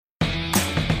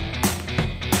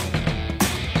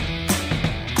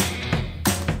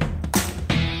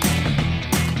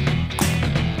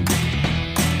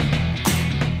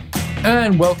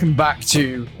And welcome back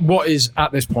to what is,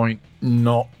 at this point,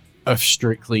 not a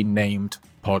strictly named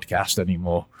podcast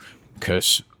anymore.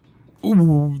 Because,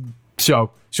 so,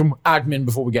 some admin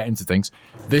before we get into things.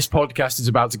 This podcast is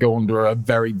about to go under a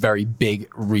very, very big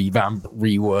revamp,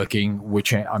 reworking,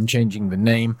 which I'm changing the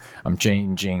name. I'm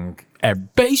changing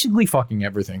basically fucking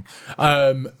everything.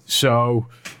 So...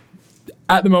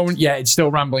 At the moment, yeah, it's still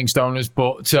Rambling Stoners,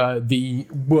 but the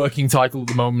working title at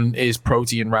the moment is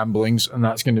Protein Ramblings, and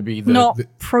that's going to be not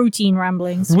Protein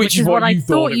Ramblings, which is what I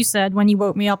thought you said when you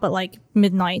woke me up at like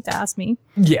midnight to ask me.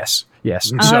 Yes.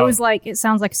 And I was like, it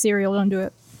sounds like cereal, don't do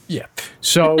it. Yeah.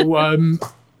 So,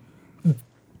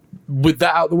 with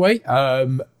that out of the way,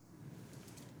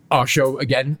 our show,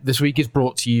 again, this week is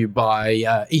brought to you by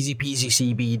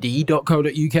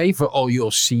easypeasycbd.co.uk for all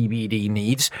your CBD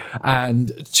needs.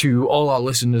 And to all our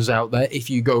listeners out there, if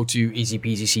you go to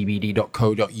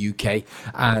easypeasycbd.co.uk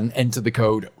and enter the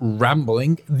code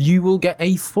RAMBLING, you will get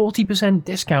a 40%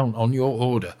 discount on your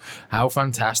order. How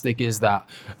fantastic is that?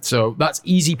 So that's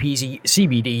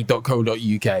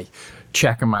easypeasycbd.co.uk.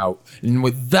 Check them out. And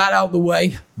with that out the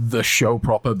way, the show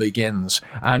proper begins.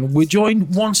 And we're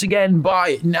joined once again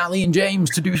by Nally and James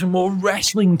to do some more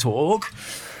wrestling talk.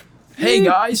 Hey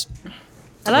guys.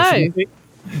 Hello.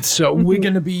 So we're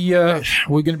gonna be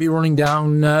running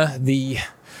down the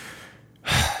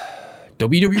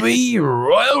WWE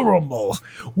Royal Rumble,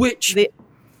 which the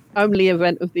only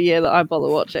event of the year that I bother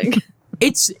watching.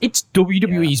 It's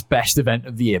WWE's best event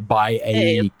of the year by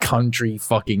a country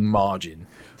fucking margin.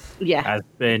 Yeah. Has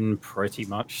been pretty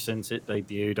much since it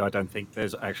debuted. I don't think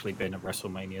there's actually been a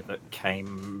WrestleMania that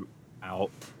came out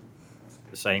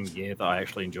the same year that I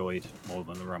actually enjoyed more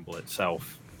than the Rumble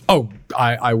itself. Oh,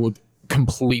 I would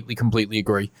completely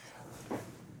agree.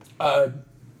 I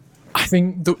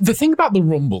think the thing about the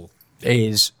Rumble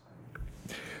is,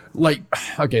 like,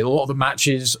 okay, a lot of the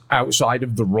matches outside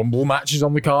of the Rumble matches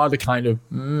on the card are kind of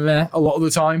meh a lot of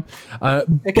the time.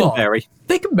 They can vary.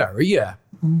 They can vary, yeah.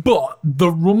 But the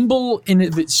Rumble in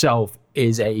of itself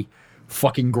is a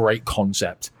fucking great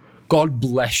concept. God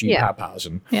bless you,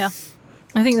 Haphausen. Yeah.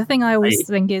 I think the thing I always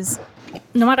think is,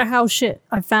 no matter how shit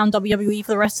I've found WWE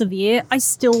for the rest of the year, I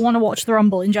still want to watch the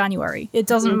Rumble in January. It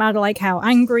doesn't matter like how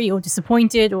angry or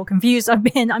disappointed or confused I've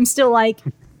been. I'm still like,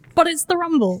 but it's the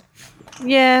Rumble.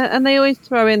 Yeah, and they always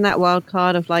throw in that wild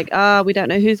card of like, we don't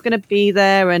know who's going to be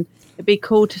there, and it'd be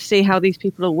cool to see how these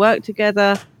people will work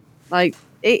together. Like,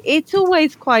 it's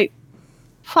always quite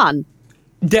fun.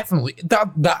 Definitely.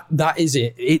 That is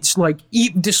it. It's like,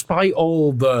 despite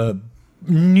all the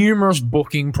numerous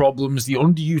booking problems, the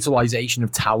underutilization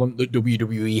of talent that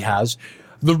WWE has,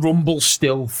 the Rumble's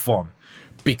still fun.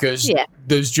 Because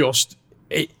there's just...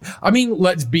 I mean,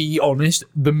 let's be honest,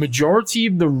 the majority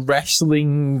of the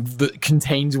wrestling that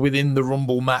contains within the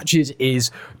Rumble matches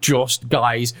is just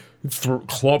guys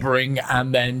clobbering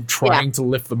and then trying to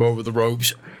lift them over the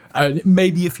ropes.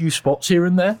 Maybe a few spots here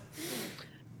and there.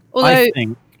 Although,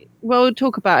 we'll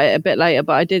talk about it a bit later,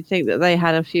 but I did think that they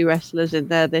had a few wrestlers in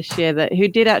there this year who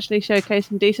did actually showcase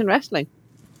some decent wrestling.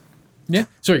 Yeah.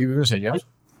 Sorry, you were going to say, yes?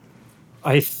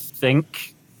 I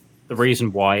think the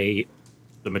reason why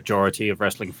the majority of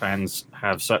wrestling fans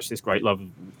have such this great love of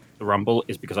the Rumble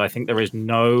is because I think there is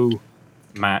no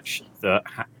match that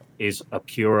is a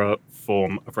purer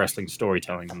form of wrestling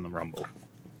storytelling than the Rumble.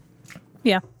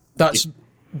 Yeah. That's a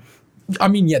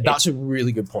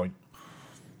really good point.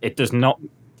 It does not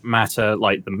matter,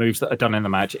 like, the moves that are done in the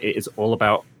match. It is all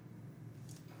about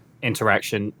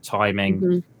interaction, timing.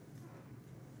 Mm-hmm.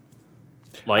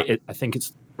 Like, I think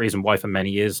it's the reason why for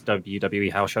many years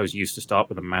WWE house shows used to start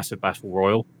with a massive battle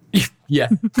royal. Yeah,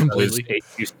 completely.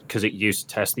 Because it used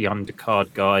to test the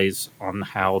undercard guys on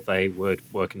how they would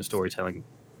work in a storytelling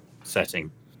setting.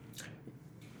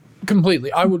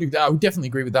 Completely. I would definitely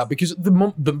agree with that, because the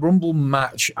Rumble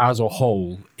match as a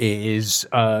whole is...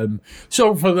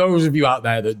 so for those of you out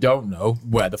there that don't know,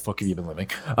 where the fuck have you been living?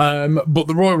 But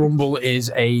the Royal Rumble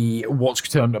is what's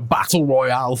termed a Battle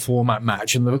Royale format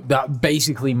match, and that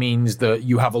basically means that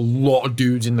you have a lot of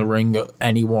dudes in the ring at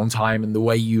any one time, and the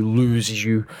way you lose is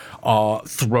you are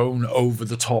thrown over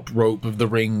the top rope of the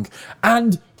ring,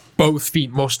 and both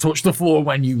feet must touch the floor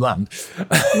when you land.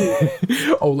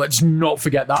 Oh, let's not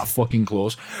forget that fucking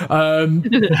clause. But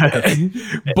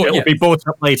it will be brought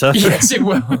up later. Yes, it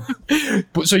will.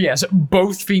 But so yes,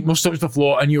 both feet must touch the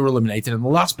floor and you're eliminated. And the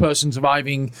last person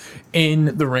surviving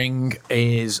in the ring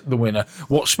is the winner.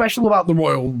 What's special about the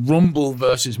Royal Rumble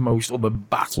versus most other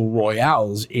battle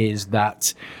royales is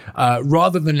that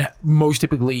rather than most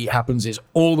typically happens is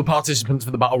all the participants for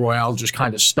the battle royale just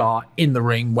kind of start in the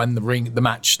ring when the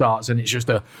match starts, and it's just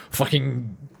a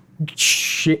fucking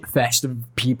shit fest of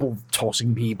people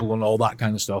tossing people and all that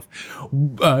kind of stuff.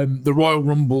 The Royal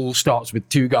Rumble starts with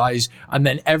 2 guys, and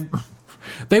then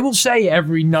they will say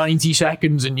every 90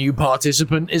 seconds a new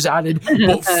participant is added,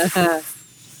 but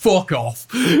fuck off.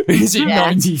 Is it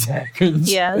 90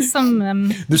 seconds? Yeah, there's some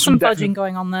fudging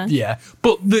going on there. Yeah,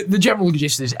 but the general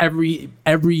gist is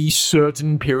every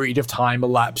certain period of time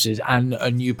elapses and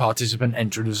a new participant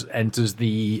enters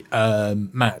the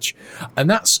match, and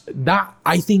that.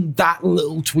 I think that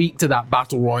little tweak to that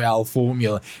battle royale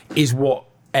formula is what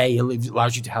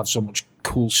allows you to have so much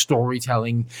cool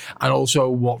storytelling, and also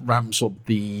what ramps up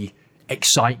the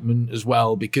excitement as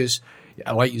well, because.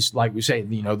 Like we say,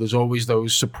 there's always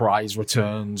those surprise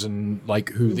returns and like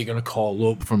who they're gonna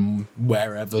call up from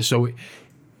wherever. So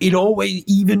it always,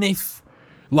 even if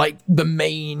like the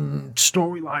main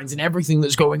storylines and everything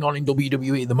that's going on in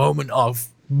WWE at the moment are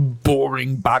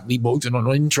boring, badly booked, and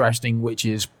uninteresting, which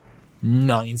is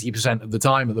 90% of the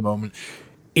time at the moment,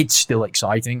 it's still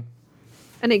exciting.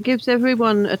 And it gives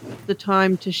everyone the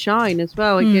time to shine as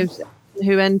well. It gives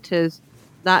who enters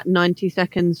that 90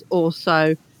 seconds or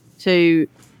so to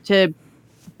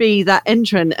be that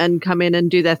entrant and come in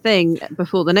and do their thing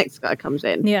before the next guy comes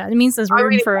in. Yeah, it means there's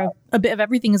room for a bit of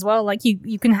everything as well. Like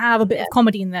you can have a bit of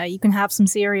comedy in there. You can have some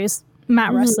serious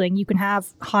mat wrestling. You can have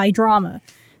high drama.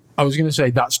 I was going to say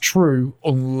that's true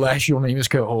unless your name is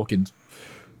Kurt Hawkins.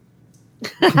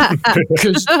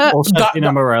 Because or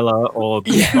Santino Marella, or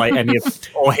like any of,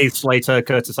 or Heath Slater,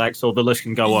 Curtis Axel, the list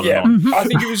can go on and on. I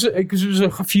think it was because it was a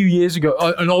few years ago,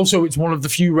 and also it's one of the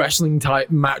few wrestling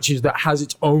type matches that has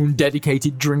its own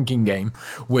dedicated drinking game,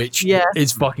 which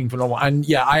is fucking phenomenal. And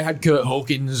yeah, I had Kurt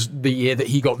Hawkins the year that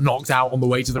he got knocked out on the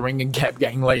way to the ring and kept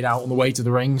getting laid out on the way to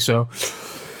the ring, so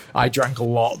I drank a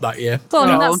lot that year. Well,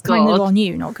 I mean, that's kind of on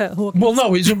you, not Kurt Hawkins. Well,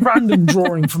 no, it's a random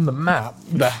drawing from the map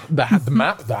that had the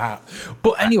map that.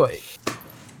 But anyway,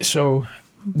 so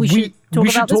we should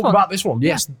talk about this one.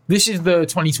 Yes, this is the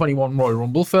 2021 Royal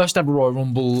Rumble, first ever Royal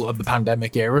Rumble of the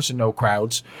pandemic era, so no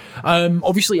crowds.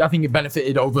 Obviously, I think it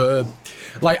benefited over.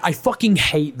 Like, I fucking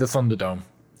hate the Thunderdome.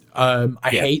 I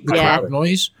hate the crowd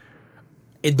noise.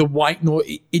 The white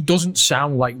noise. It doesn't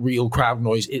sound like real crowd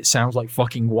noise. It sounds like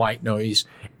fucking white noise.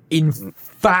 In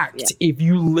fact, if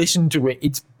you listen to it,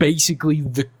 it's basically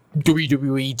the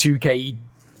WWE 2K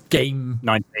game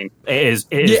 19. It is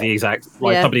the exact,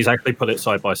 like, somebody's actually put it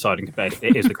side by side and compared.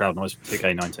 It is the crowd noise for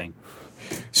 2K19.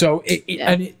 So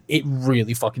it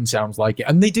really fucking sounds like it.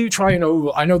 And they do try and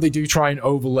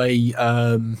overlay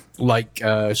some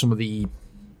of the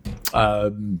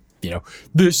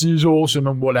this is awesome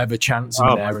and whatever chants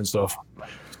in there and stuff.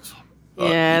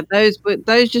 Yeah,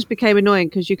 those just became annoying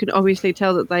because you can obviously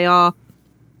tell that they are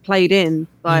played in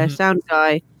by a sound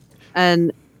guy,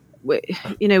 and we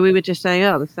were just saying,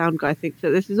 oh, the sound guy thinks that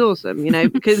this is awesome,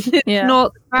 because it's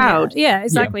not the crowd. Yeah,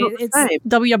 exactly. It's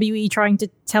WWE trying to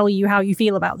tell you how you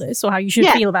feel about this or how you should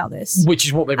feel about this, which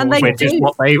is what they've always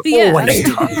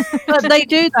done. But they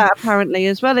do that apparently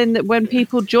as well. In that when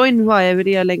people join via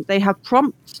video link, they have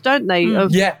prompts, don't they?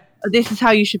 This is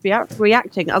how you should be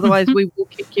reacting. Otherwise, we will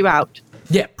kick you out.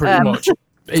 Yeah, pretty much.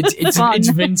 It's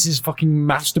Vince's fucking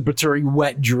masturbatory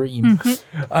wet dream.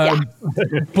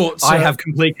 But I have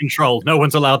complete control. No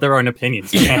one's allowed their own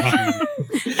opinions.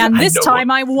 And this time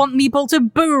I want people to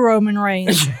boo Roman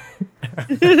Reigns.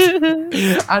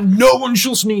 And no one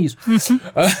shall sneeze.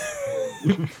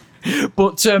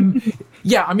 But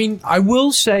I mean, I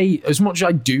will say, as much as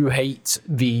I do hate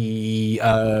the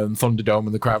Thunderdome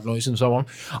and the crowd noise and so on,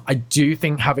 I do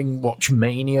think having watched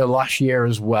Mania last year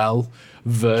as well,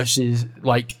 versus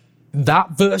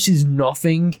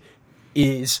nothing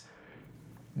is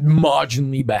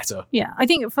marginally better. Yeah, I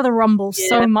think for the Rumble,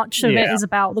 so much of it is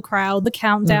about the crowd, the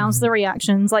countdowns, the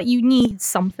reactions. Like, you need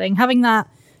something. Having that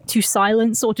to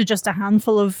silence or to just a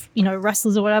handful of,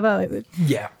 wrestlers or whatever,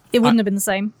 it wouldn't have been the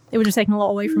same. It would have taken a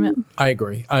lot away from it. I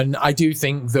agree. And I do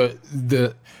think that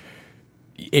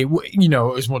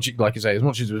as much as it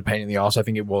was a pain in the arse, I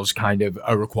think it was kind of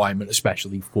a requirement,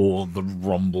 especially for the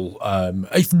Rumble.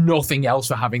 If nothing else,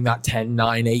 for having that 10,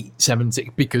 9, 8, 7, 6,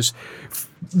 because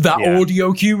that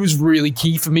audio cue was really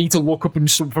key for me to look up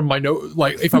and from my note,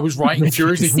 like if I was writing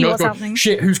furiously,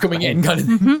 shit, who's coming in, kind of.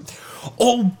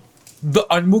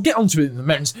 And we'll get onto it in the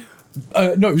men's.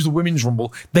 No, it was the women's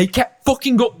Rumble. They kept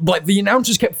fucking up, like the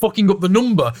announcers kept fucking up the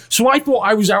number. So I thought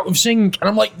I was out of sync, and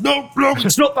I'm like, no,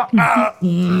 it's not that.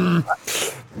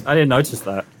 I didn't notice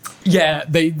that. Yeah,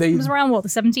 it was around what, the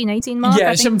 17, 18 mark?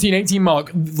 Yeah, 17, 18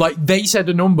 mark. Like, they said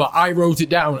a number, I wrote it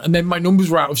down, and then my numbers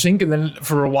were out of sync, and then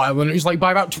for a while, and it was like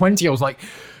by about 20, I was like,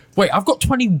 wait, I've got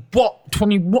 20 what?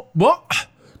 20 what?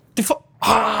 The fuck?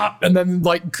 And then,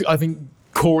 like, I think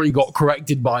Corey got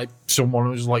corrected by someone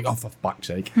who was like, "Oh, for fuck's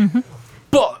sake!"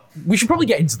 But we should probably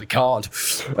get into the card.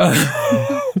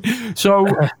 So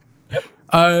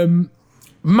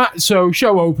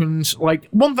show opens. Like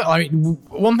one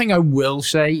thing I will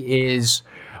say is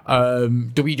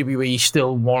WWE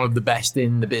still one of the best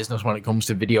in the business when it comes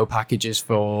to video packages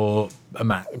for a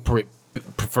match.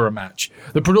 For a match,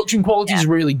 the production quality is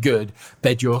really good.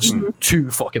 They're just too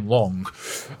fucking long.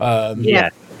 Yeah.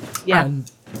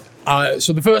 And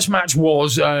so the first match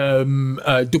was I'm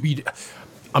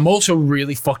also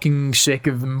really fucking sick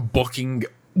of them booking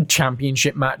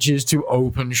championship matches to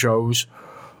open shows.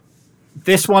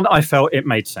 This one, I felt it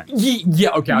made sense.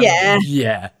 Yeah. Okay.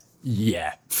 Yeah.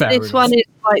 Fair This enough. one is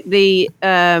like the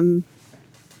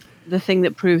thing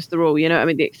that proves the rule. You know what I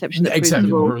mean? The exception that proves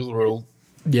the rule.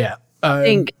 Yeah. I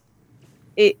think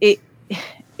it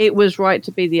was right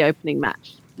to be the opening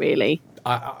match, really.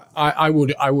 I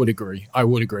would agree.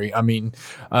 I mean,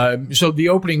 so the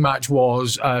opening match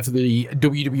was for the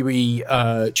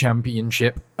WWE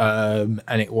Championship, and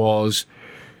it was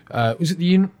it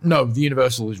the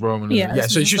Universal is Roman. Isn't it? Yeah,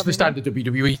 So it's just the WWE. standard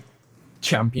WWE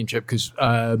Championship because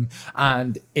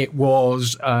and it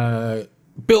was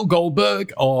Bill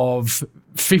Goldberg of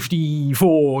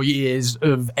 54 years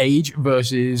of age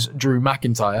versus Drew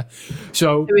McIntyre.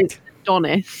 So Who is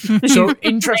Adonis? so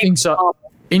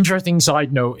interesting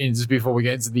side note is before we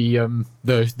get into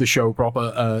the show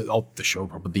proper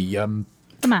The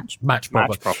match. match proper.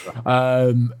 Match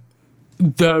proper.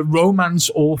 The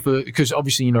romance author, because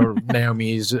obviously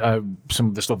Naomi is some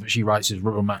of the stuff that she writes is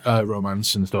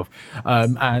romance and stuff,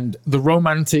 and the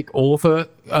romantic author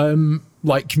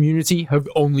community have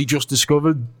only just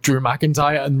discovered Drew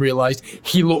McIntyre and realized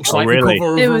he looks like really? the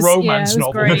cover of It a was romance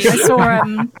novel. great. I saw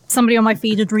somebody on my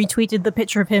feed had retweeted the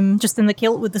picture of him just in the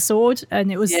kilt with the sword,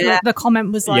 and it was the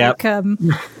comment was like,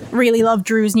 "Really love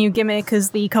Drew's new gimmick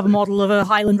as the cover model of a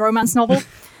Highland romance novel."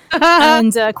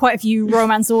 And quite a few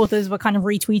romance authors were kind of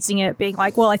retweeting it, being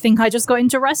like, "Well, I think I just got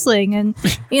into wrestling," and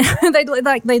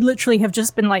they literally have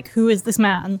just been like, "Who is this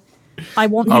man? I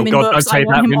want him in books. I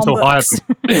want him on books."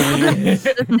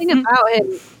 The thing about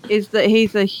him is that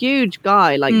he's a huge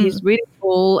guy. Like he's really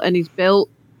tall and he's built,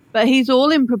 but he's all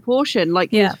in proportion.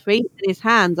 Like his feet and his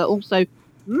hands are also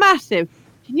massive.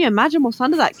 Can you imagine what's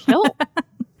under that kilt?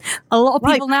 A lot of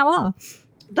people now are.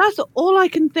 That's all I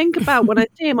can think about when I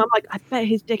see him. I'm like, I bet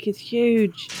his dick is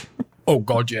huge. Oh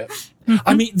God, yeah.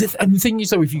 I mean, the thing is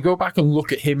though, if you go back and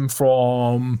look at him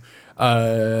from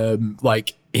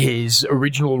his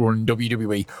original run in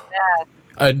WWE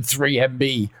and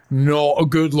 3MB, not a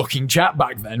good-looking chap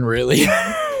back then, really.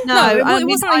 No, it I mean,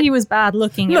 wasn't like he was bad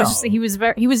looking. It was just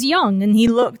that he was young and he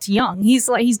looked young. He's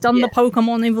done the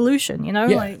Pokemon evolution, Yeah.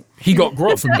 like He got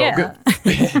growth and got yeah,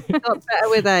 good. got better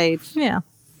with age. yeah.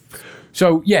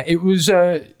 So yeah, it was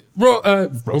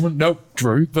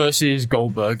Drew versus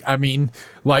Goldberg. I mean,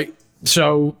 there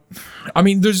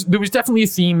was definitely a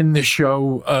theme in this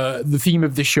show. The theme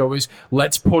of this show is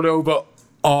let's put over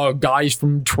our guys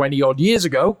from 20 odd years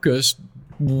ago because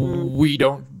we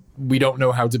don't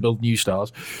know how to build new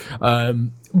stars.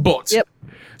 But Yep.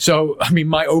 so I mean,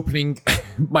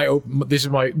 this is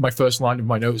my first line of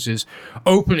my notes is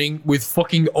opening with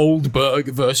fucking Oldberg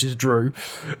versus Drew.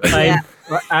 Same,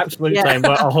 absolute same.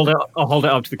 Well, I'll hold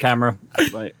it up to the camera.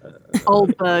 Right,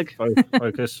 Oldberg.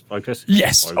 focus.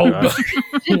 Yes, Oldberg. Oldberg.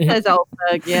 It says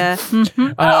Oldberg, yeah.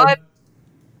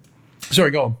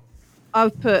 Sorry, go on.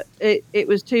 I've put it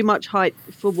was too much hype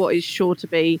for what is sure to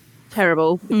be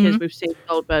terrible because we've seen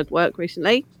Goldberg work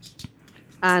recently,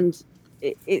 and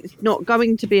it's not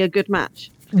going to be a good match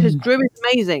because Drew is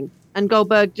amazing and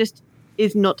Goldberg just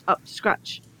is not up to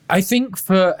scratch. I think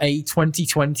for a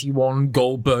 2021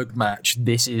 Goldberg match,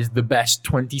 this is the best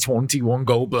 2021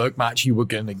 Goldberg match you were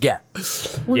gonna get.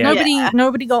 Well, Yeah.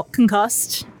 nobody got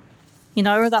concussed.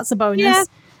 That's a bonus. Yeah.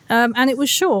 And it was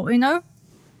short.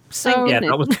 So Thank Yeah,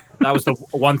 goodness. that was the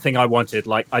one thing I wanted.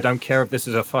 Like, I don't care if this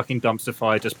is a fucking dumpster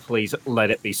fire. Just please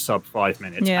let it be sub 5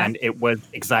 minutes. Yeah. And it was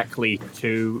exactly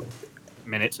 2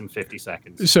 minutes and 50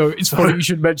 seconds. So it's funny you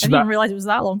should I mention didn't even that. realize it was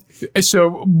that long. So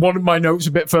one of my notes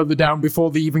a bit further down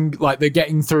before they even they're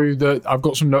getting through I've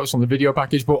got some notes on the video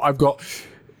package, but I've got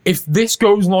if this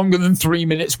goes longer than 3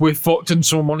 minutes, we're fucked and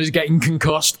someone is getting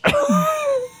concussed.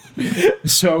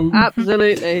 So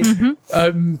Absolutely.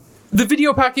 the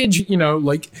video package,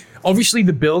 obviously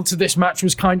the build to this match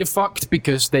was kind of fucked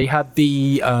because they had that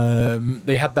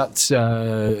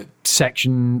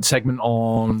segment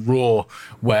on Raw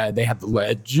where they had the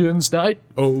Legends Night,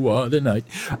 oh what a night,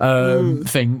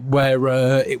 thing where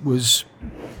it was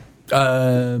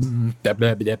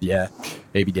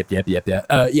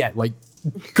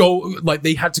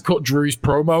they had to cut Drew's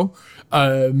promo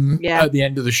at the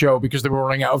end of the show because they were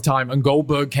running out of time, and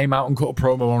Goldberg came out and cut a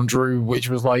promo on Drew, which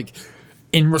was like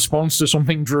in response to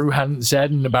something Drew hadn't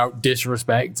said and about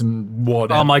disrespect and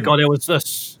whatever. Oh my god, it was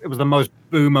the most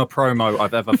boomer promo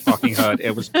I've ever fucking heard.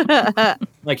 It was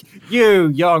like, you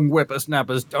young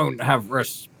whippersnappers don't have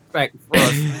respect for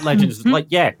us legends. Like,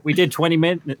 yeah, we did 20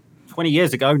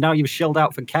 years ago. Now you've shelled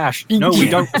out for cash. No, we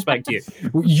don't respect you.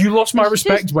 You lost my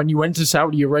respect when you went to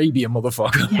Saudi Arabia,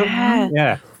 motherfucker.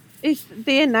 Yeah. It's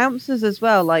the announcers as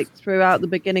well, like throughout the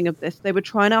beginning of this, they were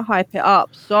trying to hype it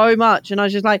up so much, and I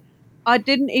was just like, I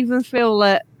didn't even feel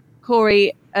that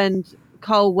Corey and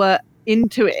Cole were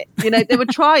into it. You know, they were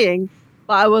trying,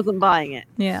 but I wasn't buying it.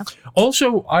 Yeah.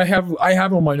 Also, I have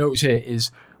on my notes here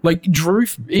is like Drew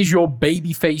is your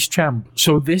babyface champ,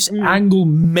 so this angle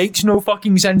makes no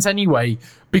fucking sense anyway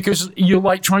because you're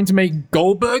like trying to make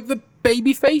Goldberg the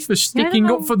babyface for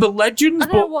sticking up for the legends. I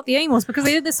don't know what the aim was because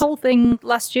they did this whole thing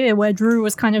last year where Drew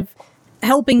was kind of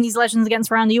helping these legends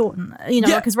against Randy Orton, you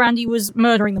know, because Randy was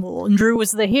murdering them all and Drew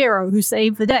was the hero who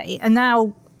saved the day. And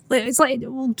now it's like,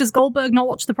 well, does Goldberg not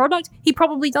watch the product? He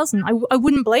probably doesn't. I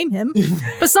wouldn't blame him.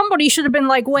 But somebody should have been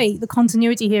like, wait, the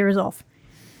continuity here is off.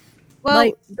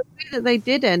 Well, the way that they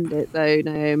did end it, though,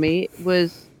 Naomi,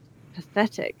 was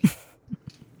pathetic.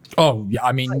 Oh, yeah,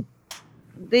 I mean...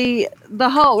 The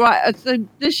whole... Right, so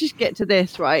let's just get to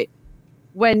this, right?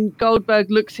 When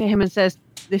Goldberg looks at him and says,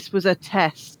 this was a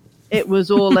test. It was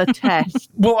all a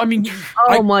test. Well, I mean...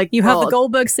 my God. You have the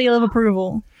Goldberg seal of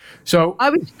approval. So...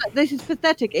 I was like, this is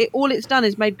pathetic. All it's done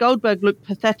is made Goldberg look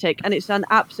pathetic, and it's done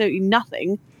absolutely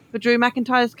nothing for Drew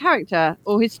McIntyre's character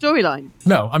or his storyline.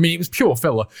 No, I mean, it was pure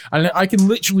filler. And I can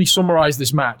literally summarize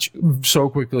this match so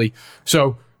quickly.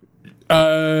 So,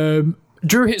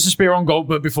 Drew hits a spear on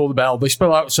Goldberg before the bell. They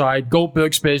spill outside.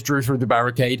 Goldberg spears Drew through the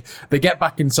barricade. They get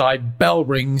back inside. Bell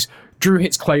rings. Drew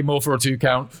hits Claymore for a 2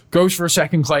 count. Goes for a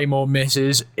second Claymore,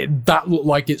 misses. That looked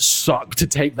like it sucked to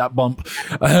take that bump.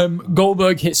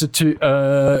 Goldberg hits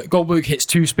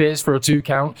 2 spears for a 2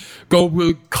 count.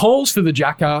 Goldberg calls for the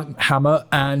jackhammer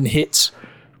and hits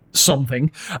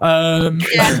something.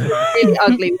 Really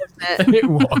ugly, wasn't it? It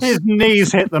was. His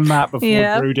knees hit the mat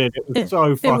before Drew did. It was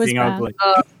so fucking ugly.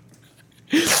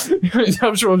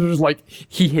 I'm sure it was like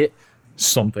he hit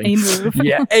something. A move.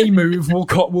 Yeah, a move.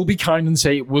 We'll be kind and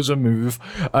say it was a move.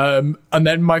 And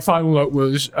then my final note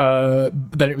was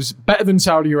then it was better than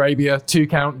Saudi Arabia, 2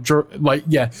 count. Like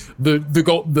the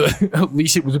goal. At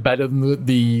least it was better than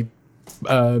the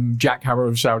jackhammer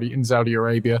of Saudi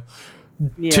Arabia.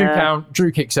 2 count.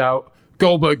 Drew kicks out.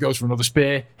 Goldberg goes for another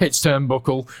spear. Hits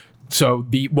turnbuckle. So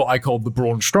what I called the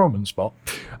Braun Strowman spot.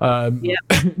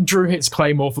 Drew hits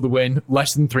Claymore for the win.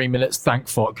 Less than 3 minutes. Thank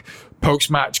fuck.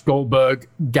 Post-match, Goldberg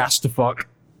gassed to fuck.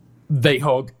 They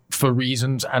hug for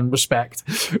reasons and respect.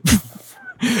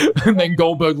 And then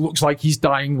Goldberg looks like he's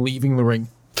dying, leaving the ring.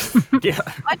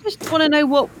 I just want to know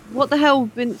what the hell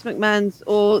Vince McMahon's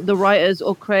or the writers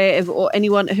or creative or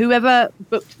anyone, whoever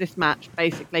booked this match,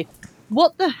 basically,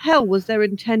 what the hell was their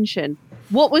intention?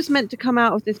 What was meant to come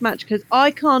out of this match? Because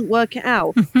I can't work it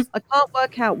out. I can't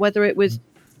work out whether it was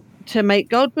to make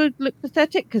Goldberg look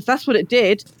pathetic, because that's what it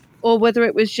did, or whether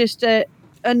it was just a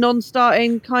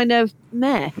non-starting kind of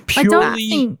meh. I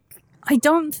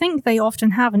don't think they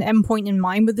often have an endpoint in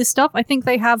mind with this stuff. I think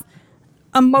they have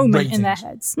a moment in their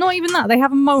heads. Not even that. They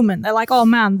have a moment. They're like, oh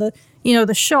man, the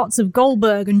shots of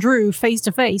Goldberg and Drew face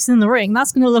to face in the ring,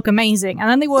 that's going to look amazing. And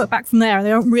then they work back from there. They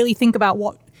don't really think about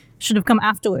what should have come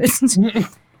afterwards.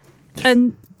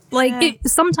 And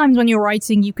sometimes when you're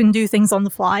writing, you can do things on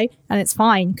the fly and it's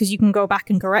fine because you can go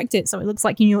back and correct it. So it looks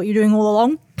like you knew what you're doing all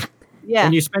along. Yeah.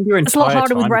 When you spend your It's a lot entire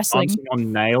harder with time wrestling. dancing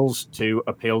on nails to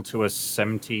appeal to a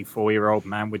 74-year-old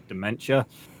man with dementia,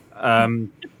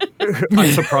 I'm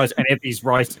surprised any of these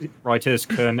writers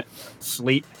can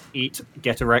sleep, eat,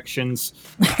 get erections.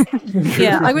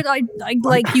 Yeah, I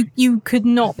like you could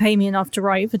not pay me enough to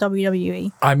write for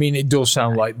WWE. I mean, it does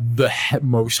sound like the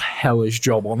most hellish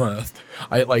job on earth.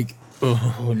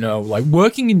 Oh no, like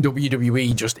working in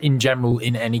WWE just in general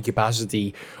in any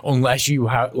capacity, unless you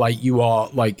have you are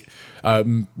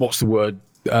what's the word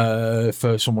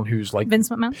for someone who's like Vince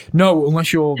McMahon? No,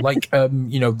 unless you're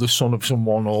the son of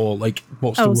someone or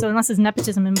what's the word? So unless there's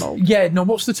nepotism involved. Yeah, no,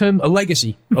 what's the term? A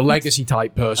legacy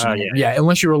type person. Yeah,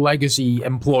 unless you're a legacy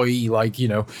employee,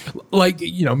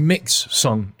 Mick's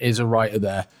son is a writer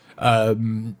there.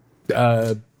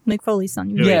 Mick Foley's son.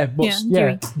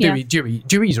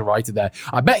 Dewey's a writer there.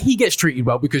 I bet he gets treated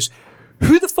well because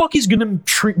who the fuck is going to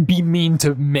be mean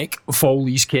to Mick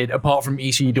Foley's kid apart from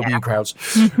ECW crowds?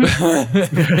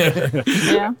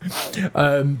 Yeah.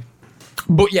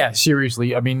 But yeah,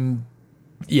 seriously, I mean,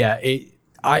 yeah,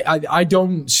 I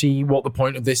don't see what the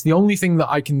point of this. The only thing that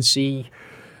I can see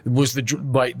was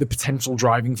the potential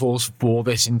driving force for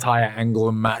this entire angle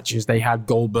and match is they had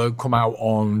Goldberg come out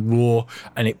on Raw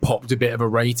and it popped a bit of a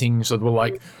rating, so they were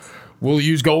like, we'll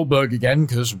use Goldberg again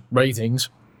because ratings.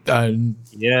 And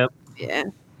Yeah. Yeah.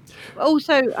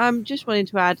 Also, just wanting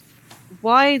to add,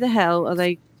 why the hell are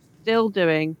they still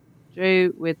doing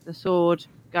Drew with the sword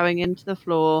going into the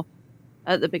floor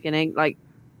at the beginning? Like,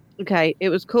 okay, it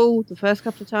was cool the first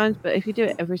couple of times, but if you do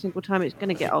it every single time, it's going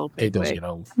to get old. it does quick. get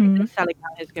old. It's selling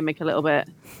out his gimmick a little bit.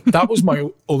 That was my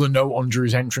other note on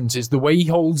Drew's entrance is the way he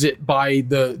holds it by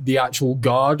the actual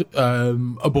guard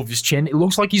above his chin. It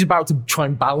looks like he's about to try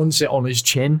and balance it on his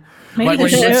chin. Maybe Like when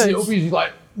he he lifts should. it up, he's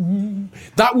like,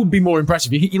 that would be more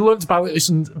impressive. He learned to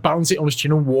balance it on his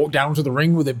chin and walk down to the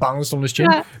ring with it balanced on his chin.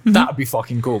 Yeah. That'd be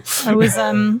fucking cool. I was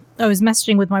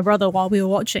messaging with my brother while we were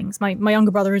watching. So my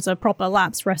younger brother is a proper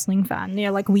lapsed wrestling fan. You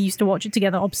know, like we used to watch it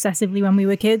together obsessively when we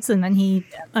were kids, and then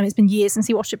it's been years since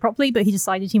he watched it properly, but he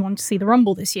decided he wanted to see the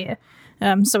Rumble this year.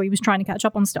 So he was trying to catch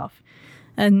up on stuff.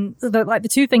 And the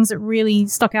two things that really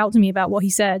stuck out to me about what he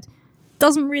said: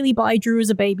 doesn't really buy Drew as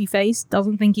a babyface,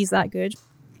 doesn't think he's that good,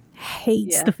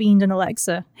 hates Yeah. The Fiend and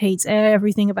Alexa, hates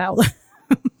everything about them.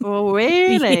 Oh,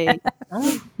 really?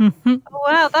 Oh,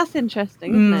 wow, that's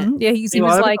interesting, isn't it? Yeah, he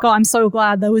was like, "Oh, I'm so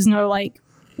glad there was no like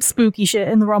spooky shit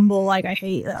in the Rumble. Like, I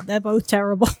hate that. They're both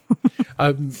terrible."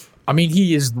 I mean,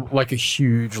 he is like a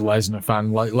huge Lesnar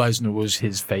fan. Like Lesnar was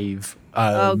his fave.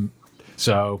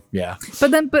 So yeah,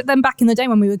 But then back in the day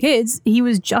when we were kids, he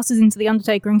was just as into the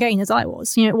Undertaker and Kane as I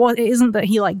was. You know, it isn't that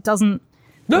he like doesn't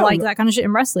No, like no. that kind of shit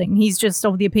in wrestling. He's just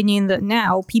of the opinion that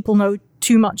now people know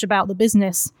too much about the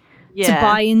business to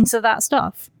buy into that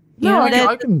stuff. You No, know,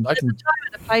 I can. There's a time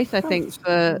and a place, I think,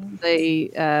 for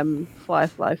the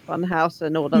Firefly Funhouse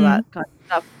and all of that kind of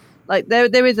stuff. Like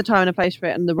there is a time and a place for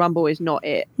it, and the Rumble is not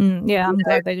it. yeah, I'm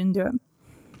glad they didn't do it.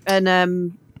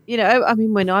 And you know, I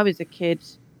mean, when I was a kid,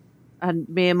 and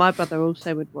me and my brother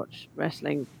also would watch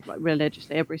wrestling like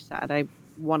religiously every Saturday,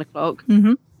 1 o'clock.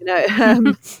 Mhm. You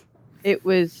know, it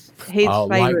was his Oh,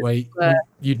 favorite. lightweight. were-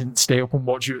 You didn't stay up and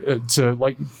watch it to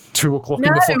like 2 o'clock in the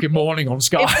No. fucking morning on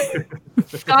Sky.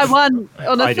 Sky One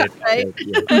on a I did. Saturday.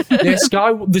 Yeah,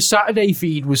 Sky. The Saturday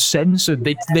feed was censored.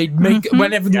 They'd make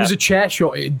whenever there was a chair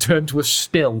shot, it'd turn to a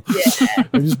still. Yeah.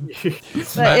 It was-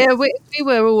 But yeah, we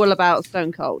were all about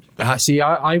Stone Cold. See,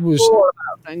 I was All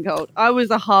about Stone Cold. I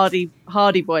was a Hardy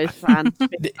Boys fan.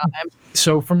 big time.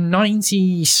 so from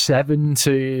 97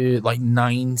 to like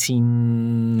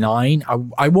 99.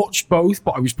 I watched both,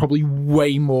 but I was probably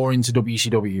way more into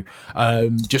WCW.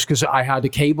 Just because I had a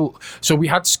cable. So we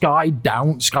had Sky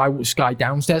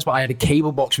downstairs, but I had a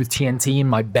cable box with TNT in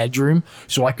my bedroom,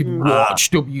 so I could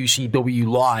watch WCW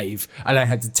live, and I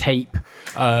had to tape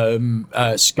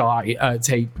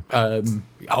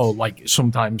like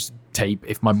sometimes tape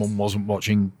if my mum wasn't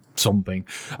watching something.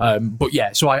 But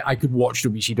yeah, so I could watch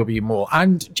WCW more,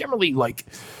 and generally like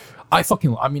I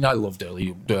loved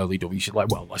early WCW. Like,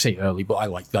 well, I say early, but I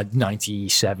like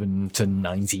 97 to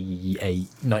 98,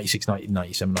 96,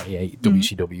 97, 98.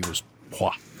 WCW was,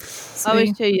 wah. So I was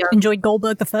you too young. enjoyed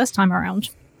Goldberg the first time around.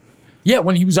 Yeah,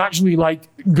 when he was actually like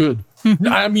good.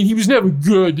 I mean, he was never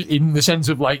good in the sense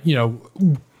of like, you know,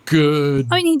 good.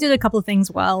 I mean, he did a couple of things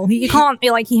well. He can't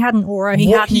be like he had an aura, he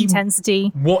What had an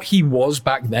intensity. What he was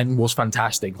back then was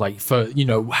fantastic. Like for, you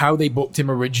know, how they booked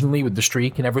him originally with the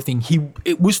streak and everything,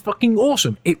 it was fucking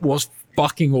awesome. It was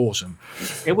fucking awesome.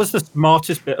 It was the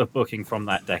smartest bit of booking from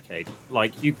that decade.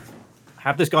 Like, you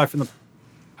have this guy from the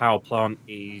power plant.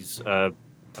 He's, I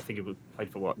think he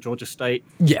played for what, Georgia State?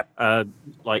 Yeah.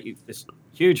 Like, this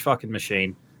huge fucking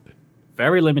machine.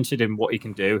 Very limited in what he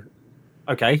can do.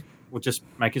 Okay, we'll just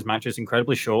make his matches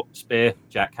incredibly short. Spear,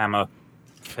 jackhammer,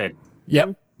 pin.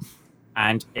 Yep.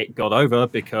 And it got over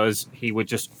because he would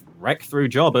just wreck through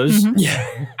jobbers,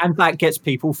 Yeah. and that gets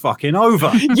people fucking over.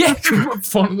 Yeah,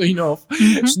 funnily enough.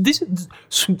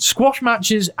 So squash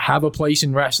matches have a place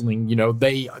in wrestling. You know,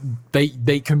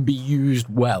 they can be used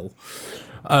well.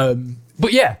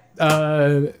 But yeah,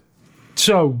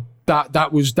 so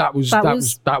that was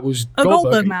A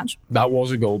Goldberg match. That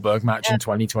was a Goldberg match in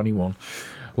 2021.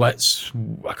 I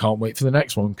can't wait for the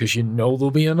next one because you know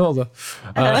there'll be another.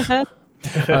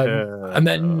 And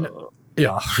then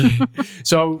yeah.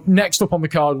 So next up on the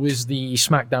card was the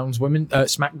SmackDown's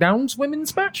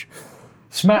women's match.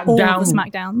 SmackDown. All the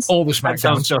SmackDowns. All the That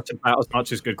sounds SmackDowns. just about as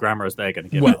much as good grammar as they're going to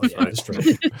give. Well, it, yeah, that's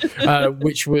true.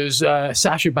 Which was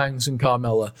Sasha Banks and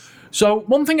Carmella. So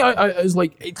one thing I is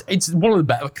like, it's one of the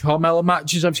better Carmella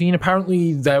matches I've seen.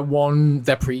 Apparently, they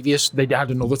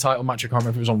had another title match. I can't remember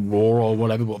if it was on Raw or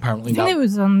whatever, but apparently I think it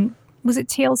was it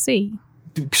TLC?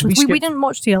 because We didn't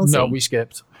watch TLC. No, we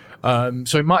skipped.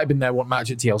 So it might have been their one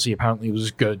match at TLC. Apparently, it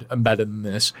was good and better than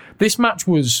this. This match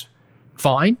was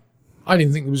fine. I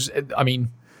didn't think it was. I mean,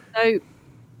 So, It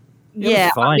yeah,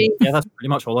 was fine. I mean, Yeah, that's pretty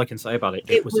much all I can say about it.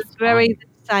 it was very the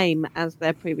same as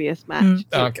their previous match. It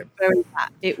was Okay. very that.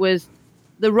 It was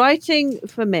the writing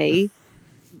for me.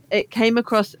 It came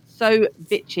across so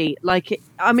bitchy. Like it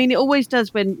always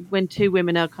does when two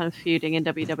women are kind of feuding in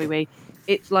WWE.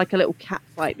 It's like a little cat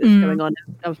fight that's going on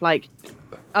of like,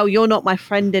 oh, you're not my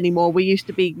friend anymore. We used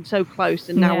to be so close,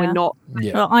 and now Yeah. we're not.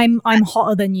 yeah. Well, I'm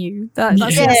hotter than you. That's Yeah.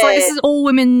 it's like, this is all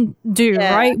women do,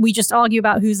 Yeah. right? We just argue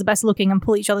about who's the best looking and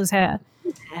pull each other's hair.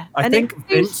 I And think it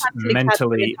Vince seems actually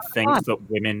mentally casually thinks fun. that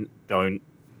women don't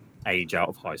age out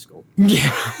of high school.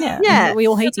 Yeah. Yeah, Yeah. we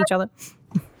all hate each other.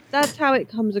 That's how it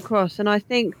comes across, and I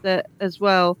think that as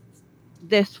well.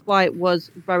 This fight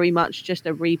was very much just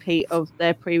a repeat of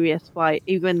their previous fight.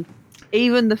 Even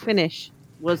the finish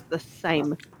was the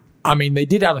same. I mean, they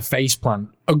did have a face plant,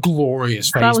 a glorious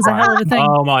face That was a plant. hell of a thing.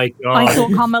 Oh my god! I thought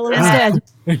Carmella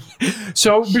was dead.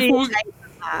 So She before hated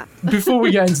that. before we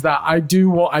get into that, I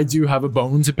do have a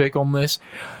bone to pick on this.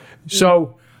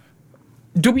 So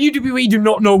WWE do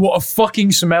not know what a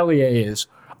fucking sommelier is.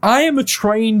 I am a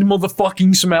trained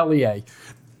motherfucking sommelier.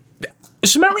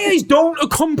 Sommeliers don't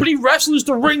accompany wrestlers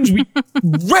to rings. We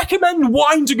recommend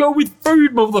wine to go with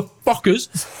food, motherfuckers.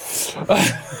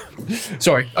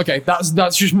 Sorry. Okay, that's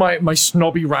just my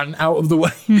snobby rant out of the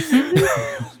way.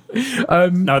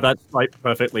 No, that's like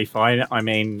perfectly fine. I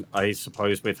mean, I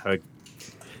suppose with her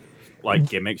like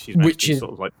gimmick, she's meant Which to be is-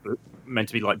 sort of like meant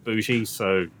to be like bougie,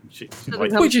 so she's Doesn't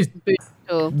like, have Which is boots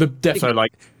or the so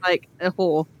like like a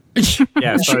whore.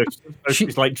 yeah, so she-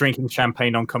 she's like drinking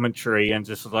champagne on commentary and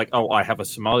just like, oh, I have a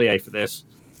sommelier for this.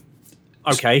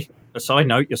 Okay. A side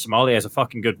note, your sommelier is a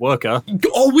fucking good worker.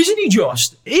 Oh, isn't he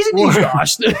just? Isn't he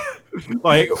just?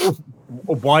 Like,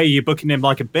 why are you booking him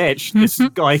like a bitch? This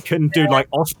guy can do like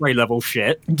Osprey level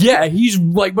shit. Yeah, he's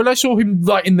like when I saw him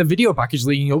like in the video package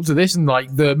leading up to this, and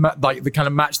like the kind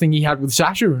of match thing he had with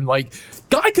Sasha, and like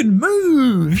guy can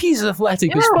move. He's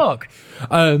athletic as fuck.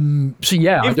 So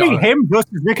yeah, Give me him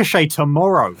versus Ricochet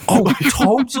tomorrow. Oh,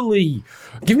 totally.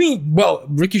 Give me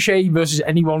Ricochet versus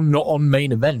anyone not on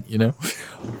main event. You know.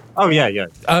 Oh yeah, yeah.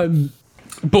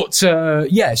 But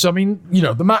yeah, so I mean, you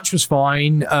know, the match was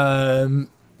fine.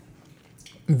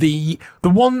 The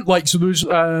one like so there's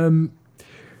the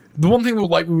one thing that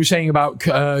like we were saying about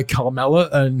Carmella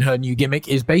and her new gimmick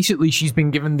is basically she's been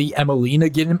given the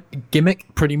Emelina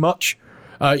gimmick pretty much.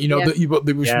 You know Yeah. that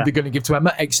they're going to give to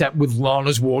Emma, except with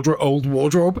Lana's old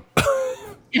wardrobe.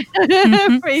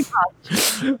 Pretty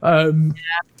much.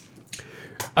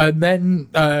 And then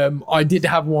I did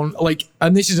have one like,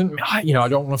 and this isn't, you know, I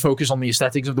don't want to focus on the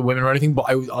aesthetics of the women or anything, but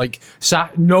I like,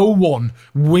 no one,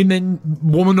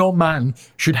 woman or man,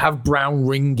 should have brown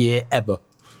ring gear ever.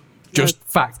 Just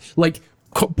fact. Like,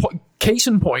 case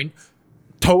in point,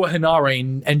 Toa Hinare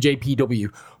in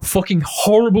NJPW, fucking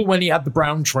horrible when he had the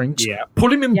brown trinks. Yeah.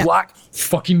 Put him in black,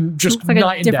 fucking just Looks like a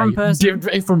night and different day. person.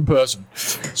 Different person.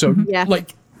 So, Yeah.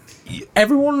 like,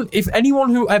 everyone, if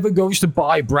anyone who ever goes to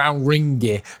buy brown ring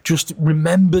gear, just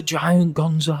remember Giant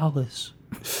Gonzalez.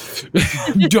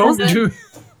 Don't do.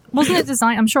 Wasn't it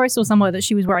designed? I'm sure I saw somewhere that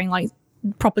she was wearing like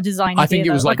proper design. I think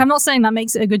gear, it was though. like- I'm not saying that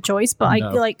makes it a good choice, but No.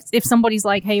 I like if somebody's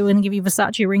like, "Hey, we're going to give you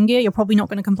Versace ring gear," you're probably not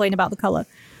going to complain about the color.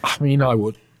 I mean, I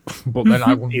would, but then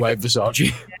I wouldn't wear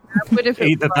Versace. But if it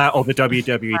Either that or the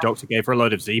WWE doctor gave her a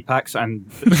load of Z-packs and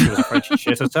she was afraid she'd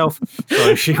shit herself.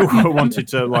 So she wanted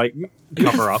to like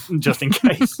cover up just in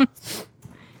case.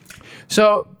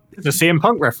 So It's a CM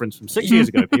Punk reference from 6 years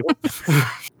ago, people.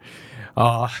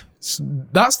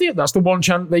 that's the one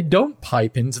chant they don't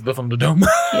pipe into the Thunderdome.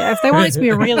 Yeah, if they want it to be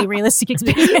a really realistic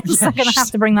experience, they're going to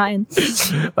have to bring that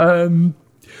in.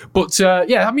 But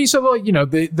yeah, I mean, so like, you know,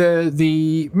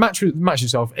 the match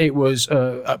itself, it was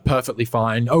perfectly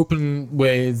fine. Open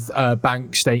with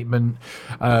bank statement.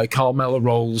 Carmella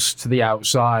rolls to the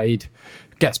outside,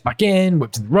 gets back in,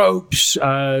 whipped to the ropes.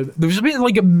 There was a bit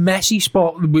like a messy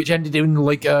spot which ended in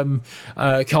like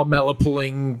Carmella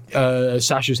pulling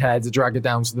Sasha's hair to drag her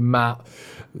down to the mat.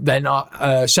 Then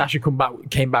Sasha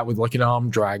came back with like an arm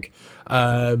drag.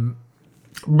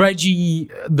 Reggie,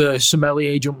 the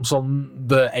sommelier, jumps on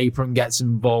the apron, gets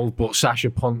involved, but Sasha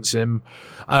punts him.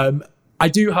 I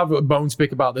do have a bone to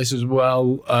pick about this as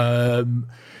well.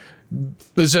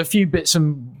 There's a few bits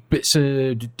of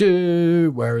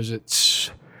where is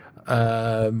it?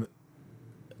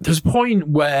 There's a point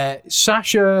where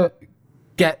Sasha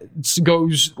gets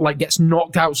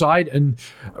knocked outside and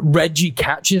Reggie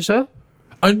catches her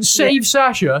and saves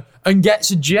Sasha and gets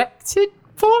ejected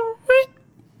for it.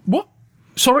 What?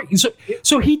 Sorry.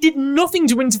 So he did nothing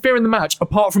to interfere in the match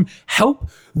apart from help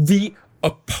the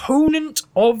opponent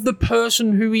of the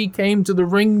person who he came to the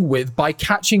ring with by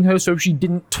catching her so she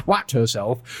didn't twat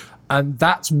herself, and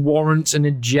that warrants an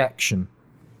ejection.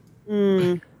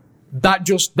 That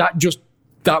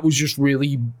was just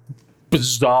really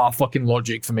bizarre fucking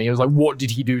logic for me. I was like, what did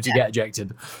he do to get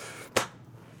ejected?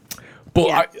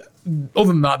 But other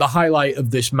than that, the highlight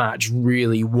of this match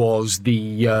really was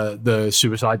the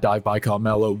suicide dive by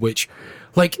Carmella, which,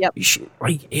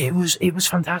 it was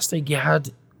fantastic. You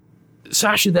had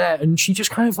Sasha there, and she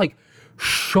just kind of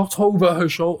shot over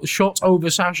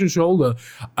Sasha's shoulder,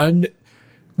 and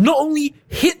not only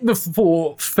hit the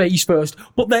floor face first,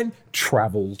 but then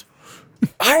traveled.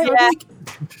 I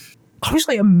was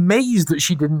amazed that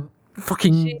she didn't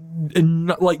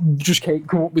just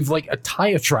come up with a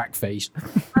tire track face.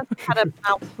 Had a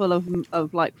mouthful of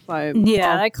foam.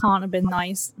 Yeah, that can't have been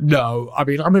nice. No, I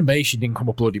mean, I'm amazed she didn't come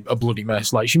up a bloody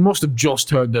mess. She must have just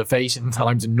turned her face in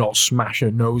time to not smash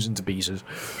her nose into pieces.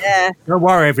 Yeah. Don't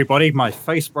worry, everybody. My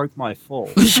face broke my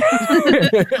fall.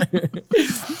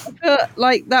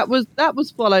 That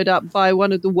was followed up by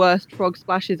one of the worst frog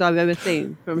splashes I've ever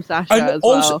seen from Sasha as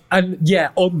well. And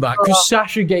on that, because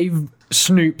Sasha gave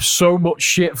Snoop so much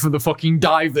shit for the fucking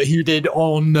dive that he did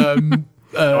on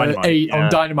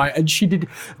Dynamite, and she did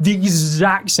the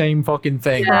exact same fucking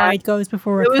thing. Pride goes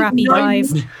before a crappy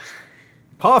dive.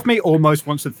 Part of me almost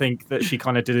wants to think that she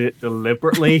kind of did it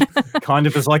deliberately, kind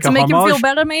of as a to make homage. him feel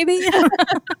better, maybe.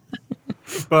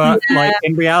 But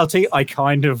in reality, I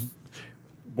kind of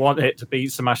want it to be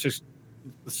Sasha's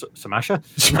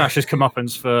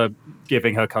comeuppance for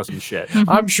giving her cousin shit.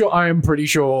 I am pretty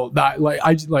sure that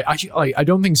I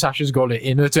don't think Sasha's got it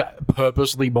in her to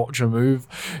purposely botch a move.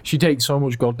 She takes so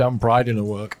much goddamn pride in her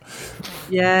work.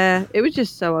 Yeah, it was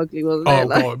just so ugly, wasn't it? Oh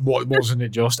god, what wasn't it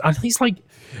just? And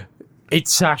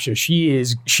it's Sasha. She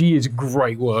is a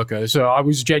great worker. So I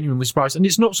was genuinely surprised, and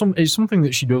it's something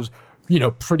that she does,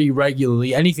 pretty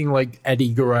regularly. Anything like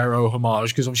Eddie Guerrero homage,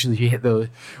 because obviously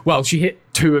she hit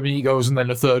two Amigos and then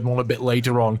a third one a bit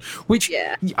later on. Which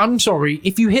I'm sorry,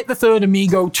 if you hit the third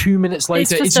Amigo 2 minutes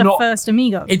later, it's not first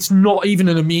Amigo. It's not even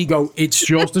an Amigo. It's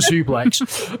just a suplex.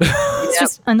 It's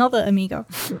just another Amigo.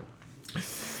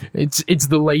 It's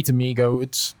the late Amigo.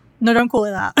 No, don't call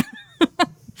it that.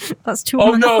 That's too.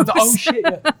 Oh no! Shit!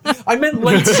 I meant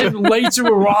later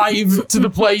arrive to the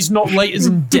place, not late as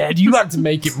in dead. You had to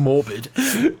make it morbid.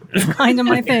 Kind of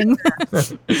my thing. I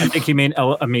think you mean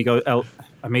Amigo El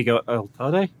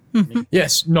Tarde?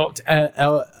 Yes, not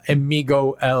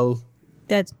Amigo El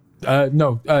Dead.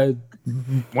 No.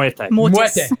 Muerte.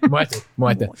 Muerte.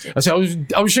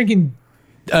 I was thinking.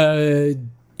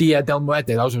 Dia del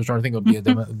Muerte. That was what I was trying to think of.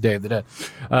 Day of the Dead.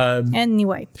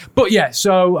 Anyway. But yeah,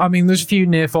 so I mean, there's a few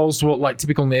near falls,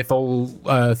 typical near fall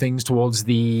things towards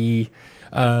the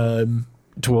end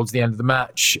of the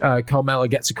match. Carmella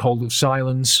gets a cold of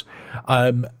silence,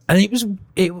 and it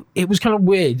was kind of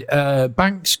weird.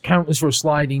 Banks counters for a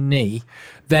sliding knee.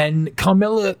 Then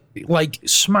Carmella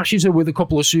smashes her with a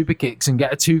couple of super kicks and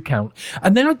get a 2 count.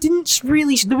 And then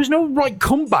there was no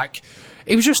comeback.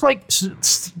 It was just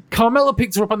Carmella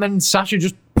picked her up and then Sasha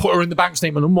just put her in the bank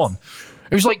statement and won.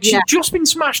 It was she'd just been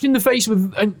smashed in the face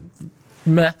with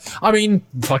meh. I mean,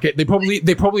 fuck it. They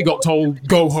probably got told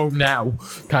go home now.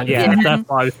 Kind of. Yeah, that's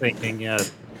what I was thinking. Yeah.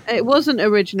 It wasn't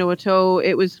original at all.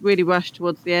 It was really rushed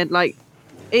towards the end.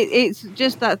 It's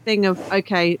just that thing of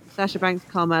Sasha Banks,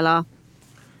 Carmella.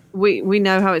 We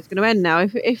know how it's going to end now.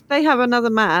 If they have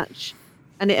another match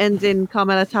and it ends in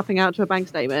Carmella tapping out to a bank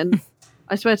statement.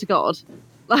 I swear to God,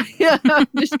 I'm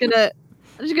just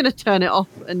gonna turn it off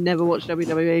and never watch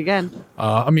WWE again.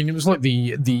 I mean, it was like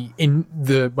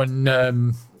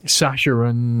when Sasha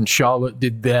and Charlotte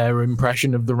did their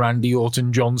impression of the Randy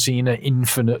Orton John Cena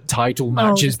infinite title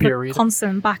matches period.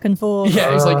 Constant back and forth.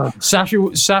 Yeah, it's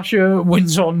Sasha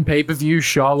wins on pay-per-view,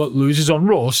 Charlotte loses on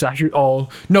Raw. The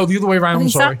other way around.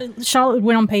 Charlotte would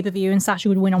win on pay-per-view and Sasha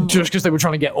would win on Raw. Just because they were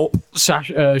trying to get up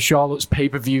Charlotte's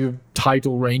pay-per-view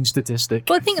title reign statistic.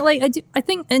 Well, I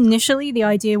think initially the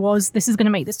idea was this is going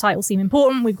to make this title seem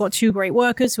important. We've got 2 great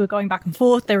workers who are going back and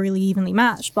forth. They're really evenly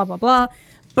matched. Blah blah blah.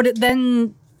 But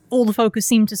then all the focus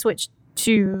seemed to switch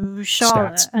to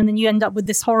Charlotte, and then you end up with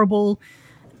this horrible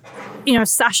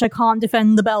Sasha can't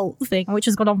defend the belt thing, which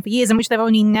has gone on for years, and which they've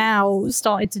only now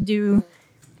started to do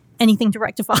anything to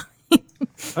rectify.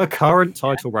 Her current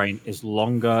title reign is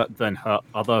longer than her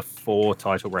other 4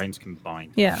 title reigns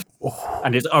combined. Yeah.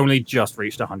 And it's only just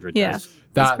reached 100 Yeah. days.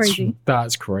 That's crazy.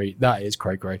 That's great. That is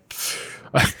great.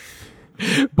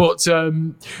 But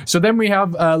so then we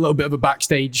have a little bit of a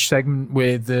backstage segment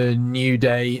with New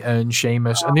Day and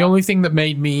Sheamus, and the only thing that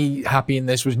made me happy in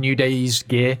this was New Day's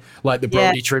gear, like the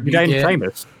Brody tribute New Day gear. and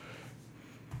Sheamus.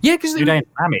 Yeah, because New Day and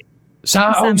Sammy.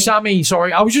 Sammy.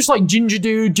 Sorry, I was just like ginger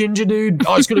dude.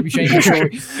 Oh, it's gonna be Sheamus.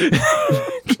 Sorry.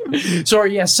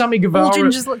 Sorry, yeah, Sammy Guevara. All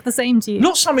gingers look the same to you.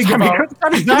 Not Sammy Guevara.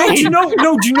 No, do you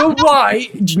know why?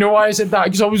 Do you know why I said that?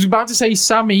 Because I was about to say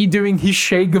Sammy doing his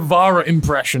Che Guevara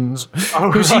impressions.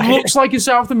 Because he looks like a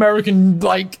South American,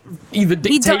 like, either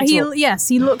dictator.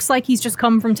 He looks like he's just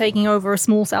come from taking over a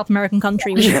small South American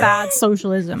country with bad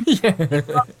socialism.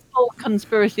 Full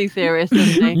conspiracy theorist,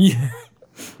 isn't he? Yeah.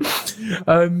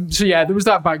 So yeah, there was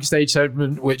that backstage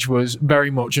segment, which was very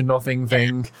much a nothing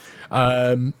thing.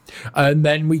 And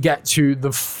then we get to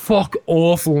the fuck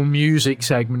awful music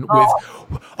segment with,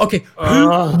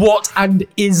 what, and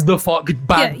is the fuck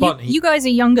Bad Bunny? You guys are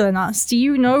younger than us. Do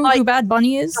you know who Bad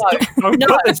Bunny is? Don't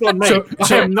put this on me.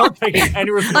 I am not taking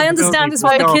any responsibility. I understand it's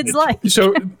what the kids like.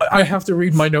 So I have to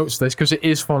read my notes for this because it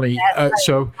is funny.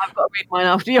 So I've got to read mine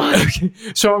after you.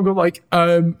 So I'm going like,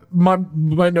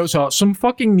 my notes are some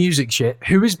fucking music shit.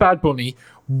 Who is Bad Bunny?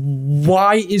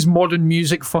 Why is modern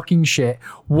music fucking shit?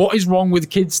 What is wrong with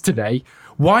kids today?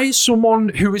 Why is someone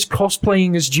who is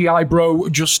cosplaying as G.I. Bro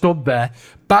just stood there?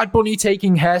 Bad Bunny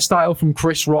taking hairstyle from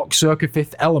Chris Rock circa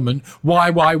Fifth Element.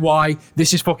 Why?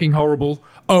 This is fucking horrible.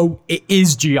 Oh, it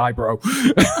is G.I. Bro.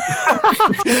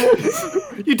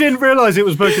 You didn't realise it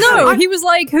was Booker T. No, he was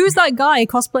like, who's that guy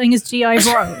cosplaying as G.I.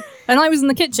 Bro? And I was in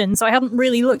the kitchen, so I hadn't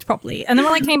really looked properly. And then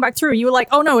when I came back through, you were like,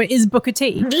 oh no, it is Booker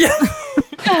T. Yeah.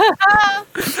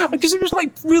 Because it was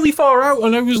like really far out,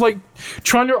 and I was like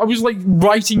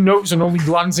writing notes and only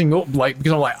glancing up, like,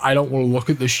 because I'm like, I don't want to look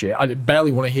at this shit. I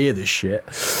barely want to hear this shit.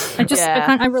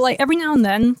 I relate every now and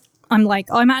then. I'm like,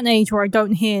 I'm at an age where I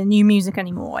don't hear new music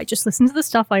anymore. I just listen to the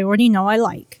stuff I already know I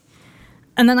like.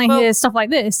 And then I hear stuff like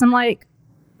this. I'm like,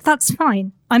 that's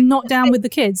fine. I'm not down with the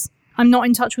kids. I'm not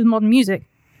in touch with modern music.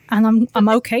 And I'm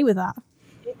okay with that.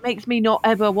 It makes me not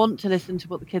ever want to listen to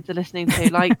what the kids are listening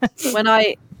to. Like when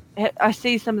I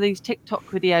see some of these TikTok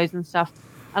videos and stuff,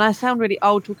 and I sound really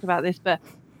old talking about this, but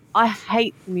I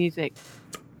hate the music.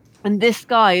 And this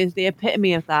guy is the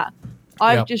epitome of that.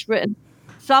 I've just written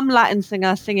some Latin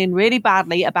singer singing really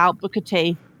badly about Booker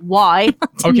T. Why?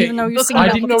 I didn't know he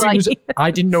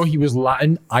was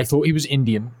Latin. I thought he was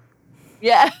Indian.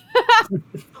 Yeah.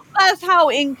 That's how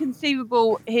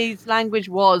inconceivable his language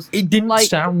was. It didn't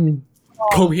sound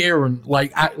coherent.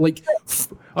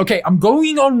 Okay, I'm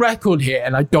going on record here,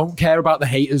 and I don't care about the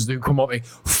haters who come at me.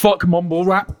 Fuck mumble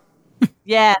rap.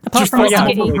 Yeah. Apart from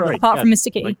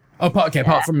Mr. Kitty.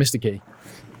 Apart from Mr. Kitty.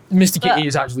 Mr. Kitty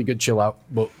is actually good chill out,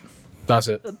 but that's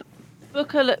it.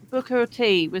 Booker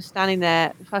T was standing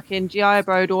there, fucking G.I.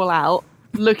 Bro'd all out,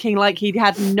 looking like he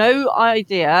had no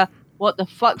idea what the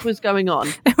fuck was going on.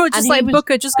 We're just like,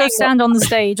 Booker, just go stand on the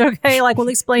stage, okay? Like, we'll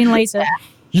explain later.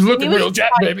 You look a real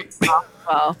jet, baby.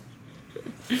 Well.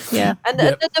 Yeah. And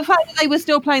the fact that they were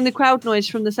still playing the crowd noise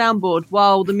from the soundboard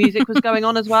while the music was going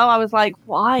on as well, I was like,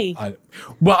 why?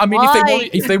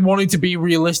 If they wanted to be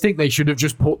realistic, they should have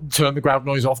just turned the crowd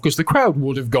noise off because the crowd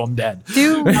would have gone dead.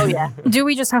 Do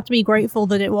we just have to be grateful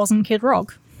that it wasn't Kid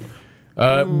Rock?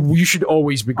 You should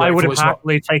always be grateful. I would have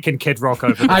happily taken Kid Rock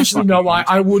over. Actually, no.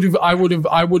 I would have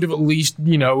at least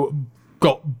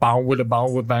got bound with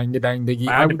bang bang diggy.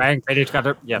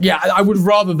 Yeah, I would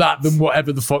rather that than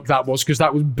whatever the fuck that was, because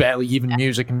that was barely even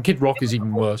music, and Kid Rock is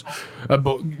even worse.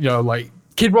 But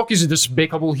Kid Rock is a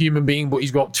despicable human being, but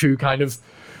he's got two kind of.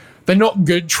 They're not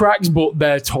good tracks, but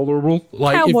they're tolerable.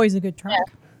 Like Cowboy's a good track.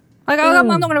 Like I'm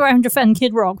not going to go around and defend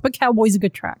Kid Rock, but Cowboy's a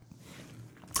good track.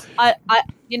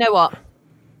 You know what?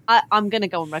 I'm going to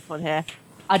go on record here.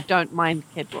 I don't mind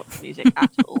Kid Rock's music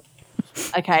at all.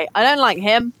 Okay, I don't like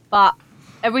him, but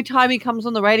every time he comes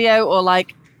on the radio or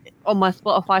like on my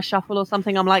Spotify shuffle or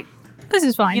something, I'm like, this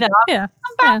is fine. Yeah.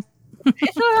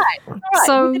 It's all right.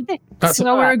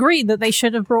 So we're agreed that they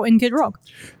should have brought in Kid Rock.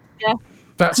 Yeah.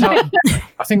 That's how.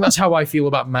 I think that's how I feel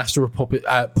about Master of Puppets,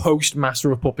 post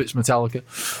Master of Puppets Metallica.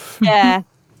 Yeah.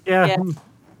 Yeah.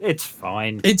 It's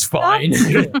fine. It's fine.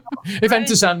 If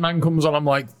Enter Sandman comes on, I'm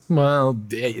like, well,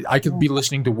 I could be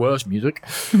listening to worse music.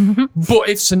 But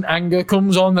if St. Anger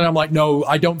comes on, then I'm like, no,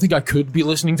 I don't think I could be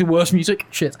listening to worse music.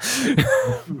 Shit.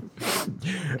 Can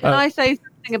I say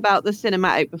something thing about the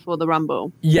cinematic before the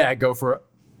Rumble, Yeah, go for it.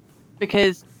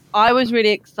 because I was really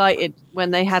excited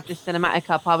when they had this cinematic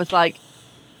up. I was like,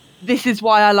 this is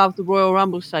why I love the Royal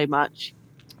Rumble so much.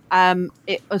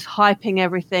 It was hyping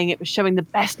everything. It was showing the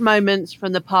best moments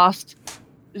from the past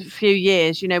few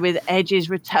years, with Edge's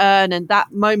return, and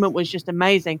that moment was just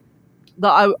amazing.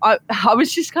 That I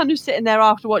was just kind of sitting there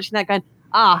after watching that going,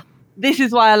 this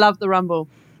is why I love the Rumble.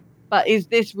 But is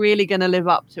this really going to live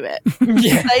up to it?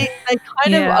 Yeah. They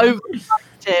kind of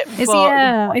overhyped it.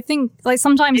 I think like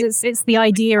sometimes it's the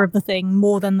idea of the thing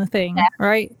more than the thing,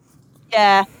 right?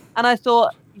 Yeah, and I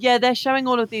thought, they're showing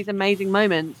all of these amazing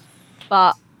moments,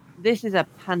 but this is a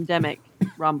pandemic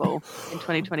Rumble in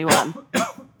 2021.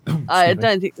 I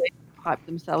don't think they hyped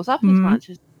themselves up as much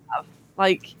as they have.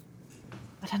 Like,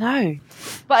 I don't know.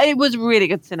 But it was really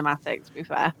good cinematic, to be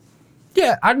fair.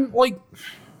 Yeah, and like,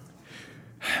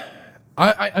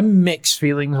 I'm mixed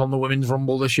feelings on the Women's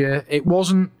Rumble this year. It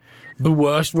wasn't the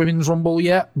worst Women's Rumble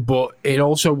yet, but it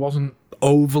also wasn't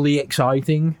overly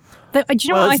exciting. Do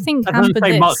you know what I think hampered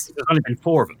this? There's only been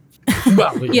 4 of them.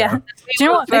 Well, Yeah. Do you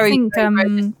know what I think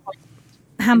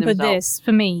hampered themselves. this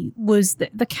for me was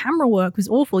that the camera work was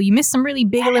awful. You missed some really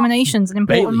big eliminations and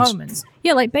important Bayley's. moments.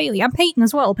 Yeah, like Bailey and Peyton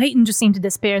as well. Peyton just seemed to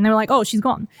disappear, and they were like, "Oh, she's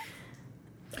gone."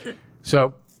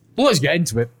 So let's get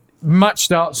into it. Match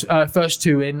starts. First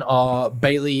 2 in are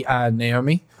Bailey and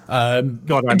Naomi.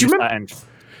 God, I do missed you that end.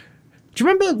 Do you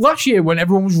remember last year when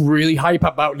everyone was really hype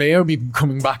about Naomi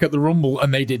coming back at the Rumble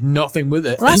and they did nothing with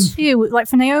it? Last year, like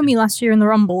for Naomi last year in the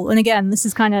Rumble, and again, this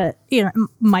is kind of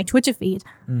my Twitter feed.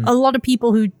 A lot of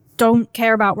people who don't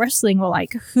care about wrestling were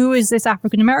like, "Who is this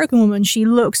African American woman? She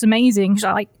looks amazing."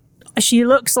 She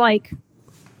looks like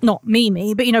not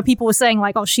me, but people were saying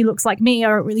like, "Oh, she looks like me. I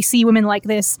don't really see women like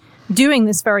this doing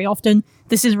this very often.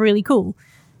 This is really cool."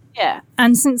 Yeah.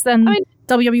 And since then,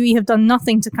 WWE have done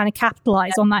nothing to kind of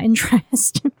capitalize on that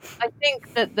interest. I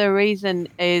think that the reason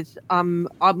is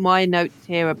my notes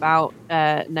here about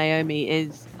Naomi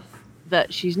is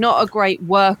that she's not a great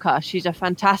worker. She's a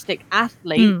fantastic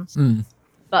athlete,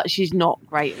 but she's not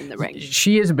great in the ring.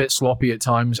 She is a bit sloppy at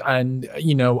times, and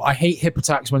I hate hip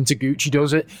attacks when Taguchi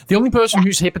does it. The only person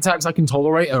whose hip attacks I can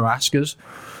tolerate are Asuka's,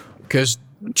 because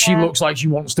she looks like she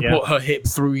wants to put her hip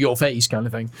through your face, kind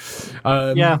of thing. It's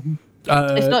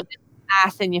not just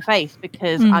ass in your face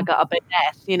because I got a big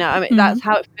ass. That's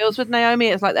how it feels with Naomi.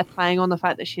 It's like they're playing on the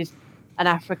fact that she's an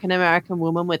African American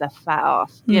woman with a fat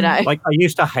ass. Like, I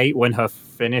used to hate when her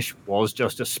finish was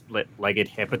just a split-legged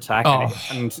hip attack,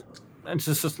 and it's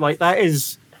just like that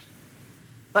is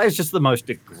just the most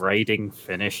degrading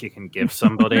finish you can give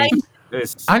somebody.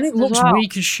 And it looks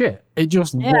weak as shit. It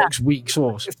just looks weak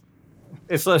sauce.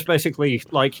 It's just basically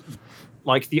like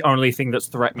the only thing that's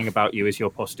threatening about you is your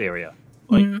posterior.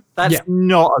 Like that's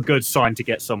not a good sign to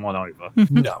get someone over.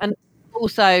 No. And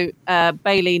also,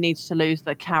 Bailey needs to lose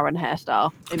the Karen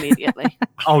hairstyle immediately.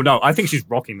 Oh no, I think she's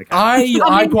rocking the cat.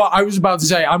 I was about to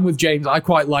say I'm with James. I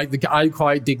quite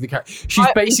dig the cat. She's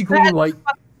basically like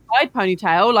side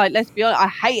ponytail. Like, let's be honest, I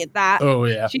hated that. Oh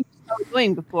yeah. She was so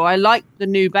annoying before. I liked the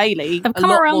new Bailey. I've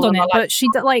come around on it, but she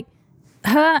like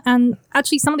her and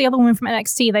actually some of the other women from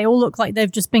NXT. They all look like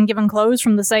they've just been given clothes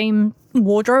from the same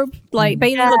wardrobe. Like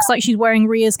Bailey looks like she's wearing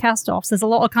Rhea's cast-offs. There's a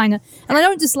lot of kind of, and I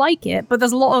don't dislike it, but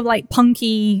there's a lot of like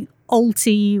punky,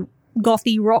 alty,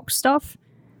 gothy rock stuff.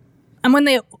 And when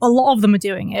a lot of them are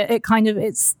doing it,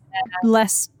 it's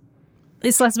less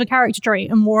of a character trait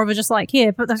and more of a just like,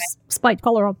 here, put the spiked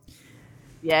collar on.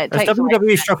 Yeah, it Has takes away.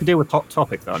 WWE struck a deal with Hot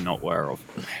Topic that I'm not aware of?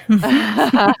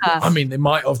 I mean, they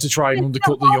might have to try and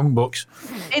undercut the Young Bucks.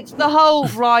 It's the whole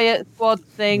Riot Squad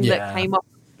thing that came off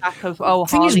the back of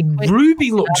Thing is, Harley Quinn.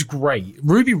 Ruby looks great.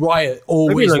 Ruby Riot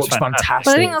always Ruby looks looks fantastic.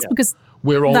 But I think that's because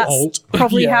We're all that's alt.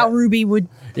 probably Yeah. how Ruby would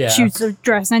choose to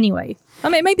dress anyway. I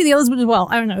mean, maybe the others would as well.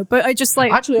 I don't know. But I just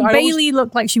like Actually, I Bailey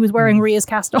looked like she was wearing Rhea's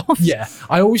cast-off. Yeah,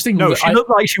 I always think. No, she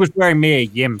looked like she was wearing Mia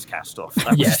Yim's cast-off.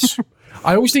 Yes.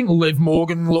 I always think Liv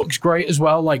Morgan looks great as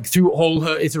well. Like through all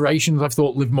her iterations, I've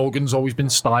thought Liv Morgan's always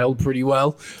been styled pretty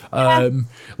well.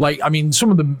 Like, I mean,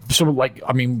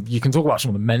 you can talk about some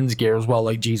of the men's gear as well.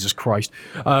 Like Jesus Christ,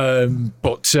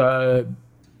 the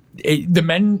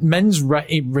men's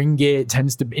ring gear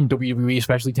tends to in WWE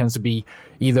especially tends to be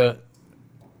either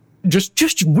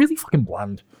just really fucking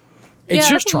bland. It's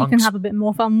just I think trunks. you can have a bit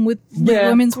more fun with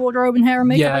women's wardrobe and hair and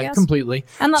makeup. I Yeah, guess. completely.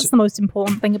 And that's the most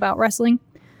important thing about wrestling.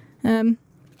 And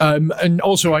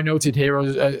also, I noted here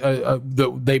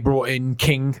that they brought in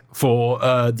King for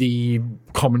the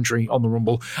commentary on the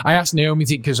Rumble. I asked Naomi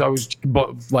because I was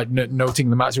noting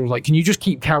the match. I was like, "Can you just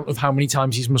keep count of how many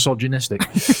times he's misogynistic?"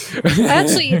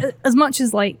 Actually, as much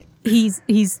as like he's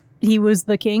he was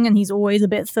the king and he's always a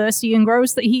bit thirsty and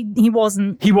gross, that he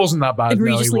wasn't. He wasn't that bad.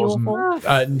 Egregiously no, he wasn't. awful.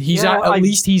 And he's at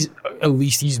least he's.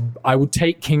 I would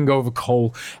take King over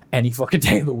Cole any fucking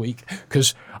day of the week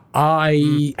because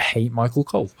I hate Michael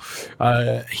Cole.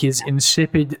 His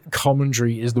insipid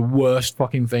commentary is the worst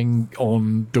fucking thing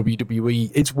on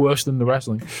WWE. It's worse than the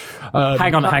wrestling.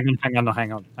 Hang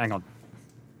on.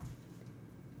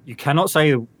 You cannot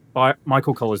say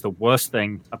Michael Cole is the worst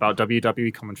thing about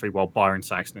WWE commentary while Byron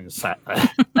Saxton is sat there.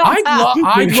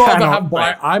 I'd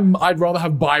rather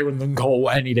have Byron than Cole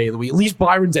any day of the week. At least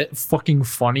Byron's fucking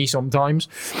funny sometimes.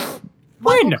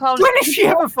 When is she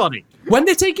ever funny? When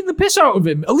they're taking the piss out of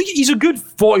him, at least he's a good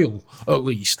foil. At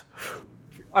least.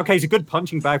 Okay, he's a good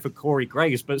punching bag for Corey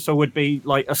Graves, but so would be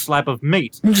like a slab of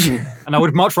meat, and I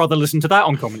would much rather listen to that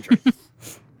on commentary.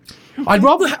 I'd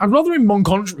rather him on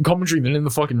commentary than in the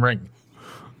fucking ring.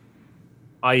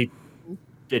 I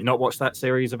did not watch that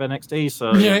series of NXT,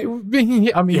 so Yeah,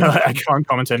 I mean, I can't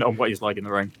comment on what he's like in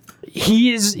the ring.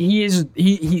 he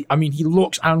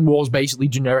looks and was basically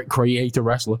generic creator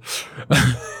wrestler.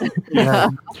 Yeah.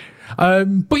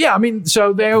 But yeah, I mean,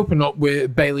 so they open up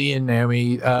with Bayley and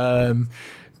Naomi.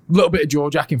 Little bit of jaw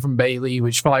jacking from Bayley,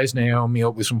 which fires Naomi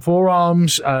up with some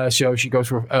forearms. So she goes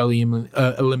for early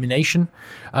elimination.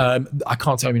 I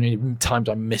can't tell you how many times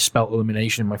I misspelled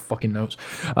elimination in my fucking notes.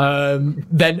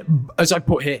 Then, as I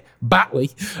put here,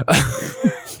 Batley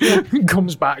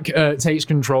comes back, takes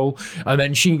control, and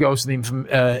then she goes to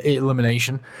the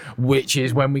elimination, which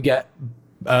is when we get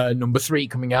number 3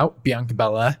 coming out, Bianca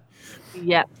Belair.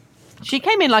 Yeah. She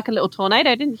came in like a little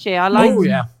tornado, didn't she? I like. Oh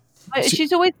yeah.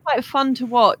 She's always quite fun to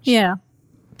watch. Yeah.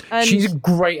 And She's a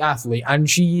great athlete, and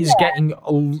she's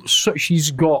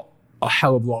she's got a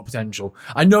hell of a lot of potential.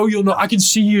 I know you're not. I can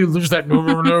see you just like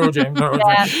no, James, no,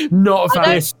 Yeah. not a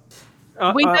fan.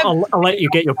 I'll let you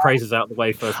get your praises out of the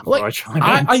way first before I chime in.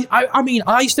 I mean,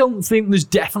 I still think there's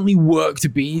definitely work to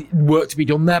be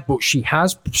done there, but she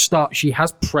has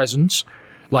presence.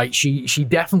 Like she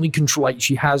definitely control. Like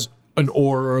she has an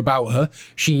aura about her.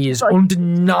 She is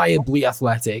undeniably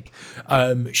athletic.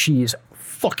 She is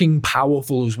fucking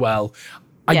powerful as well.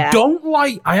 Yeah. The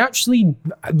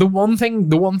one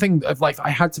thing of like, I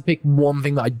had to pick one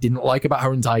thing that I didn't like about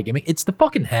her entire gimmick. It's the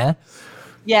fucking hair.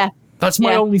 Yeah. That's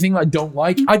my only thing that I don't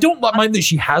like. I don't mind that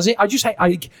she has it. I just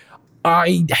hate,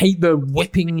 I hate the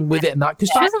whipping with it and that. She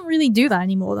doesn't really do that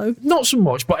anymore, though. Not so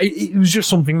much, but it was just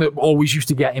something that always used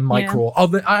to get in my craw.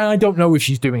 I don't know if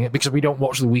she's doing it because we don't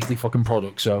watch the weekly fucking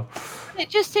product, so. It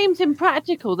just seems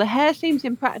impractical. The hair seems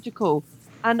impractical.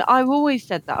 And I've always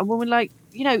said that. And when we're like,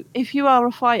 you know, if you are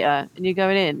a fighter and you're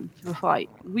going in to a fight,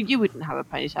 you wouldn't have a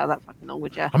ponytail that fucking long,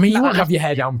 would you? I mean, you wouldn't have your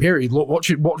hair down, period. Look, watch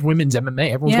women's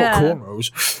MMA. Everyone's got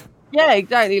cornrows. Yeah,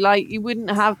 exactly. Like, you wouldn't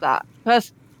have that.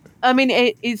 I mean,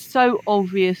 it is so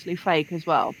obviously fake as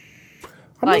well.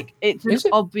 Like, it's an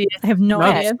obvious. I have no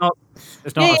idea.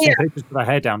 It's not. I've seen pictures with her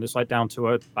hair down. It's like down to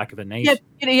her back of her knees.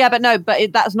 Yeah, but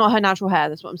that's not her natural hair.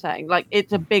 That's what I'm saying. Like,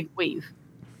 it's a big weave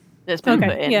that's been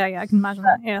put in. Yeah, I can imagine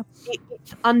that. Yeah,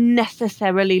 it's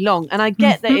unnecessarily long, and I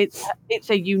get that it's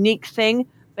a unique thing,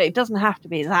 but it doesn't have to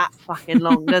be that fucking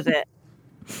long, does it?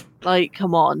 Like,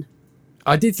 come on.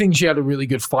 I did think she had a really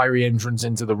good fiery entrance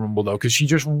into the Rumble, though, because she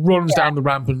just runs down the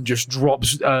ramp and just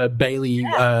drops Bayley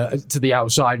to the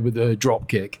outside with a drop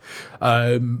kick.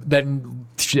 Then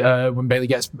when Bayley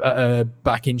gets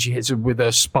back in, she hits her with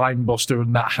a spine buster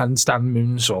and that handstand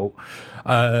moonsault.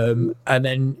 And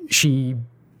then she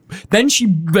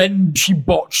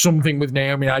botched something with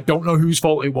Naomi. I don't know whose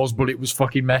fault it was, but it was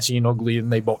fucking messy and ugly,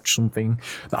 and they botched something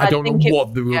that I don't know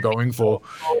what they were going for.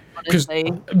 Because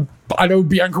I know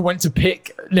Bianca went to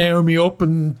pick Naomi up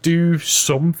and do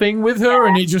something with her,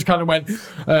 and it just kind of went,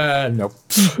 no.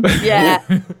 Yeah.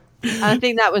 I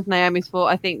think that was Naomi's fault.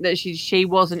 I think that she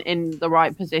wasn't in the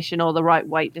right position or the right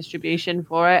weight distribution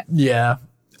for it. Yeah.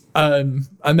 And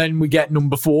then we get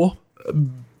number 4,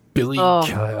 Billy.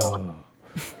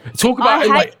 Talk about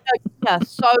I hate her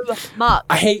so much.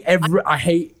 I hate the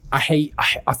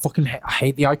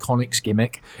Iconics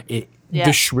gimmick.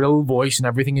 The shrill voice and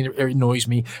everything, it annoys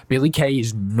me. Billy Kay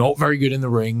is not very good in the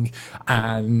ring,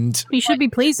 and you should be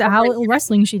pleased at how little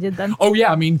wrestling she did then. Oh yeah,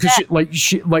 I mean, because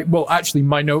well, actually,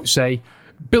 my notes say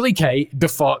Billy Kay, the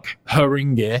fuck her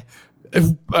ring gear.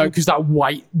 Because that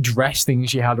white dress thing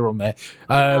she had her on there,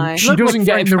 she doesn't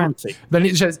get in the ring. Then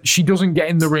it says she doesn't get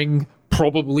in the ring,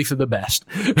 probably for the best.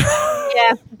 Yeah,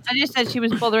 I just said she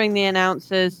was bothering the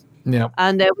announcers. Yeah,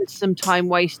 and there was some time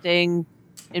wasting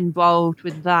involved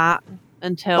with that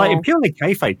until. Like in purely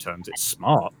kayfabe terms, it's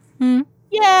smart.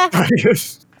 Yeah.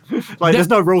 Like there's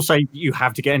no rule saying you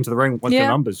have to get into the ring once your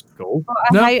numbers call.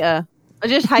 I hate her. I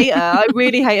just hate her. I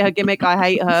really hate her gimmick. I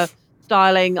hate her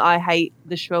styling. I hate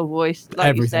the shrill voice, like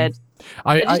Everything. you said.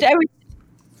 I Everything.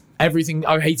 everything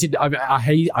I hated.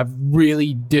 I've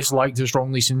really disliked her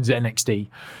strongly since NXT.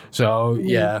 So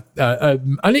yeah,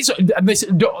 and this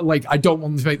like I don't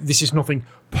want to make this is nothing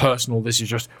personal. This is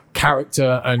just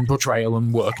character and portrayal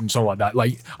and work and stuff like that.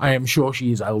 Like I am sure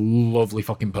she is a lovely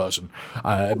fucking person,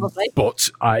 but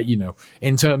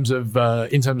in terms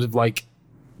of like.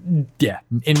 Yeah,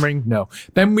 in ring, no.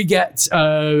 Then we get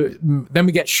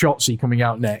Shotzi coming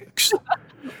out next.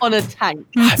 On a tank.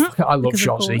 I love Because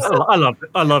of Shotzi. course.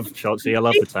 I love Shotzi. I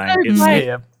love the It's tank. so It's, great.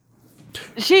 Yeah,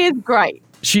 She is great.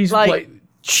 she's like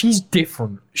she's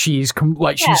different. She's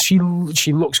she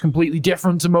looks completely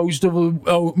different to most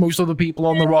other people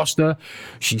on the roster.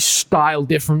 She's styled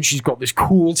different. She's got this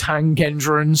cool tank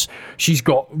entrance. She's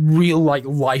got real like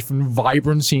life and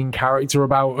vibrancy and character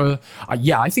about her.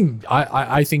 I think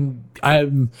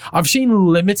I've seen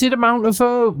limited amount of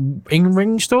her in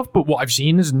ring stuff, but what I've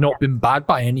seen has not been bad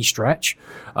by any stretch.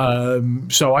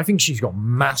 So I think she's got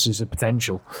masses of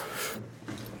potential.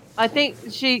 I think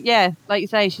like you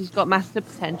say, she's got massive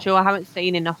potential. I haven't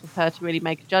seen enough of her to really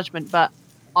make a judgment, but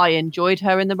I enjoyed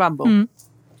her in the Rumble.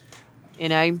 You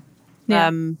know?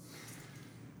 Yeah.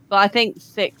 But I think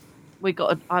 6,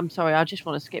 I'm sorry, I just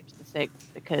want to skip to the 6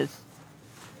 because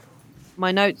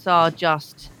my notes are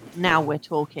just, now we're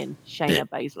talking Shayna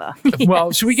Baszler.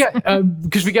 Well, so we get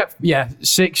because we get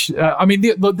 6. I mean,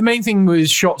 the main thing was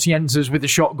Shotzi enters with a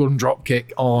shotgun drop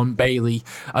kick on Bailey,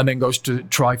 and then goes to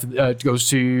try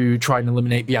and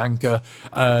eliminate Bianca,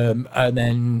 and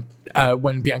then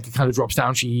when Bianca kind of drops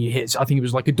down, she hits. I think it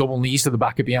was like a double knees to the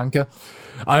back of Bianca,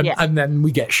 and then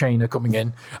we get Shayna coming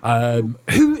in,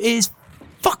 who is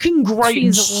fucking great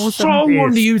and She's awesome. so so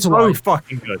underutilized.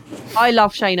 fucking good. I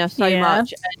love Shayna so Yeah.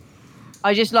 much. And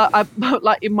I just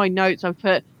like in my notes I've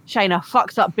put Shayna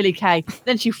fucks up Billie Kay,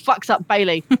 then she fucks up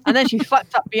Bailey, and then she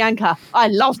fucks up Bianca. I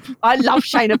love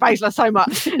Shayna Baszler so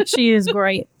much. She is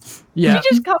great. Yeah, She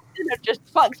just comes in and just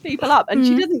fucks people up, and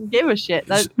she doesn't give a shit.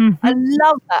 I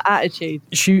love that attitude.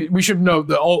 we should note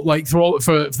that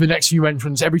for the next few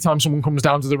entrants, every time someone comes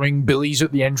down to the ring, Billy's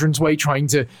at the entranceway trying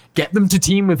to get them to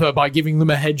team with her by giving them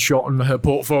a headshot on her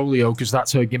portfolio because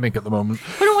that's her gimmick at the moment.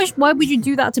 Why would you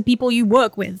do that to people you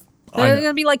work with? I They're know.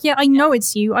 gonna be like, yeah, I know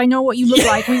it's you. I know what you look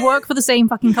like. We work for the same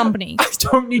fucking company. I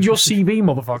don't need your CV,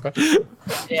 motherfucker.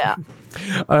 Yeah.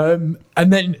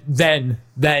 And then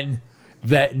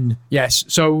yes.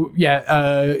 So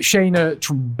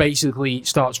Shayna basically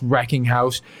starts wrecking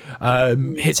house,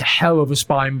 hits a hell of a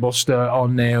spine buster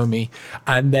on Naomi,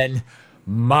 and then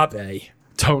Mabe,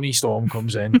 Tony Storm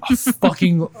comes in.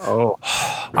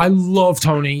 I love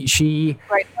Tony. She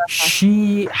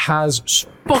has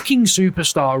fucking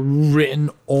superstar written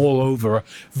all over her.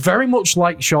 Very much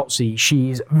like Shotzi,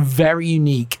 she's very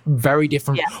unique, very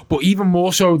different, but even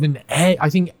more so than I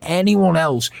think anyone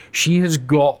else. She has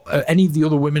got any of the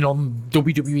other women on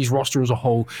WWE's roster as a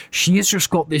whole. She has just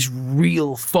got this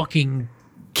real fucking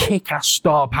kick-ass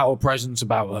star power presence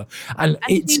about her, and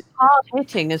it's she's hard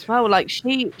hitting as well. Like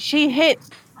she hits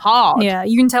hard. Yeah,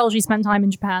 you can tell she spent time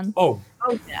in Japan. Oh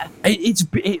yeah.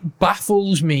 It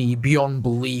baffles me beyond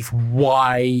belief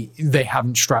why they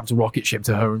haven't strapped a rocket ship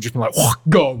to her and just been like,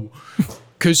 go.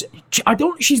 Because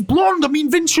she's blonde. I mean,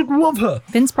 Vince should love her.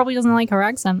 Vince probably doesn't like her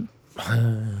accent.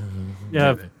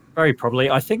 Yeah, very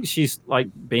probably. I think she's like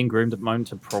being groomed at the moment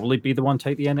to probably be the one to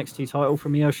take the NXT title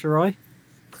from Io Shirai.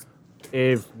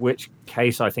 Which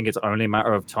case I think it's only a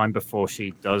matter of time before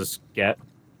she does get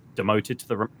demoted to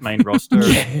the main roster.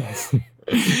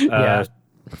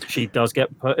 She does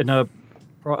get put in a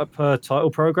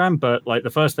title program, but like the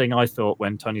first thing I thought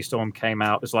when Tony Storm came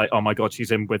out was like, oh my god,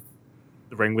 she's in with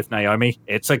the ring with Naomi.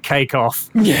 It's a cake off.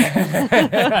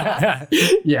 Yeah.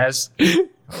 Yes.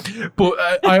 But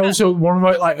I also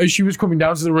wanted like as she was coming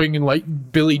down to the ring and like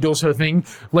Billy does her thing,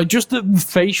 like just the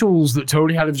facials that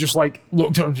Tony had of just like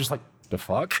looked at her and just like the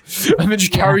fuck, and then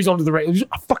just carries on to the ring. It was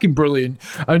fucking brilliant,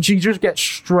 and she just gets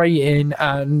straight in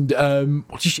and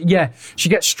she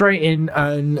gets straight in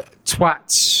and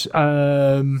twats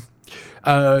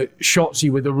Shotzi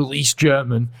with a released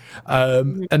German,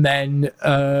 and then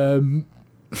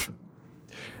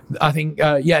I think,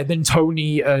 then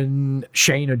Tony and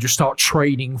Shayna just start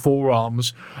trading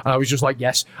forearms. And I was just like,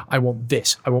 yes, I want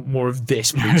this. I want more of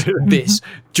this, please. This.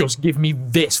 Just give me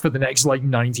this for the next,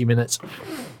 90 minutes.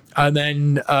 And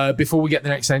then before we get the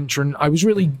next entrant, I was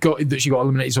really gutted that she got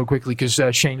eliminated so quickly because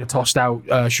Shayna tossed out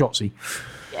Shotzi.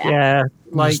 Yeah,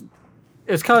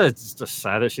 it's kind of just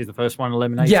sad that she's the first one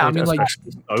eliminated. Yeah, I mean,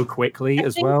 so quickly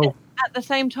as think well. At the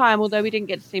same time, although we didn't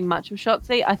get to see much of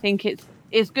Shotzi, I think it's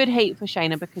it's good heat for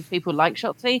Shayna because people like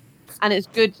Shotzi, and it's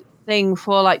good thing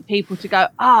for like people to go,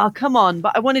 come on,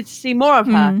 but I wanted to see more of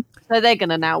her, so they're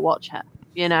gonna now watch her.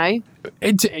 You know,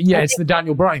 it's the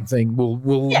Daniel Bryan thing.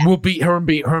 We'll beat her and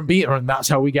beat her and beat her, and that's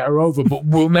how we get her over. But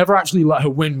we'll never actually let her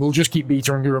win. We'll just keep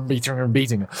beating her and beating her and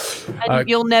beating her. And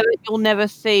you'll never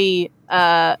see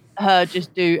her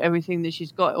just do everything that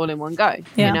she's got all in one go.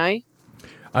 Yeah. You know,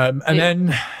 and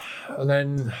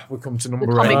then we come to number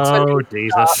comic 8. book. Oh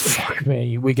Jesus! Fuck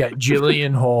me. We get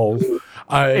Jillian Hall.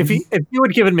 If you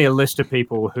had given me a list of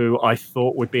people who I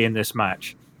thought would be in this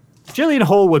match, Jillian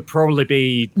Hall would probably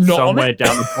be Not on somewhere it.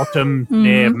 down the bottom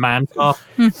near Manta.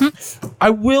 I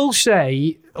will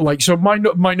say, so my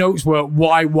notes were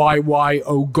why,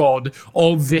 oh god,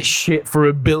 all this shit for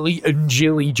a Billy and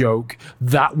Jilly joke.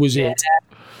 That was it.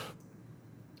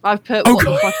 I've put what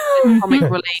the fuck is this comic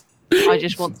relief. I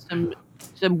just want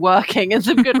some working and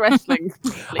some good wrestling.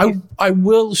 please. I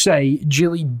will say,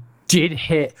 Jilly did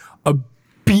hit a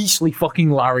beastly fucking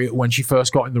lariat when she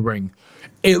first got in the ring.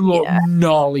 It looked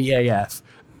gnarly AF,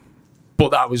 but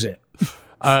that was it.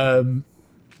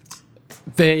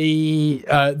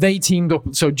 They teamed up.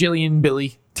 So Jilly and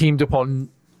Billy teamed up on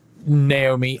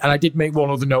Naomi, and I did make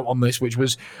one other note on this, which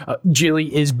was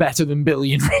Jilly is better than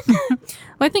Billy in ring. Well,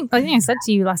 I think I said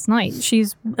to you last night,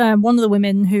 she's one of the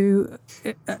women who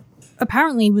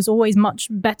apparently was always much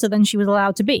better than she was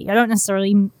allowed to be. I don't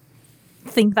necessarily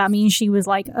think that means she was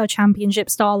like a championship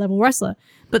star level wrestler,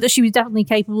 but that she was definitely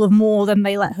capable of more than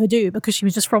they let her do, because she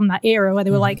was just from that era where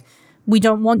they were like, we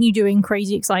don't want you doing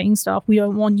crazy exciting stuff, we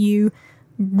don't want you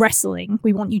wrestling,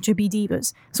 we want you to be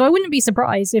divas. So I wouldn't be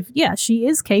surprised if she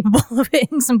is capable of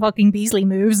hitting some fucking Beasley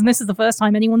moves, and this is the first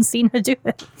time anyone's seen her do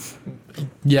it.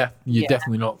 Yeah, you're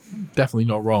definitely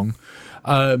not wrong.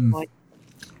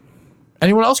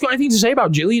 Anyone else got anything to say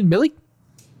about Jilly and Billy?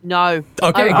 No.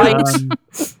 Okay,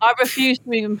 I refuse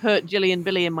to even put Jilly and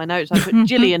Billy in my notes. I put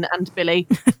Jillian and Billy.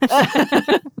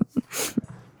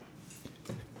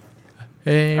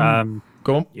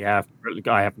 Go on. Yeah,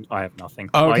 I have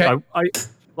nothing. Okay.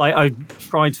 I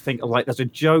tried to think of there's a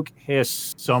joke here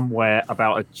somewhere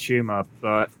about a tumor,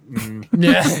 but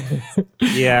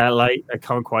Yeah. I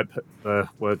can't quite put the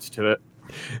words to it.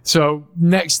 So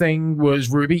next thing was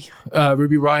Ruby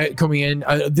Riott coming in.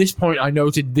 At this point, I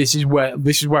noted this is where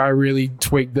I really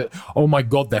twigged that. Oh my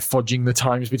god, they're fudging the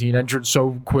times between entrants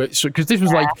so quick. So because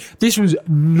this was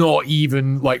not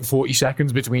even 40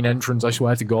 seconds between entrants. I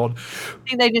swear to God. I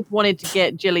think they just wanted to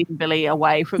get Jilly and Billy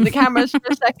away from the cameras for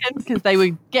a second because they were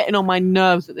getting on my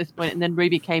nerves at this point. And then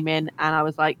Ruby came in, and I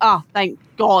was like, thank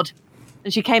God.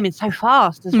 And she came in so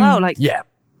fast as well.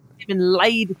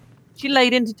 She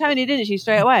laid into Tony, didn't she,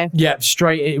 straight away? Yeah,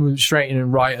 it was straight in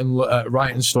and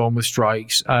Riott and Storm with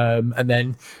strikes. And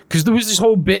then, because there was this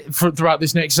whole bit throughout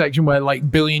this next section where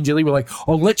Billy and Jilly were like,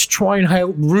 oh, let's try and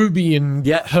help Ruby and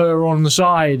get her on the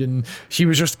side. And she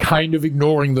was just kind of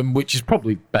ignoring them, which is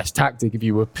probably best tactic if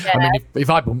you were. Yeah. I mean,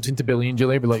 if I bumped into Billy and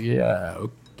Jilly, I'd be like, yeah,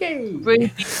 okay.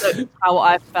 Ruby looked how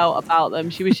I felt about them.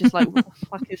 She was just like, what the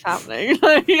fuck is happening?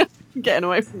 Getting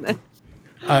away from this.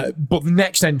 But the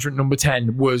next entrant, number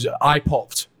 10, was I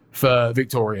popped for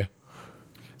Victoria.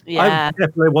 Yeah. I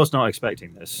definitely was not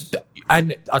expecting this.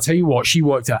 And I'll tell you what, she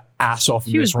worked her ass off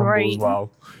in this Rumble great. as well.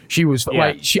 She was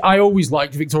I always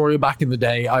liked Victoria back in the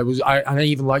day. I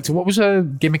even liked her. What was her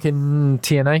gimmick in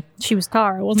TNA? She was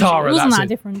Tara, wasn't she? It wasn't that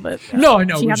different, but no, I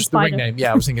know, she it had was just a the ring spider. name.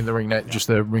 Yeah, I was thinking the ring name, just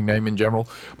the ring name in general.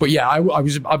 But yeah,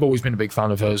 I've always been a big fan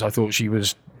of hers. I thought she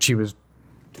was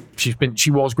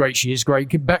great. She is great.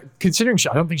 Considering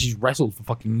I don't think she's wrestled for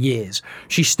fucking years.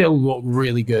 She still looked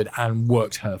really good and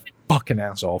worked her fucking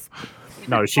ass off.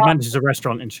 No, she manages a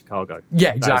restaurant in Chicago.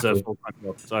 Yeah, That's exactly. a full-time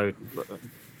job, so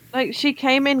She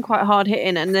came in quite hard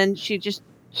hitting, and then she just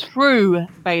threw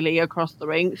Bailey across the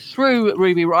ring, threw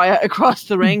Ruby Riott across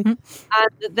the ring, and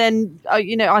then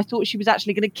I thought she was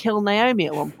actually going to kill Naomi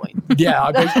at one point.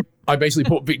 Yeah, I basically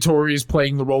put Victoria's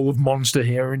playing the role of monster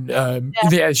here, and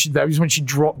that was when she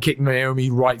drop kicked Naomi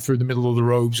right through the middle of the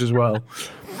ropes as well.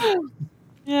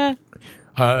 Yeah.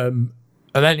 And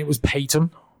then it was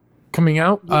Peyton coming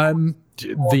out. I'm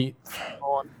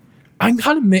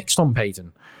kind of mixed on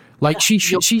Peyton. She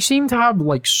seemed to have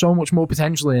so much more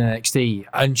potential in NXT,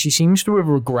 and she seems to have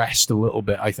regressed a little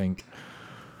bit, I think.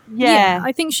 Yeah.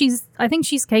 I think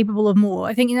she's capable of more.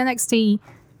 I think in NXT,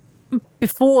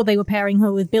 before they were pairing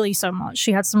her with Billy so much,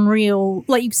 she had some real,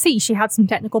 you could see she had some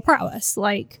technical prowess.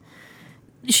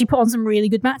 She put on some really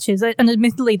good matches, and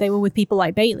admittedly they were with people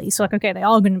like Bailey, so okay, they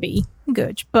are going to be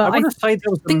good. But I want to say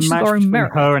there was think a she's match got her between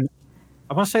merit. her and.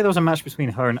 I want to say there was a match between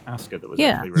her and Asuka that was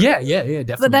actually really Yeah,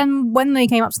 definitely. But then when they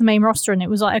came up to the main roster and it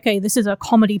was okay, this is a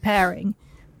comedy pairing,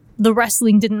 the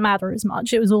wrestling didn't matter as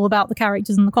much. It was all about the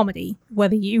characters and the comedy,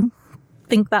 whether you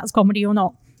think that's comedy or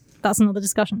not. That's another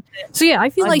discussion. So yeah, I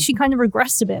feel like she kind of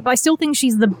regressed a bit, but I still think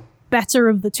she's the better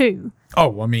of the two.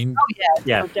 Oh, I mean,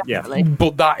 Yeah, definitely.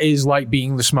 but that is like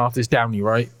being the smartest Downey,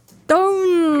 right?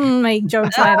 Don't make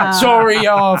jokes like that. Sorry,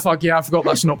 oh fuck yeah, I forgot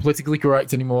that's not politically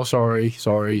correct anymore. Sorry.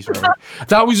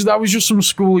 That was just some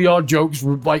schoolyard jokes.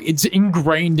 Like it's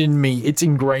ingrained in me.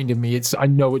 I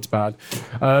know it's bad.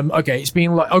 Okay, it's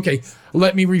being like okay.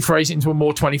 Let me rephrase it into a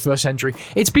more 21st century.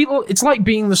 It's like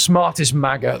being the smartest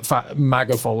MAGA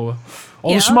follower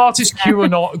or Yeah, the smartest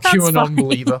QAnon fine.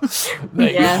 believer. There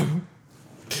you Yeah.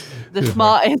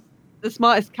 go. The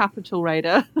smartest capital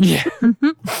raider. Yeah.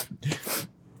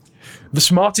 The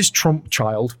smartest Trump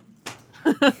child.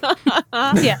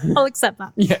 Yeah, I'll accept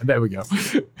that. Yeah, there we go.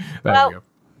 There Well,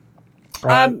 we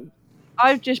go.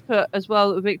 I've just put as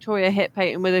well that Victoria hit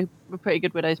Peyton with a pretty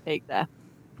good Widow's Peak there.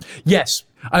 Yes,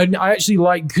 and I actually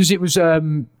like because it was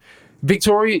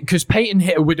Victoria because Peyton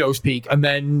hit a widow's peak and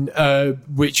then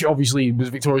which obviously was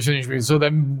Victoria's finish move. So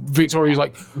then Victoria's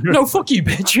like, "No, fuck you,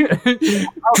 bitch!"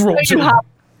 Drops you it. have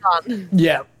done.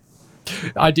 Yeah,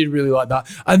 I did really like that.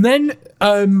 And then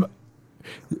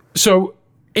so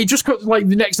it just got like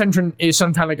the next entrant is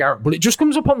Santana Garrett, but it just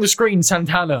comes up on the screen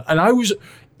Santana, and I was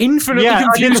infinitely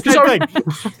confused because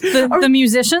The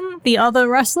musician, the other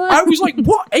wrestler. I was like,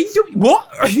 "What? AEW? What?"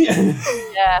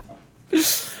 Yeah.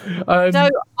 So I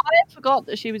forgot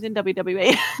that she was in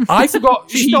WWE. I forgot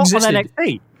She's she not existed. on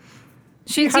NXT.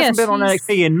 She She's hasn't been on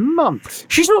NXT in months.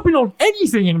 She's not been on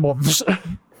anything in months.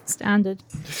 Standard.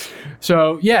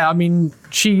 So yeah, I mean,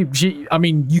 I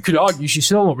mean, you could argue she's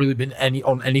still not really been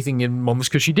on anything in months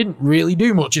because she didn't really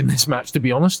do much in this match, to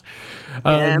be honest.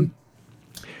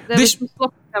 There This- was some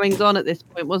sloppy goings on at this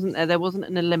point, wasn't there? There wasn't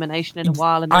an elimination in a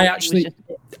while, and I everything was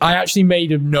just I actually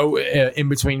made a note in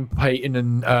between Peyton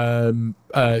and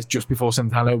just before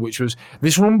Santana, which was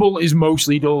this Rumble is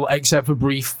mostly dull except for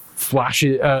brief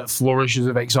flourishes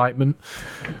of excitement.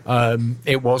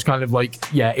 It was kind of like,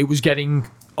 yeah, it was getting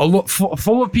a lot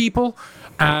full of people,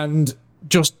 and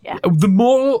just the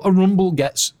more a Rumble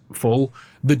gets full,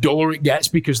 the duller it gets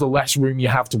because the less room you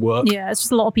have to work. Yeah, it's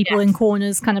just a lot of people in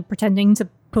corners kind of pretending to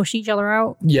push each other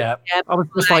out. Yeah. I was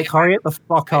just like, hurry it the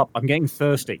fuck up. I'm getting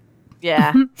thirsty.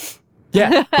 yeah.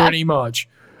 Yeah, pretty much.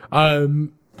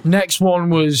 Next one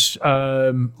was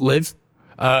Liv,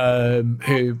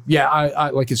 who, yeah, I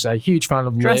like I say, huge fan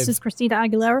of Dressed Liv. as Christina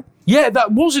Aguilera. Yeah,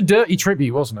 that was a dirty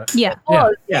tribute, wasn't it? Yeah. Yeah.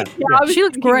 Yeah, I was She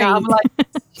looked thinking that, I'm great. like,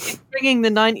 she's bringing the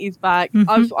 90s back.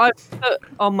 I've put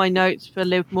on my notes for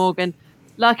Liv Morgan,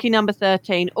 lucky number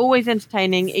 13, always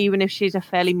entertaining, even if she's a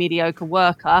fairly mediocre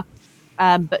worker.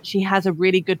 But she has a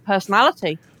really good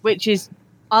personality, which is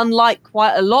unlike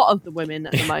quite a lot of the women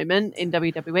at the moment in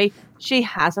WWE. She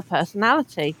has a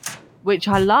personality, which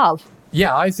I love.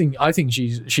 Yeah, I think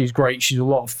she's great. She's a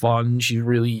lot of fun. She's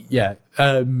really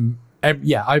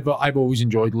I've always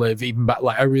enjoyed Liv. Even back,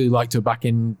 like I really liked her back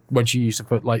in when she used to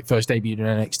first debuted in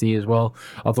NXT as well.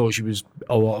 I thought she was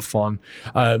a lot of fun.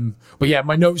 But yeah,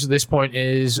 my notes at this point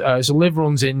is so Liv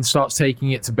runs in, starts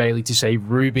taking it to Bayley to save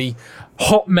Ruby.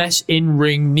 Hot mess in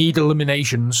ring, need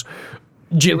eliminations.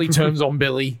 Jilly turns on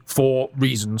Billy for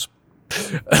reasons.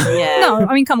 Yeah. No,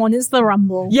 I mean, come on, it's the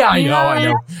Rumble. Yeah, I You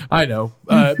know.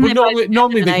 But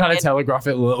normally they kind of Naked. telegraph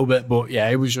it a little bit, but yeah,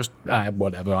 it was just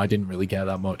whatever. I didn't really care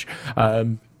that much.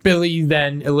 Billy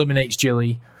then eliminates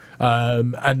Jilly,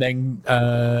 and then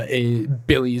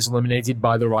Billy is eliminated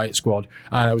by the Riot Squad,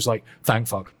 and I was like, thank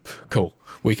fuck, cool,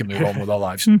 we can move on with our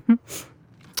lives. And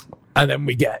then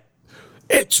we get,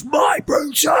 it's my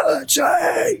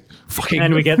brutality. Fucking.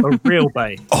 And we get the real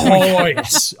Bay. Oh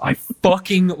yes, I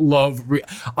fucking love.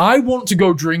 I want to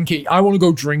go drinking. I want to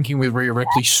go drinking with Rhea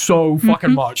Ripley so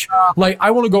fucking much. Like,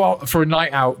 I want to go out for a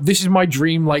night out. This is my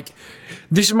dream. Like,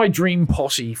 this is my dream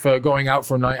posse for going out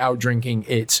for a night out drinking.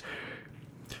 It's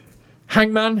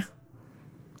Hangman,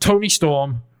 Tony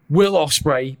Storm, Will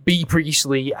Ospreay, B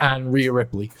Priestley, and Rhea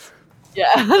Ripley. Yeah.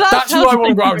 That's who I want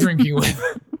to go out drinking with.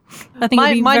 I think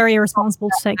it'd be My- very irresponsible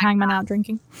to take Hangman out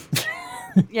drinking.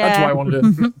 Yeah. That's what I want to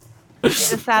do.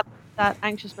 It's a sad,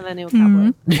 anxious millennial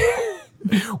cowboy.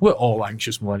 We're all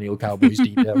anxious millennial cowboys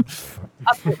deep down.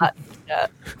 I feel that.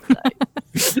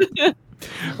 Yeah.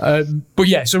 But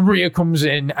yeah, so Rhea comes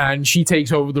in and she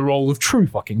takes over the role of true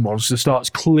fucking monster, starts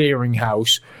clearing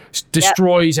house,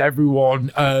 destroys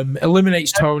everyone,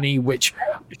 eliminates Tony, which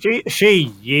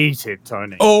She yeeted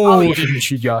Tony. didn't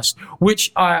she just?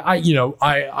 Which I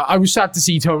was sad to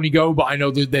see Tony go, but I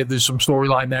know that there's some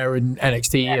storyline there in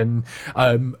NXT, and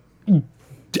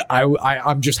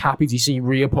I'm just happy to see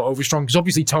Rhea put over strong, because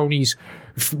obviously Tony's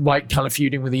like kind of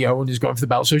feuding with Io and is going for the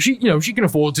belt, so she can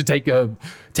afford to take an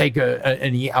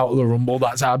E out of the Rumble.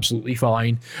 That's absolutely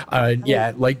fine.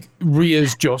 Yeah, like Rhea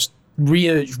should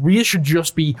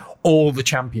just be all the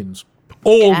champions.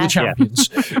 All the champions.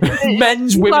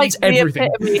 Men's, women's,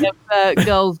 everything. The epitome of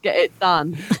girls get it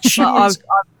done.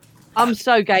 I'm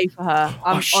so gay for her.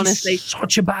 She's honestly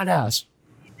such a badass.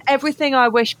 everything I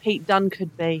wish Pete Dunne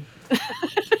could be.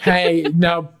 Hey,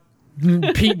 now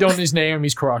Pete Dunne is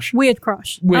Naomi's crush. Weird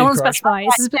crush. Weird I won't crush. specify.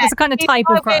 It's a kind of type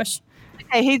of crush.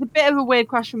 Okay, he's a bit of a weird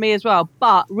crush for me as well,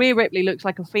 but Rhea Ripley looks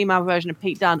like a female version of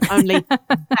Pete Dunne, only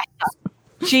better.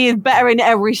 She is better in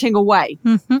every single way.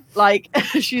 Mm-hmm. Like,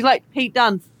 she's like Pete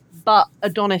Dunne, but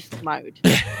Adonis mode,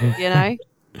 you know?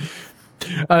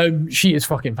 She is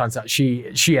fucking fantastic.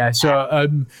 What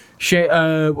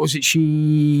was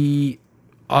it?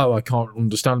 I can't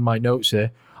understand my notes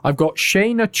here. I've got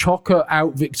Shayna chucked.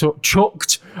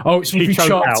 Oh, it's supposed to be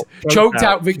choked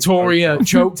out Victoria.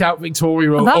 Choked out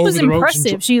Victoria. That over was the ropes and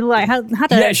impressive. She like had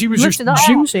a yeah, she was lifted just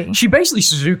up, she? she basically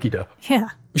Suzuki'd her. Yeah.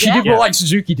 She did what like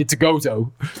Suzuki did to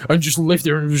Goto, and just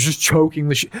lifted her and was just choking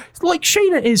the shit. Like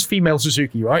Shayna is female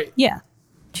Suzuki, right? Yeah.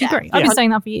 She's great. I've been saying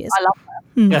that for years. I love her.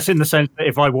 Yes, in the sense that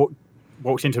if I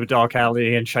walked into a dark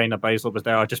alley and Shayna Baszler was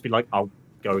there, I'd just be like, I'll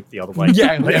go the other way.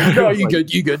 Yeah, no, you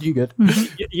good. You're good,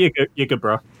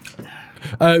 bro.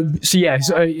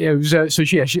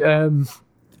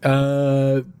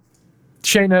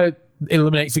 Shayna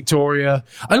eliminates Victoria,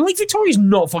 and like Victoria's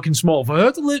not fucking small for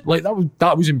her to live. Like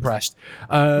that was impressed.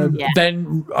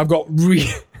 Then I've got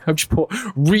I've just put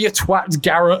Rhea twats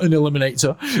Garrett and eliminates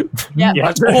her. Yeah.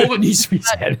 That's all that needs to be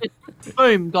said.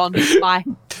 Boom, gone. Bye.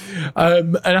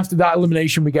 And after that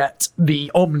elimination, we get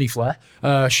the Omni Flair,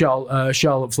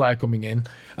 Charlotte Flair coming in.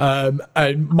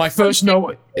 And my first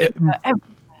note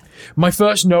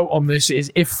on this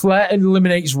is if Flair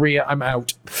eliminates Rhea, I'm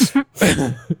out.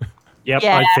 Yep,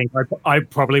 Yeah. I think I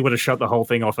probably would have shut the whole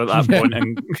thing off at that point.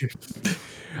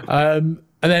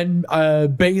 And then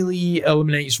Bailey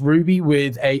eliminates Ruby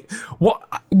with what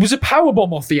was a power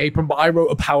bomb off the apron, but I wrote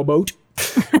a power boat.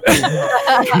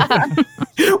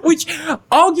 Which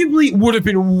arguably would have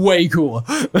been way cooler.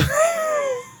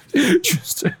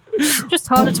 Just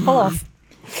harder to pull off.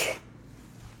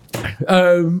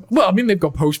 Well, I mean, they've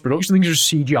got post-production. I think there's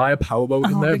CGI a powerboat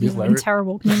in there. It'd have been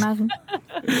terrible. Can you imagine?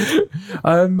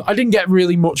 I didn't get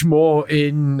really much more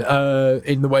in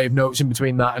the way of notes in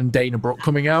between that and Dana Brooke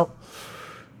coming out.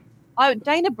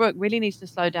 Dana Brooke really needs to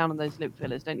slow down on those lip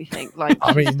fillers, don't you think? Like,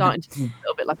 I mean- she's starting to be a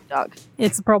little bit like a duck.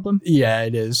 It's a problem. Yeah,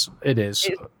 it is.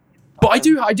 But I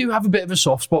do have a bit of a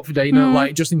soft spot for Dana,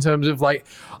 like just in terms of like,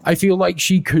 I feel like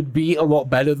she could be a lot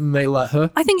better than they let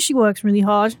her. I think she works really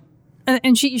hard.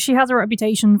 And she has a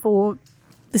reputation for,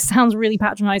 this sounds really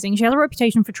patronizing, she has a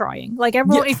reputation for trying. Like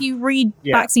everyone, if you read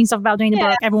backseat stuff about Dana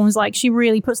Brooke, everyone's like, she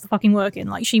really puts the fucking work in.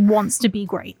 Like she wants to be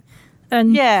great.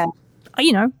 And,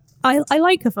 you know, I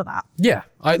like her for that. Yeah,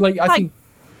 I think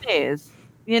She is.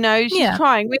 You know, she's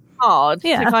trying really hard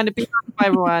to kind of be loved by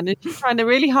everyone. And she's trying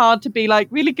really hard to be like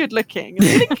really good looking and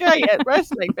really great at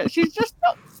wrestling, but she's just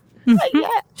not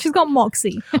yet. She's got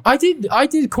moxie. I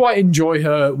did quite enjoy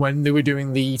her when they were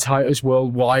doing the Titus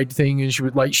Worldwide thing, and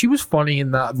she was funny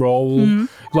in that role.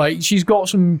 Like she's got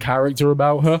some character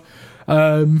about her.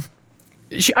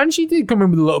 She did come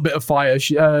in with a little bit of fire.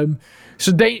 She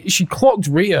clocked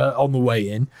Rhea on the way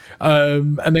in,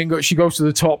 and then she goes to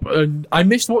the top. And I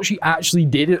missed what she actually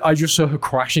did. I just saw her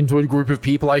crash into a group of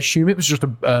people. I assume it was just a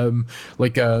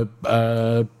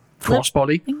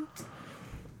crossbody.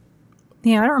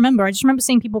 Yeah, I don't remember. I just remember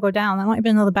seeing people go down. That might have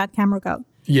been another bad camera go.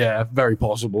 Yeah, very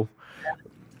possible.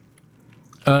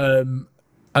 And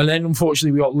then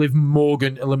unfortunately we got Liv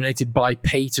Morgan eliminated by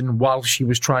Peyton while she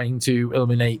was trying to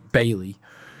eliminate Bailey.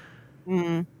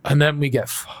 And then we get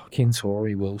fucking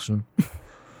Tori Wilson.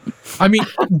 I mean,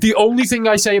 the only thing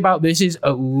I say about this is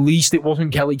at least it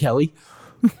wasn't Kelly Kelly.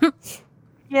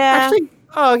 Yeah.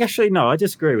 Actually, no, I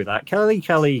disagree with that.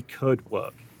 Kelly could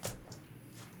work.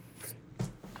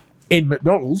 In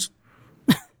McDonald's.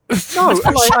 No,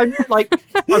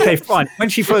 okay, fine. When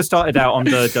she first started out on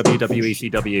the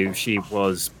WWECW, she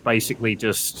was basically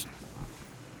just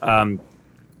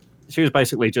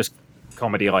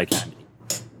comedy eye candy.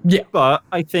 Yeah. But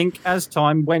I think as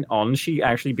time went on, she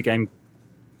actually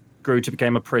grew to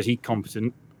become a pretty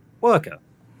competent worker.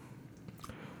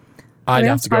 I'd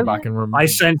have to go back and remember. I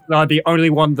sense that I'm the only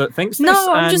one that thinks this.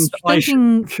 No, I'm just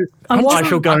thinking.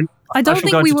 I don't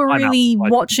think we were really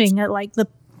watching at like the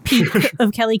peak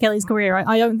of Kelly's career.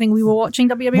 I don't think we were watching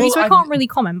WWE, so I can't really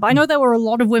comment. But I know there were a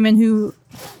lot of women who,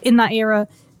 in that era,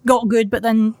 got good, but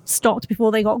then stopped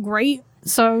before they got great.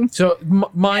 So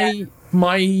my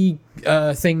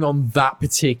thing on that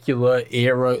particular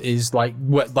era is like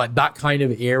that kind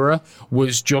of era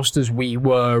was just as we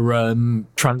were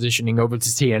transitioning over to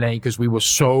TNA, because we were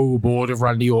so bored of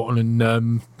Randy Orton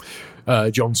and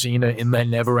John Cena in their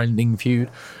never-ending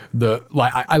feud that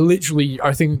like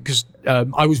I think because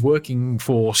I was working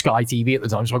for Sky TV at the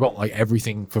time, so I got like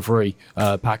everything for free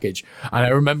package, and I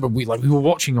remember we were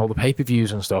watching all the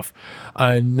pay-per-views and stuff,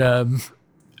 and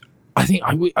I think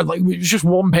it was just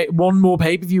one more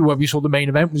pay-per-view where we saw the main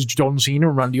event was John Cena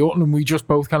and Randy Orton, and we just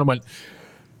both kind of went,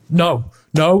 no,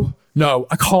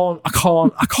 I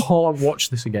can't watch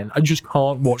this again. I just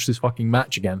can't watch this fucking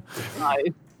match again. No.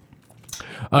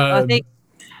 I think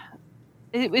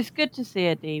it was good to see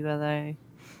a diva, though.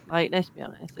 Like, let's be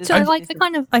honest. So like the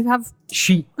kind of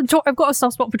I've got a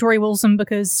soft spot for Tori Wilson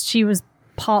because she was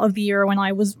part of the era when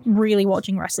I was really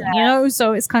watching wrestling, you know?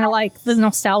 So it's kind of like the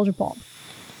nostalgia pop.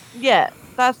 Yeah,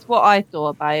 that's what I thought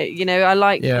about it. You know, I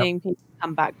like seeing people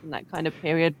come back from that kind of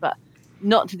period, but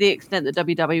not to the extent that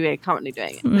WWE are currently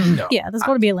doing it. No. Yeah, there's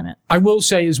got to be a limit. I will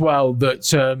say as well that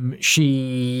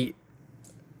she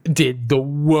did the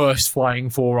worst flying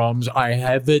forearms I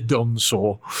ever done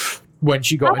saw when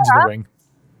she got into the ring.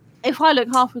 If I look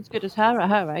half as good as her at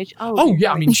her age, oh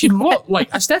yeah, I mean, she looked like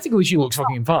aesthetically she looks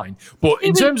fucking fine, but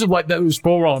in terms of like those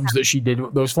forearms that she did,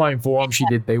 those flying forearms she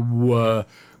did, they were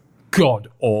god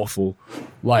awful.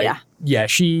 Like, yeah,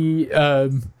 she.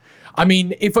 I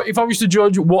mean, if I was to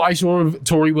judge what I saw of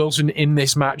Tori Wilson in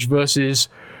this match versus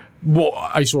what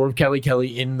I saw of Kelly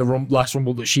Kelly in the last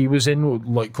Rumble that she was in,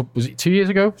 like, was it 2 years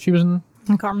ago? She was in.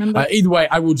 I can't remember. Either way,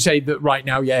 I would say that right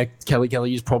now, yeah, Kelly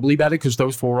Kelly is probably better because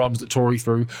those forearms that Tori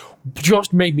threw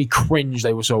just made me cringe.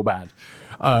 They were so bad.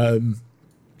 And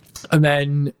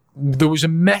then there was a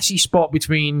messy spot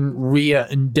between Rhea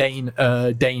and Dana.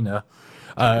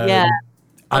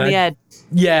 On the edge.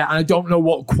 Yeah, and I don't know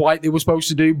what quite they were supposed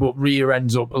to do, but Rhea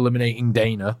ends up eliminating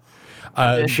Dana.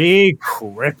 She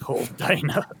crippled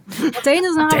Dana.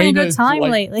 Dana's not having a good time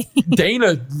lately.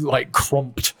 Dana like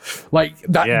crumped, like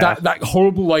that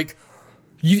horrible like.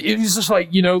 It was just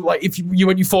like, you know, like if you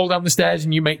when you fall down the stairs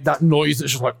and you make that noise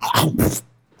that's just like.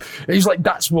 It's like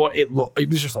that's what it looked. It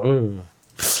was just like,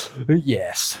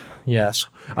 yes.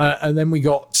 And then we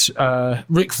got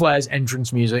Ric Flair's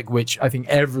entrance music, which I think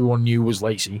everyone knew was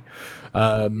Lacey.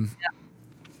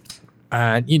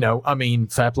 And, you know, I mean,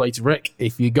 fair play to Rick.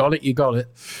 If you got it, you got it.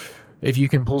 If you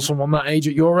can pull someone that age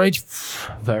at your age,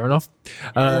 fair enough.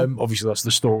 Obviously, that's the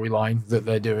storyline that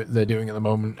they're doing at the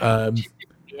moment.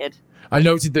 Weird. I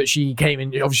noted that she came in.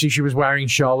 Obviously, she was wearing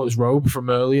Charlotte's robe from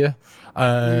earlier.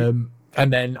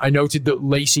 And then I noted that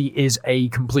Lacey is a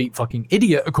complete fucking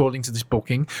idiot, according to this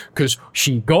booking, because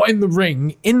she got in the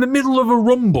ring in the middle of a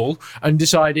Rumble and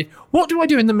decided, what do I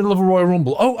do in the middle of a Royal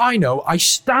Rumble? Oh, I know. I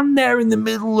stand there in the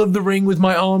middle of the ring with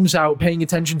my arms out, paying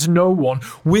attention to no one,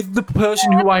 with the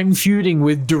person who I'm feuding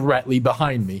with directly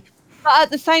behind me. But at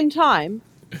the same time,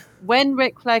 when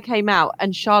Ric Flair came out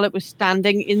and Charlotte was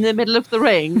standing in the middle of the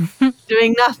ring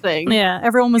doing nothing. Yeah,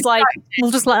 everyone was like,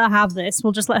 we'll just let her have this.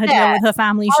 We'll just let her deal with her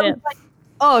family shit. Like,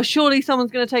 oh, surely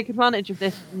someone's going to take advantage of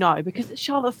this. No, because it's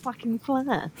Charlotte fucking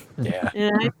Flair. Yeah.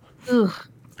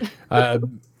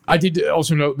 I did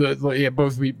also note that, like,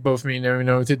 both me and Aaron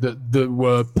noted that there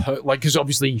were, because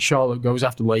obviously Charlotte goes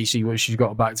after Lacey when she's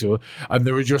got back to her, and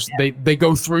there were just, they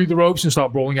go through the ropes and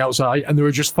start brawling outside, and there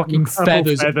were just fucking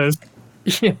feathers.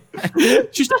 Yeah,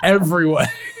 just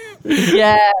everywhere.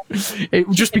 Yeah. It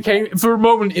just became, for a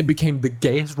moment, it became the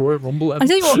gayest Royal Rumble ever. I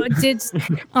tell you what, it did,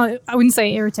 I wouldn't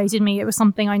say it irritated me, it was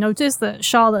something I noticed, that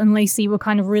Charlotte and Lacey were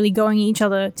kind of really going at each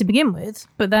other to begin with,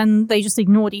 but then they just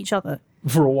ignored each other.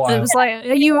 For a while. So it was like,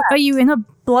 are you in a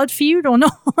blood feud or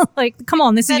not? Like, come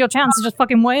on, this is your chance to just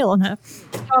fucking wail on her.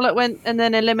 Charlotte went and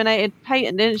then eliminated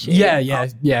Peyton, didn't she? Yeah,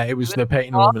 it was the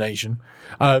Peyton elimination.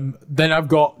 Then I've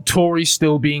got Tori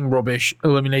still being rubbish,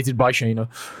 eliminated by Shayna.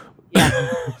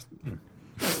 Yeah.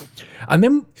 And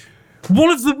then one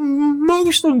of the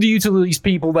most underutilized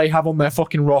people they have on their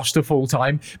fucking roster full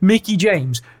time, Mickie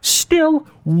James, still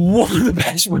one of the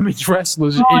best women's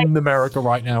wrestlers in America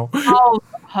right now. Oh,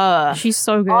 her. She's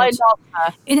so good. I love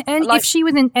her. If she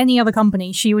was in any other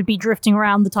company, she would be drifting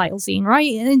around the title scene,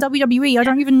 right? And in WWE, I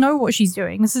don't even know what she's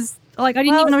doing. This is like, I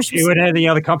didn't even know she was. If she were in any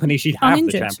other company, she'd have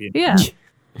the champion. Yeah.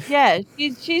 Yeah,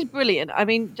 she's brilliant. I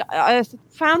mean, I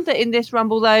found that in this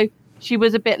Rumble, though, she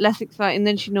was a bit less exciting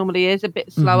than she normally is, a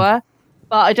bit slower. Mm-hmm.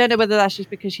 But I don't know whether that's just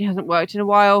because she hasn't worked in a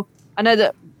while. I know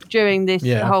that during this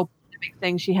whole pandemic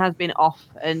thing, she has been off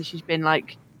and she's been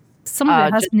like Some of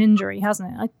it has just- been injury,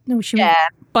 hasn't it? I know she, Yeah.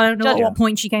 but I don't know at Just- what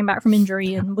point she came back from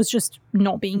injury and was just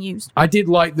not being used. I did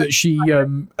like that she,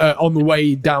 on the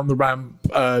way down the ramp,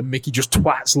 Mickey just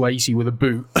twats Lacey with a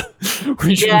boot,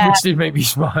 which did make me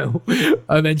smile.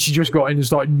 And then she just got in and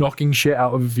started knocking shit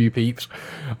out of a few peeps.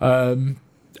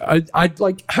 I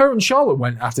like her and Charlotte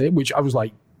went at it, which I was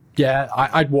like, yeah,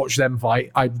 I'd watch them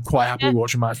fight. I'd quite happily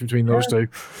watch a match between those two.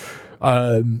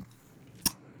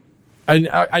 And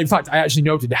in fact, I actually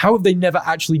noted, how have they never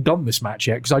actually done this match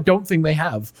yet? Because I don't think they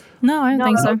have. No, I don't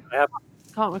think so.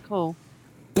 Can't recall.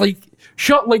 Like,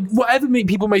 whatever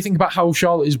people may think about how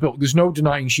Charlotte is built, there's no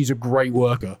denying she's a great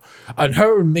worker. And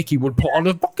her and Mickey would put on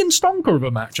a fucking stonker of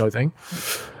a match, I think.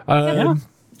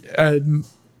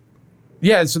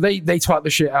 Yeah, so they twat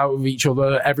the shit out of each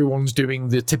other. Everyone's doing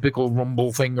the typical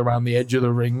Rumble thing around the edge of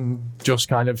the ring, just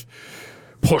kind of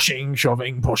pushing,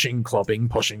 shoving, pushing, clubbing,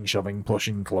 pushing, shoving,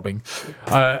 pushing, clubbing.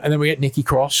 And then we get Nikki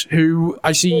Cross, who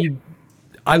I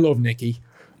love Nikki.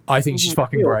 I think she's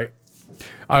fucking great.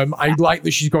 I like that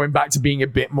she's going back to being a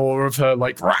bit more of her,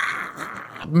 like,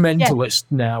 mentalist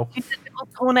now. She's a little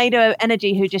tornado of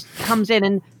energy who just comes in,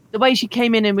 and the way she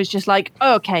came in and was just like,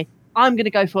 oh, okay, I'm going to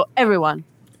go for everyone.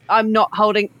 I'm not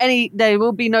holding any, there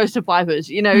will be no survivors.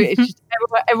 You know, it's just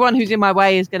everyone who's in my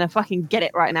way is going to fucking get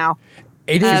it right now.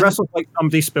 It She is wrestled like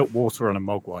somebody spilt water on a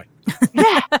mogwai.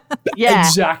 Yeah.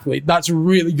 exactly. That's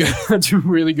really good. That's a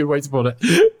really good way to put it.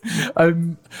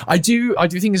 I do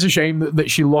think it's a shame that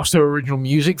she lost her original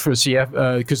music for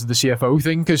CF because of the CFO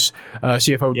thing, because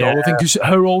CFO Dollar thing, because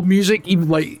her old music, even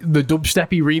like the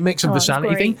dubsteppy remix of the that's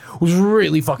Sanity great. thing, was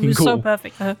really It fucking was cool. so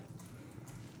perfect for her.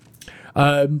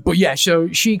 But yeah, so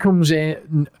she comes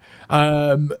in,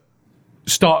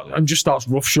 starts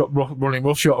running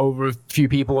roughshod over a few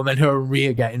people, and then her and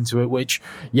Rhea get into it. Which,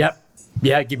 yeah,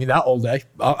 give me that all day.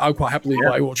 I'll quite happily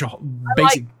watch a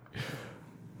basic.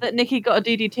 That Nikki got a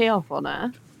DDT off on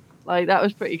her. Like, that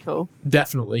was pretty cool.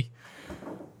 Definitely.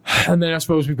 And then I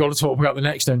suppose we've got to talk about the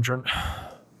next entrant.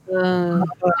 Do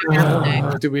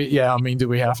we? Yeah, I mean, do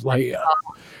we have like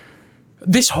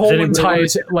this whole entire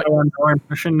like? Our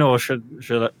impression, or should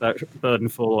that burden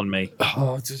fall on me?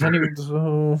 Oh, does anyone?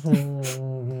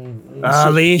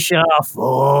 Alicia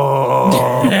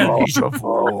Fox. Alicia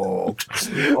Fox.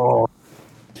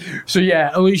 So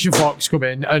yeah, Alicia Fox come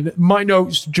in, and my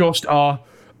notes just are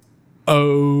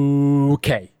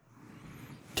okay.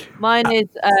 Mine is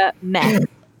meh.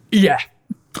 Yeah.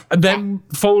 And then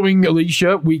following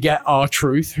Alicia, we get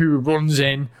R-Truth, who runs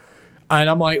in, and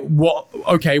I'm like, what?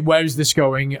 Okay, where is this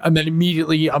going? And then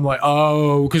immediately I'm like,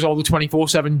 oh, because all the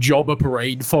 24/7 jobber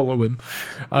parade follow him.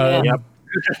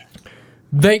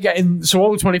 They get in, so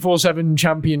all the 24/7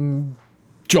 champion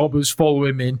jobbers follow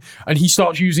him in, and he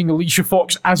starts using Alicia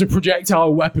Fox as a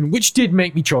projectile weapon, which did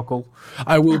make me chuckle.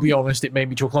 I will be honest, it made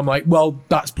me chuckle. I'm like, well,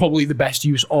 that's probably the best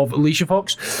use of Alicia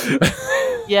Fox.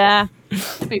 Yeah.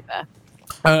 To be fair.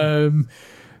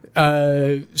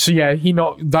 So yeah,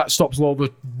 that stops all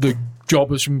the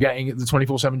jobbers from getting the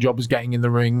 24/7 jobbers getting in the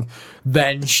ring.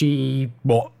 Then she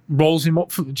rolls him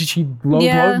up. Did she low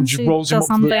blow? Just she rolls him does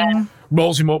up. something.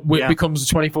 Rolls him up. Becomes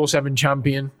the 24/7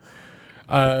 champion.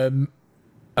 And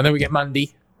then we get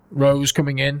Mandy Rose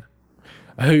coming in,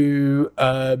 who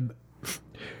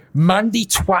Mandy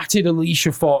twatted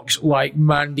Alicia Fox like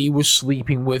Mandy was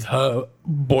sleeping with her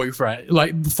boyfriend.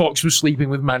 Like Fox was sleeping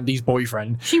with Mandy's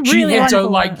boyfriend. She really hit went her for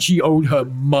like it. she owed her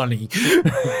money.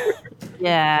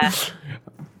 Yeah.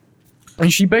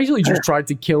 And she basically just tried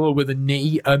to kill her with a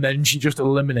knee, and then she just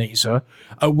eliminates her.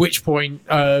 At which point,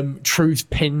 Truth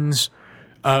pins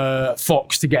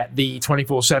Fox to get the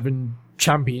 24/7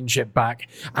 championship back,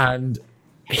 and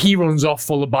he runs off,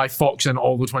 followed by Fox and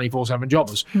all the 24/7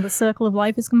 jobbers. The circle of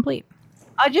life is complete.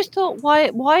 I just thought,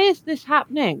 why is this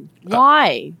happening?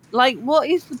 Why? Like, what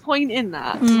is the point in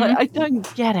that? Like, I don't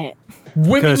get it.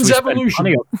 Women's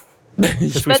evolution.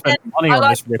 Because we But spent then money I on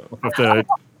like- this rip of the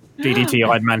DDT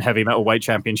Iron Man Heavy Metal Weight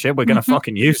Championship. We're gonna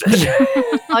fucking use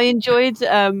it. I enjoyed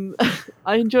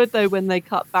though when they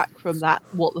cut back from that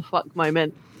what the fuck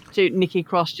moment to Nikki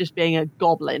Cross just being a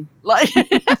goblin. Like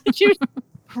she was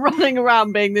running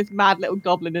around being this mad little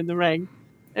goblin in the ring.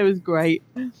 It was great.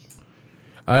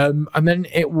 And then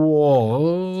it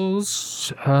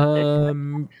was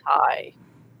Hi.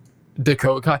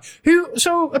 Dakota Kai.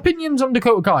 So opinions on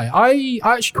Dakota Kai. I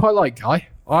actually quite like Kai.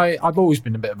 I've always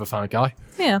been a bit of a fan of Kai.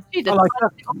 Yeah. She did I like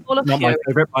all of Not my you.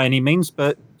 favorite by any means,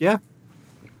 but yeah.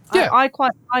 Yeah. I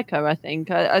quite like her. I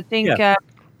think. I think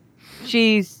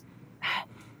she's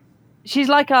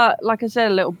like I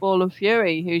said, a little ball of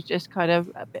fury who's just kind of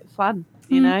a bit fun.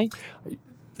 You know.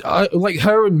 like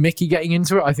her and Mickey getting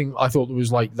into it. I thought there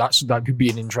was like that could be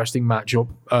an interesting matchup.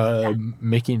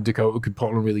 Mickey and Dakota could put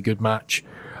on a really good match.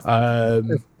 I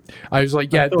was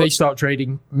like, yeah, they start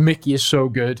trading. Mickey is so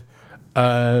good.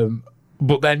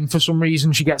 But then for some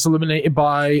reason she gets eliminated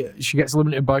by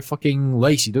fucking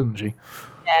Lacey, doesn't she?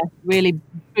 Yeah, really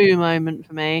boo moment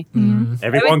for me.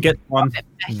 Everyone gets one. A bit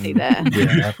messy there.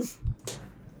 Yeah.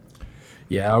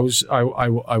 Yeah, I was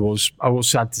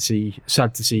sad to see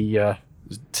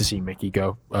Mickey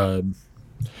go.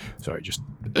 Sorry, just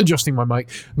adjusting my mic.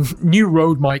 New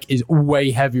Rode mic is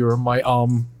way heavier, and my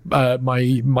arm,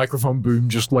 my microphone boom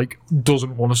just like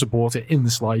doesn't want to support it in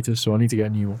the slightest. So I need to get a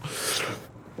new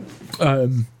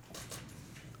one.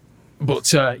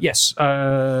 But yes.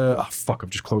 Fuck! I've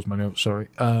just closed my notes. Sorry.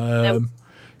 Yeah.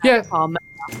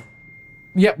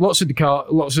 Yeah. Lots of the car.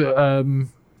 Lots of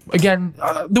again,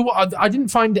 I didn't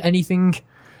find anything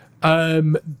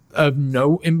of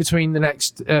note in between the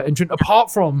next entrant,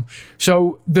 apart from,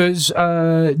 so there's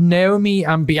Naomi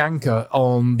and Bianca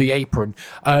on the apron.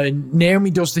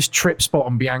 Naomi does this trip spot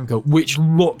on Bianca, which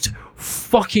looked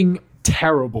fucking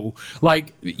terrible.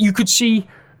 Like, you could see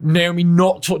Naomi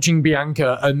not touching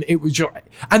Bianca, and it was just,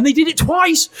 and they did it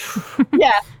twice.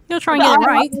 Yeah. You're trying to get it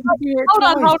right.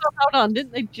 Hold on.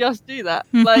 Didn't they just do that?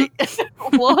 Like,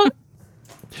 what?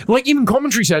 Like, even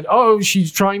commentary said, "Oh, she's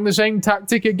trying the same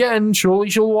tactic again. Surely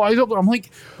she'll wise up." I'm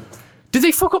like, did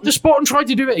they fuck up the spot and try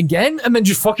to do it again, and then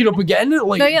just fuck it up again?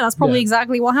 Like, No, yeah, that's probably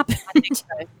exactly what happened. I think so.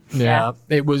 Yeah,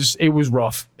 it was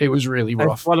rough. It was really rough.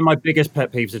 That's one of my biggest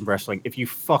pet peeves in wrestling. If you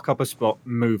fuck up a spot,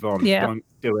 move on. Yeah. Don't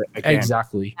do it again.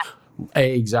 Exactly.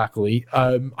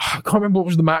 I can't remember what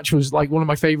was the match. It was like one of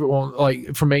my favorite ones,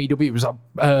 like from AEW. It was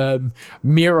that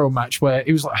Miro match where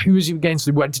it was like, who was he against?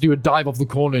 He went to do a dive off the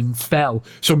corner and fell.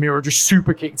 So Miro just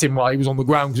super kicked him while he was on the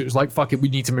ground because it was like, fuck it, we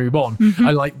need to move on.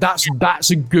 And like that's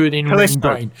a good in-ring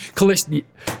brain. Callisto.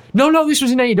 No, this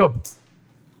was in AEW.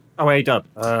 Oh, A-Dub.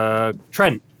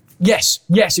 Trent. Yes,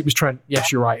 it was Trent.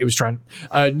 Yes, you're right, it was Trent.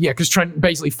 Yeah, because Trent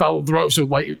basically fell off the rope, so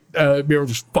like Miro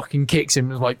just fucking kicks him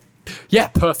and was like, yeah,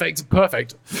 perfect.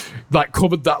 Like,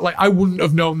 covered that. Like, I wouldn't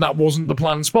have known that wasn't the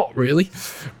planned spot, really.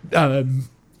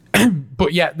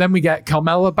 But yeah, then we get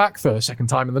Carmella back for a second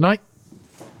time in the night.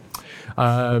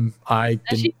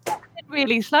 She did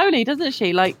really slowly, doesn't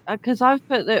she? Like, because I've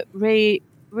put that Rhea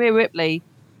Ripley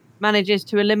manages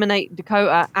to eliminate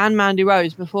Dakota and Mandy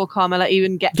Rose before Carmella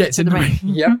even gets in the ring.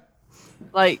 Yep.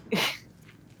 Like,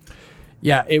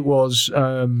 yeah, it was.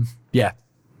 Yeah.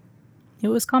 It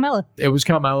was Carmella. It was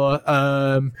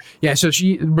Carmella. Yeah, so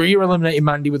Rhea eliminated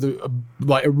Mandy with a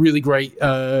really great.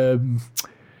 It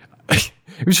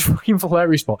was a fucking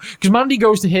hilarious spot because Mandy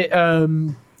goes to hit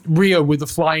Rhea with a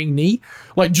flying knee,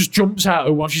 like just jumps at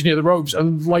her while she's near the ropes,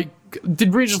 and like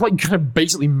did Rhea just like kind of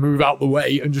basically move out the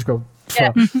way and just go?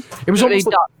 yeah. It was almost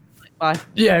Bye.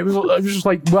 yeah. It was just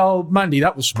like, well, Mandy,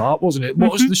 that was smart, wasn't it?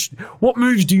 What was what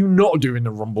moves do you not do in the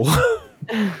Rumble?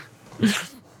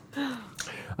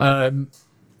 And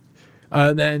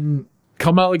then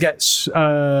Carmella gets.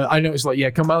 I noticed, like,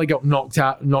 yeah, Carmella got knocked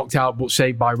out, but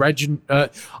saved by Reginald.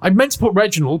 I meant to put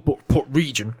Reginald, but put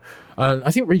Region.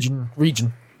 I think Region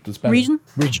does better. Region?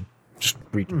 Just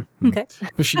Region. Okay.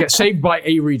 But she gets saved by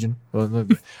a Region.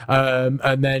 And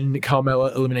then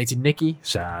Carmella eliminated Nikki.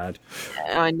 Sad.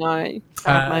 I know.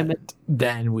 Sad moment.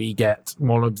 Then we get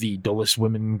one of the dullest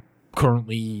women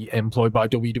currently employed by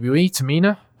WWE,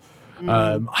 Tamina.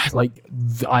 I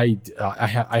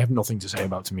have nothing to say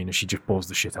about Tamina. She just bores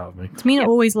the shit out of me. Tamina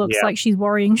always looks like she's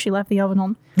worrying she left the oven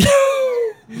on.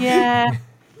 Yeah.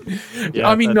 Yeah,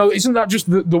 I mean, no, isn't that just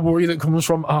the worry that comes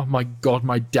from, oh my god,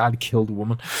 my dad killed a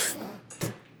woman?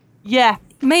 Yeah.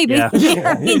 Maybe. Yeah.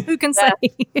 I mean, who can say?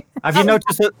 Have you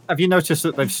noticed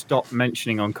that they've stopped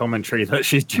mentioning on commentary that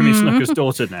she's Jimmy Snuka's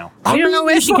daughter now? I don't know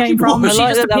where she came from, but she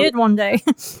like just that. appeared one day.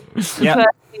 Yeah. The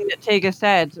first thing that Tiga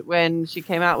said when she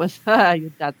came out was, your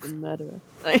dad's a murderer.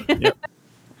 Like, Yep.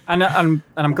 And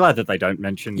I'm glad that they don't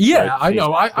mention. Yeah, that I she's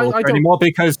know. I daughter don't anymore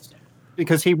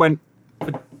because he went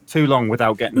for too long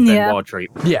without getting the Yeah. Benoit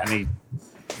treatment. Yeah. And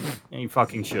he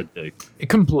fucking should do.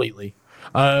 completely.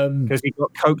 Because he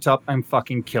got coked up and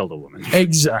fucking killed a woman.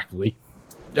 Exactly.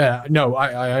 No,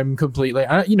 I am completely.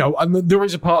 And there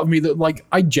is a part of me that, like,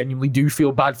 I genuinely do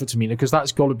feel bad for Tamina because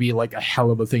that's got to be like a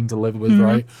hell of a thing to live with,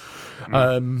 right?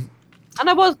 and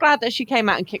I was glad that she came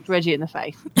out and kicked Reggie in the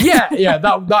face. Yeah.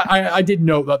 That I did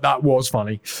note that was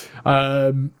funny.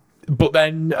 But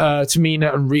then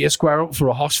Tamina and Rhea square up for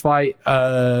a hoss fight.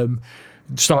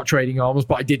 Start trading arms,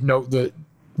 but I did note that,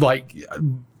 like,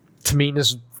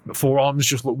 Tamina's forearms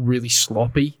just look really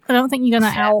sloppy. I don't think you're going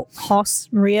to out-hoss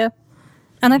Rhea.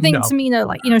 And I think No. Tamina,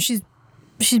 like, she's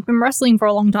she's been wrestling for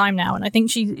a long time now, and I think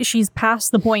she's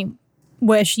past the point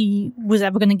where she was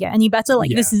ever going to get any better. Like,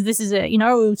 Yeah. this is it, you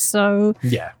know? So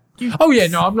Yeah. Oh yeah,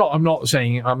 no, I'm not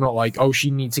saying, I'm not like, oh, she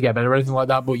needs to get better or anything like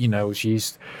that, but you know,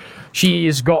 she's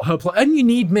got her and you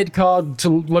need mid card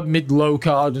to mid low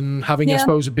card, and having I Yeah.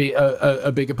 suppose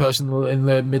a bigger person in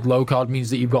the mid low card means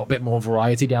that you've got a bit more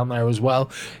variety down there as well.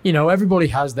 You know, everybody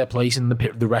has their place in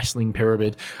the wrestling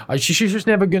pyramid. She's just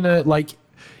never gonna like.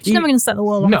 she's never going to set the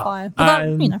world on No, fire. But that,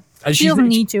 and- you know, and she she's- doesn't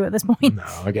need to at this point. No,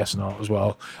 I guess not as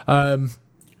well.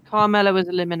 Carmella was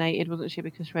eliminated, wasn't she,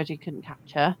 because Reggie couldn't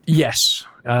catch her? Yes.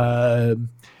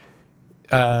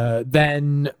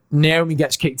 Then Naomi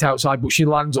gets kicked outside, but she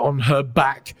lands on her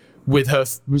back with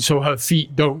so her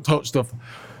feet don't touch stuff.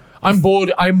 I'm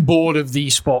bored of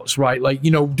these spots, right? Like,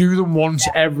 you know, do them once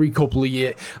every couple of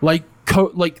years. Like,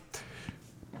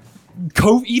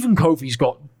 even Kofi's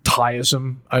got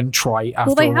tiresome and trite after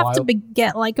Well, they a have while. to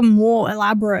get like a more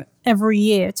elaborate every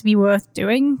year to be worth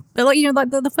doing. But like, you know,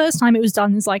 like the first time it was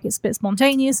done is like it's a bit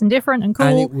spontaneous and different and cool.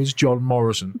 And it was John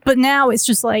Morrison. But now it's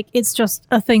just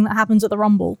a thing that happens at the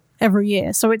Rumble every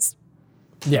year. So it's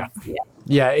Yeah.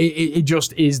 It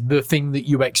just is the thing that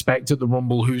you expect at the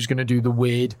Rumble. Who's going to do the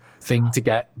weird thing to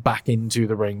get back into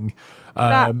the ring?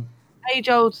 That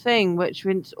age-old thing, which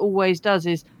Vince always does,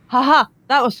 is, haha,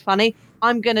 that was funny.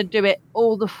 I'm going to do it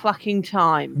all the fucking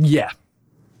time. Yeah.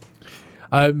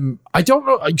 I don't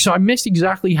know. So I missed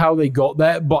exactly how they got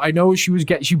there, but I know I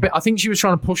think she was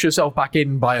trying to push herself back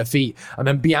in by her feet, and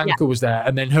then Bianca was there,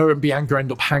 and then her and Bianca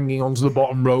end up hanging onto the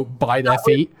bottom rope by their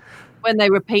feet. When they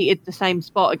repeated the same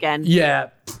spot again. Yeah.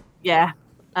 Yeah.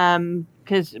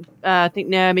 Because I think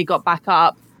Naomi got back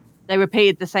up. They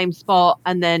repeated the same spot,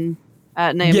 and then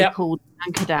Naomi pulled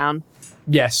Bianca down.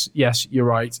 Yes, you're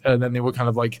right. And then they were kind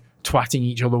of like twatting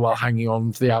each other while hanging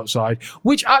on to the outside,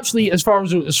 which actually, as far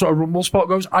as a sort of Rumble spot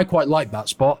goes, I quite like that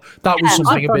spot. That was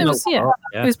something a bit.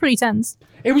 it was pretty tense.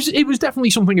 It was definitely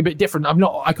something a bit different.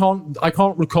 I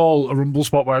can't recall a Rumble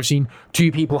spot where I've seen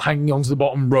two people hanging onto the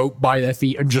bottom rope by their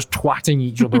feet and just twatting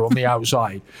each other on the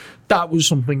outside. That was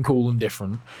something cool and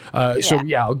different. So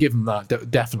yeah, I'll give them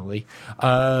that definitely.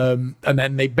 And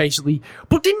then they basically,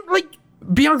 but didn't like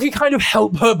Bianca kind of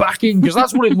help her back in, because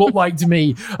that's what it looked like to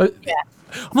me. I'm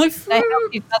like, They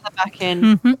helped each other back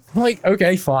in. I'm like,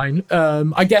 okay, fine.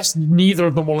 I guess neither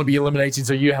of them want to be eliminated,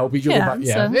 so you help each other back.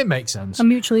 Yeah, so it makes sense. a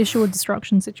mutually assured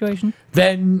destruction situation.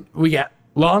 Then we get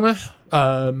Lana. She's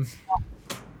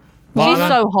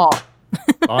so hot.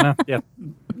 Lana, yeah.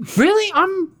 Really?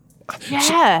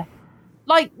 Yeah.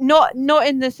 Like, not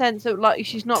in the sense of, like,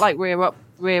 she's not like Rhea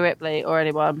Ripley or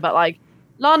anyone, but like,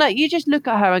 Lana, you just look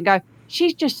at her and go,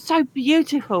 she's just so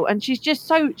beautiful, and she's just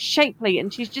so shapely,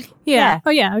 and she's just Oh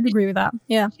yeah, I'd agree with that.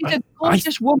 Yeah. she's a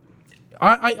gorgeous woman.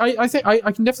 I think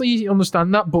I can definitely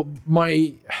understand that, but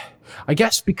I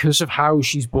guess because of how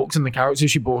she's booked and the character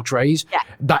she portrays,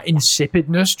 that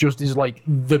insipidness just is like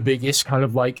the biggest kind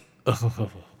of like.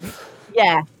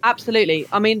 Yeah, absolutely.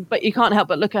 I mean, but you can't help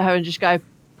but look at her and just go,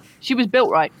 she was built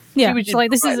right. Yeah, She was it's just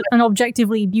like this built is right. an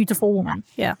objectively beautiful woman.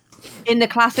 Yeah. In the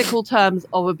classical terms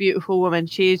of a beautiful woman,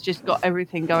 she's just got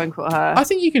everything going for her. I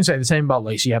think you can say the same about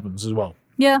Lacey Evans as well.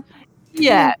 Yeah.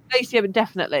 Yeah, Lacey Evans,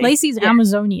 definitely. Lacey's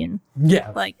Amazonian.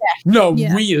 Yeah. Like No,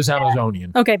 Yeah. Rhea's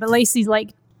Amazonian. okay, but Lacey's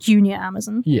like junior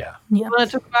Amazon. Yeah. Yeah.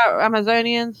 Want to talk about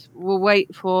Amazonians? We'll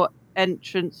wait for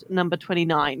entrance number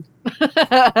 29.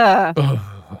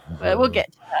 We'll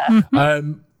get to her.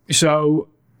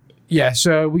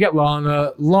 So we get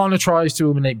Lana. Lana tries to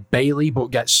eliminate Bailey,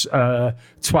 but gets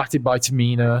twatted by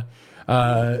Tamina.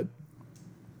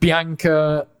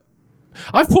 Bianca.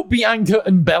 I've put Bianca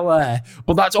and Belair,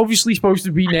 but that's obviously supposed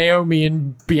to be Naomi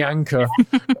and Bianca.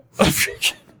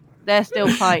 They're still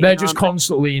fighting. They're just aren't they?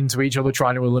 constantly into each other,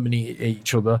 trying to eliminate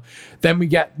each other. Then we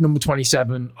get number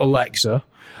 27, Alexa.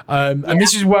 And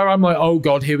this is where I'm like, oh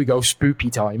god, here we go, spooky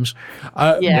times.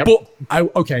 But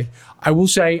I will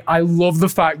say I love the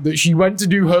fact that she went to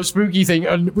do her spooky thing,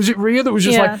 and was it Rhea that was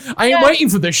just Yeah. like, I ain't waiting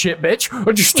for this shit, bitch,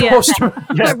 and just tossed her.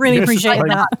 I really Yes, appreciate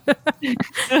like-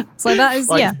 that. So that is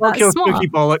Like, fuck that's your smart. spooky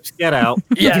bollocks, get out.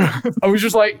 Yeah, I was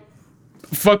just like,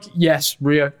 fuck yes,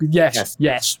 Rhea, yes.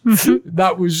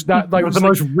 That was that. Like It was was the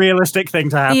like, most realistic thing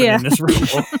to happen Yeah. in this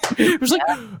rumble. it was like,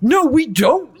 no, we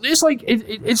don't. It's like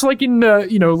it's like in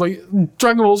like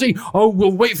Dragon Ball Z. Oh,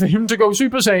 we'll wait for him to go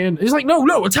Super Saiyan. It's like no,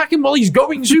 attack him while he's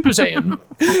going Super Saiyan.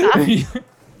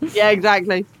 Yeah,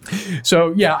 exactly.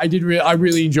 So yeah, I did. I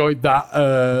really enjoyed that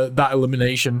that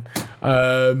elimination.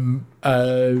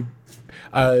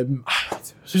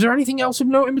 Is there anything else of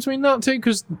note in between that too?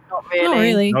 Because Not really. Not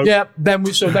really. Nope. yeah, then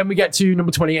we get to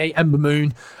number 28, Ember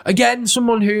Moon. Again,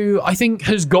 someone who I think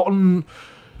has gotten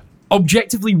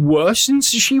objectively worse since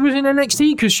she was in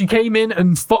NXT because she came in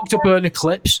and fucked up an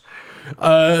Eclipse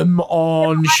on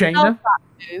Shayna.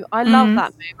 I love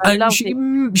that move. I And love she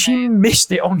it. she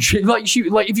missed it on shit.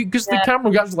 Because the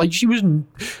camera guys she was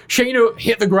Shayna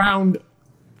hit the ground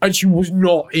and she was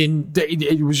not in.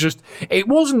 It was just it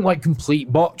wasn't like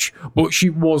complete botch, but she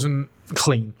wasn't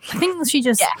clean. I think she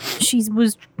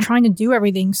was trying to do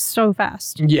everything so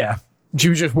fast. Yeah, she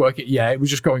was just working. Yeah, it was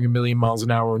just going a million miles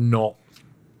an hour and not.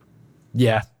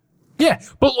 Yeah. Yeah,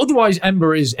 but otherwise,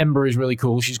 Ember is really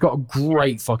cool. She's got a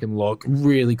great fucking look,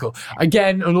 really cool.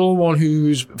 Again, another one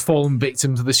who's fallen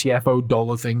victim to the CFO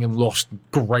dollar thing and lost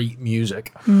great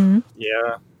music. Yeah.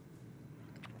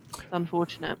 It's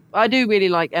unfortunate. I do really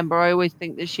like Ember. I always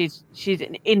think that she's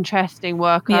an interesting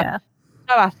worker. Yeah.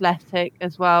 So athletic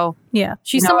as well. Yeah.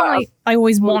 She's You know, someone I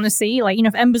always want to see. Like,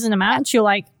 if Ember's in a match, you're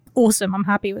like, awesome, I'm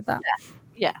happy with that.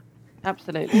 Yeah,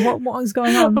 absolutely. What is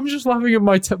going on? I'm just laughing at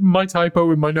my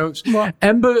typo in my notes. What?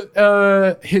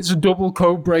 Ember hits a double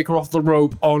code breaker off the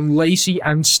rope on Lacey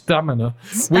and Stamina,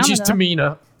 which is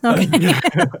Tamina. Okay.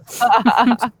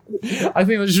 I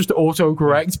think that's just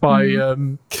autocorrect by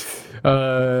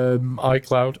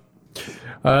iCloud.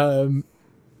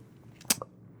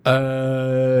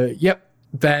 Yep.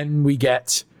 Then we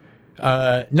get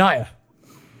Nia.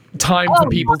 Time for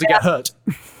people to get hurt.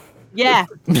 Yeah.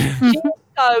 She's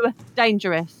so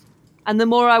dangerous. And the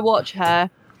more I watch her,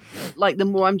 like the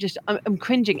more I'm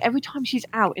cringing. Every time she's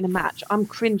out in a match, I'm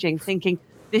cringing, thinking,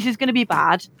 this is going to be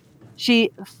bad. She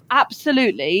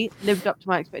absolutely lived up to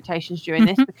my expectations during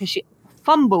this because she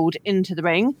fumbled into the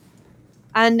ring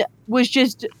and was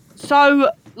just so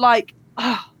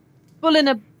bull in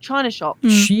a china shop.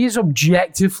 She is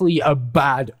objectively a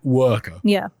bad worker.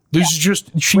 Yeah. There's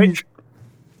just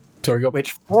Sorry, go.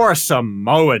 Which for a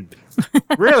Samoan,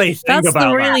 really think That's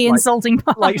about the really that. insulting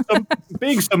part.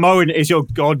 Being Samoan is your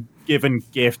God-given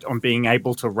gift on being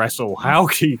able to wrestle. How?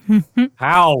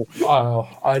 Oh,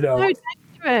 I know. So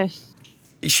dangerous.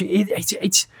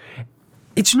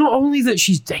 It's not only that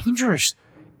she's dangerous.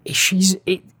 She's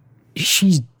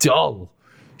dull.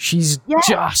 She's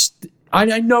just.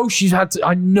 I know she's had to.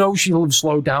 I know she'll have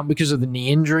slowed down because of the knee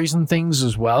injuries and things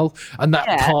as well, and that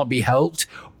can't be helped.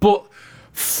 But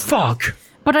fuck.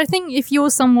 But I think if you're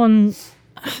someone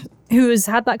who has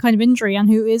had that kind of injury and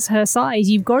who is her size,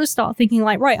 you've got to start thinking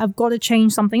like, right, I've got to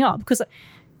change something up because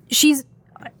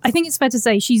I think it's fair to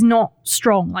say she's not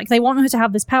strong. Like, they want her to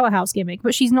have this powerhouse gimmick,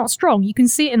 but she's not strong. You can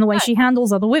see it in the way she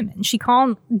handles other women. She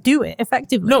can't do it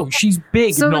effectively. No, she's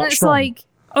big, so not then it's strong. like,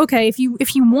 okay, if you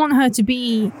want her to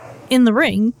be in the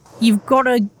ring, you've got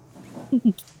to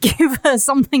give her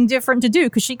something different to do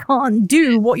because she can't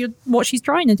do what she's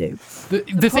trying to do.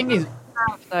 The thing is,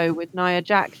 though, with Nia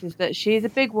Jax is that she is a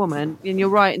big woman, and you're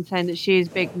right in saying that she is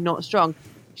big, not strong.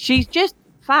 She's just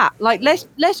fat. Like, let's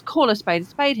call a spade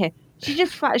here. She's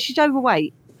just fat. She's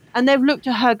overweight, and they've looked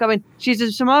at her going, she's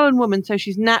a Samoan woman, so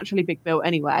she's naturally big built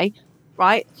anyway,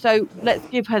 right? So let's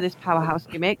give her this powerhouse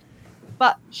gimmick.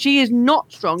 But she is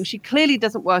not strong. She clearly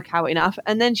doesn't work out enough,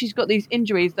 and then she's got these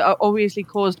injuries that are obviously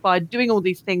caused by doing all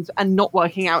these things and not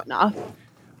working out enough.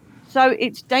 So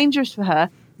it's dangerous for her,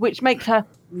 which makes her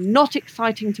not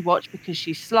exciting to watch because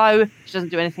she's slow. She doesn't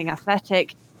do anything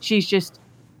athletic. She's just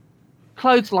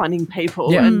clotheslining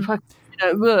people and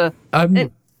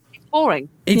it's boring.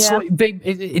 it's like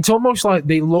it's almost like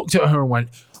they looked at her and went,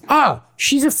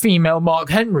 she's a female Mark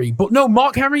Henry. But no,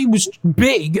 Mark Henry was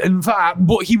big and fat,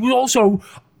 but he was also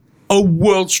a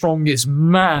world's strongest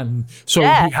man. So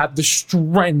he had the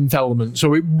strength element,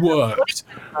 so it worked.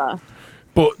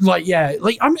 But the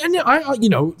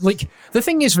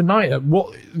thing is for Nia,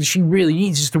 what she really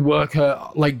needs is to work her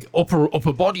like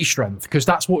upper body strength because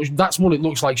that's what it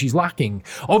looks like she's lacking.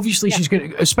 Obviously,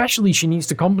 she needs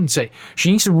to compensate. She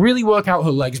needs to really work out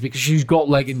her legs because she's got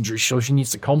leg injuries, so she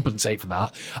needs to compensate for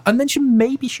that. And then she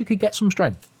could get some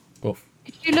strength. But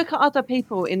If you look at other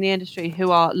people in the industry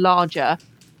who are larger,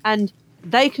 and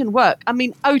they can work. I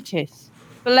mean, Otis,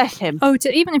 bless him.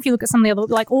 Even if you look at some of the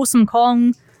other, like Awesome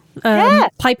Kong,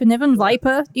 Piper Niven,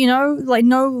 Viper, it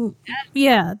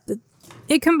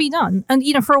can be done.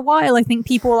 And, for a while, I think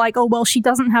people were like, oh, well, she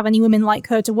doesn't have any women like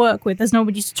her to work with. There's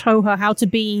nobody to show her how to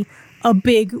be a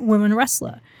big woman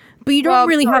wrestler. But you don't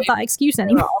really have that excuse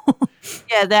anymore.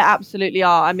 Yeah, there absolutely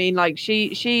are. I mean, like,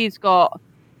 she's got...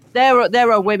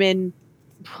 There are women...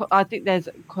 I think there's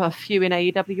a few in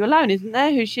AEW alone, isn't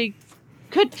there, who she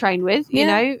could train with, you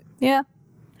know? Yeah.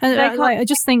 And I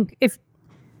just think if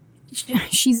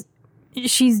she's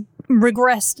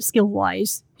regressed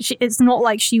skill-wise. It's not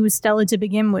like she was stellar to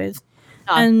begin with.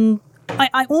 No. And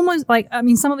I almost,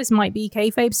 some of this might be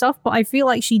kayfabe stuff, but I feel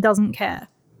like she doesn't care.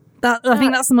 I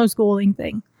think that's the most galling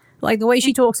thing. Like the way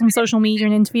she talks in social media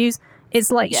and interviews, it's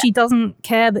like she doesn't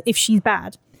care that if she's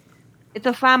bad. It's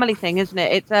a family thing, isn't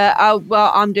it? It's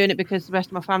I'm doing it because the rest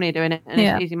of my family are doing it, and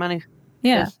it's easy money.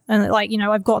 Yeah, and like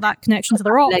I've got that connection to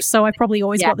the Rock, so I probably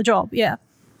always got the job. Yeah,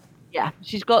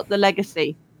 she's got the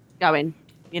legacy going.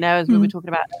 As we were talking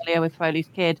about earlier with Foley's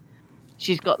kid,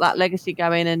 she's got that legacy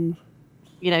going, and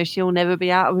she'll never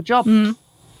be out of a job.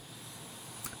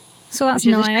 So that's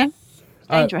Nia.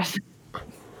 Dangerous.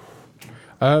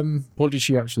 What did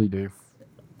she actually do?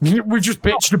 We just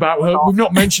bitched about her. We've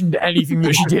not mentioned anything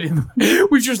that she did.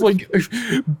 We just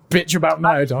bitch about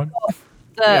Nia time.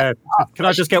 Can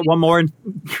I just get one more in?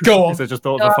 Go on. I just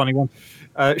thought of a funny one.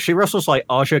 She wrestles like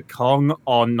Aja Kong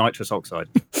on nitrous oxide.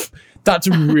 That's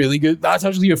a really good. That's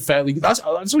actually a fairly. That's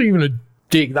not even a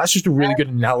dig. That's just a really good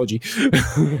analogy.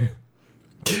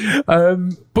 But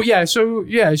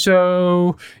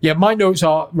my notes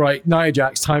are right. Nia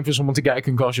Jax, time for someone to get a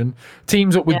concussion.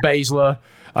 Teams up with Baszler.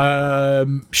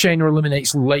 Shayna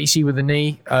eliminates Lacey with a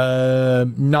knee.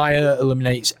 Nia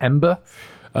eliminates Ember.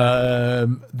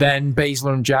 Then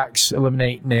Baszler and Jax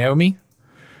eliminate Naomi.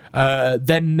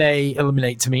 Then they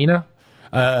eliminate Tamina.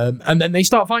 And then they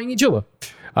start fighting each other.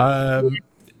 And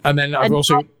then I've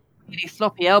also really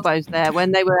sloppy elbows there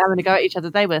when they were having to go at each other.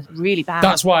 They were really bad.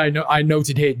 That's why I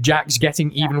noted here Jax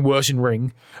getting even worse in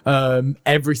ring.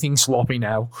 Everything sloppy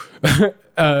now.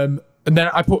 And then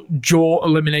I put Jaw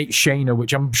eliminate Shayna,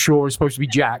 which I'm sure is supposed to be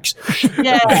Jax.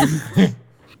 Yeah.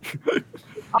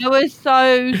 I was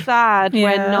so sad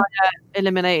when Nia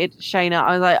eliminated Shayna.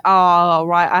 I was like, oh,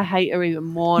 right, I hate her even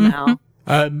more now.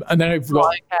 And then I've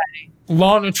got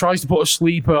Lana tries to put a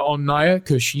sleeper on Nia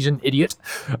because she's an idiot.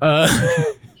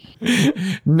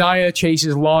 Nia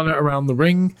chases Lana around the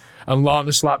ring, and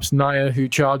Lana slaps Nia, who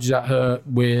charges at her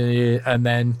and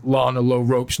then Lana low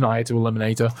ropes Nia to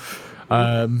eliminate her.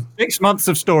 6 months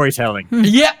of storytelling.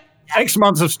 Yeah. 6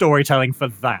 months of storytelling for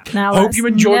that. Now hope you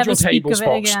enjoyed your speak table of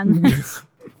it spots.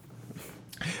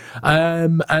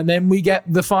 And then we get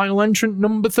the final entrant,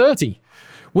 number 30,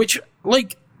 which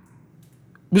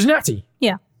was Natty.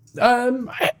 Yeah.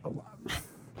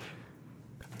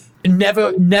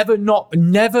 Never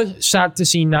sad to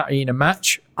see Natty in a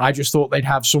match. I just thought they'd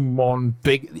have someone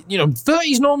big.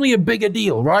 30 is normally a bigger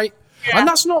deal, right? Yeah. And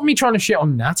that's not me trying to shit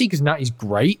on Natty because Natty's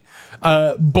great.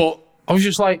 But I was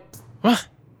just like,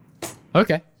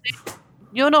 okay.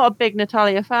 You're not a big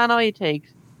Natalya fan, are you,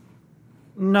 Teagues?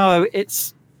 No,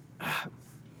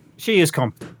 she is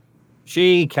competent.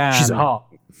 She can. She's a heart.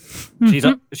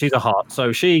 She's a heart,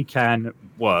 so she can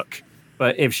work.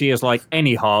 But if she is like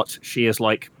any heart, she is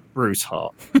like Bruce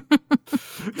Hart.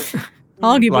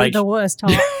 Arguably the worst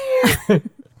heart.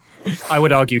 I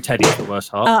would argue Teddy's the worst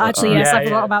heart. Actually, yes, I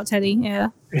forgot about Teddy. Yeah.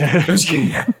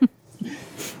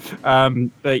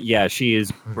 But yeah, she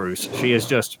is Bruce. She is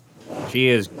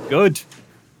good.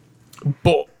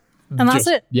 But and that's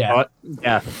it. Yeah.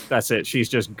 Yeah, that's it. She's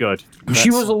just good. She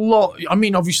was a lot. I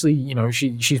mean, obviously,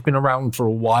 she's been around for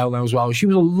a while now as well. She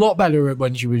was a lot better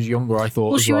when she was younger, I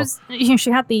thought. Well, she was. She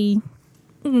had the.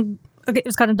 It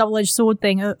was kind of double-edged sword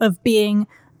thing of being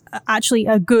actually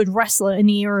a good wrestler in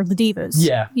the era of the divas.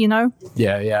 Yeah. Yeah.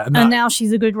 And now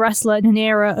she's a good wrestler in an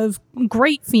era of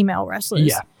great female wrestlers.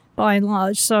 Yeah. By and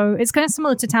large, so it's kind of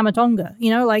similar to Tama Tonga.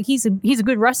 He's a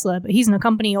good wrestler, but he's in a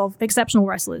company of exceptional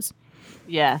wrestlers.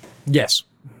 Yeah. Yes,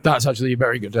 that's actually a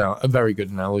very good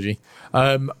analogy.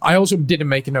 I also didn't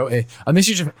make a note here, and this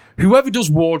is just whoever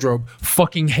does wardrobe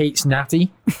fucking hates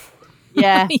Natty.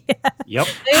 Yeah. Yep.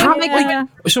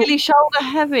 It's really shoulder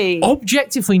heavy.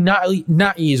 Objectively,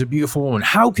 Natty is a beautiful woman.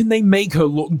 How can they make her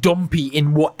look dumpy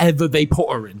in whatever they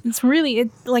put her in? It's really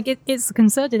it's a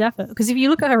concerted effort, because if you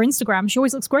look at her Instagram, she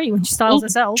always looks great when she styles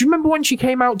herself. Do you remember when she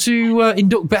came out to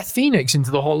induct Beth Phoenix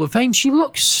into the Hall of Fame? She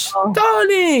looks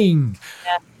stunning.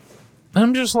 Yeah.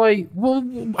 I'm just like, well,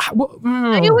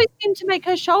 They always seem to make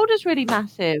her shoulders really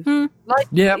massive.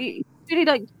 Really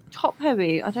top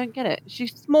heavy. I don't get it.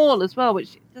 She's small as well,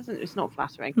 which it's not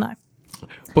flattering. No.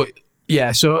 But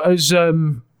yeah, so as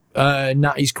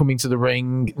Natty's coming to the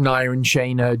ring, Nia and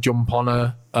Shayna jump on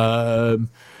her.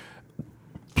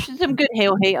 She's some good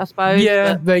heel heat, I suppose.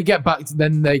 Yeah, they get back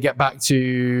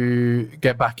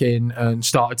in and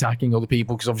start attacking other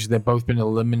people because obviously they've both been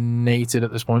eliminated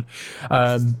at this point.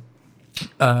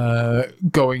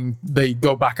 They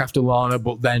go back after Lana,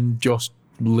 but then just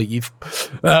leave.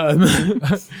 And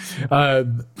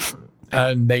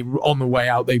they, on the way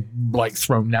out, they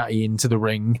throw Natty into the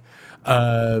ring.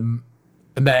 And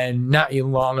then Natty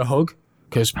and Lana hug,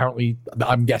 because apparently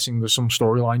I'm guessing there's some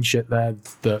storyline shit there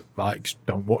that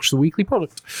don't watch the weekly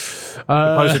product.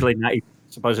 Supposedly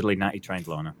supposedly Natty trained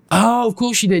Lana. Oh, of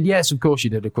course she did. Yes, of course she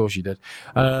did.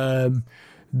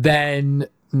 Then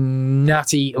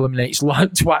Natty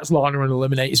twats Lana and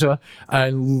eliminates her,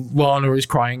 and Lana is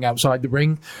crying outside the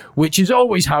ring, which is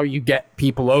always how you get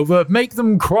people over. Make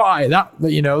them cry.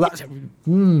 That's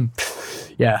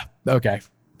yeah. Okay.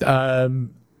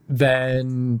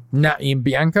 Then Natty and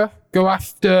Bianca go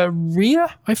after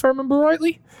Rhea, if I remember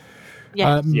rightly.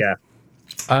 Yeah.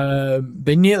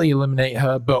 They nearly eliminate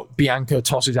her, but Bianca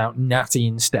tosses out Natty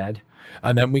instead.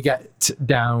 And then we get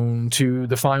down to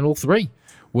the final three,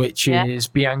 which is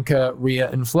Bianca, Rhea,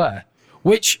 and Flair,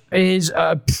 which is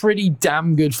a pretty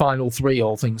damn good final three,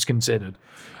 all things considered.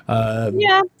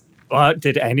 Yeah. But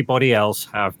did anybody else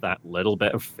have that little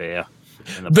bit of fear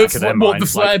in the back of their mind?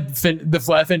 The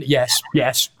Flair fin? Yes.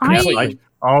 Like,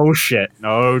 oh shit!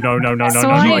 No, not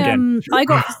again.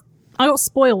 I got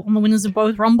spoiled on the winners of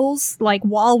both Rumbles, like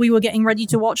while we were getting ready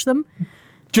to watch them.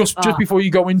 Just before you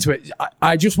go into it,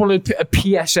 I just wanted to put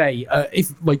a PSA.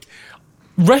 If like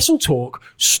Wrestle Talk,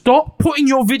 stop putting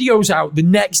your videos out the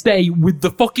next day with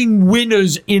the fucking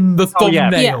winners in the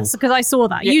thumbnail. Yes, because I saw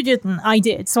that. You didn't, I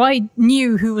did. So I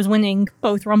knew who was winning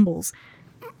both Rumbles.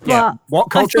 Yeah. But What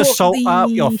culture salt out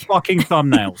your fucking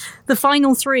thumbnails? The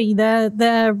final three,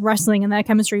 their wrestling and their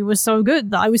chemistry was so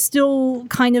good that I was still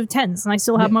kind of tense, and I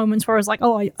still had moments where I was like,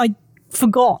 oh, I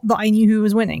forgot that I knew who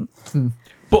was winning.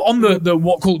 But on the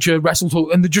What Culture Wrestle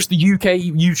Talk and just the UK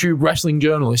YouTube wrestling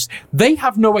journalists, they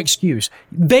have no excuse.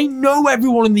 They know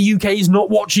everyone in the UK is not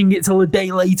watching it till a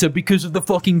day later because of the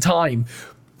fucking time.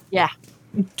 Yeah.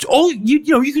 All you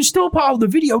can still put out the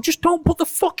video, just don't put the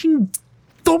fucking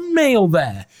thumbnail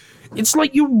there. It's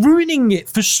like you're ruining it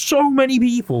for so many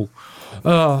people.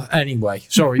 Anyway,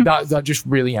 sorry, that just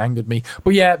really angered me.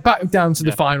 But yeah, back down to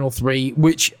the final three,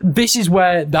 which this is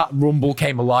where that Rumble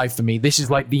came alive for me. This is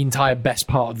like the entire best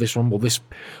part of this Rumble. This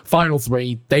final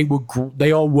three, they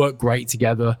all work great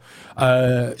together.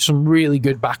 Some really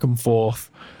good back and forth.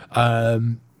 Because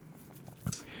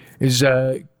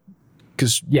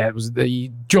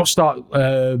they just start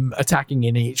attacking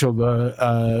in each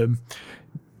other.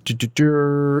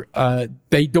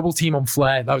 They double team on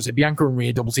Flair. That was it. Bianca and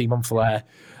Rhea double team on Flair.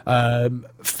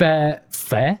 Flair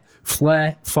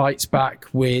fights back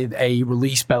with a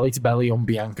release belly to belly on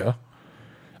Bianca.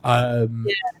 That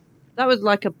was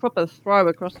like a proper throw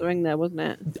across the ring there, wasn't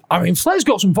it? I mean, Flair's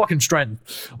got some fucking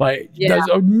strength. Like,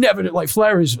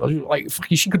 Flair is like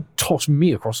fucking. She could toss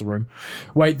me across the room.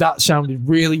 Wait, that sounded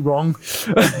really wrong.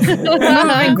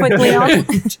 Moving quickly on.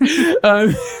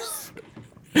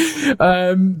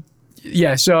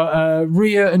 So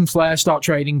Rhea and Flair start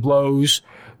trading blows.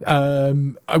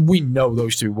 We know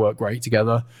those two work great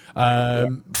together.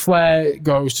 Flair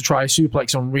goes to try a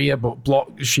suplex on Rhea, but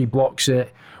she blocks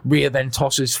it. Rhea then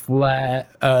tosses Flair,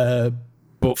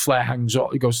 but Flair hangs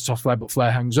on. He goes to toss Flair, but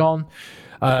Flair hangs on.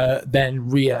 Then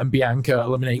Rhea and Bianca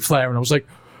eliminate Flair, and I was like,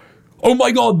 oh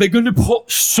my god, they're going to put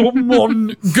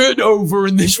someone good over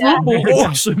in this Rumble.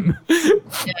 Awesome.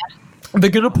 They're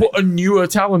going to put a newer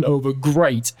talent over.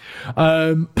 Great.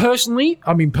 Personally,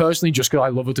 just because I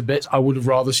love her to bits, I would have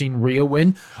rather seen Rhea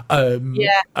win. And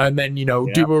then,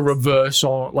 do a reverse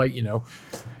on,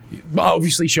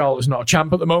 obviously Charlotte's not a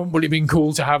champ at the moment, but it'd been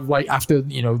cool to have, after,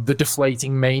 the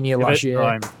deflating Mania last year.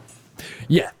 Time.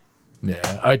 Yeah,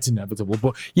 it's inevitable.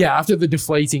 But yeah, after the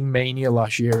deflating Mania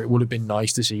last year, it would have been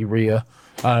nice to see Rhea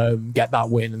get that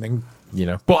win and then,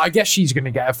 But I guess she's going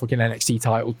to get a fucking NXT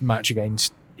title match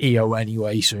against EO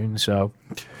anyway soon, so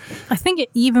I think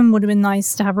it even would have been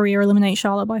nice to have Rhea eliminate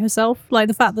Charlotte by herself. Like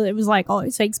the fact that it was like, oh,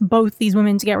 it takes both these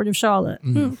women to get rid of Charlotte.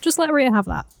 Just let Rhea have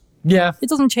that. Yeah. It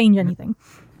doesn't change anything.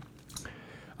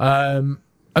 And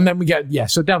then we get,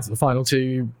 so down to the final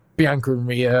two, Bianca and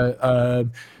Rhea.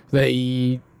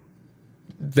 They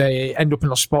end up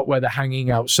in a spot where they're hanging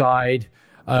outside.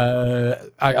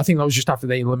 I think that was just after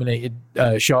they eliminated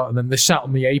Charlotte, and then they sat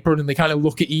on the apron and they kind of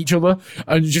look at each other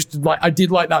and just I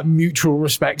did like that mutual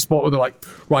respect spot where they're like,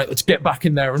 right, let's get back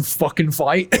in there and fucking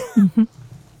fight.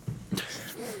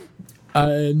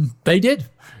 And they did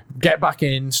get back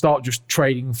in, start just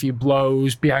trading a few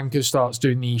blows. Bianca starts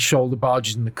doing the shoulder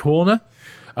barges in the corner,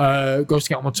 goes to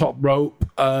get on the top rope.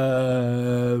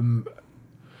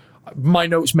 My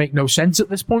notes make no sense at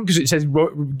this point because it says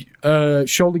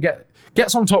shoulder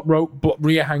gets on top rope, but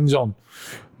Rhea hangs on.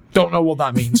 Don't know what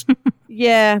that means.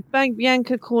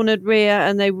 Bianca cornered Rhea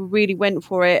and they really went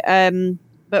for it.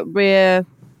 But Rhea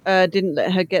didn't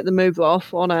let her get the move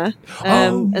off on her.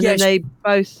 Then they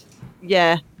both,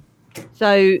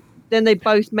 So then they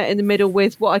both met in the middle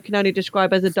with what I can only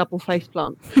describe as a double face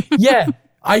plant.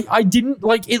 I didn't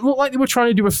it looked like they were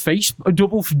trying to do a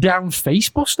double down face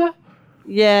buster.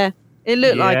 Yeah. It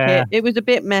looked like Yeah. it. It was a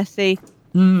bit messy.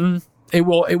 It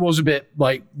was a bit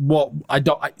like what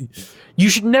you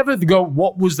should never go.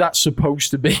 What was that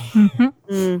supposed to be?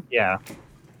 Yeah.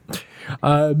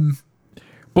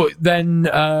 But then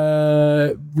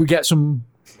we get some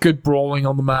good brawling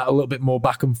on the mat, a little bit more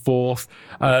back and forth.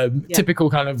 Typical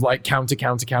kind of like counter,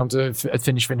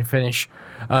 finish.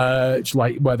 It's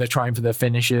like where they're trying for their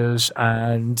finishers.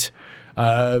 And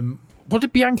what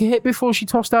did Bianca hit before she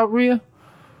tossed out Rhea?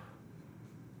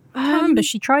 I remember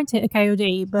she tried to hit a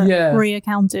KOD, but Yeah. Rhea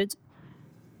countered.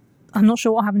 I'm not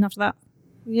sure what happened after that.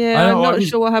 Yeah, I I'm know, not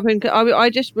sure what happened. I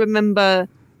just remember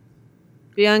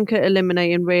Bianca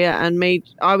eliminating Rhea and me.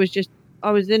 I was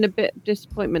in a bit of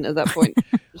disappointment at that point.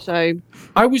 So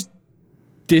I was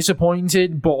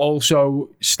disappointed, but also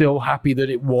still happy that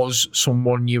it was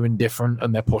someone new and different,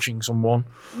 and they're pushing someone.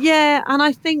 yeah, and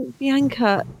I think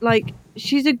Bianca, like,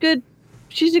 she's a good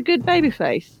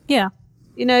babyface. Yeah.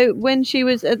 You know, when she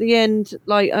was at the end,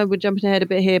 like, we're jumping ahead a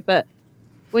bit here, but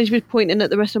when she was pointing at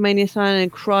the WrestleMania sign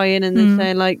and crying and then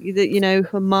saying, like, that, you know,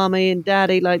 for mommy and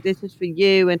daddy, like, this is for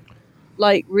you, and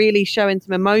like really showing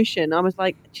some emotion, I was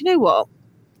like, do you know what?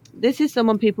 This is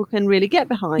someone people can really get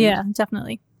behind. Yeah,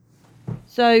 definitely.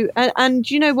 So, and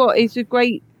you know what? It's a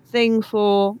great thing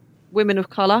for women of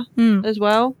colour as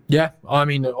well. Yeah, I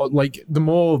mean, like the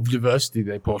more diversity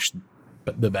they push,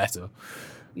 the better.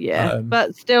 Yeah,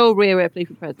 but still Rhea Ripley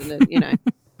for president, you know.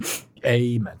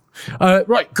 Amen.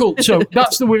 Right, cool. So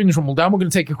that's the Women's Rumble down. We're going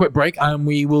to take a quick break and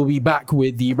we will be back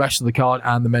with the rest of the card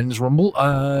and the Men's Rumble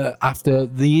after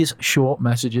these short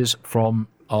messages from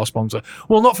our sponsor.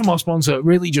 Well, not from our sponsor,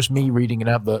 really just me reading an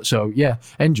advert. So yeah,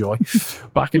 enjoy.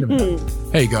 Back in a minute.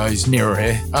 Hey guys, Nero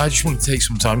here. I just want to take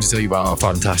some time to tell you about our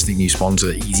fantastic new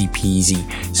sponsor,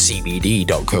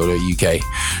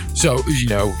 easypeasycbd.co.uk. So, as you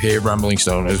know, here at Rambling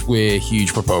Stoners, we're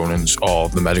huge proponents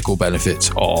of the medical benefits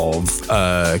of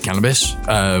cannabis.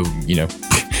 You know,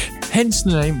 hence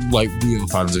the name, like, we are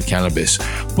fans of cannabis.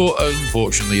 But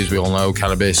unfortunately, as we all know,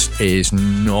 cannabis is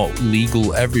not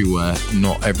legal everywhere.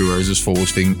 Not everywhere is as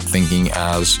forward-thinking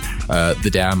as the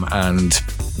damn and,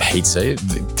 I hate to say it,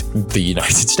 the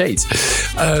United States.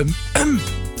 And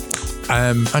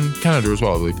Canada as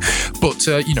well, I believe. But,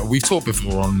 you know, we've talked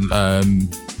before on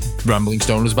Rambling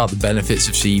Stoners about the benefits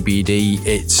of CBD.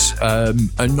 It's a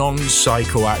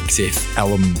non-psychoactive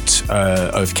element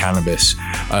of cannabis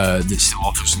that still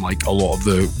offers like a lot of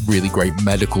the really great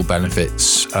medical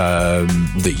benefits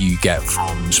that you get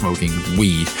from smoking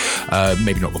weed.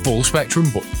 Maybe not the full spectrum,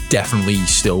 but definitely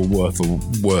still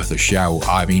worth a shout.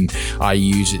 I mean, I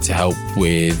use it to help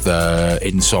with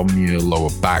insomnia,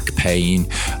 lower back pain.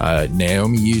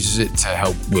 Naomi uses it to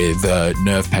help with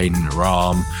nerve pain in her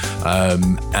arm.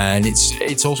 And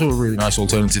it's also a really nice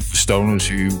alternative for stoners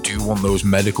who do want those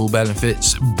medical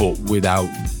benefits, but without,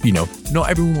 you know, not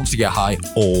everyone wants to get high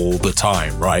all the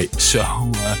time, right? So,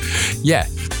 yeah,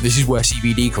 this is where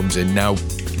CBD comes in. Now,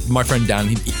 my friend Dan,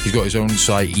 he's got his own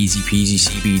site,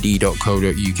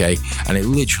 easypeasycbd.co.uk, and it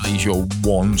literally is your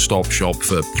one-stop shop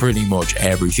for pretty much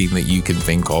everything that you can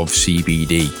think of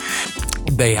CBD.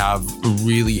 They have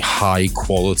really high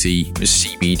quality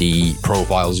CBD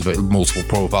profiles, multiple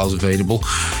profiles available,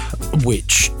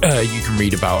 which you can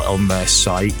read about on their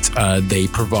site. They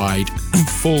provide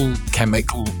full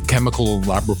chemical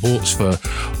lab reports for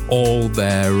all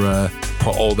their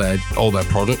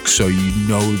products, so you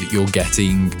know that you're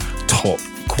getting top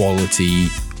quality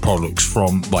products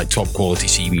from, like, top quality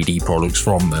CBD products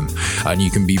from them, and you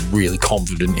can be really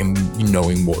confident in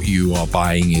knowing what you are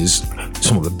buying is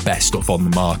some of the best stuff on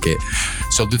the market.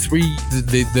 So the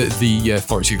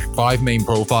five main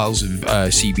profiles of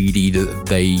CBD that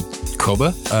they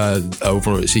cover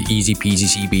over at Easy Peasy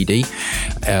CBD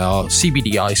are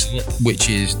CBD isolate,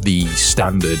 which is the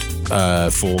standard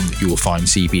form that you will find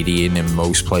CBD in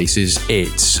most places.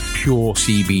 It's pure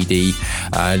CBD,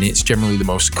 and it's generally the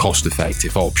most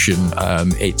cost-effective option.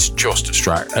 It's just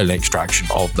an extraction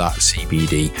of that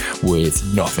CBD with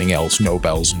nothing else, no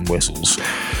bells and whistles.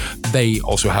 They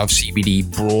also have CBD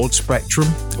broad spectrum,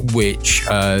 which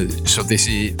so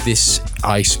this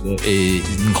isolate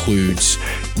includes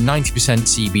 90%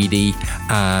 CBD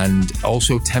and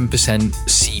also 10%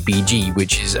 CBG,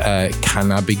 which is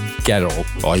cannabigerol,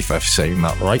 if I'm saying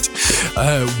that right,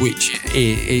 which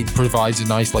it provides a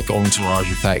nice like entourage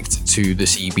effect to the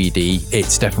CBD.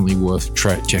 It's definitely worth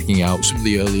checking out. Some of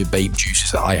the earlier vape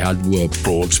juices that I had were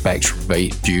broad spectrum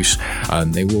vape juice,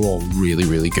 and they were all really,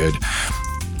 really good.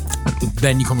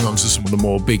 Then you're coming on to some of the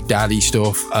more big daddy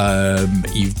stuff.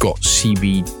 You've got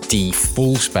CBD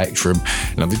full spectrum.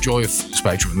 Now, the joy of full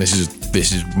spectrum, and this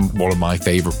is one of my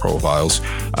favorite profiles,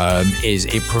 is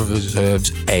it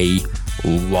preserves a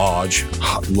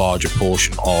larger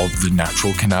portion of the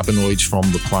natural cannabinoids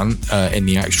from the plant in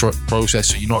the extract process.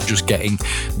 So you're not just getting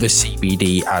the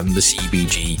CBD and the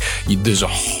CBG. There's a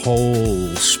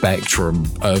whole spectrum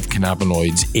of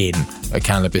cannabinoids in a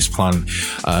cannabis plant.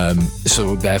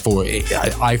 So therefore,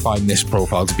 I find this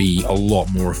profile to be a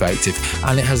lot more effective,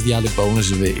 and it has the added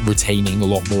bonus of it retaining a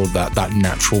lot more of that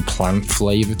natural plant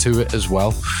flavor to it as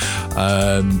well.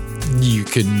 You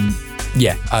can.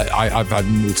 Yeah, I've had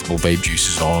multiple vape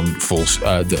juices on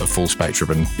that are full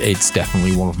spectrum, and it's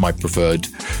definitely one of my preferred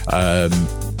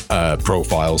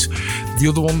profiles. The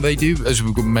other one they do, as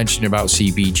we've mentioned about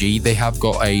CBG, they have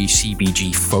got a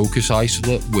CBG focus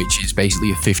isolate, which is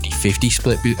basically a 50-50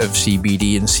 split of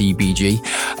CBD and CBG.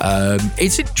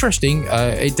 It's interesting.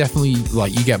 It definitely,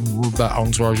 like, you get more of that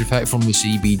entourage effect from the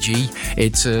CBG.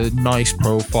 It's a nice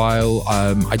profile.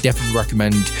 I definitely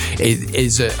recommend it.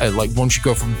 Is like, once you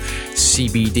go from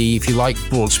CBD, if you like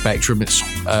broad spectrum, it's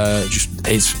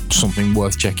something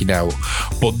worth checking out.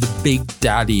 But the big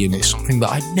daddy, and it's something that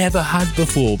I never had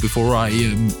before I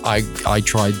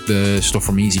tried the stuff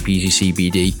from Easy Peasy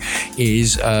CBD,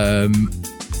 is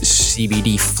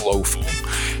CBD flow form.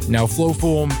 Now, flow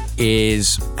form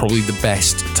is probably the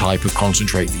best type of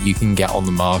concentrate that you can get on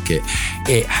the market.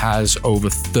 It has over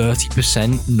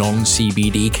 30%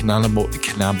 non-CBD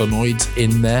cannabinoids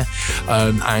in there,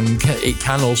 and it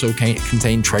can also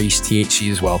contain trace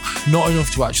THC as well. Not enough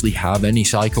to actually have any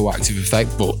psychoactive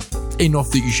effect, but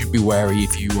enough that you should be wary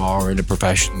if you are in a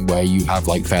profession where you have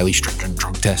like fairly stringent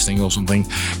drug testing or something,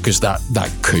 because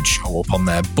that could show up on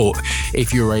there. But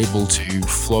if you're able to,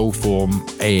 flow form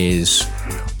is,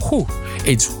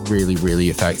 it's really, really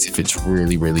effective. It's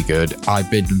really, really good. I've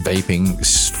been vaping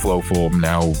flow form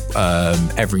now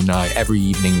every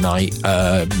evening night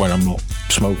when I'm not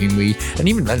smoking weed, and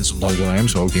even then sometimes when I am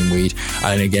smoking weed.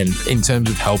 And again, in terms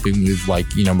of helping with,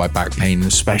 like, you know, my back pain,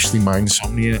 especially my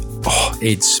insomnia,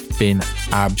 it's been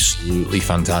absolutely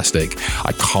fantastic.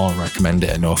 I can't recommend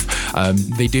it enough.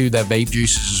 They do their vape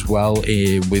juices as well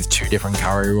with 2 different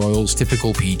carrier oils,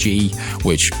 typical PG,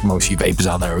 which most of you vapors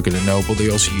out there are going to know, but they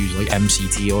also use like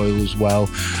MCT oil as well,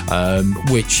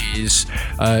 which is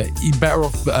you're better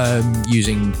off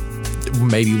using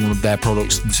maybe one of their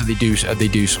products. So they do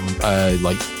some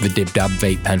like the Dib Dab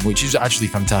vape pen, which is actually a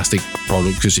fantastic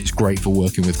product because it's great for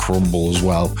working with Crumble as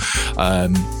well.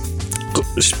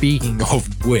 Speaking of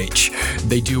which,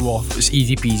 they do offer,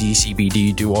 Easy Peasy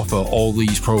CBD do offer all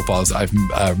these profiles that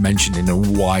I've mentioned in a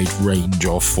wide range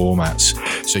of formats.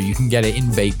 So you can get it in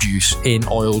vape juice, in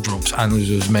oil drops, and as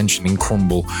I was mentioned, in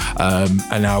Crumble.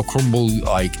 And now Crumble,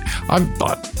 like,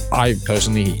 I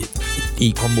personally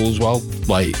eat Crumble as well.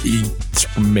 Like, it's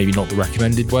maybe not the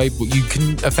recommended way, but you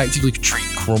can effectively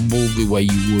treat Crumble the way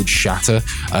you would shatter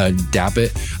and dab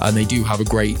it. And they do have a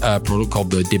great product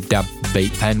called the Dib Dab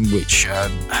vape pen, which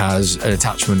has an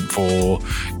attachment for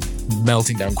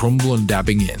melting down Crumble and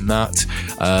dabbing it in that,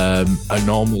 a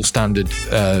normal standard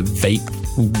vape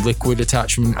liquid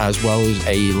attachment, as well as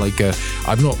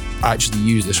I've not actually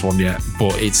used this one yet,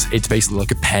 but it's basically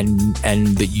like a pen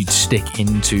end that you'd stick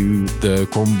into the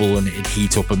Crumble and it'd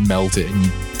heat up and melt it, and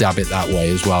you dab it that way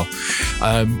as well.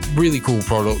 Really cool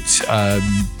product.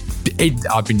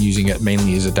 I've been using it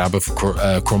mainly as a dabber for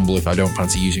Crumble if I don't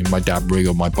fancy using my dab rig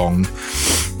or my bong.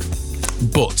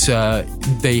 But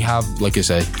they have, like I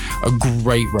say, a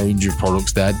great range of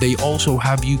products there. They also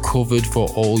have you covered for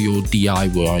all your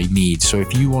DIY needs. So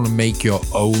if you want to make your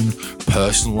own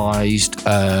personalized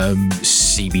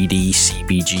CBD,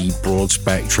 CBG, broad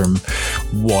spectrum,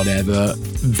 whatever,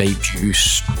 vape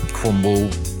juice, Crumble,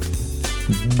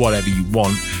 whatever you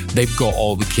want, they've got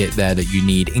all the kit there that you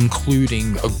need,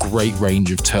 including a great range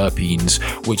of terpenes,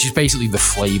 which is basically the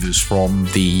flavors from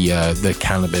the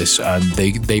cannabis, and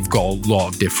they've got a lot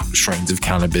of different strains of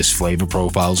cannabis flavor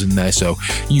profiles in there. So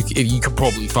you could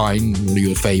probably find one of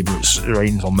your favorite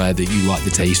strains on there that you like the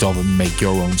taste of and make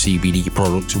your own CBD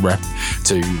product to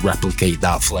replicate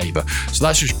that flavor. So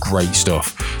that's just great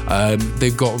stuff.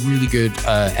 They've got really good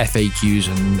FAQs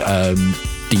and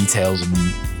details,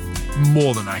 and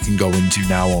more than I can go into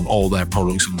now on all their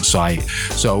products on the site.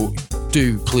 So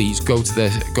do please go to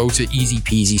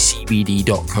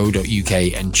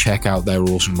easypeasycbd.co.uk and check out their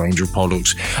awesome range of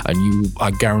products, and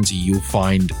I guarantee you'll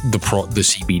find the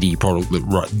CBD product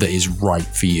that is right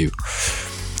for you.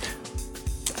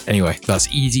 Anyway, that's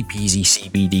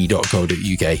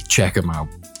easypeasycbd.co.uk. Check them out.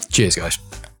 Cheers, guys.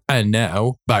 And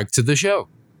now back to the show.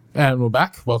 And we're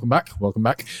back. Welcome back.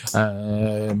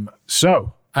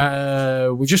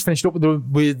 We just finished up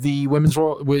with the women's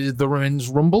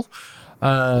Rumble,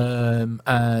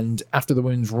 and after the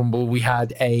women's Rumble, we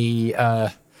had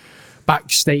a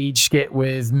backstage skit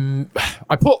with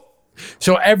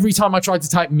so every time I tried to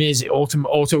type Miz, it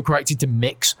auto corrected to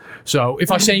Mix. So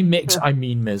if I say Mix, I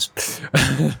mean Miz.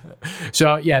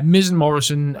 So yeah, Miz and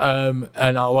Morrison,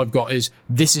 and all I've got is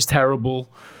this is terrible.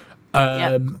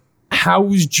 How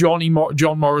is John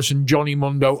Morrison, Johnny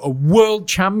Mundo, a world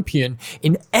champion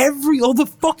in every other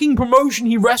fucking promotion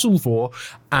he wrestled for,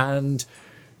 and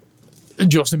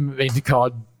just made the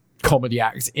card comedy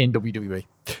act in WWE?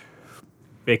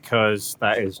 Because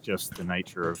that is just the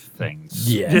nature of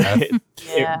things. Yeah.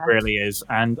 It really is.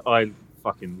 And I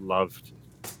fucking loved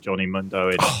Johnny Mundo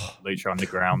in Lucha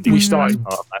Underground. We He started- was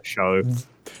part of that show.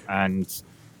 And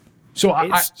So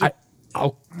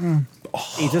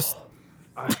he just...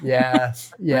 yeah.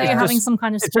 You're having some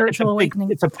kind of spiritual awakening.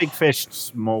 It's a big fish,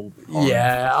 small pond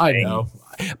Yeah, I thing. know.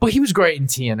 But he was great in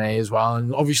TNA as well,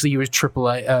 and obviously he was Triple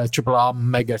R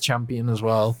Mega Champion as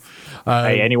well.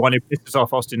 Hey, anyone who pisses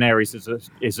off Austin Aries is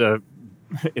a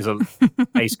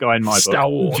ace guy in my book.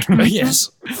 Stalwart,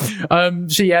 yes.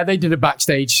 So yeah, they did a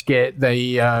backstage skit.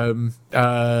 They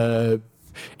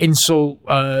insult.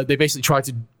 They basically tried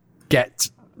to get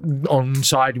on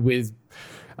side with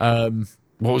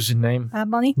what was his name? Bad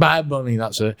Bunny. Bad Bunny,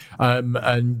 that's it.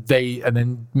 And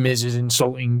then Miz is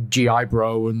insulting G.I.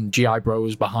 Bro, and G.I. Bro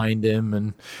is behind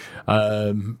him,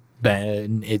 and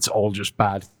then it's all just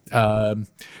bad.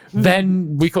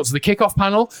 Then we cut to the kickoff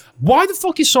panel. Why the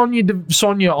fuck is Sonya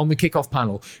on the kickoff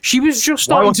panel? She was just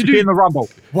Why starting wasn't to she do. in the Rumble?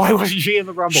 Why wasn't she in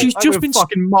the Rumble? She's I just would've been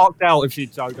fucking marked out if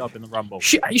she'd showed up in the Rumble.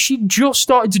 She just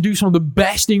started to do some of the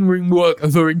best in-ring work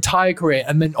of her entire career,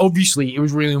 and then obviously it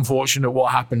was really unfortunate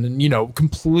what happened, and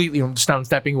completely understand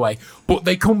stepping away. But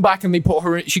they come back and they put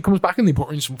her in. She comes back and they put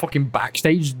her in some fucking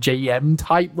backstage JM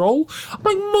type role. I'm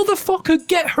like, motherfucker,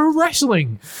 get her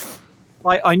wrestling.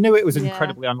 I knew it was Yeah.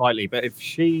 incredibly unlikely, but if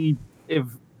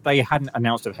they hadn't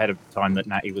announced ahead of time that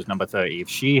Natty was number 30, if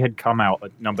she had come out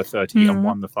at number 30 and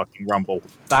won the fucking Rumble,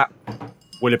 that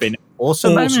would have been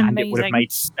awesome, Awesome. and it would have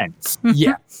Amazing. made sense.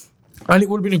 Yeah. And it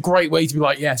would have been a great way to be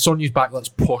like, yeah, Sonya's back, let's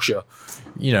push her.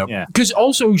 Yeah. Because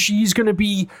also she's going to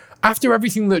be, after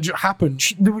everything that just happened,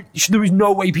 there is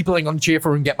no way people ain't going to cheer for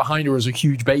her and get behind her as a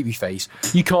huge baby face.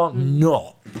 You can't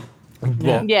not.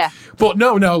 But, Yeah. but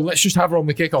no, let's just have her on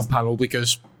the kickoff panel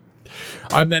because...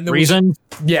 And then there Reason?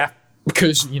 Yeah,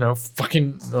 because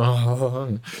fucking.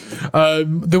 There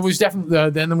was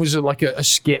definitely then there was like a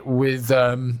skit with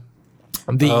the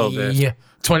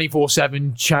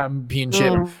 24/7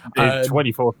 championship. The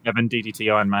 24/7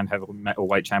 DDT Iron Man Heavy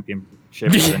Metalweight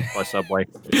Championship presented by Subway.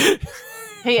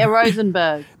 Peter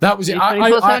Rosenberg, That was the it.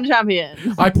 24/7 champion.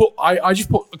 I just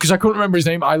put because I couldn't remember his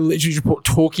name. I literally just put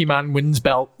Talkie Man wins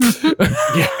belt.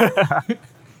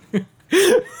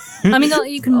 I mean,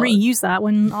 you can reuse that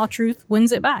when R-Truth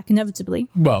wins it back, inevitably.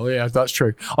 Well, yeah, that's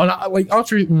true. And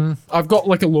R-Truth, I've got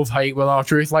like a love-hate with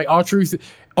R-Truth. Like R-Truth,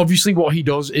 obviously what he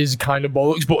does is kind of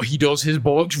bollocks, but he does his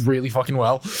bollocks really fucking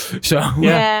well. So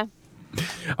Yeah.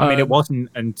 I mean, it wasn't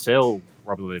until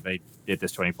probably they did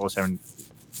this 24/7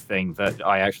 thing that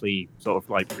I actually sort of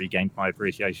like regained my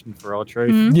appreciation for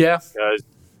R-Truth. yeah. Because,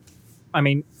 I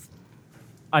mean,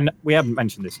 and we haven't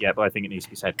mentioned this yet, but I think it needs to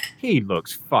be said. He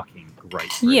looks fucking great.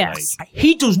 For his Yes. age.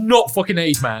 He does not fucking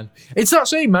age, man. It's that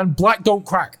saying, man. Black don't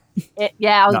crack.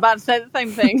 Yeah, I was No. about to say the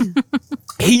same thing.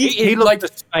 He He is looks like,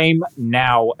 the same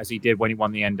now as he did when he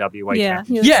won the NWA Yeah,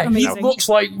 championship. he yeah, he amazing. looks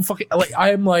like fucking. Like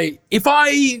I am like, if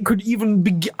I could even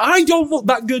begin, I don't look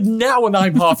that good now, and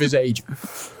I'm half his age.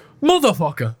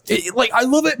 Motherfucker. I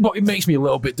love it, but it makes me a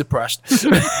little bit depressed.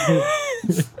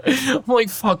 I'm like,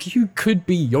 fuck, you could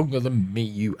be younger than me,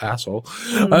 you asshole.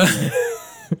 But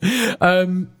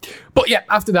yeah,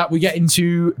 after that, we get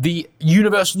into the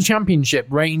Universal Championship.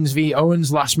 Reigns v.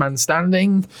 Owens, last man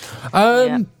standing.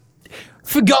 For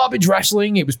garbage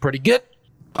wrestling, it was pretty good,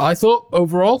 I thought,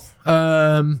 overall.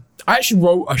 I actually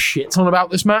wrote a shit ton about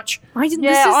this match. I did.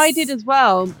 I did as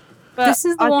well. But This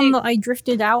is the I one think- that I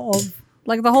drifted out of.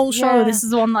 Like the whole show, Yeah. this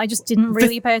is the one that I just didn't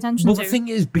really pay attention Well, to. the thing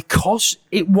is, because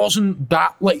it wasn't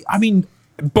that,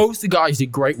 both the guys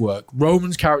did great work.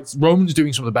 Roman's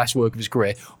doing some of the best work of his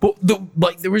career, but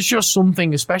there was just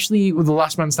something, especially with the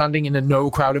last man standing in a no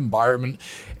crowd environment,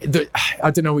 that I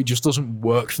don't know, it just doesn't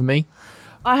work for me.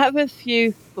 I have a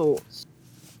few thoughts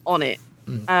on it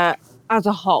as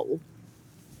a whole.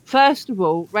 First of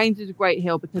all, Reigns is a great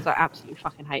heel because I absolutely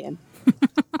fucking hate him.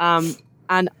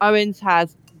 And Owens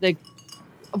has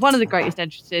one of the greatest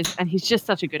entrances, and he's just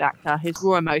such a good actor. His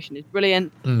raw emotion is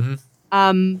brilliant.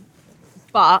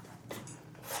 But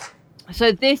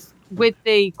so this, with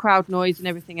the crowd noise and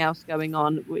everything else going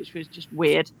on, which was just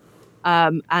weird.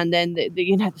 And then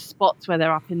the spots where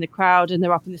they're up in the crowd and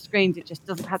they're up in the screens, it just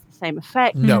doesn't have the same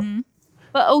effect. No.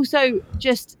 but also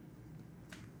just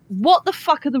what the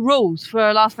fuck are the rules for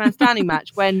a last man standing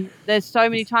match when there's so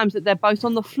many times that they're both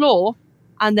on the floor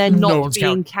and they're No not one's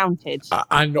being counted.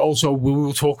 And also, we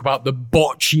will talk about the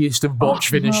botchiest of botch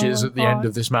finishes no, at the end God.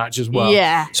 of this match as well.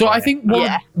 Yeah. So I think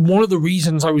Yeah. one of the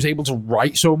reasons I was able to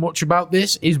write so much about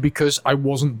this is because I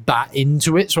wasn't that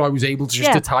into it, so I was able to just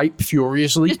Yeah. to type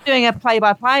furiously. Just doing a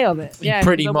play-by-play of it. Yeah,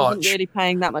 Pretty 'cause I wasn't much. really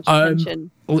paying that much attention.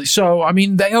 So I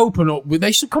mean, they open up with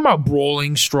they should come out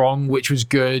brawling strong, which was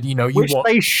good. You know, you Which want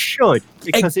they should,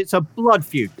 because it's a blood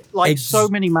feud. Like Ex- so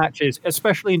many matches,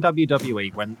 especially in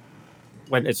WWE, when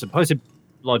it's supposed to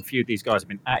blood feud, these guys have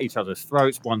been at each other's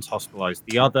throats. One's hospitalized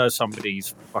the other.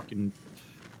 Somebody's fucking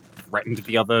threatened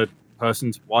the other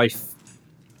person's wife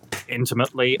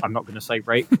intimately. I'm not going to say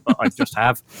rape, but I just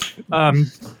have.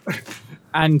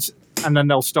 And then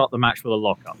they'll start the match with a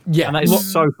lockup. Yeah. And that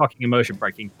is so fucking immersion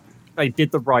breaking. They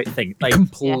did the right thing. They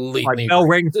completely. like bell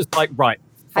rings. It's like right,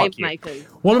 fuck you. Pacemakers.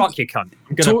 One of Fuck you, cunt.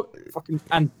 I'm gonna fucking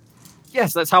and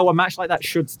yes, that's how a match like that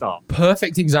should start.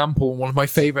 perfect example. One of my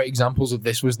favorite examples of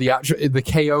this was the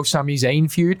KO Sami Zayn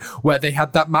feud, where they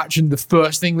had that match, and the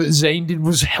first thing that Zayn did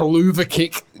was helluva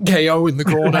kick KO in the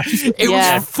corner. It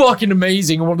Yeah. was fucking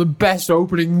amazing. One of the best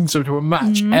openings to a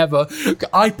match ever.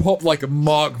 I popped like a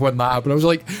mug when that happened. I was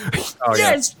like, Oh,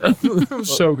 yeah. yes, it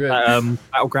was so good.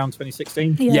 Battleground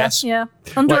 2016. Yeah, Yes. Yeah.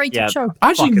 Underrated yeah. show.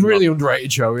 Actually, fucking really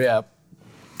underrated show. Yeah.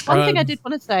 One thing I Um, did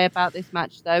want to say about this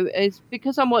match, though, is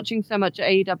because I'm watching so much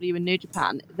AEW and New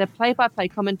Japan, the play-by-play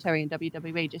commentary in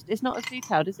WWE just is not as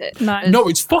detailed, is it? No. as No,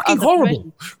 it's fucking other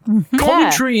horrible. promotions.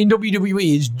 Commentary in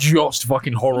WWE is just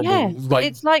fucking horrible. Yeah, Like,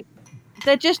 it's like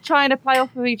they're just trying to play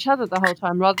off of each other the whole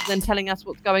time rather than telling us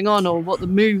what's going on or what the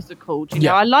moves are called. You know,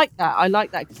 Yeah. I like that. I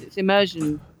like that because it's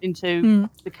immersion into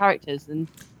the characters and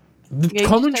the you just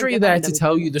commentary don't get there that to in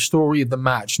tell WWE. you the story of the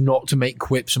match, not to make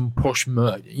quips and push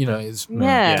you know, is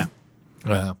yeah.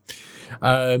 Yeah.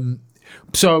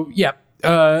 So yeah,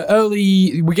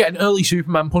 early we get an early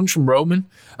Superman punch from Roman,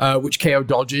 which KO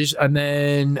dodges, and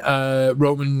then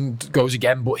Roman goes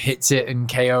again but hits it, and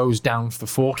KO's down for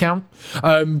 4 count.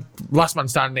 Last man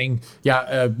standing,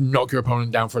 knock your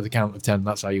opponent down for the count of 10.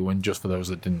 That's how you win. Just for those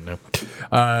that didn't know.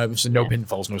 So no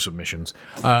pinfalls, no submissions.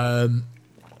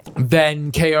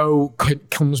 Then KO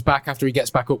comes back after he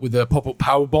gets back up with a pop-up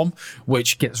powerbomb,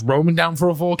 which gets Roman down for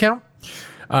a 4 count.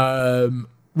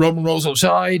 Roman rolls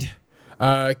outside.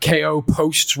 KO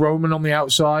posts Roman on the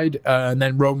outside, and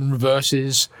then Roman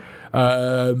reverses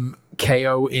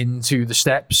KO into the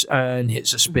steps and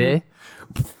hits a spear,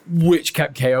 which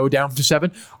kept KO down for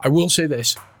 7. I will say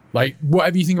this, like,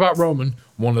 whatever you think about Roman,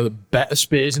 one of the better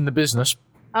spears in the business.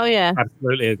 Oh yeah.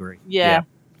 Absolutely agree. Yeah.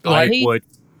 I He- would.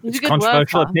 He's It's a good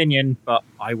controversial worker. opinion, but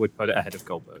I would put it ahead of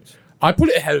Goldberg's. I put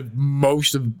it ahead of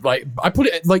most of, like, I put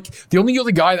it, like, the only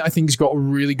other guy that I think has got a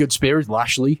really good spear is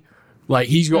Lashley. Like,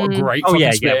 he's got a great Oh fucking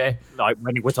yeah, spear. yeah. Like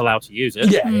when he was allowed to use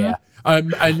it. Yeah, yeah.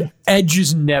 And Edge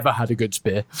has never had a good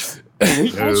spear.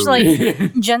 It's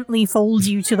like gently folds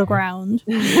you to the ground.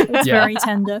 It's Yeah. very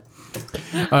tender.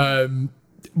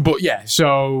 But yeah,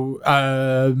 so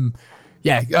he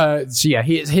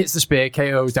hits the spear.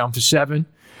 KO's down for 7.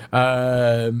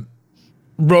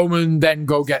 Roman then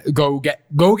go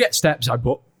get steps. I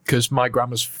put, because my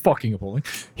grammar's fucking appalling.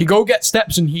 He go get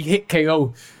steps and he hit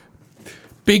KO.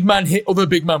 Big man hit other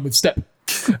big man with step.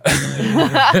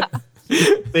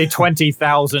 The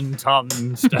 20,000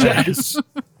 ton stairs.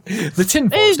 The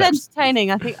tinfoil It was steps.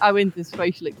 entertaining. I think Owen's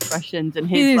facial expressions and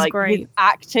He his is his great.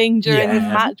 acting during this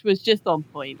Yeah. match was just on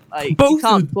point. Like you Both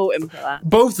can't of- fault him for that.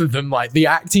 Both of them, like the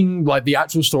acting, like the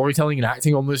actual storytelling and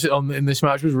acting in this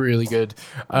match was really good.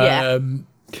 Yeah.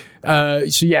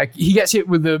 So yeah, he gets hit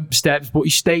with the steps, but he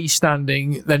stays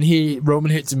standing. Then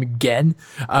Roman hits him again,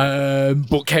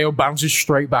 but KO bounces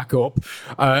straight back up.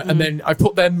 And then I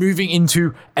put them moving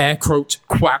into air quote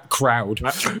quack crowd.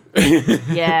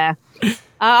 Yeah.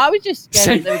 I was just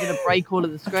scared that they were going to break all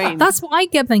of the screens. That's what I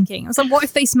kept thinking. I was like, what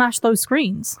if they smash those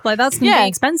screens? Like, that's going to Yeah. be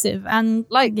expensive. And,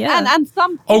 like, yeah. and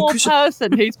some Oh, poor 'cause-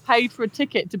 person who's paid for a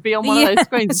ticket to be on one of those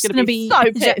screens is it's going to be so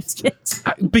pissed.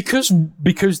 ejected.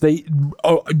 because they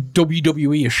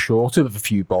WWE is short of a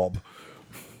few bob.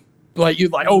 Like you're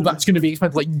like, oh, that's going to be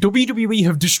expensive. Like WWE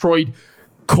have destroyed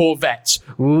Corvettes,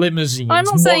 limousines. I'm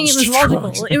not saying it was monster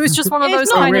logical. trucks. It was just one of It's those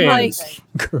not kind of really.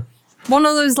 like, one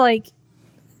of those like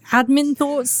admin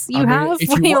thoughts you I mean, have if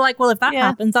where you you're wa- like, well, if that Yeah.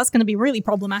 happens, that's going to be really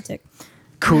problematic.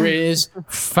 Careers,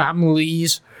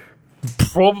 families,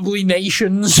 probably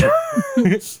nations.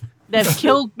 They've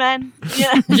killed men.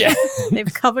 Yeah. Yeah.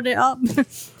 They've covered it up.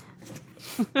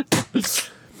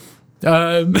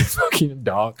 Fucking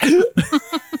dark.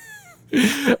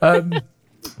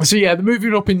 So yeah, they're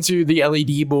moving up into the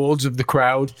LED boards of the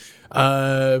crowd,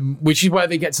 which is where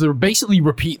they get to basically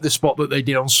repeat the spot that they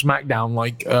did on SmackDown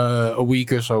like a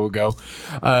week or so ago.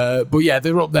 But yeah,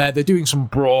 they're up there. They're doing some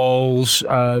brawls.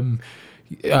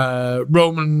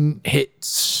 Roman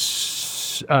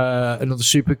hits another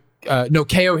super.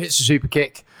 KO hits a super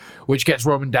kick, which gets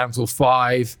Roman down to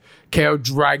 5. KO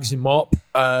drags him up,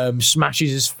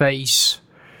 smashes his face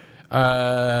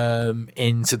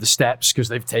into the steps because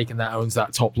they've taken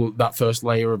that first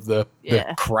layer of the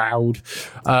crowd.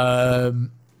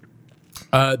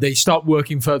 They start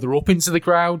working further up into the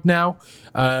crowd now.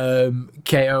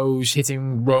 KO's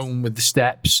hitting Roman with the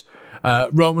steps.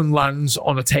 Roman lands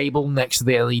on a table next to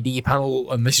the LED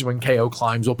panel, and this is when KO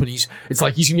climbs up, and it's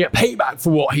like he's gonna get payback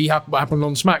for what happened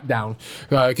on SmackDown,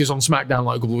 because on SmackDown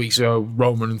like a couple of weeks ago,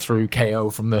 Roman threw KO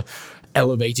from the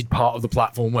elevated part of the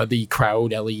platform where the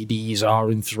crowd LEDs are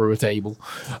and through a table.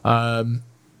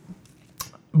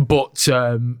 But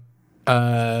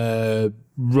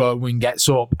Roman gets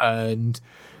up and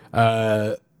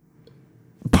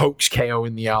pokes KO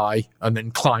in the eye and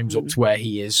then climbs up to where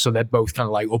he is. So they're both kind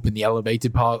of like up in the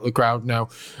elevated part of the crowd now.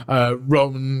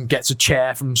 Roman gets a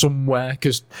chair from somewhere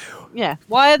because... Yeah,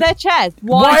 why are there chairs?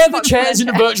 Why are there chairs in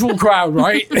a virtual crowd,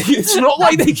 right? It's not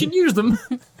like they can use them.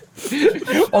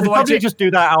 Although I did just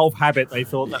do that out of habit. They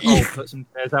thought that put some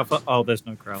chairs out for there's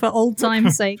no crowd for old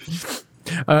time's sake.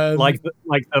 Like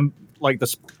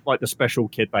the special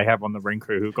kid they have on the ring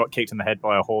crew who got kicked in the head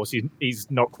by a horse. He's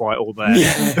not quite all there.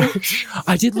 Yeah.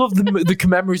 I did love the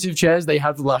commemorative chairs they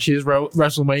had for last year's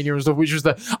WrestleMania and stuff, which was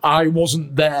the I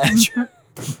wasn't there.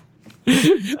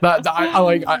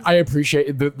 I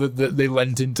appreciated that they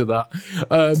lent into that.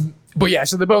 But yeah,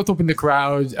 so they're both up in the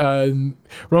crowd.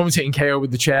 Roman's hitting KO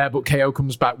with the chair, but KO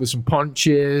comes back with some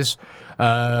punches.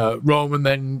 Roman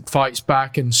then fights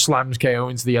back and slams KO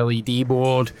into the LED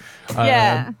board.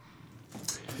 Yeah.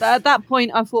 At that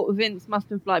point, I thought Vince must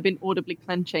have been audibly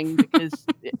clenching because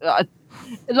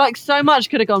so much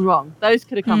could have gone wrong. Those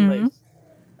could have come loose.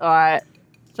 All right,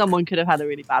 someone could have had a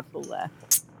really bad fall there.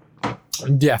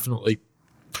 Definitely,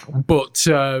 but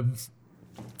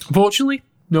fortunately,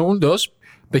 no one does.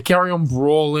 They carry on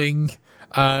brawling.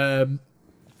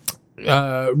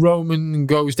 Roman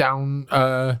goes down.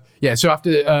 So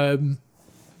after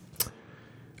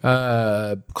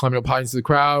climbing up high into the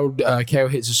crowd, KO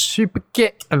hits a super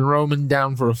kick and Roman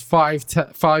down for a 5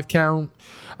 count.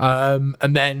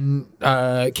 And then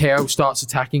KO starts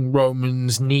attacking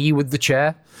Roman's knee with the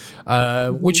chair,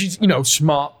 which is,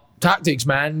 smart tactics,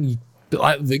 man.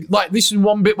 Like this is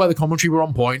one bit where the commentary were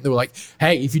on point. They were like,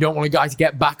 "Hey, if you don't want a guy to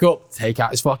get back up, take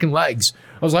out his fucking legs."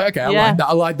 I was like, "Okay,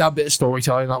 I like that bit of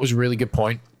storytelling. That was a really good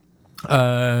point."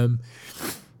 Where am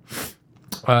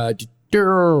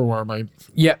I?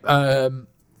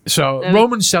 So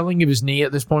Roman's selling of his knee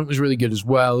at this point was really good as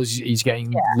well. He's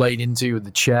getting laid into with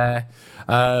the chair.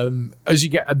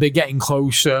 They're getting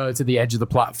closer to the edge of the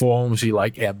platform, so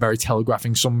very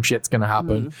telegraphing some shit's gonna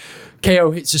happen.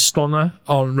 KO hits a stunner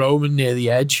on Roman near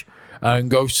the edge and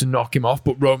goes to knock him off,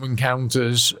 but Roman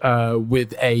counters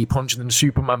with a punch and then a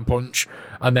Superman punch,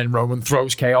 and then Roman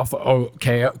throws KO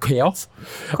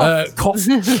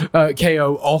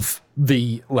off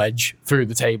the ledge through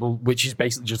the table, which is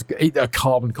basically just a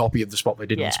carbon copy of the spot they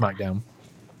did on SmackDown.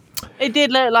 It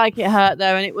did look like it hurt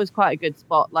though, and it was quite a good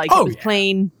spot. It was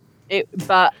clean,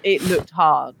 but it looked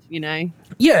hard,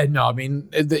 Yeah, no, I mean,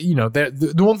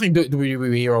 the one thing that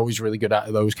WWE are always really good at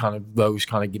are those kind of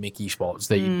gimmicky spots.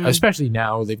 They, especially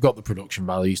now, they've got the production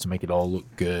values to make it all look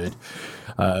good.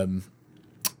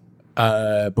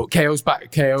 But KO's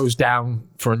down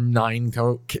for a 9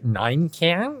 count.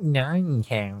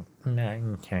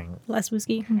 Less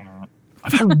whiskey.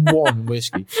 I've had one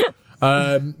whiskey.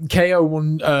 KO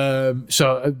won,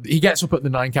 so he gets up at the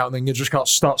 9 count and then just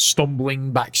starts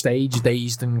stumbling backstage,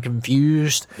 dazed and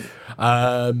confused.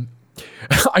 I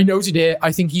noted here,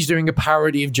 I think he's doing a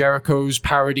parody of Jericho's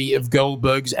parody of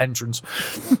Goldberg's entrance,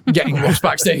 getting lost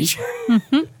backstage.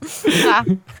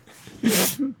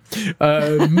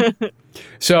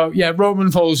 So yeah,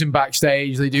 Roman follows him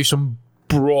backstage. They do some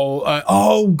brawl.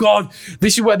 Oh god,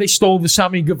 this is where they stole the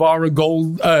Sammy Guevara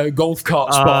golf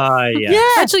cart spot.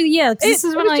 Actually, this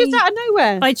is when just out of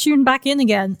nowhere. I tuned back in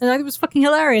again, and it was fucking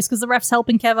hilarious because the ref's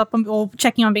helping Kev up or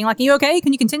checking on, being like, "Are you okay?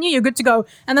 Can you continue? You're good to go."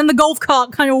 And then the golf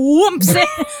cart kind of whoops in.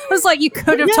 I was like, "You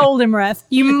could have told him, ref.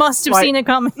 You must have seen it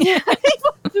coming."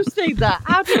 must have seen that.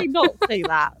 How did he not see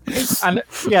that? And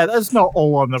yeah, that's not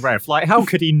all on the ref. Like, how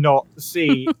could he not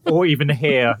see or even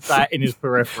hear that in his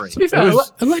periphery? To be fair,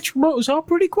 electric motors are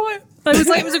pretty quiet.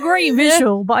 It was a great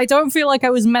visual, but I don't feel like I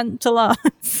was meant to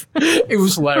laugh. It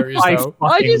was hilarious, though.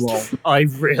 I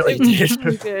really It did.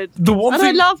 was good. The one And thing...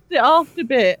 I loved it after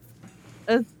bit.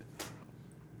 As,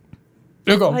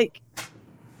 No, go on. like,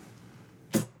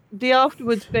 the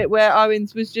afterwards bit where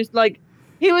Owens was just like,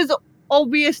 he was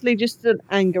obviously just an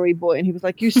angry boy, and he was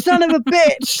like, "You son of a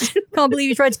bitch!" Can't believe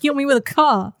you tried to kill me with a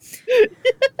car.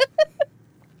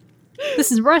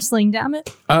 This is wrestling, damn it.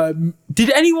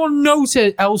 Did anyone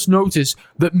else notice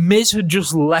that Miz had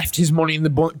just left his money in the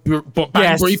bank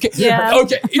Yes. briefcase? Yeah.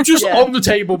 Okay, it just Yeah. on the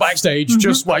table backstage,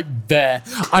 just like there.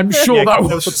 I'm sure Yeah, that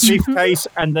there was a was... briefcase,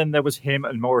 and then there was him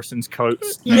and Morrison's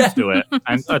coats Yeah. next to it.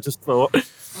 And I just thought,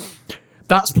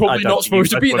 That's probably not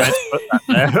supposed to be there.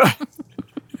 there.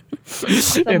 It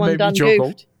Someone made me done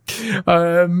chuckle. goofed.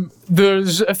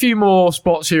 There's a few more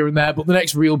spots here and there, but the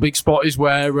next real big spot is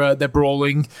where they're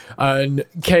brawling, and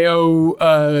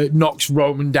KO knocks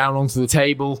Roman down onto the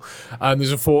table, and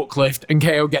there's a forklift, and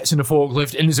KO gets in a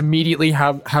forklift and is immediately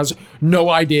has no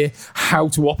idea how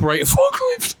to operate a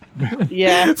forklift.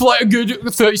 Yeah. For like a good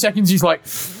 30 seconds, he's like,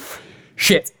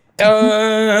 shit. This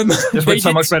They went so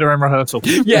did- much better in rehearsal.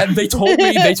 Yeah, they told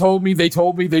me.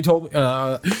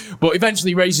 But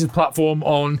eventually raises the platform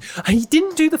on. And he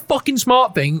didn't do the fucking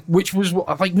smart thing, which was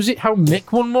like, was it how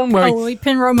Mick won one? Where Oh, we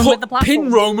pin Roman he with the platform.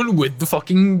 pin Roman with the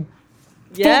fucking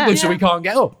Yeah. forklift so he can't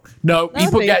get up. No, he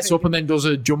That'd be gets a up and then does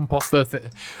a jump off the Does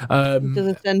a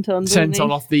senton.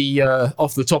 senton off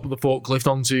the top of the forklift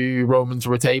onto Roman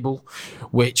through a table,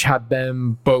 which had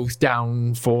them both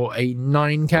down for a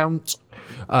 9 count.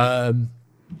 Yeah,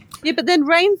 but then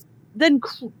Reigns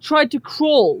tried to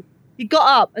crawl. He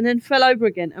got up and then fell over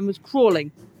again and was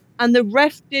crawling, and the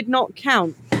ref did not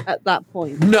count at that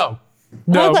point. No.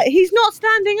 I was like, he's not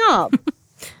standing up.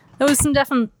 There was some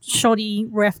definite shoddy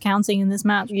ref counting in this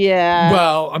match. Yeah.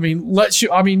 Well, I mean,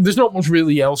 there's not much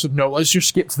really else of note. Let's just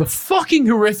skip to the fucking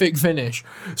horrific finish.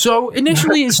 So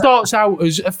initially, it starts out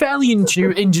as a fairly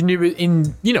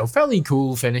fairly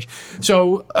cool finish.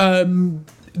 So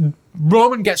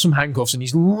Roman gets some handcuffs and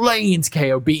he's laying into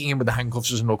KO, beating him with the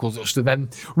handcuffs as a knuckle duster. Then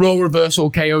role reversal,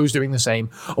 KO's doing the same.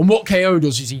 And what KO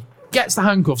does is he gets the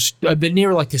handcuffs. They're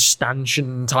near like a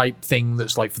stanchion type thing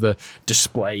that's like for the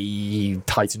display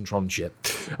Titantron shit.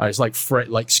 It's like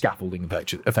scaffolding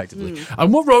effectively.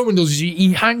 And what Roman does is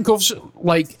he handcuffs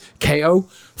like KO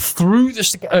through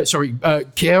the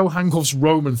KO handcuffs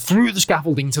Roman through the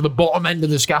scaffolding to the bottom end of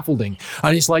the scaffolding,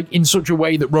 and it's like in such a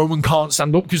way that Roman can't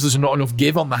stand up because there's not enough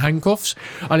give on the handcuffs,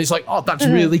 and it's like, oh, that's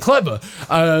really clever.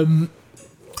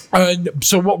 And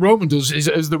so what Roman does is,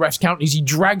 as the ref's count, is he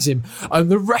drags him,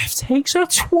 and the ref takes a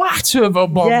twat of a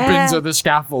bump Yeah. into the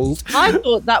scaffold. I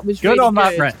thought that was Good really on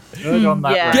that good. ref. Good on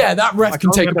that Yeah. ref. Yeah, that ref I can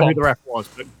can't take a remember who bump. the ref was,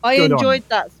 but I good on enjoyed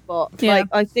that spot. Yeah. Like,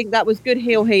 I think that was good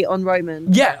heel heat on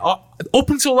Roman. Yeah, up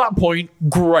until that point,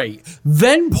 great.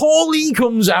 Then Paulie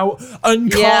comes out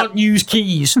and Yeah. can't use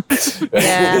keys.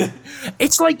 Yeah.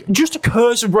 It's like just a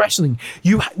curse of wrestling.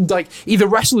 You like either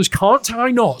wrestlers can't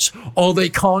tie knots or they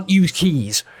can't use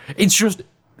keys. It's just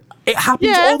it happens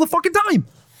Yeah. all the fucking time.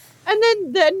 And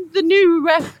then the new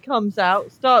ref comes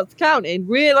out, starts counting,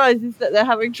 realizes that they're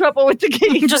having trouble with the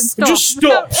keys. Just It stop. just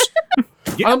stops.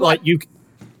 Yeah, I'm like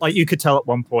you could tell at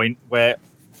one point where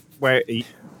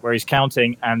he's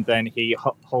counting and then he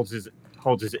holds his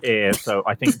ear. So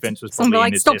I think Vince was Someone probably like,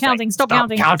 in his "Stop ear saying, counting, stop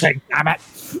counting." counting, damn it.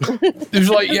 It was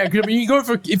like, yeah, 'cause I mean,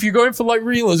 if you're going for like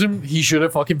realism, he should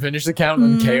have fucking finished the count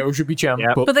and KO should be champ.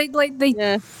 Yeah. But But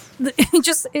Yeah.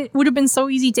 it would have been so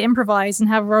easy to improvise and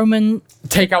have Roman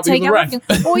take out the take other out,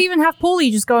 ref. or even have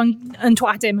Paulie just go and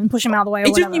twat him and push him out of the way. Or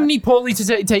He didn't whatever. even need Paulie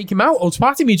to take him out or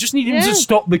twat him. He just needed him Yeah. to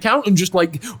stop the count and just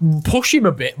like push him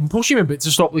a bit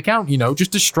to stop the count, just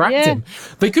distract Yeah. him.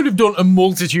 They could have done a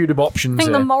multitude of options I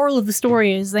think there. the moral of the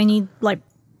story is they need like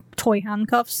toy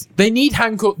handcuffs. They need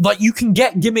handcuffs. Like, you can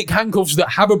get gimmick handcuffs that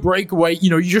have a breakaway.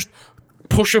 You just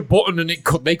push a button and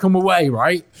they come away,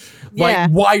 right? Like, Yeah.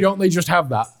 why don't they just have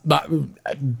that?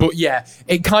 But yeah,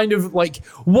 it kind of like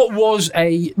what was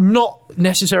a not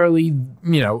necessarily,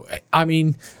 I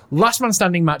mean, last man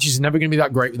standing matches are never going to be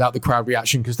that great without the crowd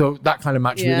reaction, because that kind of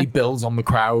match Yeah. really builds on the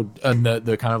crowd and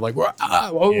the kind of like,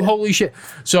 holy shit.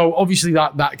 So obviously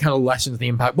that kind of lessens the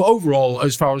impact. But overall,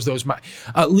 as far as those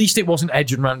at least it wasn't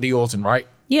Edge and Randy Orton, right?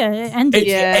 Yeah, it ended.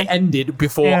 It ended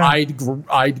before Yeah.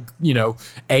 I'd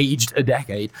aged a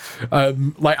decade.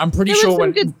 Like I'm pretty There sure were some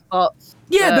when good spots.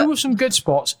 yeah, but- there were some good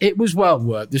spots. It was well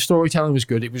worked. The storytelling was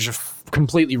good. It was just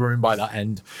completely ruined by that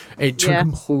end. It Yeah.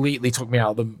 completely took me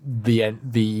out of the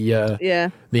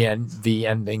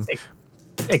ending.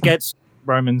 It gets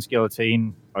Roman's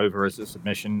guillotine over as a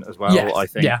submission as well, Yes, I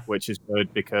think, yeah. which is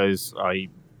good because I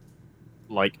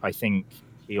think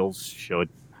heels should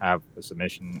have a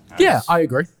submission as Yeah, I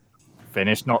agree.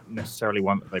 finish, not necessarily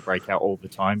one that they break out all the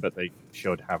time, but they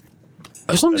should have.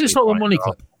 As long as it's not the money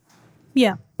clip. clip.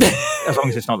 Yeah. As long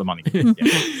as it's not the money. Yeah.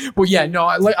 But yeah, no,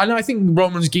 I think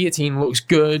Roman's guillotine looks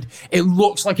good. It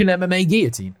looks like an MMA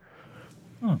guillotine.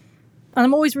 And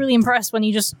I'm always really impressed when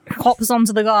he just hops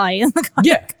onto the guy and the guy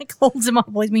Yeah. like, holds him up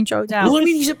while he's being choked out. Well, I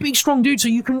mean, he's a big, strong dude, so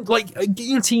you can like a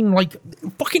guillotine. Like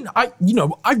fucking,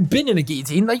 I've been in a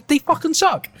guillotine. They fucking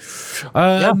suck.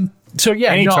 So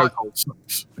yeah, Any no, chokehold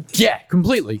sucks. yeah,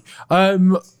 completely. I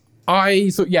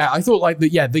thought like the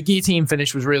guillotine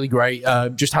finish was really great.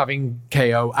 Just having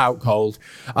KO out cold.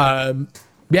 My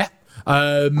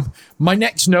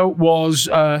next note was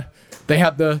they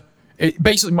had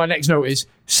basically my next note is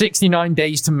 69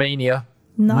 days to Mania.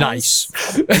 Nice.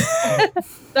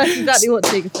 That's exactly what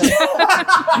Tigger said.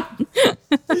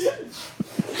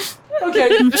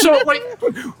 Okay, so like,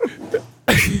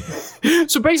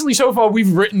 so basically, so far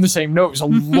we've written the same notes a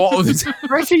lot of the time.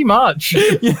 Pretty much.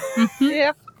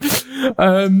 Yeah.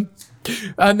 And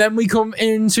then we come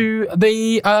into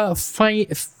the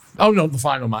fight. Oh, not the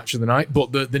final match of the night,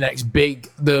 but the next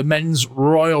the men's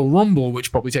Royal Rumble,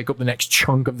 which probably take up the next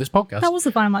chunk of this podcast. That was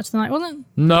the final match of the night, wasn't it?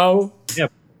 No.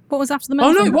 What was after the Oh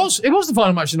men's no, it Rumble? was. It was the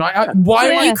final match of the night. Why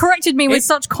am Yeah, I? you corrected me with It-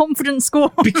 such confident score.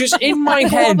 Because in my I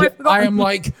head, forgot. I am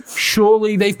like,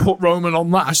 surely they've put Roman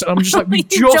on last, and I'm just like, we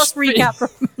You just recap.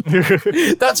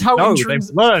 That's how No,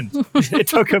 intrinsic. they've learned. It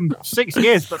took them 6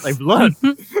 years, but they've learned.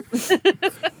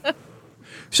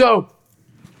 So,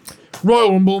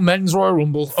 Royal Rumble, men's Royal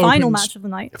Rumble. Final opens- match of the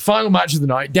night. Final match of the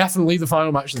night. Definitely the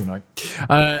final match of the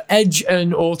night. Edge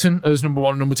and Orton as number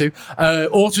 1 and number 2.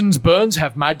 Orton's burns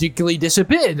have magically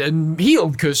disappeared and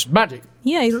healed because magic.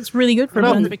 Yeah, he looks really good for a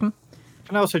No, burns but- victim.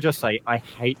 Can I also just say, I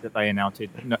hate that they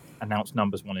announced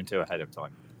numbers 1 and 2 ahead of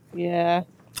time. Yeah.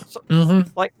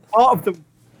 Like, part of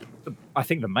I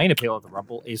think the main appeal of the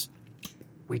Rumble is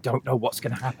we don't know what's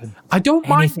going to happen. I don't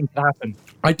mind. Anything can happen.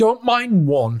 I don't mind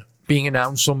one being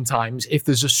announced sometimes if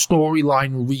there's a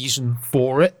storyline reason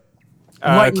for it.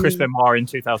 Like- Chris Benoit in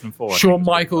 2004. I Shawn think,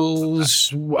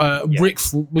 Michaels, Rick.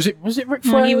 Was it Rick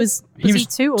No, Flair? he was he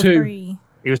 2 or 3?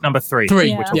 He was number 3. Three,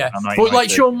 Yeah. which yeah. was on But like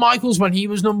 1992. Shawn Michaels, when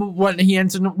he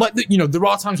entered, like there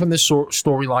are times when there's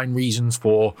storyline reasons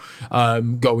for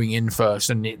going in first,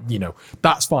 and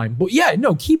that's fine. But yeah,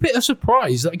 no, keep it a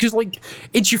surprise because like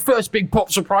it's your first big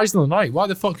pop surprise of the night. Why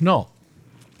the fuck not?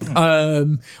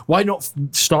 Why not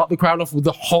start the crowd off with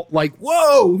the hot like,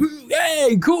 whoa,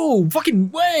 hey, cool,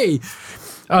 fucking way.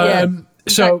 Exactly.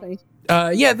 So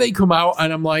they come out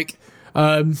and I'm like,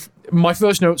 my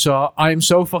first notes are, I am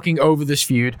so fucking over this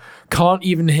feud. Can't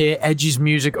even hear Edge's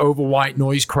music over white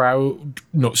noise crowd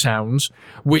nut sounds,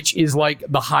 which is like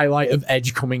the highlight of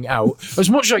Edge coming out. As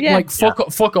much like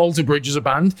fuck Alter Bridge as a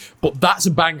band, but that's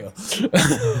a banger.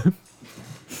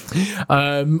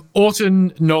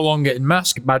 Orton no longer in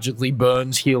mask, magically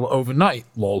burns heel overnight.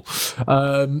 Lol.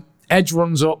 Edge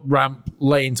runs up ramp,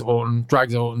 lay into Orton,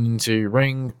 drags Orton into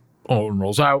ring. Orton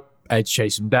rolls out. Edge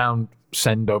chases him down,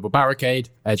 send over barricade.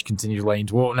 Edge continues laying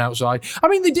to Orton outside. I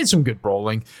mean, they did some good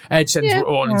brawling. Edge sends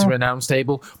Orton into an announce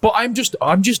table, but I'm just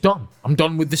done. I'm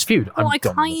done with this feud. Well, I'm I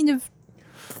done with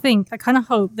it. kind of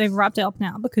hope they've wrapped it up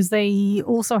now because they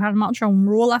also had a match on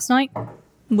Raw last night,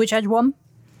 which Edge won.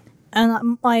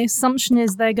 And my assumption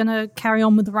is they're going to carry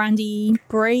on with the Randy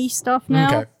Bray stuff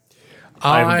now. Okay.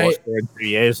 I haven't watched it in 2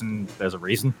 years, and there's a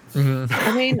reason.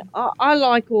 I mean, I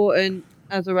like Orton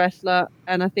as a wrestler,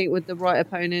 and I think with the right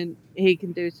opponent, he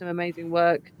can do some amazing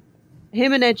work.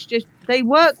 Him and Edge they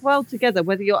work well together,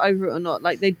 whether you're over it or not.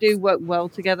 Like, they do work well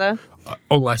together.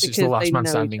 Unless it's the Because last they man know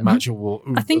standing each other. match of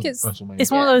I think it's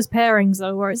WrestleMania. one of those pairings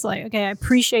though where it's like, okay, I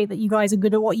appreciate that you guys are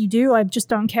good at what you do. I just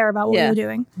don't care about what Yeah. you're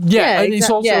doing. Yeah, and it's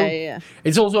also yeah.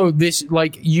 it's also this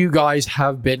like you guys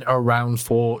have been around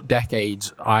for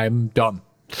decades. I'm done.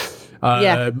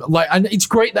 And it's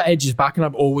great that Edge is back, and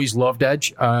I've always loved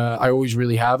Edge. I always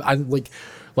really have, and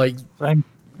like Same.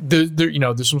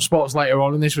 there's some spots later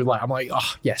on in this where like I'm like,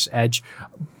 oh yes, Edge,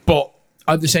 but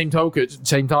at the same time,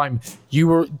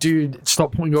 dude,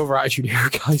 stop putting over attitude here,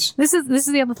 guys. This is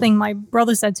the other thing my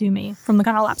brother said to me from the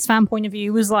kind of Laps fan point of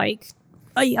view was like,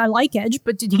 I like Edge,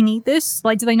 but did he need this?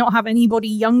 Like, do they not have anybody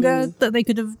younger that they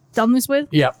could have done this with?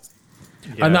 Yeah.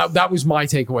 Yeah. And that was my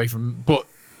takeaway from. But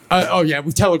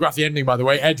we telegraphed the ending, by the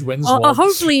way. Edge wins.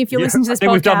 Hopefully, if you're listening to this I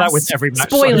think podcast, we've done that with every match.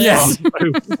 spoilers. Yes. So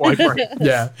why break?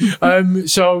 Yeah.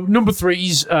 So number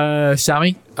 3's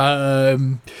Sammy.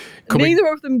 Coming-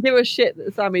 Neither of them give a shit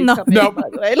that Sammy's No. coming. No. By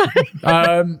the way,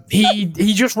 like,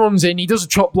 he just runs in. He does a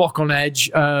chop block on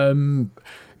Edge.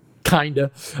 Kinda.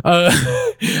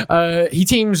 He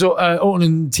teams Orton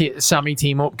and Sammy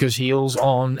team up because heels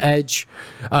on Edge,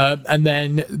 and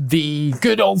then the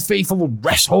good old faithful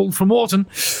rest hold from Orton.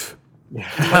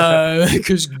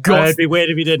 Because It'd be weird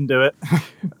if you didn't do it.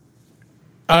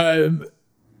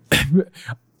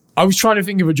 I was trying to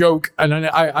think of a joke, and then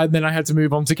I had to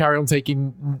move on to carry on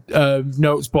taking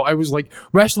notes. But I was like,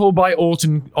 rest hold by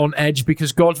Orton on Edge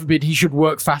because God forbid he should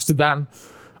work faster than.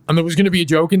 And there was going to be a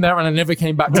joke in there, and I never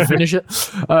came back to finish it.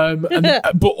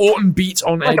 But Orton beats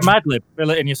on Like Edge. a Mad Lib. Fill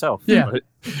it in yourself. Yeah.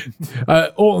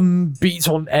 Orton beats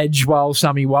on Edge while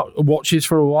Sammy watches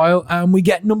for a while, and we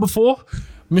get number 4,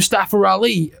 Mustafa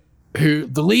Ali, who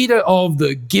the leader of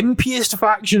the gimpiest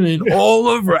faction in all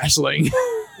of wrestling.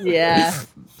 yeah.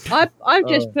 I've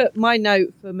just put my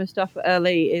note for Mustafa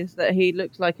Ali is that he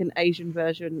looks like an Asian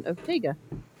version of Tiger.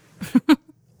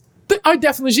 I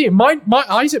definitely see it. My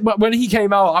eyes when he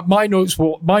came out. My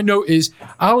note is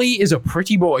Ali is a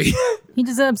pretty boy. He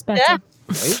deserves better. Yeah.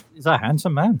 He's a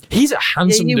handsome man. He's a Yeah,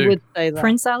 handsome you dude. would say that.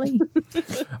 Prince Ali.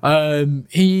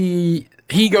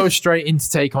 He goes straight in to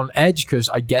take on Edge because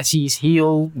I guess he's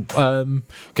heel.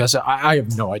 Because I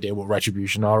have no idea what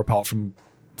Retribution are apart from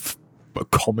a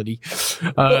comedy.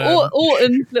 But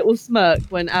Orton's little smirk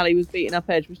when Ali was beating up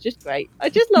Edge was just great. I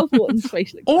just love Orton's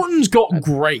facial expression. Orton's got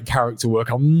great character work.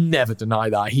 I'll never deny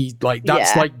that.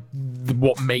 That's Yeah. like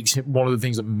what makes him one of the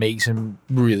things that makes him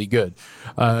really good.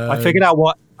 I figured out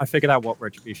what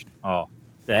Retribution are.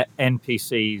 They're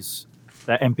NPCs.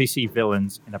 They're NPC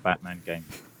villains in a Batman game.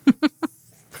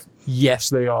 Yes,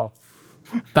 they are.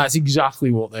 That's exactly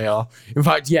what they are. In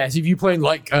fact, yes, if you're playing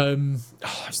like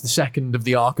it's the second of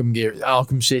the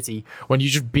Arkham City, when you're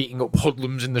just beating up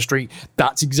hoodlums in the street,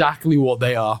 that's exactly what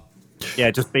they are.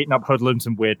 Yeah, just beating up hoodlums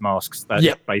and weird masks. That's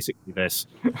Yep. basically this.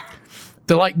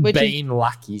 They're like Which is- Bane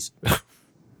lackeys.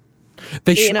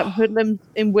 They Beating up hoodlums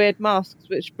in weird masks,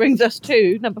 which brings us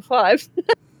to number 5.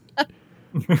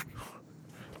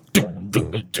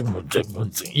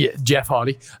 Yeah, Jeff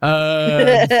Hardy.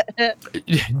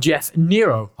 Jeff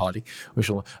Nero Hardy.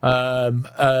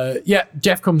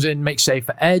 Jeff comes in, makes safe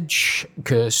for Edge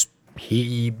because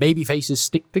baby faces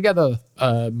stick together.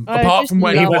 Apart just from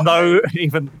when love-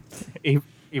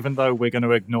 Even though we're going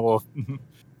to ignore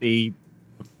the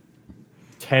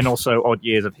 10 or so odd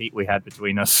years of heat we had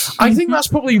between us. I think that's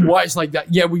probably why it's like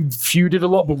that. Yeah, we feuded a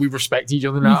lot, but we respect each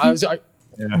other now.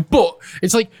 Yeah. But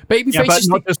it's like baby Yeah, but faces.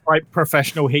 not just like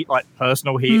professional heat, like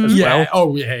personal heat as Yeah. well.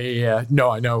 Oh, yeah. No,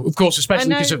 I know. Of course, especially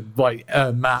because of like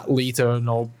Matt, Lita, and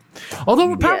all.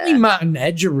 Although apparently Yeah. Matt and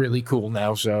Edge are really cool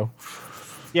now. So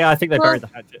Yeah, I think they Well- buried the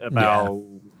hatchet about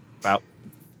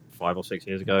 5 or 6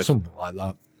 years ago. something like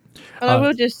that. And I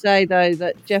will just say, though,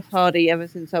 that Jeff Hardy, ever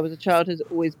since I was a child, has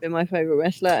always been my favourite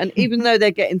wrestler. And even though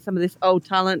they're getting some of this old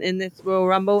talent in this Royal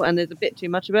Rumble and there's a bit too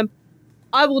much of him,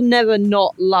 I will never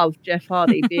not love Jeff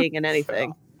Hardy being in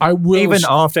anything. I will. Even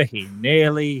after he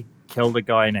nearly killed a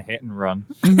guy in a hit and run.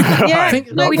 Yeah,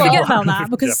 think- no, we well, forget about that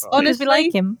because Jeff honestly, we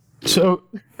like him. So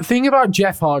the thing about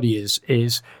Jeff Hardy is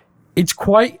it's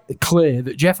quite clear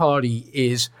that Jeff Hardy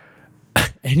is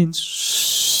an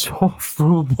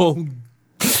insufferable,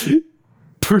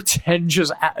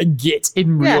 pretentious git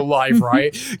in real life,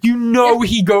 right? You know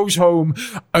he goes home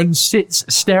and sits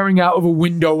staring out of a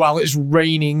window while it's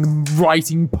raining,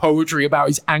 writing poetry about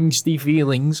his angsty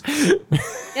feelings.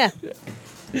 Yeah. I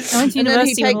went to And then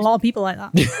he university with a takes- lot of people like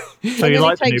that. So And you then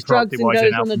like he the new takes drugs property and wise goes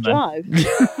in on a Alpha drive.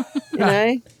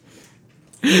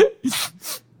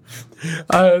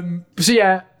 So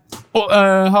yeah,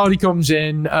 Hardy comes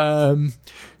in,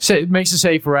 makes a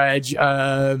save for Edge.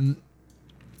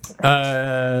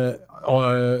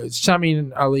 Sammy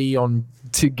and Ali on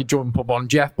to jump up on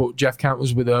Jeff, but Jeff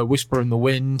counters with a whisper in the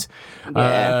wind.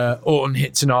 Yeah. Orton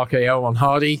hits an RKO on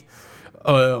Hardy.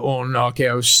 Orton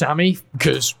RKO's Sammy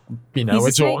because He's a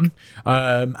it's snake. Orton.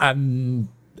 And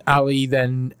Ali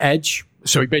then Edge.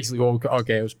 So he basically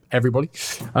RKO's everybody.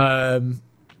 Then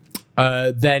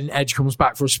Edge comes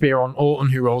back for a spear on Orton,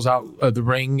 who rolls out of the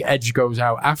ring. Edge goes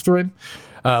out after him.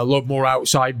 A lot more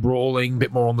outside brawling, a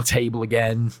bit more on the table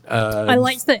again. I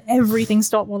liked that everything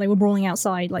stopped while they were brawling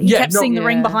outside. Like you Yeah, kept seeing the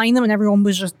ring yeah. behind them, and everyone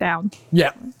was just down.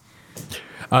 Yeah.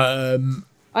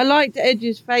 I liked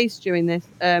Edge's face during this.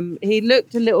 He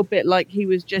looked a little bit like he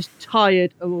was just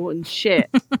tired of Orton's shit,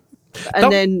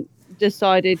 and then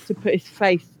decided to put his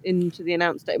face into the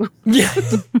announce table. Yeah, I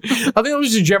think that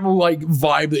was a general like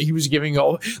vibe that he was giving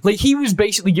off. Like he was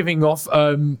basically giving off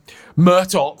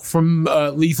Murdoch from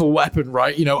Lethal Weapon,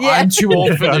 right? You know, Yeah. I'm too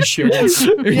old for this shit.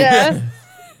 Yeah.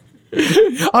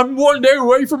 I'm one day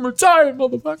away from retiring,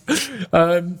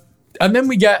 motherfucker. And then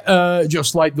we get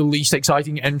just like the least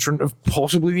exciting entrant of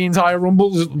possibly the entire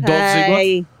Rumble, Dolph Ziggler.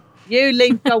 Hey, you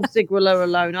leave Dolph Ziggler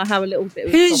alone. I have a little bit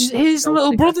of His Dolph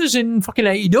little Ziggler. brother's in fucking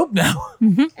AEW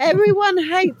now. Everyone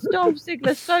hates Dolph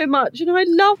Ziggler so much, and I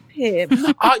love him.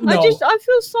 I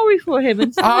feel sorry for him,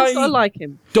 and sometimes I like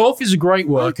him. Dolph is a great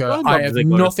worker. love I have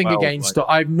Ziggler as nothing well, against. like-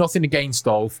 I have nothing against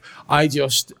Dolph. Is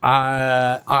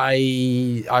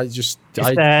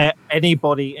there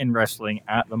anybody in wrestling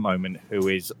at the moment who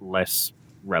is less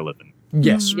relevant?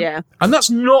 Yes, Yeah. and that's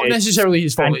not It's- necessarily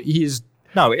his fault. and- He is.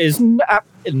 No, it is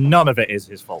none of it is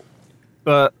his fault.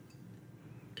 But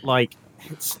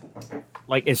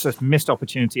it's just missed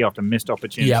opportunity after missed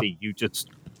opportunity. Yep. You just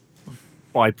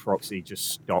by proxy just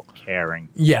stop caring,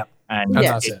 Yeah, and And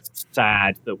that's it's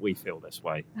sad that we feel this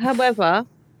way. However,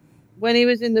 when he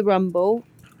was in the Rumble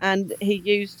and he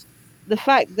used the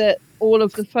fact that all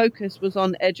of the focus was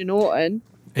on Edge and Orton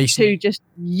he's, to just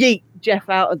yeet Jeff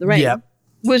out of the ring Yeah.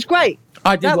 was great.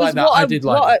 I did That like was that. what I did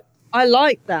like that. I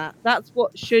like that. That's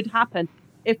what should happen.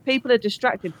 If people are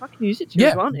distracted, fucking use it to your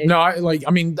Yeah, advantage.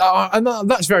 no,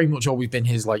 that's very much always been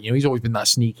his, like, you know, he's always been that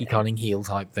sneaky, cunning heel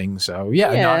type thing. So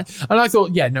yeah, Yeah. and I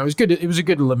thought, yeah, no, it was good. It was a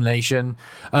good elimination.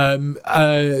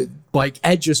 Like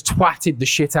Edge has twatted the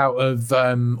shit out of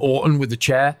Orton with the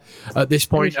chair at this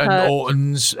point, he's and hurt.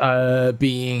 Orton's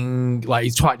being like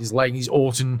he's twatted his leg. He's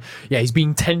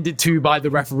being tended to by the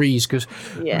referees because,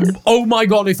 Yeah. oh my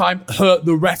god, if I'm hurt,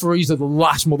 the referees are the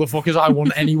last motherfuckers I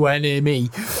want anywhere near me.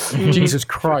 Jesus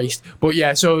Christ! But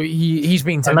yeah, so he's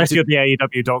being tended Unless to. you're the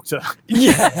AEW doctor.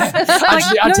 Yeah,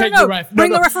 actually, I no, take no, the ref.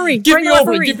 bring the referee, Give bring me the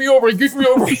over it. referee. Give me over it. Give me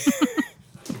over it.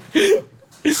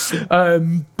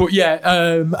 But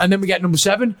yeah, and then we get number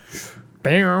 7.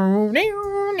 I'm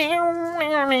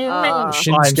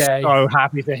Shinsuke. so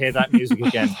happy to hear that music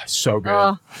again. So good.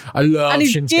 Ah. I love And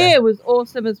his Shinsuke. gear was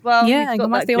awesome as well. Yeah, He's I got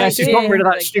got that the Yeah, great she's gear, got rid of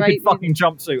that like, stupid great fucking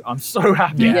jumpsuit. I'm so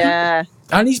happy. Yeah.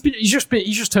 And he's just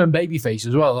turned babyface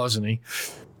as well, hasn't he?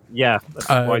 Yeah, that's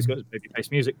why he's got his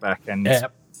babyface music back, and Yeah.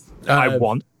 I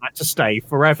want that to stay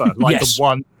forever. Like Yes.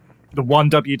 the one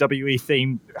WWE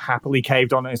theme happily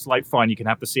caved on it. It's like, fine, you can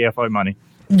have the CFO money.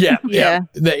 Yeah, Yeah.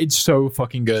 It's so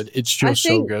fucking good. It's just so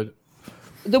think- good.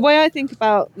 The way I think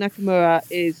about Nakamura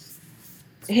is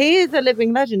he is a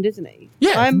living legend, isn't he?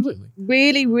 Yeah, I'm completely.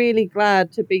 really, really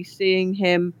glad to be seeing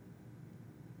him,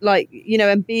 like, you know,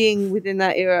 and being within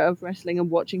that era of wrestling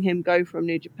and watching him go from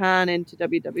New Japan into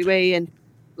WWE and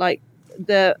like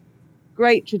the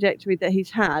great trajectory that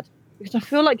he's had. Because I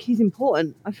feel like he's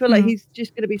important. I feel like he's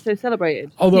just going to be so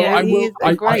celebrated. Although Yeah, I he will, is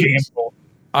a great.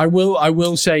 I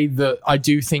will say that I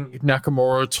do think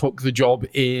Nakamura took the job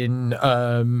in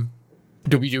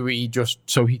WWE just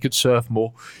so he could surf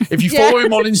more. If you follow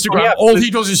him on Instagram, Yeah. all he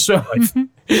does is surf.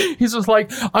 He's just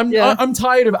like, Yeah. I'm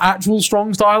tired of actual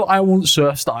strong style. I want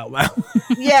surf style now.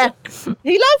 Yeah,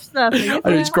 he loves surfing. That's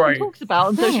And it's what he great. talks about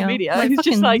on social Yeah, media. like He's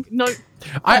just fucking- like, no.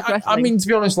 I wrestling. mean, to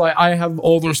be honest, like I have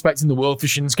all the respect in the world for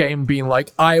Shinsuke and being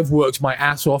like, I have worked my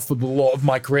ass off for the lot of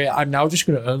my career. I'm now just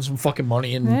going to earn some fucking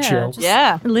money and Yeah, chill. just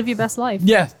Yeah. live your best life.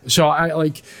 Yeah, so I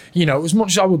like, you know, as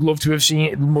much as I would love to have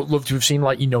seen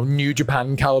like, you know, New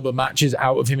Japan caliber matches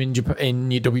out of him in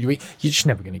WWE, you're just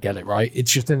never going to get it, right?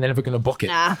 It's just they're never going to book it.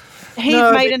 Nah. He's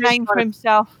No, made they a did name for kind of-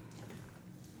 himself.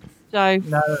 So,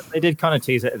 No, they did kind of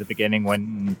tease it at the beginning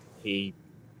when he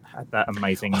had that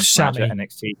amazing match Sammy. at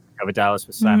NXT over Dallas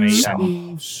with Sammy,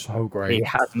 and So he great.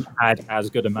 hasn't had as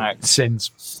good a match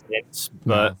Since since,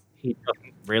 but he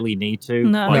doesn't really need to.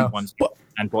 No. No. Once you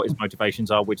understand what his motivations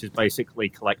are, which is basically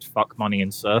collect fuck money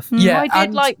and surf. yeah, I did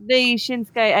and- like the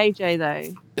Shinsuke AJ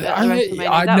though. at WrestleMania.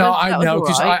 I That know, was- I that was know,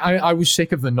 because alright. I was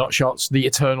sick of the nut shots, the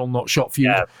eternal nut shot feud.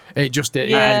 Yeah. It just did.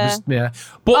 Yeah. It was, yeah.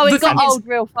 But Oh, the it got thing is, old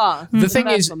real fast. the thing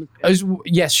first is, one was good.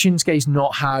 yes, Shinsuke's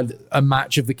not had a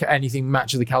match of anything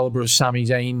match of the caliber of Sami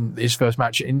Zayn. His first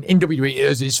match in WWE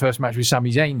is his first match with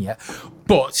Sami Zayn yet,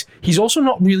 but he's also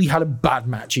not really had a bad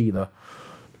match either.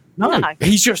 No.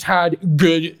 He's just had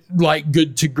good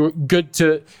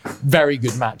to very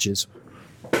good matches.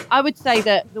 I would say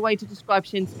that the way to describe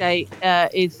Shinsuke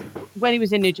is when he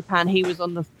was in New Japan, he was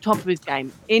on the top of his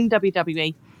game. In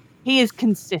WWE, he is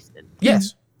consistent.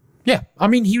 Yes. Yeah, I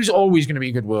mean, he was always going to be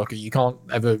a good worker. You can't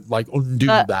ever like undo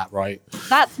that, right?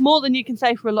 That's more than you can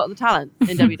say for a lot of the talent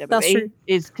in WWE. That's true.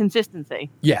 Is consistency.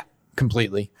 Yeah,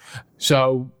 completely.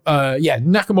 So,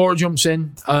 Nakamura jumps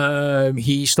in.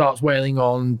 He starts wailing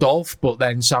on Dolph, but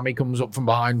then Sammy comes up from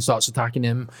behind and starts attacking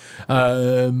him.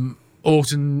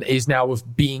 Orton is now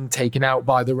being taken out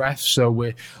by the refs, so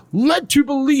we're led to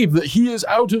believe that he is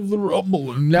out of the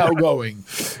Rumble and now going.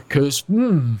 Because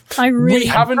we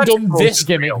haven't done this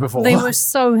gimmick before. They were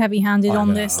so heavy-handed I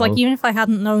on this. know. Like, even if I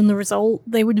hadn't known the result,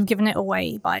 they would have given it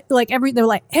away. By they were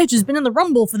like, Edge has been in the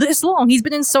Rumble for this long. He's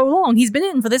been in so long. He's been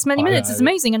in for this many minutes. It's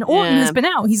amazing. And Orton has been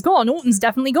out. He's gone. Orton's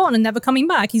definitely gone and never coming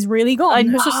back. He's really gone. I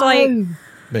know. It's just like,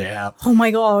 Yeah. oh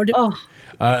my god. Oh,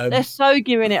 they're so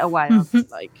giving it away.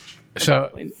 Like,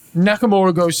 So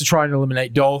Nakamura goes to try and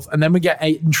eliminate Dolph, and then we get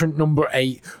entrant number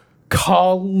 8,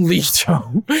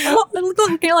 Carlito.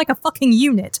 Looking like a fucking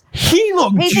unit. He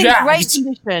looked he's in jacked. great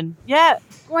condition. Yeah,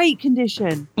 great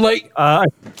condition. Like,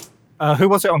 Who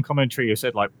was it on commentary who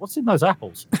said, like, what's in those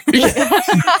apples?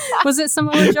 Was it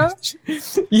Samoa Joe?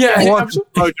 yeah, Yeah.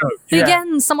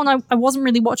 Again, someone I wasn't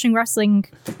really watching wrestling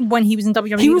when he was in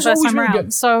WWE He the was first always time really around.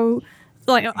 good. So,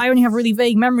 like, I only have really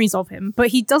vague memories of him, but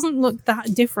he doesn't look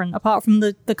that different apart from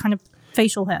the kind of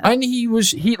facial hair. And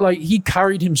he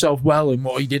carried himself well in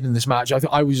what he did in this match.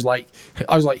 I was like,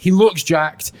 he looks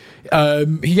jacked.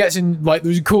 He gets in, like,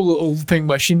 there's a cool little thing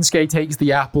where Shinsuke takes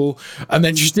the apple and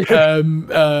then just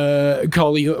Carlito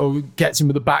gets him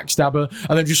with a backstabber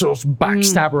and then just sort of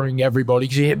backstabbering everybody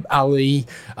because he hit Ali,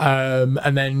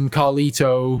 and then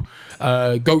Carlito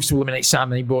goes to eliminate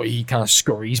Sammy, but he kind of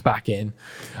scurries back in,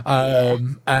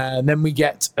 and then we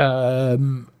get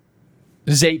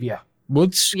Xavier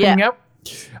Woods coming out.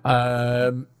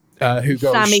 Who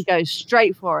goes? Sammy goes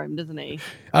straight for him, doesn't he?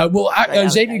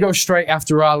 Xavier goes straight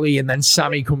after Ali, and then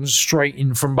Sammy comes straight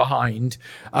in from behind.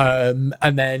 And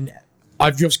then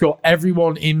I've just got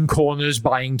everyone in corners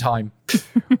buying time.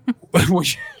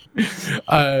 Which,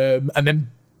 and then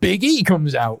Big E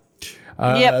comes out.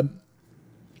 My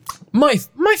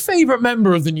favorite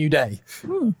member of the New Day.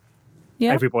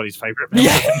 Yeah. Everybody's favorite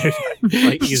member.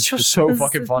 Like, He's just so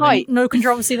fucking funny. Right. No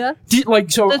controversy there.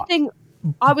 The thing,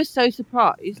 I was so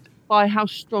surprised by how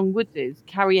strong Woods is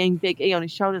carrying Big E on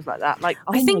his shoulders like that. Like,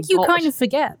 oh I think my you God. kind of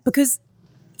forget because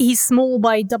he's small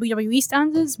by WWE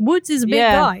standards. Woods is a big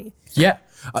Yeah. guy. Yeah.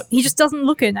 He just doesn't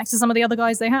look it next to some of the other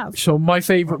guys they have. So one of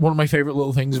my favorite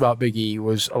little things about Big E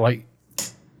was like,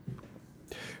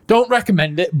 don't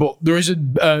recommend it, but there is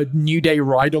a New Day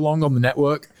ride along on the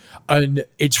network, and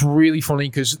it's really funny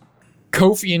because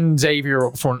Kofi and Xavier are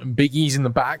up front and Big E's in the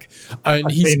back,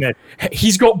 and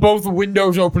he's got both the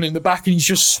windows open in the back, and he's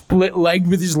just split legged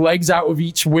with his legs out of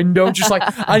each window, just like,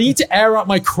 I need to air out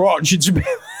my crotch. It's a bit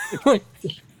like,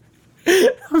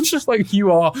 I'm just like,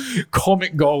 you are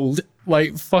comic gold,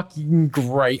 like fucking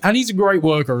great, and he's a great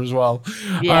worker as well.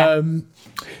 Yeah.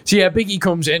 So yeah, Big E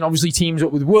comes in, obviously teams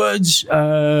up with Woods,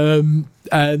 and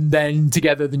then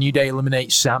together the New Day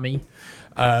eliminates Sammy,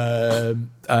 and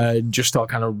just start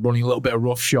kind of running a little bit of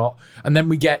roughshod, and then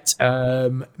we get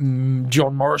John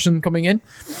Morrison coming in.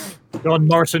 John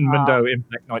Morrison, Mundo,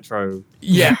 Impact Nitro.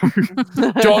 Yeah,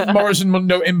 John Morrison,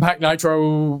 Mundo, Impact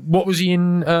Nitro. What was he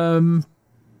in?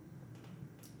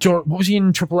 What was he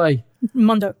in AAA?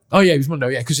 Mundo. Oh yeah, he was Mundo.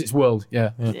 Yeah, because it's World.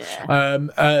 Yeah. And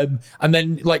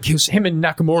then like him and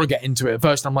Nakamura get into it at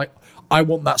first. I'm like, I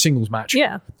want that singles match.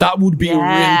 Yeah. That would be a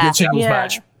really good singles Yeah.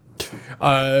 match.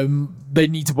 They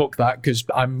need to book that because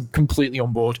I'm completely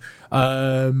on board.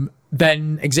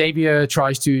 Then Xavier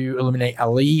tries to eliminate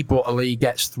Ali, but Ali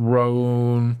gets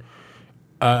thrown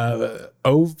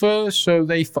over. So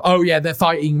they're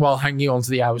fighting while hanging onto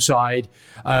the outside.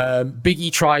 Big E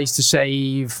tries to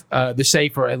save the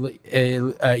save for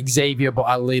Xavier, but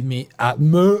Ali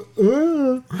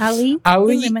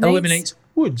eliminates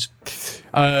Woods.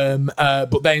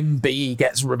 But then Big E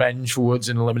gets revenge for Woods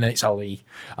and eliminates Ali.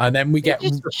 And then we get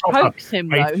Just chokes him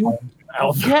though.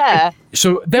 Elf. Yeah.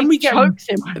 so then we get Chokes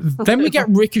him. then we get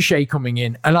Ricochet coming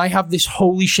in, and I have this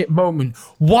holy shit moment.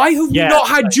 Why have we Yeah. not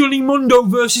had Johnny Mundo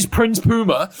versus Prince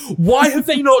Puma? Why have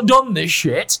they not done this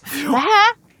shit?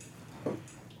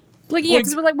 Like, yeah,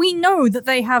 because we know that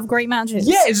they have great matches.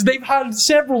 Yes, they've had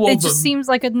several It of them. just seems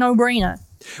like a no-brainer.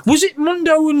 Was it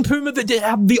Mundo and Puma that did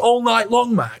have the all night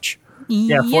long match?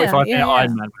 Yeah, 45-minute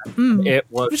Iron Man match. It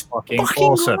was fucking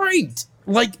awesome. Great.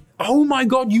 Like, oh my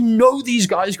god, you know these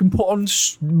guys can put on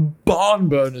barn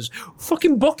burners.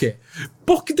 Fucking book it.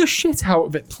 Book the shit out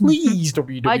of it, please,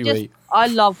 WWE. I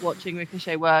love watching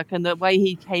Ricochet work, and the way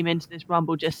he came into this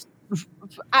Rumble, just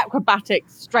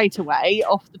acrobatics straight away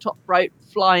off the top rope,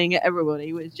 flying at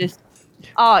everybody, was just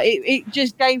it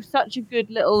just gave such a good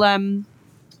little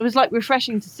it was like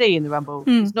refreshing to see in the Rumble.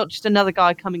 It's not just another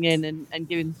guy coming in and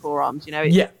giving forearms, you know,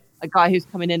 it's a guy who's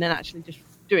coming in and actually just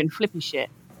doing flippy shit.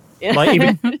 Yeah.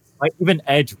 Like even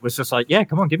Edge was just like, yeah,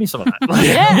 come on, give me some of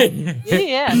that.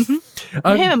 yeah. Him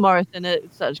and Morrison are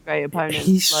such great opponents.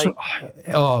 He's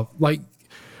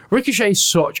Ricochet's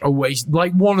such a waste,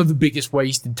 like one of the biggest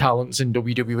wasted talents in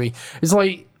WWE. It's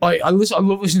like I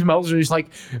love listening to Meltzer. He's like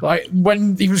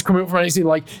when he was coming up for NXT,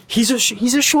 like he's a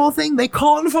sure thing. They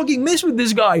can't fucking miss with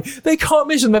this guy. They can't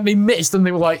miss, and then they missed, and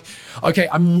they were like, okay,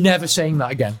 I'm never saying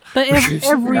that again. But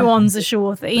everyone's a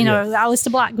sure thing. You know, Aleister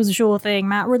Black was a sure thing.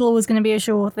 Matt Riddle was going to be a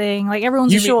sure thing. Like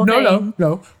everyone's a sure thing.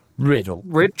 No, Riddle.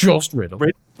 Just Riddle.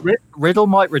 Riddle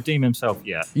might redeem himself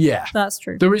yet. Yeah, that's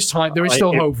true. There is time. There is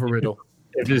still hope for Riddle.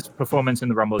 If his performance in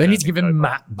the Rumble, they need to give him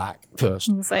Matt back first.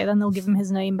 I'll say then they'll give him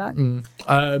his name back.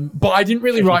 But I didn't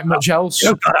really write much else.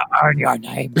 You've got to earn your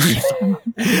name.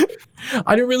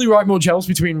 I didn't really write much else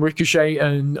between Ricochet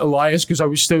and Elias because I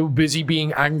was still busy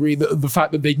being angry that the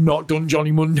fact that they'd not done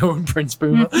Johnny Mundo and Prince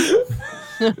Puma.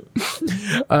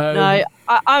 No,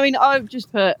 I mean I've just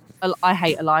put I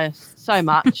hate Elias so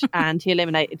much, and he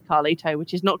eliminated Carlito,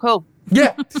 which is not cool.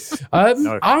 Yeah,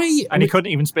 No. And he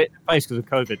couldn't even spit in the face because of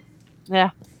COVID.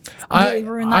 Yeah, I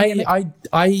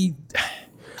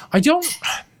don't.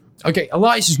 Okay,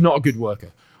 Elias is not a good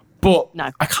worker, but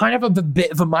No. I kind of have a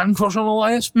bit of a man crush on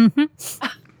Elias.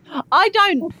 I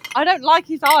don't like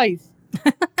his eyes.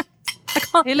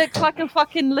 He looks like a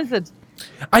fucking lizard.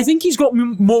 I think he's got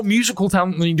more musical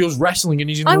talent than he does wrestling, and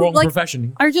he's in the wrong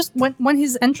profession. I just when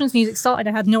his entrance music started,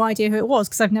 I had no idea who it was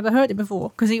because I've never heard it before.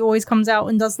 Because he always comes out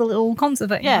and does the little concert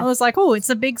thing. Yeah. I was like, oh, it's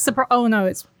a big surprise. Oh no,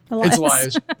 it's Elias. It's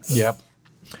Elias. Yeah.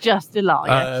 Just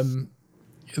Elias.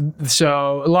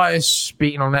 So Elias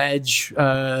beating on Edge,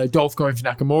 Dolph going for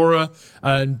Nakamura,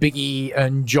 and Biggie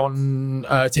and John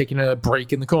taking a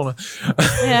break in the corner.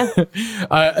 Yeah.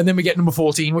 And then we get number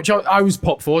 14, which I was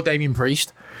popped for, Damian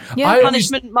Priest. Yeah,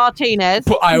 Punishment Martinez.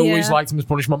 But I always liked him as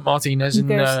Punishment Martinez in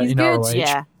He's good. ROH.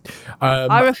 Yeah.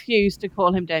 I refuse to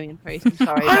call him Damian Priest. I'm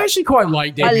sorry. I actually quite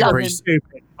like Damian love Priest,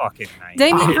 Stupid fucking name.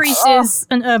 Damian Priest is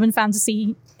an urban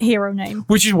fantasy hero name.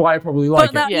 which is why I probably like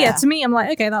But that, it. yeah, to me, I'm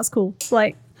like, okay, that's cool.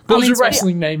 Like, But I'm as a into it.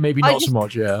 wrestling name, maybe I not so just-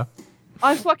 much, yeah.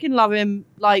 I fucking love him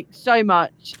like so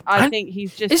much. I And think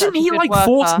he's just Isn't such a he good like worker.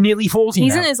 40, nearly 40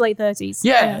 He's now? in his late 30s.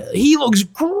 Yeah, he looks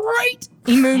great.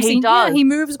 He moves. He does. He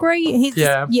moves great. He's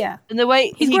Yeah. yeah. And the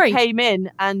way He's he great. came in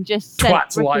and just sent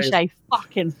Twats Elias. Ricochet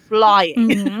fucking flying.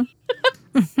 Mhm.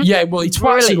 Yeah, well, he twats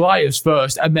Brilliant. Elias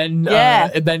first, and then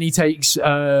Yeah. and then he takes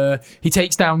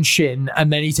down Shin,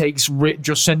 and then he takes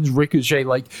just sends Ricochet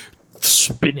like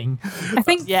spinning. I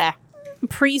think Yeah.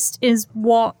 Priest is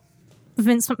what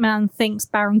Vince McMahon thinks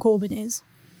Baron Corbin is.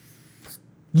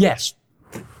 Yes.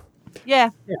 Yeah,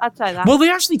 I'd say that. Well, they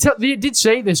actually they did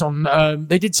say this on.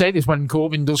 They did say this when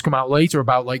Corbin does come out later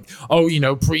about like, oh, you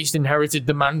know, Priest inherited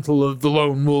the mantle of the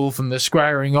lone wolf and the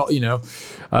squaring, you know.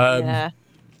 Yeah.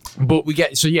 But we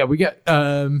get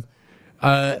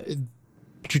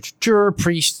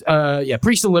Priest.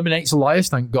 Priest eliminates Elias.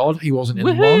 Thank God he wasn't in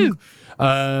Woohoo!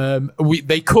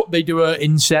 long. They do a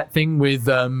inset thing with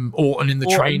Orton in the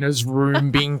trainer's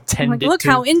room being I'm like, tended look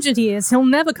to. how injured he is. He'll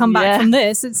never come back Yeah. from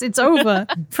this. It's over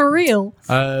for real.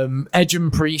 Edge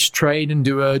and Priest trade and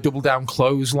do a double down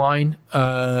clothesline.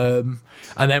 And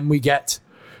then we get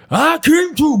I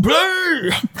came to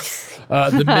play.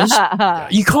 The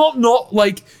Miz. You can't not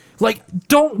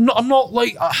I'm not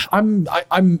like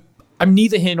I'm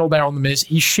neither here nor there on the Miz.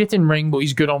 He's shit in ring, but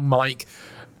he's good on mic.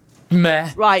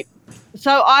 Meh. Right.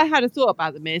 So I had a thought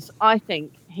about the Miz. I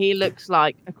think he looks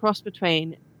like a cross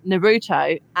between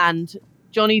Naruto and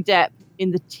Johnny Depp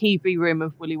in the TV room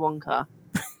of Willy Wonka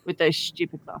with those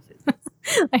stupid glasses.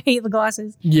 I hate the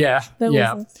glasses. Yeah, They're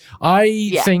yeah. awful.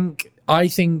 I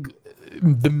think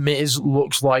the Miz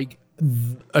looks like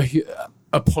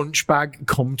a punch bag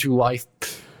come to life.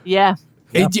 Yeah.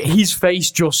 His face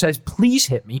just says, "Please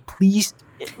hit me, please."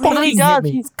 Well, he fucking does. hit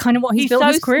me. He's, Kind of what he's he's built so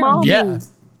his career on. smart.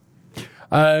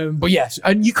 Yeah. But yes,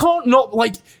 and you can't not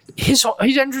like his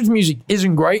entrance music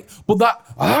isn't great, but that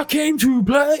I came to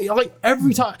play like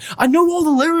every time. I know all the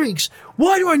lyrics.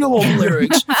 Why do I know all the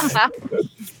lyrics?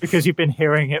 Because you've been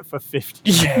hearing it for 50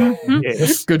 Yeah.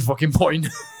 years. Good fucking point.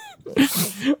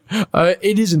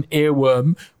 It is an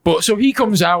earworm, but so he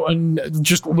comes out and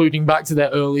just alluding back to their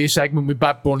earlier segment with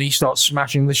Bad Bunny starts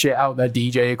smashing the shit out of their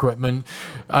DJ equipment,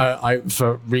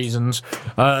 for reasons.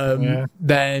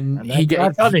 Then he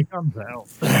gets Johnny comes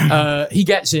out. he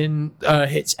gets in,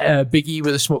 hits Biggie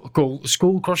with a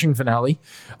skull crushing finale,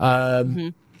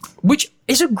 which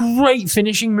is a great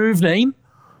finishing move name.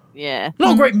 Yeah.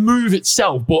 Not a great move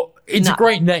itself, but it's a No.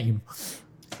 great name.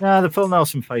 No, the Phil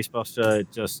Nelson Facebuster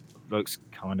just looks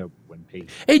kind of wimpy.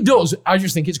 It does. I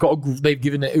just think it's got they've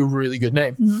given it a really good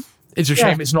name. It's a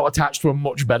shame it's not attached to a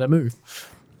much better move.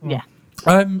 Yeah.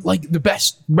 Like the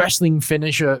best wrestling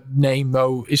finisher name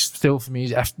though is still for me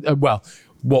is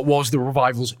what was the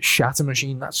Revival's Shatter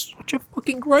Machine. That's such a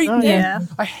fucking great name. Yeah.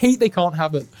 I hate they can't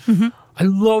have it. I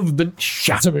love the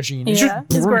Shatter Machine. It's Yeah, just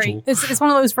it's brutal. great. It's one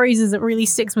of those phrases that really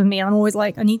sticks with me. And I'm always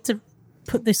like, I need to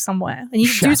put this somewhere. I need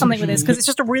to do Shatter something with this because it's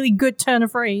just a really good turn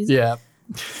of phrase. Yeah.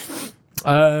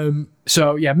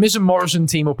 So yeah, Miz and Morrison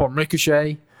team up on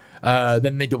Ricochet.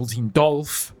 Then they double team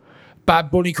Dolph.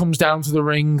 Bad Bunny comes down to the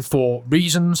ring for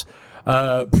reasons.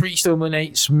 Priest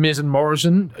eliminates Miz and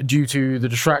Morrison due to the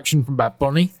distraction from Bad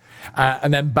Bunny.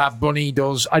 And then Bad Bunny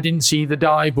does, I didn't see the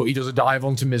dive, but he does a dive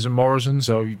onto Miz and Morrison.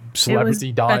 So celebrity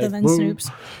it was dive. better than Woo. Snoop's.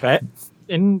 But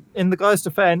in the guy's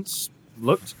defense,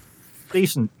 looked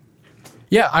decent.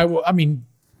 Yeah, I mean,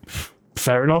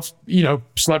 fair enough. You know,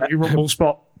 celebrity rumble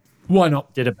spot. Why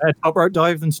not? Did a better top rope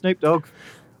dive than Snoop Dogg.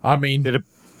 I mean, Did a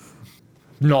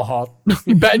not hard.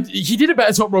 He did a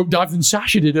better top rope dive than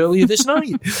Sasha did earlier this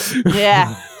night.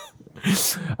 Yeah.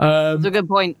 That's a good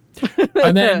point.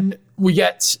 And then we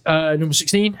get number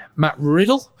 16, Matt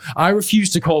Riddle. I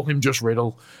refuse to call him just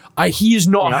Riddle. He is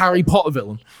not a Harry Potter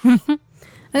villain. And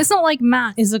it's not like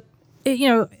Matt is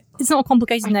it's not a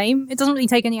complicated name. It doesn't really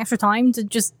take any extra time to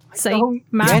just say don't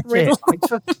Matt get Riddle.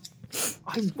 it.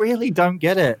 I really don't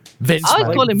get it. Vince. I would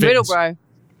man, call him Vince. Riddle Bro.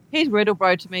 He's Riddle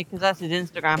Bro to me because that's his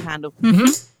Instagram handle.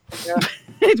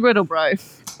 He's Riddle Bro.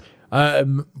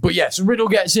 But yes, Riddle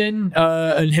gets in,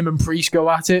 and him and Priest go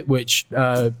at it, which,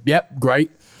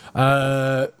 great.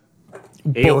 But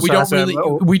also has a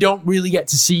little- we don't really get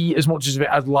to see as much as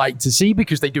I'd like to see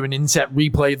because they do an inset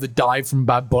replay of the dive from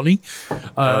Bad Bunny.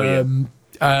 Then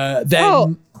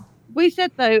Oh. We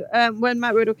said though, when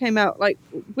Matt Riddle came out, like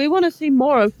we want to see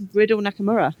more of Riddle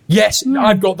Nakamura. yes,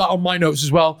 I've got that on my notes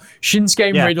as well. Shinsuke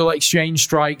and Yeah. Riddle exchange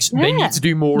strikes. They Yeah. need to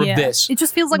do more Yeah. of this. It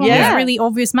just feels like one of Yeah. those really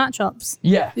obvious matchups.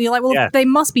 Yeah. You're like, well, Yeah. they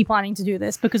must be planning to do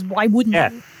this because why wouldn't Yeah.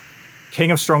 they?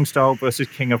 King of Strong Style versus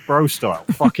King of Bro Style.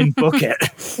 Fucking book it.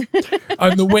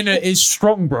 And the winner is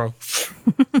Strong Bro.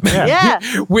 Yeah.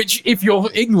 Which, if you're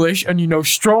English and you know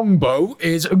Strongbow,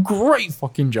 is a great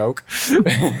fucking joke.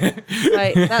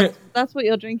 Right. That's what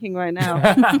you're drinking right now.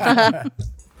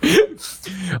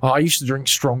 I used to drink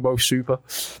Strongbow Super.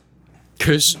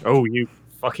 Because, Oh, you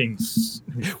fucking.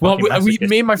 well, fucking masochist.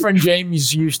 me and my friend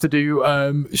James used to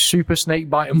do Super Snake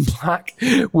Bite and Black,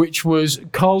 which was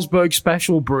Carlsberg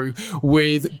Special Brew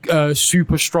with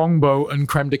Super Strongbow and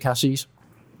Creme de Cassis.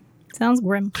 Sounds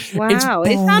grim. Wow.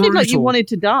 It sounded like you brutal. wanted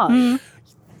to die.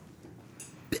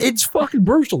 It's fucking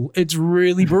brutal. It's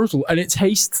really brutal. And it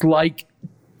tastes like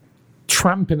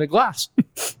tramp in a glass.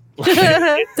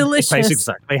 It Delicious. tastes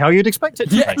exactly how you'd expect it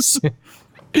to Yes.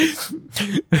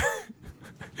 taste.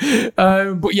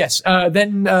 But yes,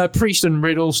 then Priest and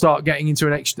Riddle start getting into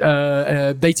an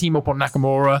extra. They team up on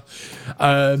Nakamura,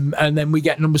 and then we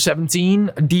get number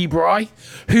 17, D-Bry,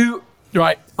 who.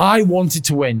 Right, I wanted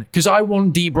to win because I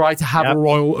want D-Bry to have Yep. a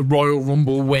Royal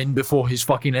Rumble win before his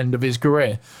fucking end of his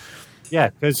career. Yeah,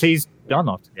 because he's done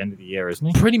after the end of the year, isn't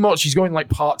he? Pretty much, he's going like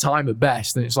part time at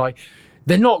best, and it's like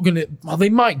they're not gonna. Well, they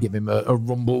might give him a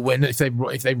Rumble win if they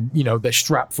they're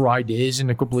strapped for ideas in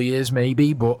a couple of years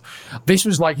maybe. But this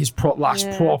was like his last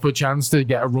Yeah. proper chance to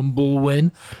get a Rumble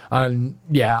win, and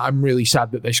yeah, I'm really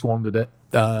sad that they squandered it.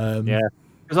 Yeah,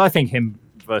 because I think him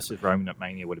versus Roman at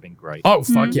Mania would have been great. Oh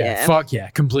fuck Yeah. fuck yeah,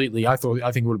 completely. I think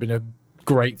it would have been a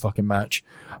great fucking match.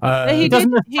 But He doesn't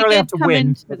necessarily have to come win,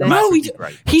 into but the this- match No, would be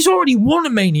great. he's already won a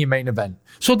Mania main event,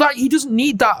 so that he doesn't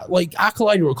need that like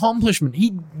accolade or accomplishment.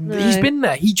 He's been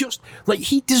there. He just like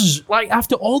he does like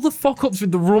after all the fuck ups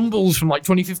with the Rumbles from like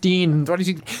 2015 and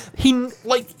 2016.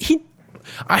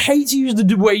 I hate to use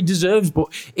the way he deserves, but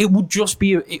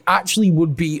it actually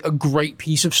would be a great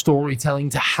piece of storytelling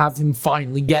to have him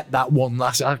finally get that one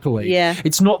last accolade. Yeah.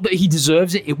 It's not that he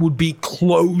deserves it, it would be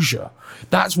closure.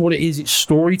 That's what it is. It's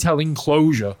storytelling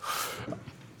closure.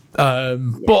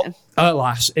 But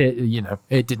alas,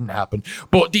 it didn't happen.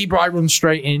 But D-Bry runs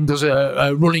straight in, does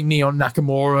a running knee on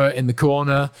Nakamura in the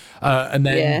corner, and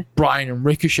then Bryan and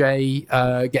Ricochet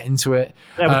get into it.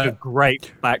 That was a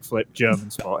great backflip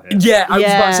German spot here. Yeah, I was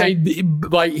about to Yeah. say,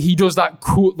 like, he does that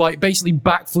cool, like, basically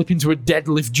backflip into a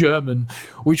deadlift German,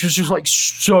 which was just, like,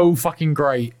 so fucking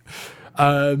great.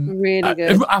 Really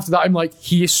good. After that, I'm like,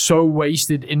 he is so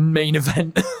wasted in main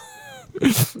event.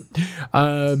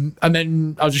 And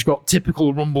then I just got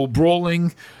typical Rumble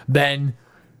brawling. Then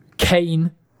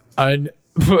Kane and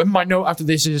my note after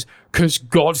this is because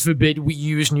God forbid we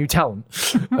use new talent.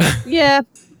 Yeah,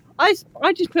 I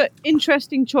just put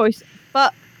interesting choice,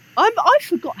 but I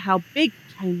forgot how big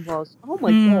Kane was. Oh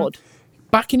my god.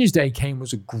 Back in his day, Kane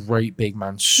was a great big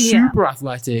man, super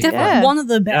athletic. Definitely Yeah. one of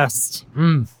the best.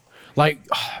 Like,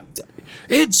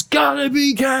 it's gotta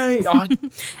be Kane. Oh, And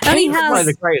he Kane's one of has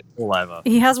the greatest all ever.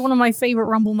 he has one of my favorite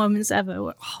Rumble moments ever.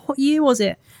 What year was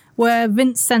it? Where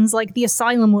Vince sends like the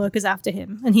asylum workers after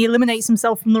him, and he eliminates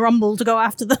himself from the Rumble to go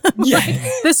after them.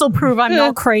 This will prove I'm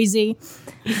not crazy.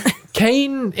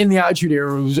 Kane in the Attitude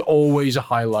Era was always a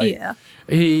highlight. Yeah.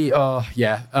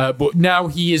 But now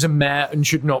he is a mayor and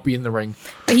should not be in the ring.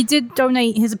 But he did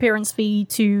donate his appearance fee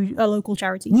to a local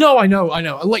charity. No, I know.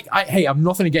 Like, hey, I'm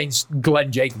nothing against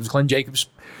Glenn Jacobs. Glenn Jacobs,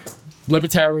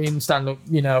 libertarian, stand up,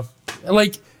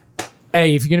 like,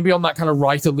 hey, if you're gonna be on that kind of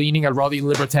writer leaning, I'd rather you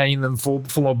libertarian than full on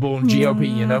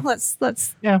GOP.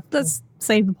 Let's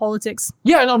save the politics.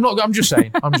 Yeah, no, I'm not. I'm just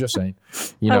saying. I don't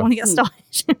know. want to get started.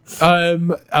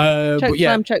 But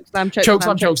yeah, Choke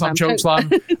slam. choke slam.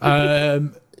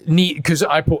 Because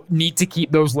I need to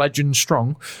keep those legends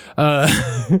strong.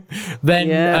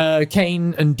 Then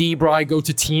Kane and D-Bry go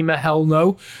to team a Hell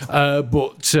No,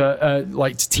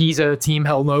 like to tease a team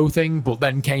Hell No thing, but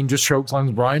then Kane just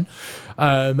chokeslams Brian.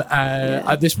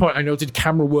 At this point, I noted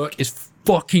camera work is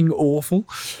fucking awful.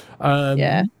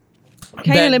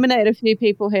 Kane then- eliminated a few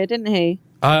people here, didn't he?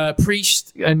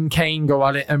 Priest and Kane go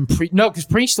at it, and because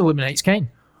Priest eliminates Kane.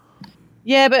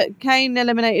 Yeah, but Kane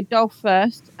eliminated Dolph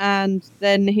first, and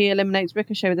then he eliminates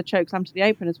Ricochet with a chokeslam to the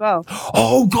apron as well.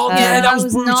 Oh god, yeah, that was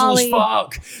was brutal gnarly. as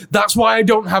fuck. That's why I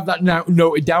don't have that now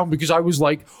noted down, because I was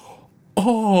like,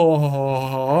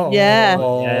 oh, Yeah.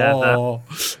 that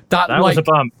That like, was a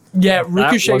bump. yeah,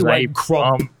 Ricochet was a went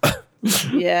crump.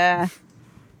 Yeah.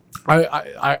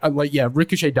 I like, yeah,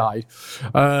 Ricochet died.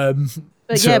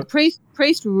 But So- yeah, Priest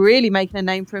really making a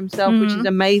name for himself, which is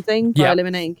amazing by Yeah.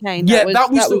 eliminating Kane. Yeah, that that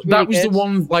was really the good.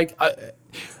 one.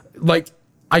 Like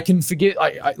I can forget.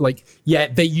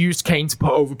 They used Kane to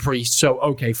put over Priest, so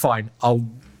okay, fine. I'll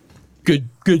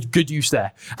good use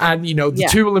there. And the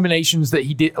two eliminations that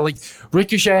he did, like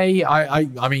Ricochet,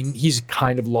 I mean he's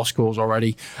kind of lost cause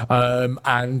already.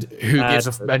 And who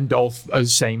gives and Dolph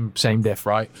as same diff,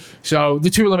 right? So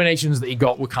the two eliminations that he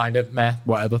got were kind of meh,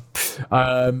 whatever.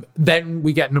 Then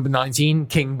we get number 19,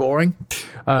 King Boring.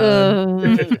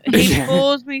 He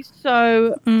bores me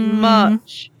so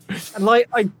much. And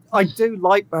I do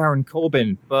like Baron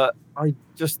Corbin, but I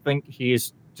just think he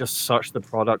is just such the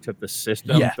product of the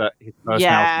system Yeah. that his personality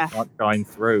Yeah. can't shine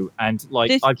through. And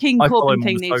This King I follow Corbin him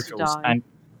thing on the needs to socials, die.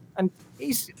 and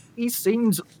he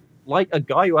seems like a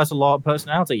guy who has a lot of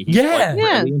personality. He's Yeah.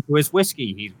 really into his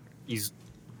whiskey. He's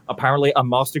apparently a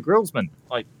master grillsman.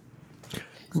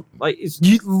 He's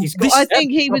got I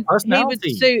think he would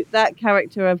personality. suit that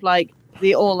character of like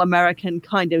the all-American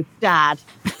kind of dad,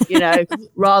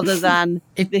 rather than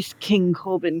this King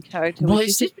Corbin character, Well, which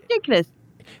is just ridiculous.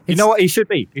 You know what he should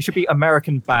be? He should be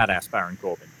American badass Baron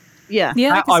Corbin. Yeah.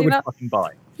 Yeah, I That can I see would that. fucking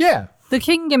buy. Yeah. The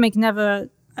King gimmick never,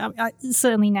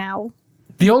 certainly now.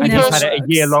 The only And he's Never had person, it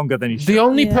a year longer than he should. the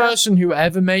only Yeah. person who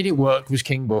ever made it work was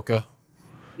King Booker,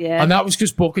 Yeah. and that was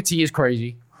because Booker T is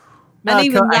crazy. And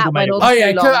even Kurt that Angle made went it on work. Oh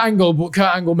yeah, too Kurt long. Angle, but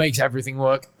Kurt Angle makes everything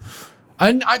work.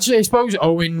 And actually, I suppose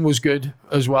Owen was good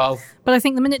as well. But I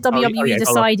think the minute WWE yeah,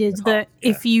 decided that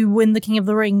if you win the King of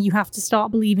the Ring, you have to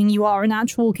start believing you are an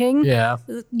actual king, Yeah.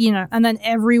 and then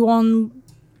everyone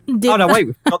did Oh no, that. wait,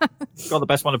 we've got the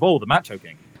best one of all, the Macho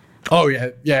King. Oh yeah,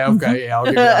 okay, yeah, I'll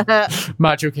give you that.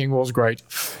 Macho King was great.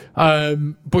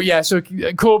 But yeah, so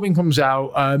Corbin comes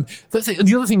out.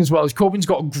 The other thing as well is Corbin's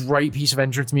got a great piece of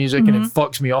entrance music, and it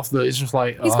fucks me off that it's just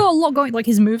like He's got a lot going. Like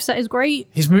his moveset is great.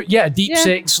 Deep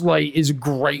Six like is a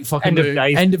great fucking End of move.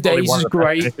 Days. End of probably Days one is of the best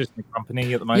great. finishers in the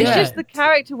company at the moment. It's Yeah. just the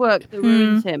character work that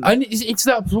ruins him. And it's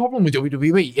that problem with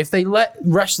WWE. If they let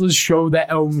wrestlers show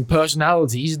their own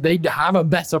personalities, they'd have a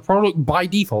better product by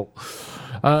default.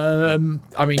 I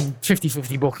mean,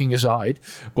 50-50 booking aside.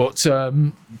 But,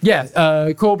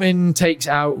 Corbin takes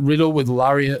out Riddle with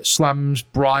lariat, slams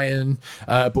Bryan,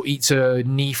 but eats a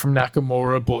knee from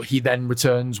Nakamura, but he then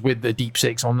returns with the Deep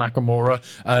Six on Nakamura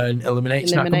and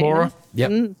eliminates Eliminating Nakamura.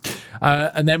 him. Yep.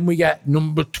 And then we get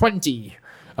number 20,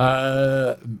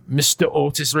 Mr.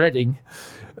 Otis Redding.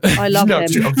 I love No,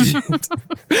 him. I'm just-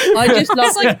 I just love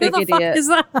It's like, this who big the fuck idiot.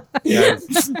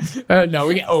 is that? no,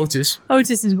 we get Otis.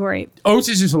 Otis is great.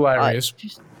 Otis is hilarious.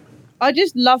 I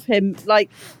just love him.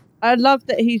 Like, I love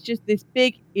that he's just this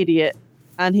big idiot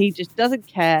and he just doesn't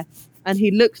care. And he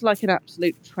looks like an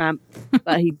absolute tramp,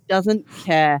 but he doesn't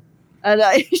care. And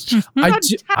it's just I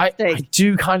fantastic.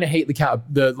 do kind of hate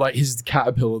his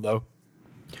caterpillar though.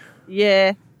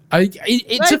 Yeah. It's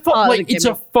Very a fun, part of the it's a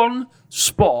gimmick. fun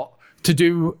spot to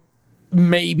do,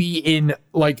 maybe in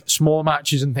like small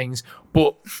matches and things,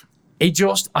 but it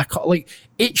just I can't like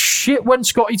it's shit when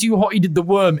Scotty 2 Hotty did the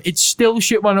worm. It's still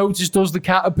shit when Otis does the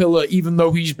caterpillar, even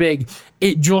though he's big.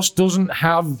 It just doesn't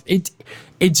have it.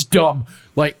 It's dumb.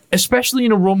 Like, especially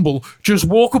in a rumble, just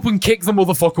walk up and kick the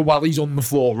motherfucker while he's on the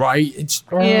floor, right?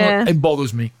 Yeah. It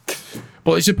bothers me.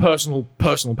 But it's a personal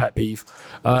pet peeve.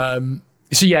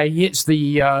 So yeah, he hits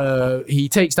he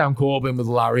takes down Corbin with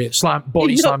a lariat,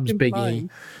 body He knocked slams him Big fine.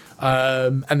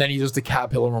 E, and then he does the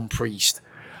caterpillar on Priest.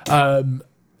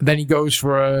 Then he goes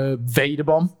for a Vader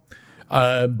bomb,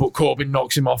 but Corbin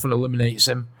knocks him off and eliminates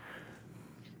him.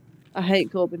 I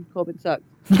hate Corbin. Corbin sucks.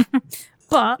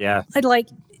 But Yeah. I'd like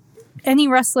any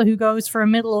wrestler who goes for a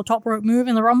middle or top rope move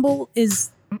in the Rumble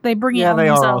they bring it Yeah, on they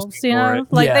are themselves, asking you for know? it.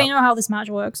 Like Yeah. they know how this match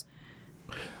works.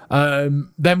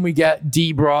 Then we get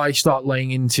D-Bry start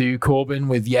laying into Corbin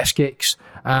with yes kicks.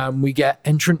 We get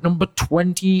entrant number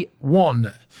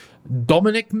 21,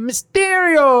 Dominic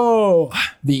Mysterio,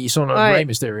 the son of Right. Rey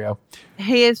Mysterio.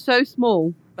 He is so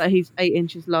small, but he's 8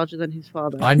 inches larger than his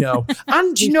father. I know.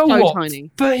 And you He's know so what?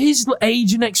 tiny. For his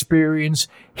age and experience,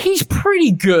 he's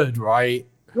pretty good, right?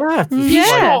 Yeah. He's Yeah.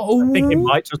 not- I think it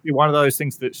might just be one of those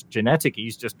things that's genetic.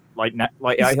 He's just like I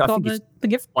He's think got he's the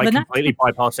gift, like the knack. completely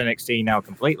bypassed NXT now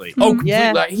completely. Oh, completely.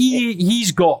 Yeah. Like,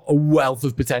 he's got a wealth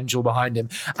of potential behind him,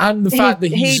 and the fact that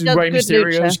he he's does Rey good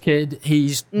Mysterio's lucha. kid,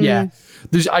 yeah.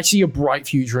 I see a bright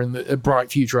future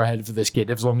ahead for this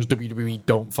kid, as long as WWE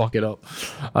don't fuck it up.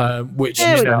 Which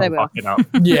Yeah, you we know, they will. Fuck it up.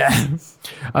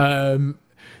 yeah.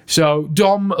 So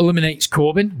Dom eliminates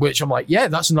Corbin, which I'm like, yeah,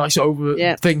 that's a nice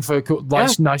Yeah. thing for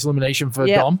nice elimination for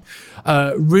Yeah. Dom.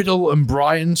 Riddle and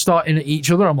Bryan starting at each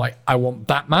other. I'm like, I want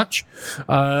that match.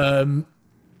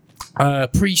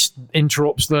 Priest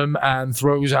interrupts them and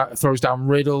throws down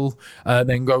Riddle,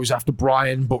 then goes after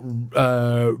Bryan, but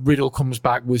Riddle comes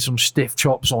back with some stiff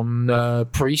chops on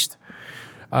Priest.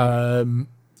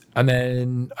 And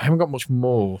then I haven't got much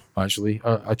more, actually.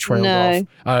 I trailed No.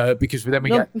 off because then we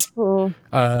Not get before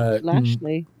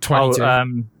Lashley.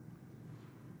 22.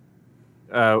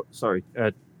 Sorry.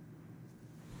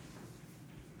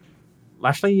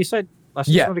 Lashley, you said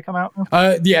Lashley's Yeah. already come out?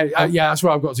 Yeah, that's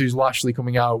what I've got to is Lashley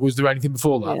coming out. Was there anything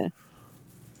before that?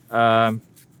 Yeah.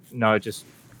 No, just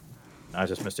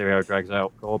Mysterio drags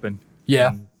out Corbin.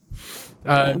 Yeah.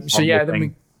 Um, So yeah, Rumble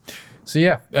then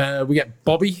we get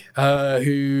Bobby,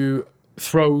 who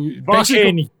throws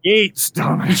Fucking yeets,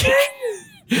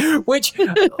 Dominic. which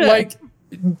like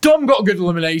Dom got a good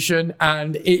elimination,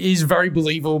 and it is very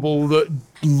believable that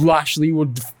Lashley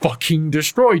would fucking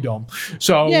destroy Dom.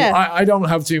 So Yeah. I don't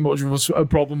have too much of a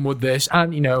problem with this.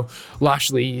 And you know,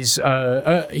 Lashley's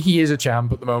he is a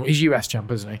champ at the moment. He's US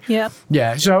champ, isn't he? Yeah.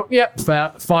 Yeah. So yeah,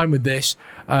 fine with this.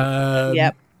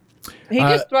 Yep. He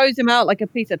just throws him out like a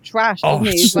piece of trash, doesn't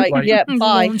he? He's just like, like- yeah,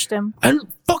 bye. Launched him. And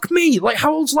fuck me, like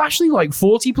how old's Lashley? Like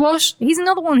 40 plus? He's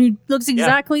another one who looks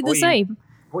exactly the 40. same.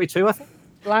 42, I think.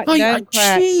 Black Like, don't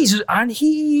crack. Jesus, and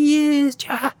he is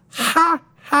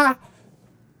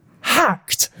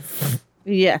hacked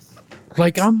Yes.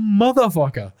 like a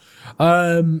motherfucker.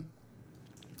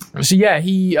 So yeah,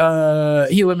 he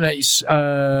eliminates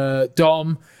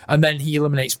Dom, and then he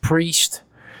eliminates Priest.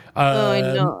 I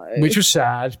know. Which was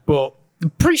sad, but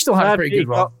Priest still had a Sad, pretty he good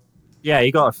run. got- Yeah,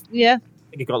 he got Yeah.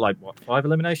 he got like what 5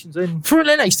 eliminations in, For an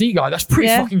NXT guy, that's pretty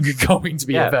Yeah. fucking good going, to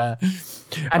be Yeah. fair.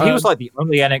 and he was like the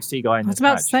only NXT guy in I was this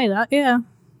about match. to say that, yeah.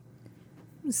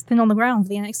 It's thin on the ground for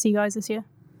the NXT guys this year.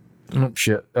 Oh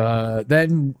shit.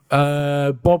 Then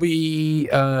Bobby,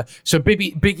 so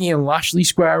Biggie and Lashley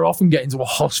square off and get into a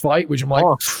hoss fight, which I'm like,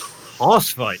 Horse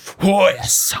fight. oh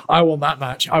yes, I want that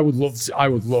match. I would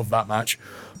love that match.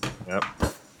 Yep.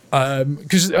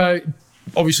 Because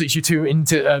obviously it's your two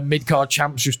into mid card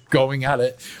champs just going at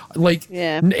it. Like,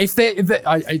 Yeah. if they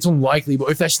it's unlikely, but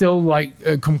if they're still like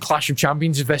come Clash of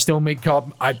Champions, if they're still mid card,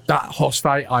 that hoss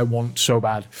fight I want so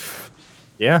bad.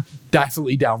 Yeah.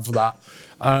 Definitely down for that.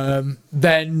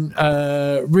 Then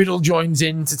Riddle joins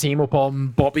in to team up on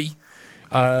Bobby.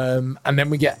 And then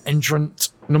we get entrant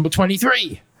number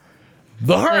 23,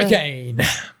 the Hurricane.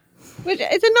 Which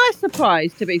is a nice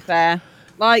surprise, to be fair.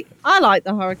 Like, I like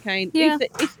the Hurricane. Yeah.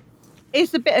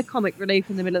 It's a bit of comic relief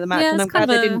in the middle of the match, Yeah, and it's I'm glad kind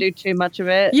they of a- didn't do too much of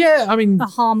it. Yeah, I mean, A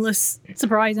harmless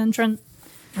surprise entrant.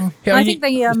 yeah, I think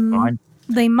they Fine.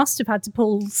 they must have had to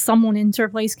pull someone in to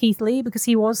replace Keith Lee because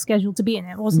he was scheduled to be in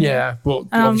it, wasn't he? Yeah, but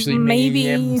obviously maybe-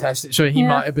 him tested, so he yeah.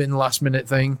 might have been last minute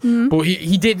thing. But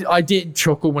he did. I did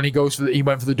chuckle when he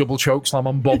went for the double choke slam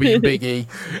on Bobby and Big E.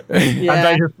 And Yeah.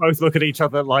 they just both look at each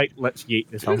other like, let's yeet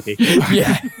this hunky.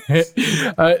 Yeah,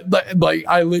 like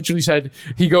I literally said,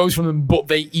 he goes from them, but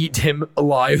they eat him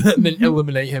alive and then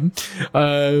eliminate him.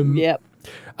 Yep.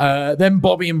 Then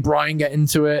Bobby and Brian get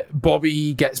into it.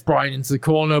 Bobby gets Brian into the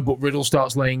corner, but Riddle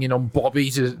starts laying in on Bobby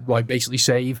to like basically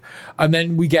save. And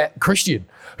then we get Christian,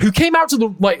 who came out to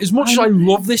the like. As much as I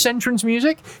love this entrance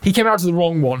music, he came out to the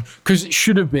wrong one because it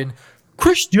should have been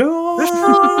Christian.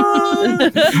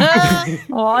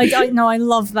 Oh, I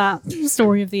love that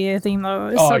Story of the Year theme though.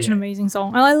 It's Oh, such an yeah. amazing song.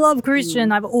 And I love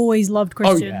Christian. I've always loved Oh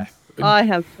Christian. yeah. I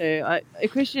have too.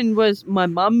 Christian was my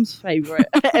mum's favourite.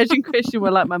 Edge and Christian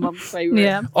were like my mum's favourite.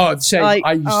 Yeah. Oh, same. Like,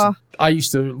 I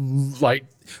used to like.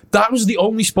 That was the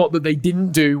only spot that they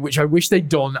didn't do, which I wish they'd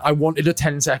done. I wanted a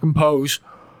 10-second pose.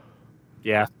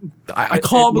 Yeah. I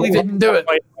can't believe they didn't do it.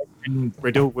 And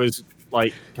Riddle was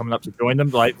like coming up to join them,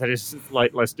 like they're just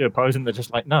like, let's do a pose, and they're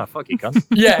just like, no, fuck you, cunt.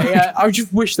 Yeah. I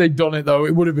just wish they'd done it though.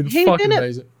 It would have been He's fucking in it.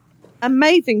 amazing.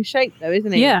 Amazing shape though,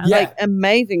 isn't he? Yeah. Like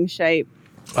amazing shape.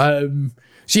 So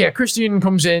yeah, Christian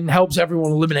comes in, helps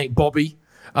everyone eliminate Bobby.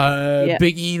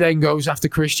 Big E then goes after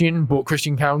Christian, but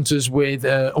Christian counters with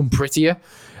Unprettier.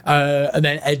 And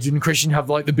then Edge and Christian have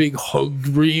like the big hug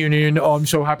reunion. Oh, I'm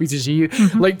so happy to see you.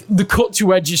 Like the cut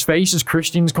to Edge's face as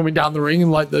Christian's coming down the ring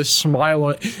and like the smile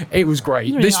on it. It was great.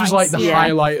 Really This was like nice. the Yeah.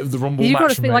 highlight of the Rumble You've got match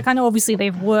to for feel me. like I know obviously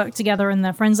they've worked together and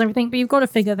they're friends and everything, but you've got to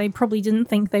figure they probably didn't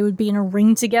think they would be in a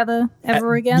ring together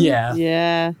ever again. Yeah.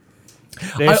 Yeah.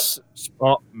 This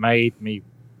spot made me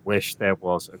wish there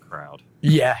was a crowd.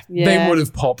 Yeah. They Yeah. would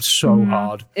have popped so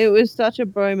hard. It was such a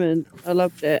bromance. I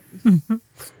loved it.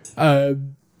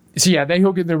 So yeah, they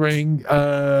hug in the ring.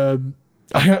 I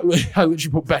literally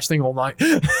put best thing all night.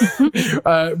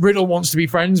 Riddle wants to be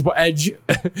friends, but Edge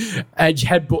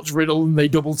headbutts Riddle and they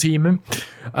double team him.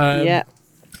 Yeah.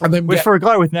 And then we Which get, for a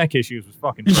guy with neck issues was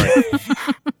fucking great.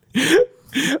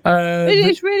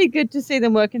 It's really good to see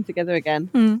them working together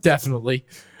again. definitely.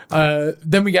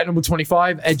 Then we get number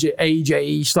 25,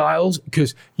 AJ Styles,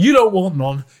 because you don't want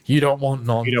none. You don't want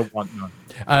none. You don't want none.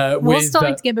 I was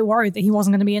starting to get a bit worried that he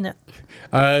wasn't going to be in it.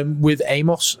 With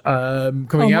Amos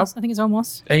coming out. Omos. I think it's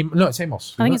Omos. No, it's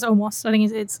Amos. I think isn't it's Omos. I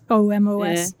think it's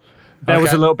OMOS. There was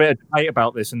Okay. a little bit of debate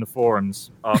about this in the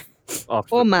forums. After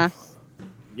Or mass.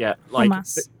 Yeah, like,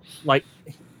 Mass. like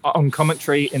on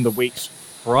commentary in the weeks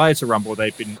prior to Rumble,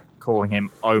 they've been calling him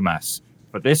Omas.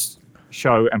 For this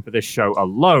show and for this show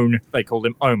alone, they called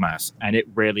him Omas, and it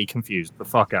really confused the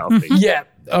fuck out of me. it? Yeah.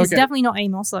 Okay. It's definitely not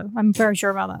Amos though. I'm very sure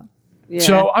about that. Yeah.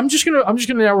 So I'm just gonna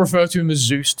now refer to him as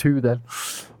Zeus too. Then.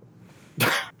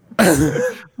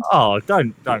 Oh,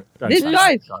 don't. This say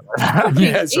guy's that.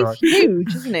 Yeah, that's he's right.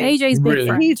 huge, isn't he? AJ's big Really?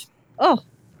 friend. He's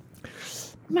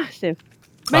massive.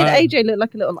 Made AJ look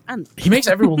like a little ant. He makes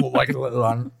everyone look like a little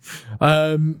ant.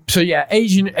 So yeah,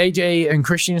 AJ and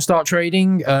Christian start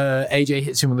trading. AJ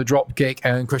hits him with a drop kick,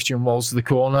 and Christian rolls to the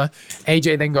corner.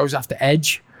 AJ then goes after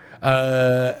Edge.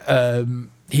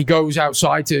 He goes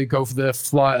outside to go for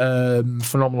the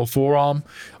phenomenal forearm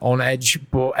on Edge,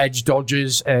 but Edge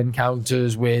dodges and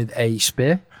counters with a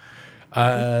spear.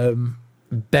 Then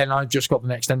I just got the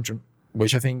next entrant,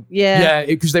 which I think,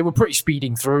 because they were pretty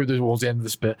speeding through towards the end of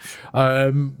this bit.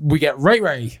 We get Rey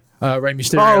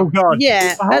Mysterio. Oh god.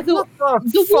 Yeah. What The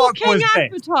the fuck walking was this?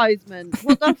 advertisement.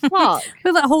 What the fuck? Look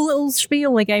at that whole little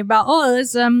spiel they gave about,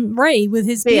 there's Ray with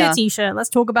his beer Beer. t-shirt. Let's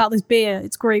talk about this beer.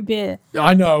 It's great beer.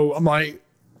 I know. I'm like,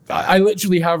 I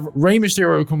literally have Rey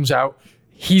Mysterio comes out.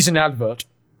 He's an advert.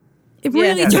 It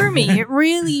really threw me. It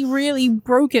really, really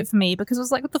broke it for me because I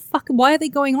was like, what the fuck? Why are they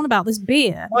going on about this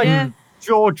beer? My Yeah.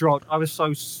 jaw dropped. I was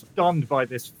so stunned by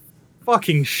this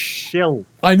fucking shill.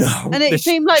 I know. And it This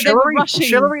seemed like they were shillery- rushing.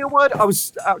 Shillery a word? I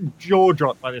was jaw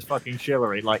dropped by this fucking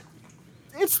shillery. Like,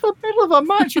 it's the middle of a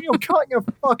match and you're cutting a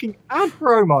fucking ad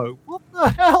promo. What the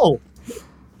hell?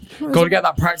 Got to get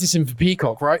that practice in for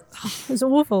Peacock, right? It was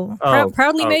awful. Oh,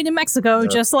 Proudly oh. made in Mexico,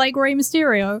 just like Rey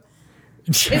Mysterio.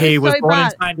 He was so born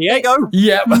bad. in San Diego.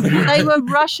 Yep. They were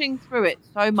rushing through it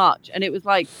so much, and it was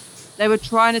like they were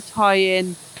trying to tie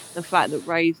in the fact that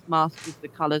Ray's mask is the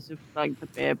colours of like the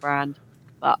beer brand.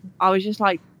 But I was just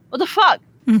like, what the fuck?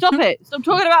 Stop it! Stop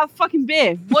talking about fucking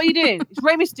beer. What are you doing? It's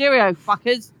Rey Mysterio,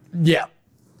 fuckers. Yeah.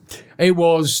 It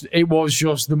was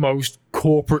just the most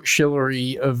corporate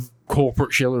shillery of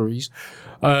corporate shilleries.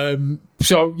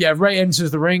 So yeah, Ray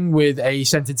enters the ring with a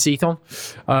scented seton.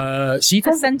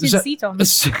 Seton? A scented Is that- seton.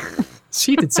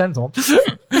 Seated senton.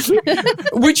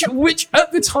 which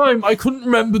at the time I couldn't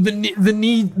remember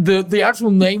the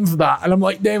actual name for that, and I'm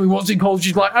like, Naomi, what's it called?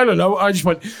 She's like, I don't know. I just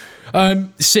went,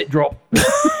 sit drop.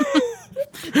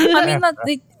 I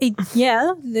mean,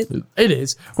 yeah. It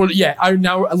is. Well, yeah. I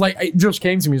now it just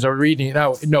came to me as I was reading it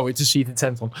out. No, it's a seated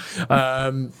sentinel.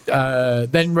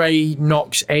 Then Ray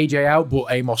knocks AJ out, but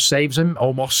Amos saves him.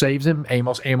 Almost saves him.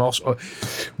 Amos, or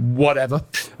whatever.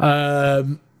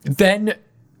 Then,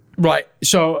 right.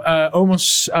 So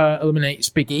Omos eliminates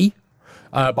Big E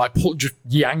by just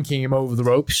yanking him over the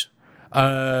ropes.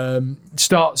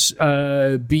 Starts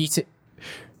beating.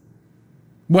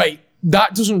 Wait.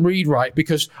 That doesn't read right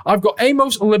because I've got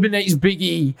Amos eliminates Big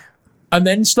E and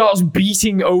then starts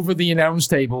beating over the announce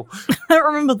table. I don't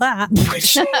remember that.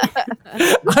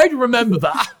 I'd remember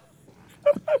that.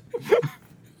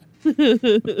 I'm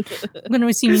going to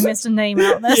assume you missed a name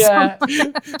out there. Yeah.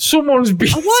 Someone's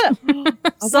beating.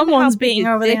 Someone's beating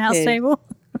over the announce table.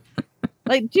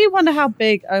 Like, do you wonder how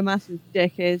big Omas's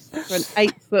dick is for an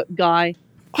 8-foot guy?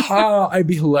 I'd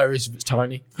be hilarious if it's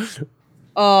tiny.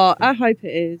 Oh, I hope it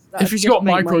is. That'd If he's just got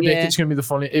make micro my dick, year. it's gonna be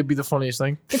it'd be the funniest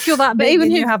thing. If you're that big, even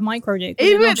then if- you have micro dick.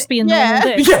 even- It'll just be a normal yeah.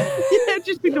 dick. Yeah,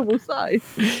 just be normal size.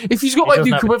 If he's got He like doesn't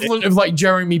the have a dick. equivalent of like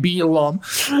Jeremy Beadle on,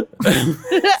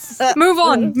 Move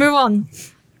on.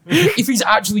 if he's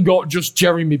actually got just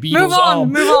Jeremy Beadle's Move on.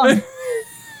 arm. Move on.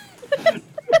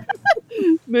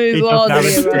 Move He on.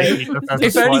 doesn't have a anyway. dick, he just has a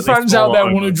If any slightly fans out there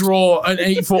smaller want to Omos. draw an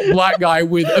 8-foot black guy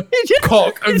with a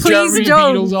cock of Jeremy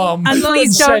don't. Beadle's arm, And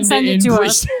please don't send it to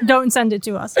please. us. Don't send it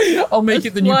to us. I'll make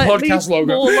it the new Slightly podcast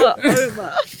logo. smaller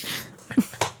Omas.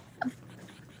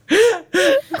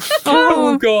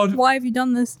 Oh god, Why have you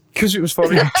done this? because it was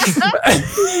funny. Oh,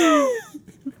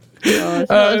 it's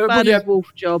not as but bad yeah. as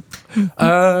Wolf Job.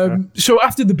 So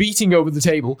after the beating over the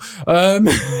table,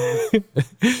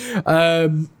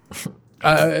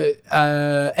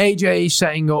 AJ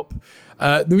setting up.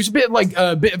 There was a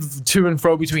bit of to and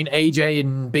fro between AJ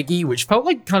and Big E, which felt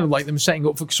like kind of like them setting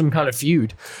up for some kind of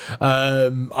feud.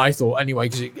 I thought anyway,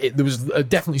 because there was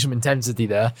definitely some intensity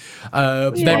there.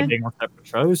 Then Being on separate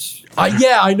shows.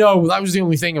 I know that was the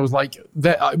only thing. I was like,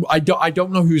 I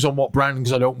don't know who's on what brand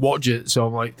because I don't watch it. So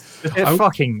I'm like, Does it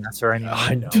fucking matter anyway?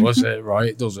 I know, does it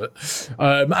right? Does it?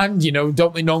 And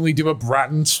don't they normally do a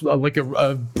brand like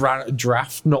a brand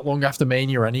draft not long after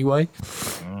Mania anyway?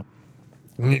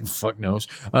 Fuck knows.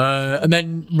 And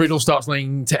then Riddle starts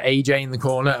laying to AJ in the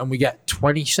corner, and we get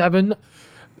 27,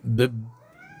 the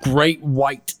Great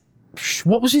White.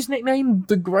 What was his nickname?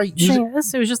 The Great.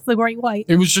 Yes, it was just the Great White.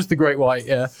 It was just the Great White.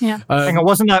 Yeah. Yeah. Hang on,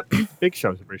 wasn't that Big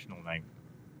Show's original name?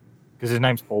 Because his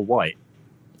name's Paul White.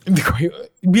 The Great.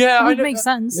 Yeah, It would know- make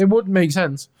sense. It would make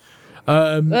sense.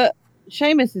 But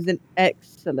Sheamus is in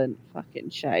excellent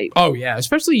fucking shape. Oh yeah,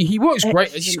 especially he works great.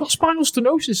 He's got spinal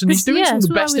stenosis, and he's doing some of that's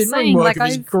the what I best was in-ring saying, work like, of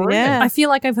his I've- career. Yeah. I feel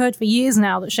like I've heard for years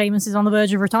now that Sheamus is on the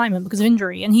verge of retirement because of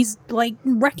injury, and he's like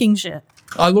wrecking shit.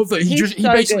 I love that he He's he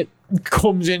so basically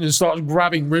comes in and starts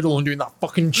grabbing Riddle and doing that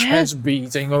fucking chest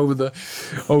beating over the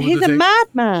He's the a thing.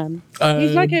 madman.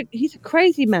 He's a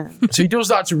crazy man. So he does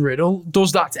that to Riddle,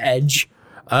 does that to Edge,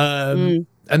 and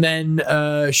then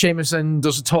Sheamus then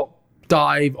does a top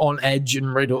dive on Edge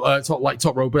and Riddle,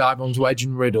 top rope dive onto Edge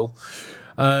and Riddle.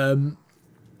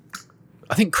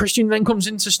 I think Christian then comes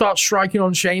in to start striking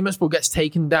on Sheamus, but gets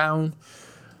taken down.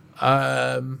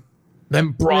 Then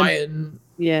Brian.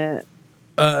 Yeah.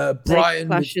 Brian,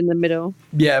 Clash in the middle.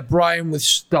 Brian with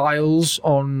Styles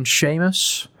on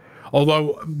Sheamus.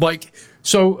 Although,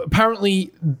 so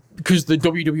apparently, because the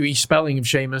WWE spelling of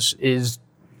Sheamus is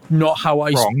not how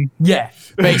I. Wrong. Yeah,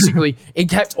 basically, it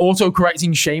kept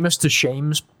auto-correcting Sheamus to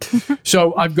Shames.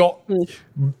 So I've got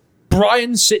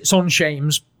Brian sits on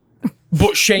Shames,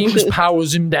 but Sheamus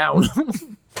powers him down.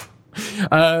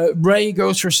 Ray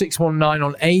goes for a 619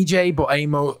 on AJ, but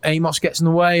Amos gets in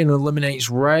the way and eliminates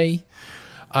Ray.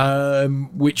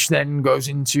 Which then goes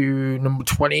into number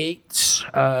 28,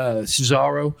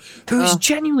 Cesaro, who is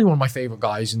genuinely one of my favorite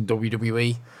guys in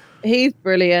WWE. He's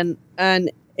brilliant, and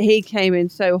he came in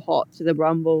so hot to the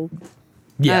Rumble.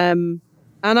 Yeah, And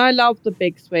I love the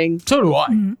big swing. so do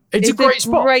I. It's a great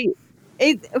spot.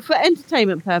 For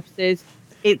entertainment purposes,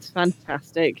 it's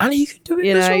fantastic. And he could do it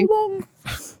You for so know. long.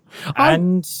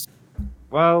 And,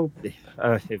 well,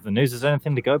 if the news is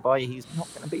anything to go by, he's not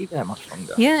going to be there much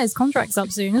longer. Yeah, his contract's up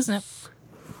soon, isn't it?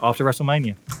 After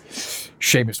WrestleMania.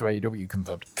 Sheamus to AEW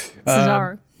confirmed.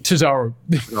 Cesaro. Cesaro.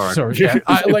 Alright. Sorry. Yeah.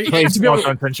 Please To be honest,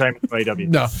 don't turn Sheamus to AEW.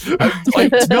 no.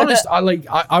 To be honest,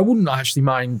 I wouldn't actually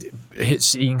mind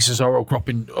seeing Cesaro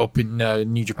cropping up in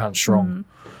New Japan Strong.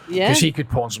 Yeah. Because he could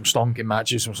put on some stonking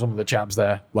matches from some of the chaps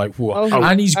there. Like, whoa. Oh,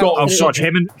 And he's got Oh,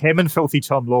 Absolutely. God, him and Filthy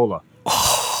Tom Lawler.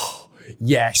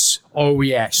 yes. Oh,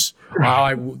 yes.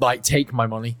 I like take my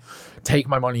money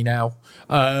now.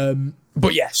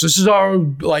 But yeah, so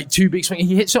Cesaro, like, 2 big swing.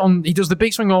 He does the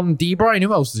big swing on D. Bryan.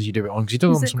 Who else does he do it on? Because he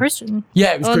does Is on it some, Christian?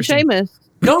 yeah, it was On Christian. Sheamus.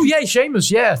 No, yeah, Sheamus,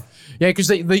 yeah. Yeah, because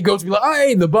they go to be like,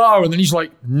 hey, the bar, and then he's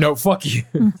like, no, fuck you.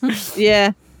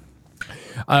 Yeah.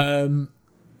 And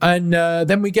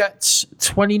then we get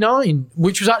 29,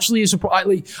 which was actually a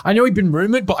surprise. I know he'd been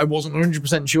rumored, but I wasn't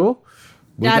 100% sure.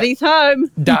 Daddy's home.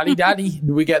 Daddy.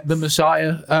 We get the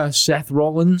Messiah, Seth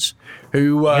Rollins,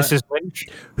 who, Mrs. Lynch.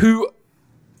 who,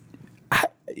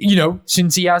 you know,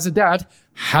 since he has a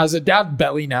dad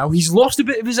belly now. He's lost a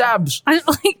bit of his abs. I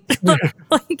like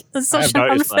it's such I an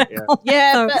have noticed unfair that, yeah. comment,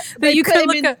 Yeah, though. but But they you put could him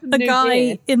look in at some the new guy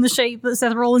gear. in the shape that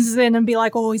Seth Rollins is in and be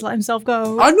like, oh, he's let himself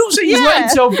go. I'm not saying he's let Yeah.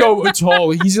 himself go at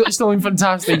all. He's still in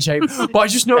fantastic shape. But I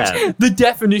just noticed Yeah. the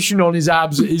definition on his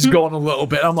abs is gone a little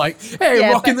bit. I'm like, hey,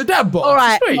 Yeah, rocking but- the dad bod. All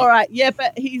right, Sweet. all right. Yeah,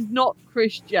 but he's not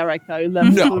Chris Jericho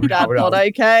level No, of dad no, no. bod,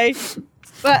 okay?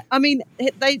 But I mean,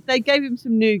 they gave him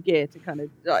some new gear to kind of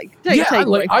like take Yeah, I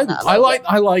away like, from that a little bit.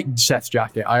 I like Seth's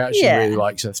jacket. I actually Yeah. really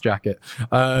like Seth's jacket.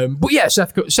 But yeah,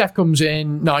 Seth comes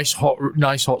in, nice hot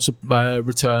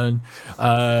return.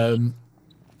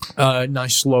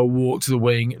 Nice slow walk to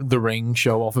the ring,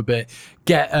 show off a bit.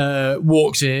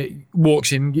 Walks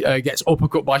in, gets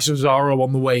uppercut by Cesaro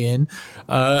on the way in.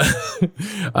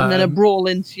 And then a brawl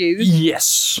ensues.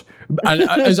 Yes. And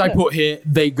as I put here,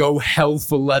 they go hell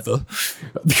for leather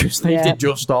because they Yeah. did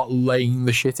just start laying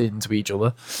the shit into each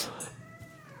other.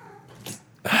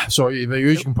 Sorry,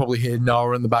 you can probably hear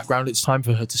Nara in the background. It's time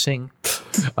for her to sing.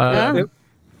 Yeah.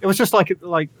 It was just like a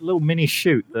little mini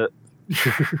shoot that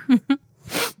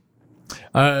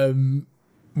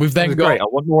We've then was got great. I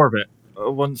want more of it. I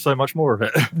want so much more of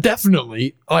it.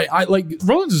 definitely. I like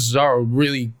Rollins and Cesaro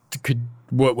really could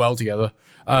work well together.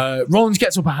 Rollins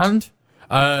gets up a hand,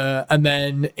 and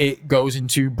then it goes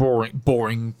into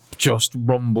boring, just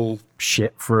Rumble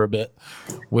shit for a bit.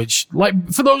 Which,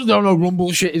 like, for those who don't know,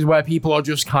 Rumble shit is where people are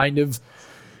just kind of,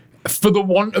 for the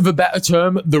want of a better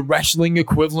term, the wrestling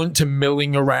equivalent to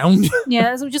milling around.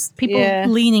 Yeah, so just people Yeah.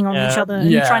 leaning on each Yeah. other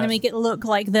and Yeah. trying to make it look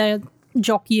like they're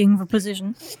jockeying for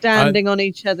position. Standing on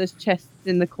each other's chests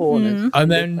in the corners. And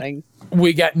then Things.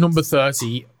 we get number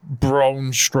 30,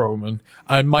 Braun Strowman.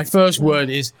 And my first word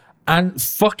is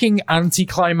fucking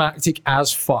anticlimactic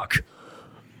as fuck.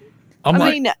 I'm I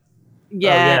like, mean, Oh,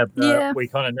 yeah. but Yeah. we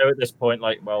kind of know at this point,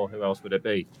 like, well, who else would it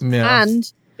be? yeah.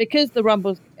 And because the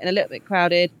Rumble's getting a little bit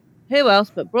crowded, who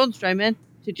else but Braun Strowman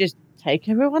to just take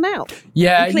everyone out?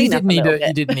 Yeah, and clean up a little bit.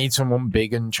 you did need someone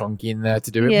big and chunky in there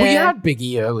to do it. But you Yeah. had Big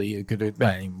E earlier. You could have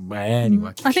anyway.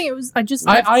 I think it was.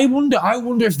 I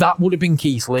wonder if that would have been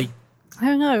Keith Lee. I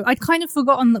don't know. I'd kind of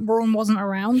forgotten that Braun wasn't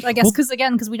around. I guess Well-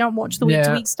 because we don't watch the week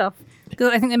to week stuff.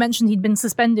 Because I think they mentioned he'd been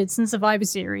suspended since Survivor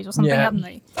Series or something, Yeah. hadn't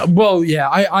they? Well, yeah,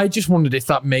 I just wondered if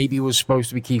that maybe was supposed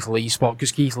to be Keith Lee's spot,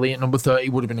 because Keith Lee at number 30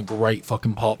 would have been a great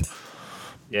fucking pop.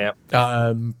 Yeah.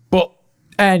 But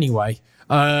anyway,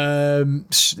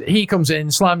 he comes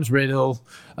in, slams Riddle.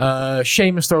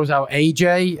 Sheamus throws out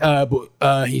AJ,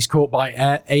 but he's caught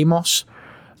by Amos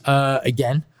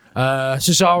again.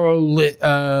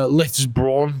 Cesaro lifts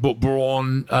Braun, but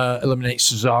Braun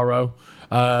eliminates Cesaro,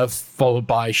 followed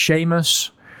by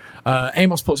Sheamus.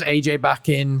 Amos puts AJ back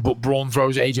in, but Braun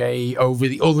throws AJ over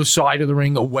the other side of the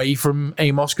ring away from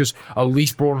Amos, because at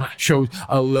least Braun showed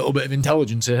a little bit of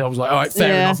intelligence. I was like, all right, fair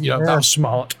Yeah. enough. That was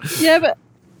smart. Yeah, but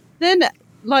then,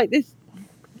 like, this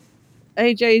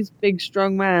AJ's big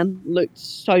strong man looked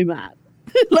so mad.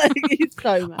 Like, he's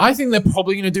so mad. I think they're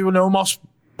probably going to do an Omos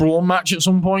Braun match at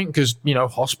some point, because,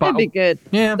 Hoss That'd be battle. good.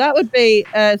 Yeah. That would be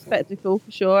a spectacle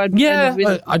for sure. Yeah,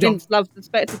 I don't- Vince loves the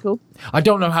spectacle. I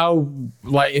don't know how,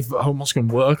 if Homos can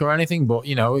work or anything, but,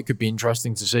 it could be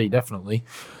interesting to see, definitely.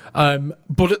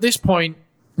 But at this point,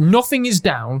 nothing is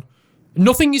down.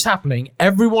 Nothing is happening.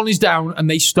 Everyone is down, and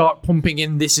they start pumping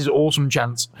in "This is awesome"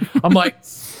 chants. I'm like,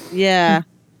 Yeah.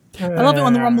 I love it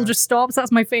when the Rumble just stops.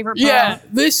 That's my favorite part. yeah,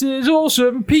 this is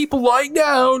awesome. People lying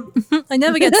down. I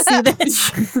never get to see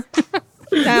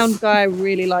this. Sound guy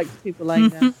really likes people like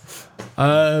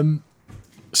that.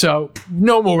 So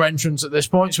no more entrance at this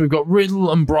point. So we've got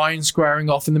Riddle and Bryan squaring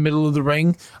off in the middle of the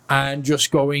ring and just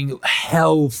going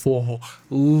hell for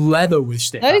leather with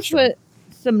Stiff Those Ashton. were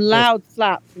some loud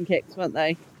slaps and kicks, weren't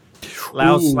they?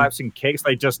 Loud Ooh. slaps and kicks.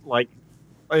 They just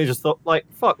thought,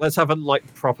 fuck, let's have a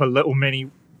proper little mini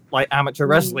amateur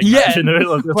wrestling Yeah. match in the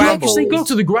middle of the Yeah, Rumble. because they go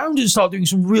to the ground and start doing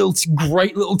some real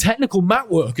great little technical mat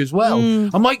work as well.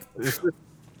 I'm like,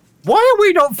 Why are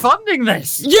we not funding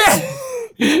this? yeah.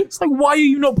 It's like, why are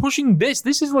you not pushing this?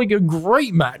 This is like a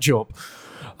great matchup.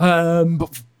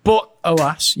 But But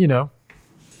alas,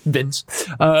 Vince.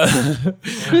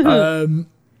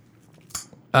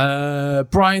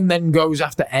 Brian then goes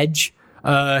after Edge,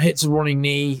 hits a running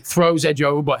knee, throws Edge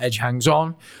over, but Edge hangs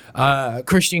on.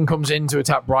 Christian comes in to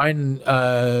attack Brian,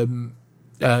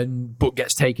 but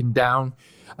gets taken down.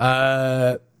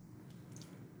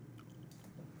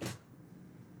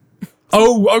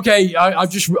 Oh, okay.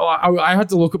 I had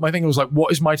to look at my thing. I was like,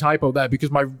 what is my typo there?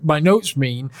 Because my notes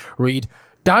read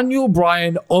Daniel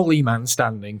Bryan Ollie man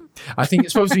standing. I think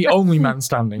it's supposed to be only man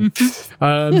standing.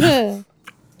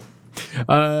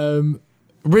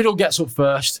 Riddle gets up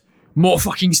first. More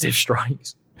fucking stiff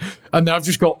strikes. And then I've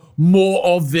just got more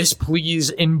of this,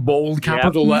 please, in bold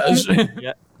capital letters.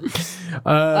 Yeah.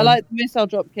 I like the missile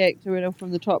drop kick to Riddle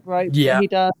from the top rope. Yeah. He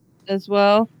does as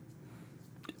well.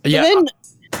 Yeah.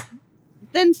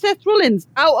 Then Seth Rollins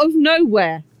out of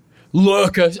nowhere.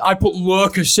 Lurker. I put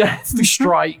Lurker Seth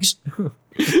strikes.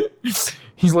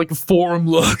 He's like a forum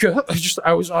lurker. Just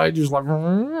outside, just like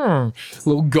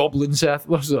little goblin Seth.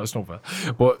 That's not fair.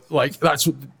 But like that's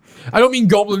what I don't mean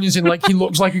goblin as in like he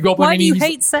looks like a goblin. Why do you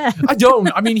hate Seth? I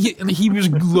don't. I mean he was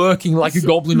lurking like a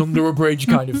goblin under a bridge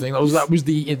kind of thing. That was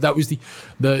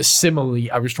the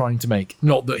simile I was trying to make.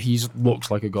 Not that he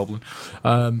looks like a goblin.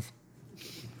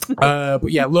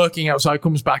 But yeah, lurking outside,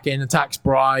 comes back in, attacks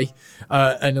Bry,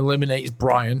 and eliminates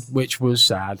Brian, which was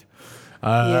sad.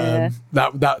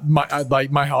 That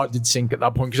my heart did sink at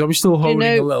that point because I was still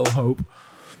holding a little hope.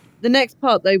 The next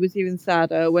part though was even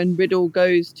sadder when Riddle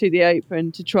goes to the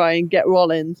apron to try and get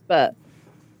Rollins, but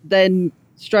then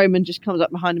Strowman just comes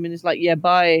up behind him and is like, "Yeah,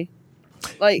 bye."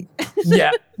 Like, yeah,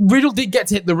 Riddle did get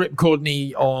to hit the ripcord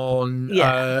knee on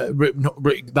that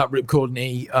ripcord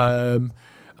knee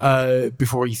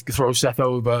before he throws Seth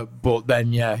over, but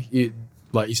then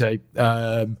like you say,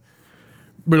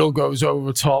 Riddle goes over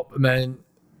the top and then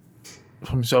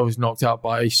himself is knocked out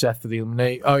by Seth for the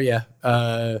eliminate. Oh yeah,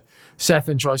 Seth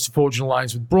then tries to forge an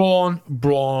alliance with Braun.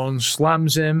 Braun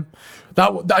slams him.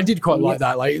 That I did quite like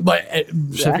that. Like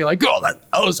Seth being like, "Oh, that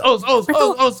us."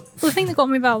 The thing that got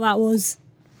me about that was,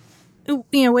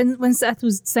 when Seth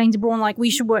was saying to Braun, like,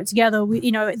 we should work together.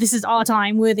 This is our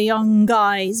time. We're the young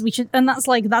guys. We should, and that's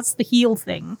the heel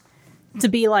thing, to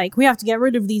be like, we have to get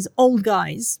rid of these old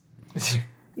guys.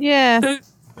 yeah.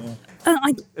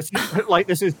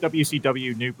 This is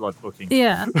WCW New Blood booking.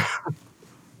 Yeah.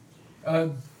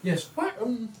 Yes. What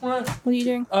are you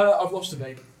doing? I've lost a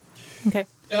name. Okay.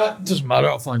 Doesn't matter.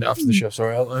 I'll find it after the show.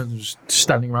 Sorry, I'm just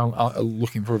standing around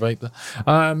looking for a vape there.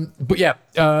 But yeah,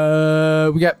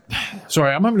 we get.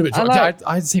 Sorry, I'm having a bit. I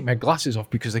had to take my glasses off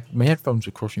because my headphones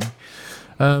were crushing me.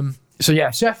 So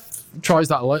yeah, Seth tries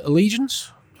that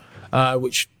allegiance,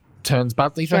 which turns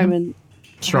badly for him.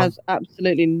 Strowman has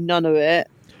absolutely none of it.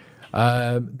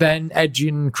 Then Edge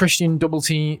and Christian double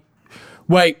team.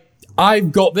 Wait,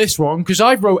 I've got this wrong because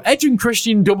I wrote Edge and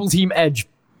Christian double team Edge.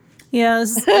 Yeah,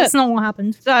 that's not what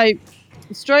happened. So,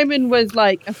 Strowman was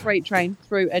like a freight train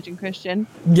through Edge and Christian.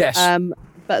 Yes.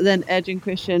 But then Edge and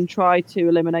Christian try to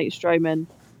eliminate Strowman.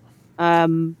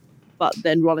 But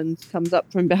then Rollins comes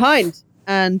up from behind,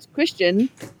 and Christian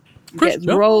gets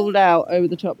rolled out over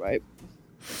the top rope.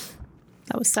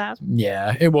 That was sad.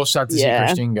 Yeah, it was sad to see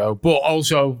Christian go, but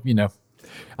also,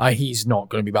 he's not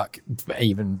going to be back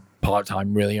even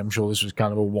part-time, really. I'm sure this was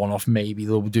kind of a one-off. Maybe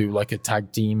they'll do like a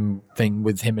tag team thing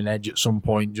with him and Edge at some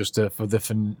point, just for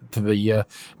the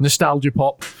nostalgia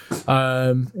pop.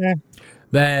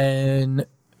 Then,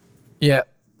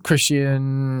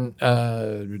 Christian,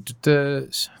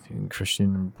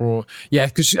 Christian and Braun. Yeah,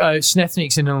 because Seth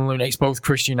sneaks in and eliminates both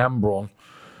Christian and Braun.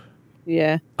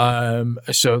 Yeah.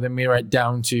 So then we're right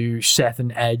down to Seth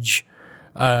and Edge.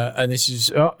 And this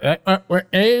is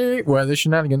where the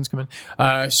shenanigans come in.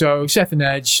 So Seth and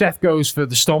Edge. Seth goes for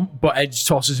the stomp, but Edge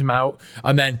tosses him out.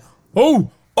 And then,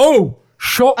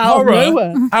 shock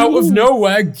horror. Out of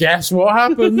nowhere, guess what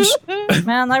happens?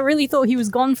 Man, I really thought he was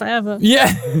gone forever.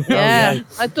 Yeah. Yeah.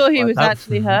 I thought he was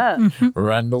actually hurt.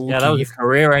 Randall Yeah, that was a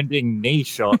career-ending knee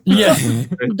shot. Yeah.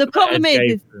 The problem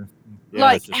is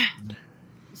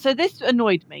so this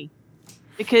annoyed me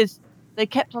because they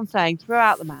kept on saying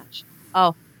throughout the match,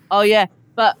 oh yeah,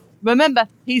 but remember,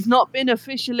 he's not been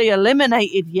officially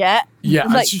eliminated yet. Yeah,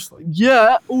 like,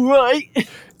 yeah, all right.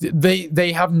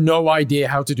 They have no idea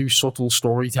how to do subtle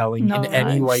storytelling in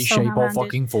any way, shape, or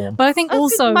fucking form. But I think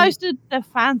also most of the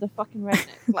fans are fucking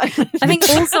rednecks. I think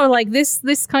also like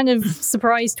this kind of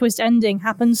surprise twist ending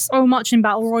happens so much in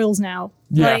battle royals now.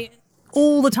 Yeah. Like,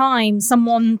 all the time,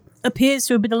 someone appears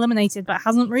to have been eliminated but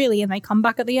hasn't really, and they come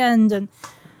back at the end, and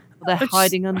they're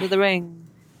hiding under the ring.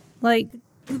 Like,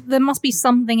 there must be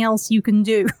something else you can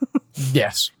do.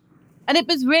 Yes. And it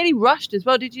was really rushed as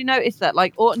well. Did you notice that?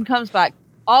 Like, Orton comes back,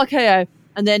 RKO,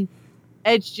 and then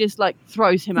Edge just, like,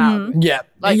 throws him out. Yeah.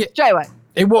 Like, Yeah. straight away.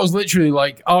 It was literally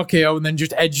like RKO, and then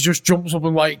just Edge just jumps up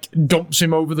and like dumps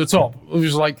him over the top. It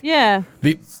was like, Yeah.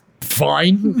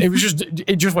 fine. It was just,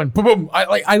 it just went boom, boom.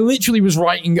 I literally was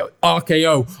writing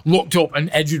RKO, looked up, and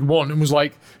Edge had won, and was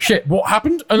like, shit, what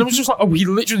happened? And it was just like, oh, he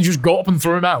literally just got up and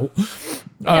threw him out.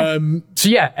 So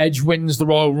yeah, Edge wins the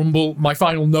Royal Rumble. My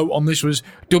final note on this was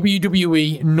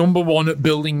WWE #1 at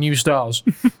building new stars.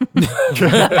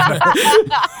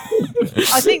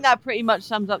 I think that pretty much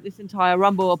sums up this entire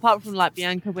Rumble, apart from like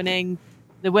Bianca winning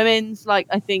the women's. Like,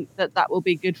 I think that will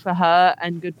be good for her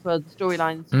and good for the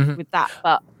storylines with that.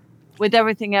 But with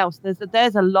everything else,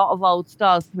 there's a lot of old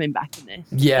stars coming back in this.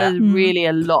 Yeah. There's really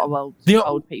a lot of old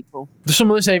people.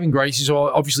 Some of the saving graces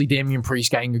are obviously Damian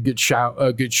Priest getting a good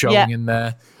showing in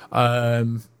there.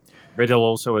 Riddle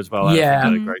also as well. Yeah,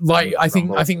 had a great like I think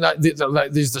Rumble. that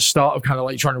there's the start of kind of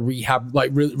like trying to rehab.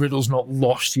 Like Riddle's not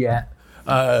lost yet,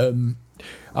 and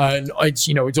it's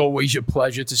it's always a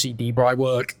pleasure to see D-Bry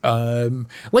work.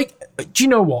 Like, do you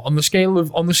know what? On the scale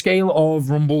of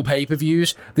Rumble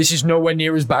pay-per-views, this is nowhere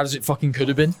near as bad as it fucking could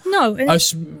have been. No, I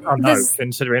s- Oh no, There's-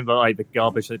 considering the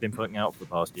garbage they've been putting out for the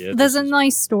past year. there's this a is-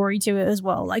 nice story to it as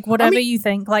well. Like, whatever you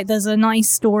think, like, there's a nice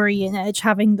story in Edge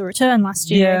having the return last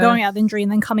year, Yeah. going out of injury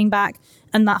and then coming back,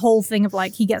 and that whole thing of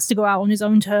like he gets to go out on his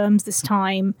own terms this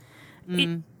time.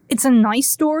 It's a nice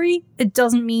story. It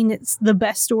doesn't mean it's the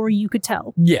best story you could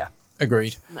tell. Yeah,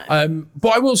 agreed. No. But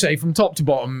I will say, from top to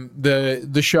bottom,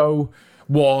 the show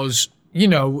was,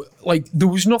 like, there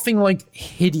was nothing like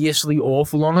hideously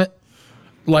awful on it.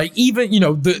 Like, even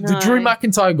the Drew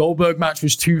McIntyre Goldberg match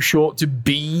was too short to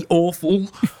be awful,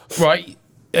 right?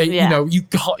 Yeah. You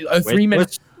got a 3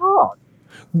 minute.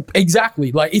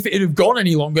 Exactly. Like, if it had gone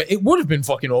any longer, it would have been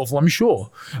fucking awful, I'm sure.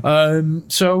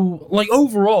 So, like,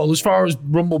 overall, as far as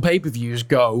Rumble pay-per-views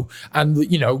go, and,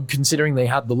 considering they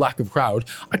had the lack of crowd,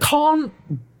 I can't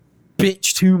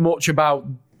bitch too much about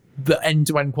the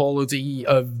end-to-end quality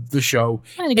of the show.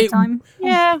 I had a good time.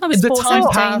 Yeah. I was The sports time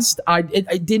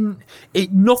entertained.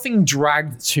 passed. Nothing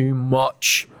dragged too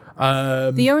much.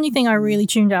 The only thing I really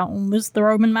tuned out on was the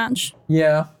Roman match.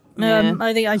 Yeah.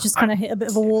 I think I just kind of hit a bit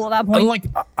of a wall at that point. And like,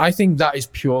 I think that is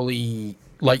purely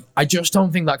like, I just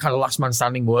don't think that kind of last man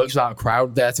standing works without a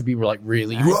crowd there to be like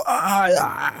really. Like, Well,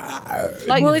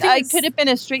 I think it it's- could have been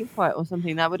a street fight or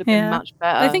something. That would have been much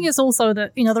better. I think it's also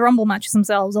that, the Rumble matches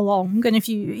themselves are long, and if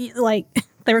you, like,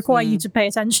 they require you to pay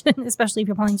attention, especially if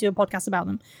you're planning to do a podcast about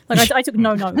them. Like, I took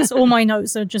no notes. All my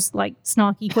notes are just, like,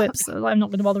 snarky quips that I'm not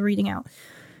going to bother reading out.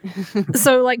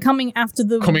 So, like, coming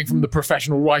from the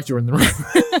professional writer in the room.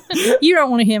 you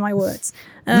don't want to hear my words.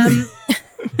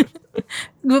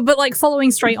 But like,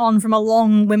 following straight on from a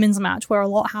long women's match where a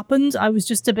lot happened, I was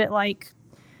just a bit like,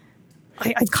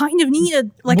 I kind of need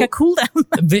a cool down.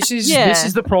 This is Yeah.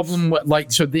 the problem.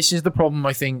 This is the problem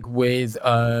I think with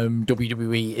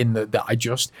WWE in that I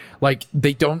just like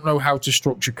they don't know how to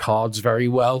structure cards very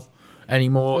well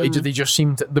anymore. They just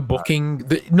seem to the booking,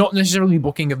 not necessarily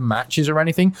booking of matches or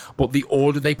anything, but the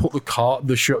order they put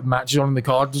the matches on the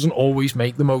card doesn't always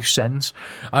make the most sense.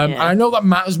 And I know that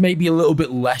matters maybe a little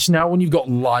bit less now when you've not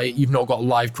got a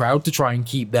live crowd to try and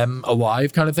keep them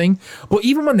alive, kind of thing. But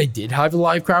even when they did have a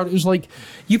live crowd, it was like,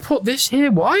 you put this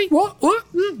here, why? What?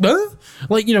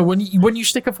 Like, when you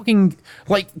stick a fucking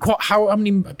how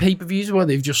many pay-per-views where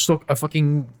they've just stuck a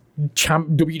fucking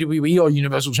WWE or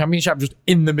Universal Championship just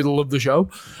in the middle of the show.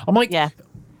 I'm like, Yeah.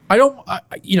 I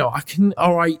can,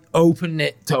 all right, open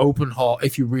it to open hot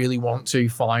if you really want to,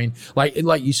 fine.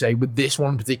 Like you say, with this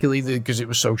one particularly, because it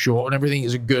was so short and everything,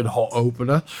 is a good hot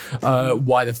opener.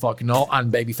 Why the fuck not?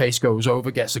 And Babyface goes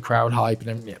over, gets the crowd hype,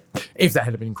 and then, if there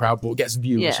had been crowd, but gets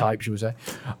viewers hype, should we say.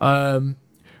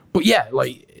 But yeah,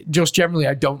 like, just generally,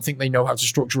 I don't think they know how to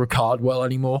structure a card well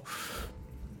anymore.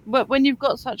 But when you've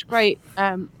got such great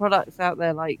products out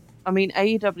there, like, I mean,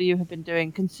 AEW have been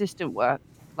doing consistent work.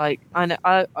 Like, I know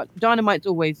Dynamite's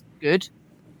always good.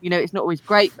 It's not always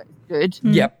great, but it's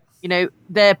good. Yep.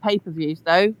 Their pay-per-views,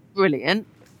 though, brilliant.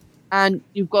 And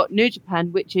you've got New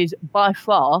Japan, which is by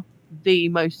far the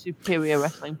most superior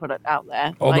wrestling product out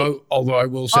there. Although I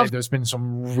will say there's been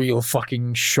some real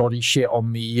fucking shoddy shit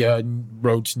on the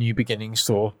Road to New Beginnings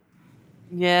tour.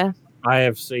 Yeah. I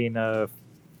have seen a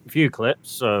few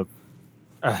clips.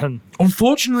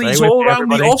 Unfortunately, Stay it's with all me, around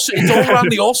the everybody. it's all around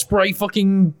the Osprey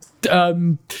fucking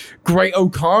Great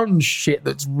O'Khan shit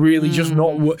that's really just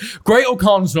not Great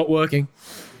O'Khan's not working.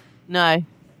 No.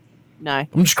 I'm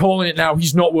just calling it now.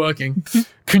 He's not working.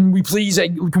 Can we please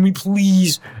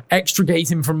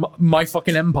extricate him from my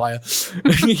fucking empire?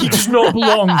 He does not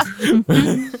belong.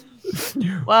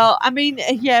 Well, I mean,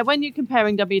 yeah, when you're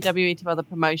comparing WWE to other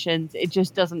promotions, it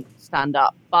just doesn't stand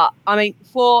up. But I mean,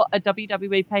 for a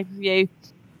WWE pay-per-view,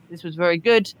 this was very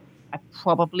good. I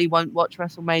probably won't watch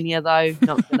WrestleMania though.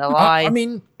 Not gonna lie. I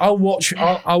mean, I'll watch.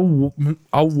 I'll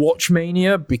watch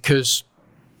Mania because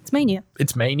It's Mania.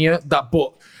 it's Mania.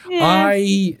 But Yeah.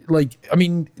 I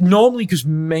mean, normally because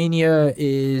Mania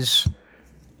is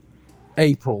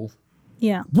April.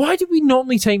 Yeah. Why do we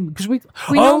normally take? Because we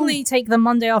Normally take the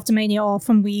Monday after Mania off,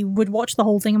 and we would watch the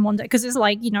whole thing in one day because it's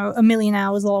like a million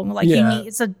hours long. Like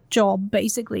it's a job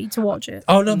basically to watch it.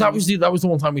 Oh no, that was the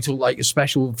one time we took like a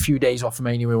special few days off of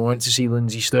Mania. We went to see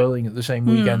Lindsay Sterling at the same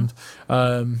weekend.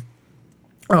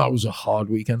 That was a hard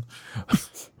weekend.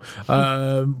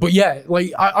 But yeah,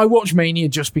 like I watch Mania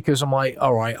just because I'm like,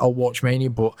 all right, I'll watch Mania,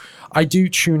 but I do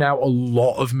tune out a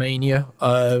lot of Mania.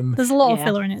 There's a lot of Yeah.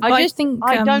 filler in it. But I think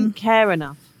I don't care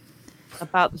enough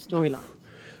about the storyline.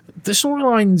 The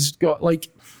storyline's got like,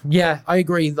 yeah, I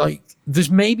agree. Like,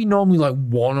 there's maybe normally like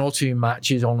one or two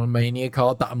matches on a Mania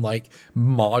card that I'm like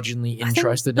marginally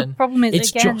interested the in. problem is, it's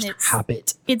again, just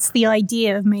habit. it's the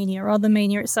idea of Mania rather than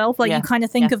Mania itself. Like Yeah, you kind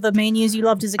of think yeah. of the Manias you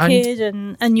loved as a And- kid,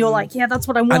 and you're like, yeah, that's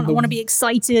what I want. and I the- want to be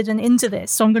excited and into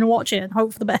this, so I'm going to watch it and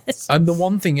hope for the best. And the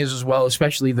one thing is as well,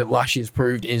 especially that last year's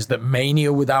proved, is that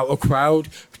Mania without a crowd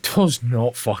does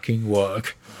not fucking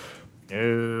work.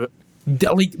 No.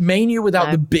 Like Mania without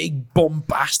No. the big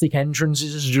bombastic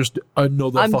entrances is just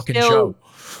another I'm fucking still- show.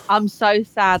 I'm so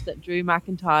sad that Drew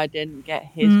McIntyre didn't get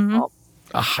his Mhm. pop.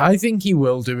 I think he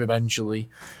will do eventually.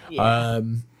 Yeah.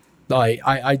 I'm He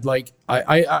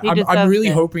deserves really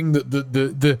it. hoping that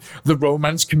the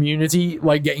romance community,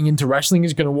 like getting into wrestling,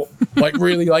 is gonna like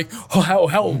really like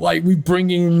hell like we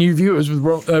bring in new viewers with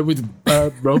Romance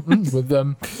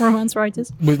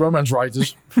writers. with romance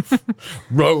writers,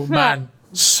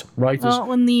 romance writers. Well,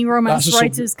 when the romance That's a sub-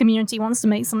 writers community wants to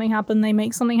make something happen, they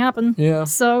make something happen. Yeah.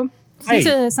 So, Hey, need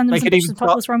to send them they some could pictures even of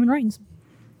topless Roman Reigns.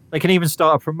 They can even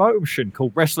start a promotion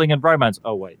called Wrestling and Romance.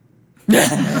 Oh wait.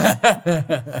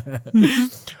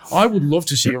 I would love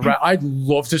to see I'd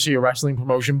love to see a wrestling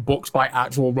promotion booked by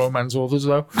actual romance authors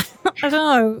though. I don't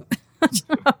know.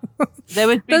 There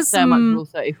would be There's so much some- Rule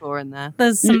 34 in there.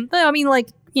 There's some. I mean, like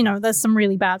there's some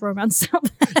really bad romance out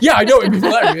there. Yeah, I know it'd be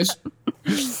hilarious.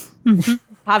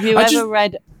 Have you I ever just-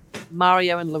 read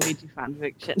Mario and Luigi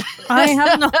fanfiction? I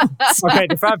have not. Okay,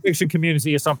 the fanfiction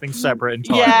community is something separate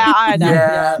entirely. Yeah, I know.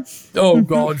 Yeah. Oh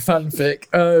god, fanfic.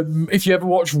 If you ever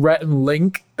watch Rhett and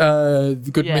Link, the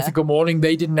Good Yeah. Mythical Morning,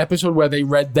 they did an episode where they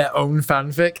read their own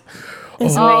fanfic.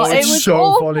 It's Oh, amazing. it was so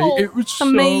awful. funny. It was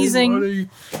Amazing. so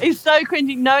funny. It's so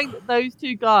cringy knowing that those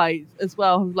two guys as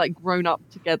well have like grown up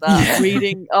together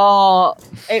reading. Oh,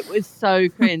 it was so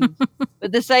cringe.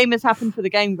 But the same has happened for the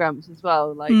Game Grumps as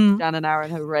well. Like Mm. Dan and Aaron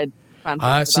have read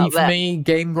fanfics See, about for them. me,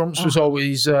 Game Grumps was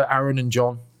always Aaron and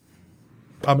John.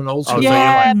 I'm an old Oh, school. so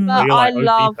Yeah, you're but you're I OG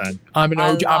love fan. I'm an I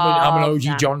OG. I'm an love OG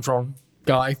that. JonTron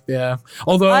guy. Yeah.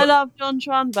 Although I love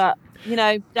JonTron, but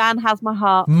Dan has my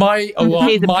heart. my alarm,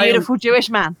 He's a beautiful Jewish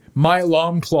man. my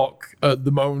alarm clock at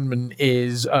the moment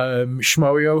is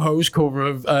Shmoyo Ho's cover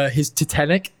of his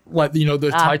Titanic, like the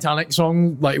Titanic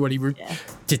song, like when he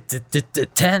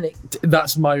Titanic.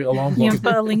 That's my alarm You clock. have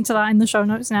put a link to that in the show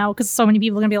notes now because so many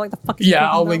people are going to be like, the fuck is she Yeah,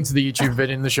 talking I'll about? link to the YouTube vid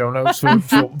in the show notes for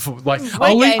like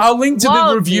We're I'll link to the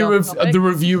getting review of wildly off the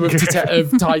review of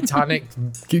Titanic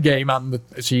game and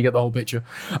so you get the whole picture.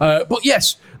 But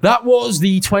yes, that was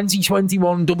the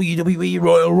 2021 WWE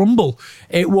Royal Rumble.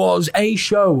 It was a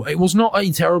show. It was not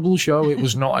a terrible show. It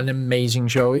was not an amazing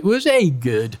show. It was a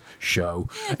good show.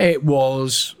 It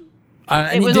was.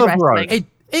 And It was didn't- wrestling.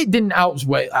 It didn't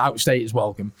outstay its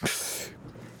welcome.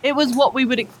 It was what we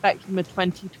would expect from a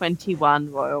 2021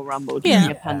 Royal Rumble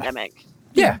during a pandemic.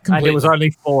 Yeah, And completely. it was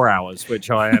only 4 hours, which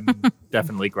I am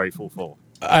definitely grateful for.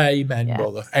 Amen, Yeah.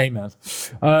 brother. Amen.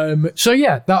 So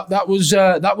yeah, that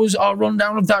was our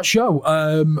rundown of that show.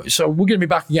 So we're gonna be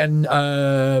back again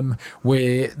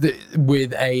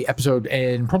with a episode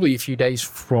in probably a few days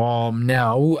from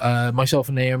now. Myself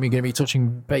and Naomi are gonna be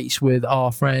touching base with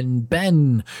our friend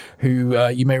Ben, who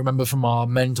you may remember from our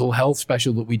mental health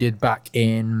special that we did back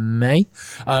in May.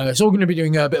 So we're gonna be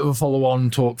doing a bit of a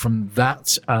follow-on talk from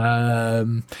that,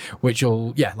 which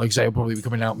will, like I say, will probably be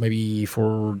coming out maybe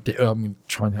for.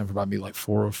 Trying to have about maybe like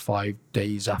 4 or 5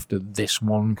 days after this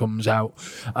one comes out.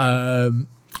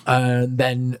 And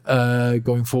then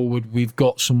going forward, we've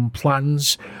got some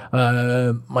plans.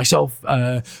 Myself,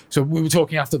 so we were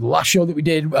talking after the last show that we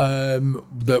did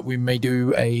that we may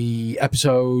do a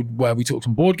episode where we talk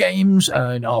some board games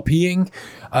and RPing.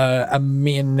 And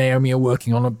me and Naomi are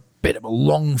working on a bit of a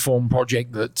long form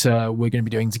project that we're going to be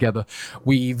doing together.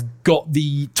 We've got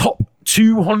the top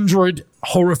 200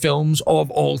 horror films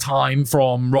of all time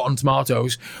from Rotten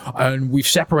Tomatoes, and we've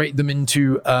separated them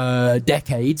into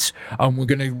decades, and we're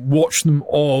going to watch them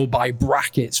all by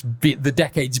brackets, the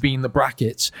decades being the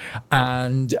brackets,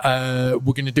 and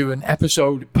we're going to do an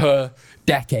episode per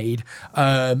decade,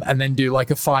 and then do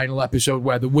like a final episode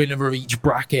where the winner of each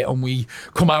bracket, and we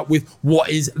come out with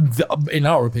what is, in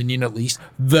our opinion at least,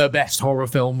 the best horror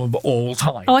film of all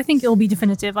time. Oh, I think it'll be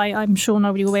definitive. I'm sure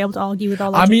nobody will be able to argue with our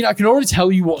logic. I mean, I can already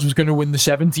tell you what was going to win the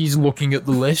 70s looking at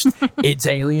the list. It's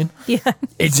Alien. Yeah.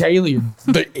 It's Alien.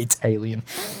 It's Alien.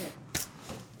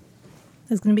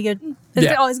 It's going to be good. It's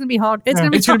going to be hard. It's going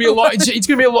to be It's going to be a lot. It's going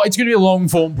to be a lot. It's going to be a long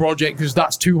form project because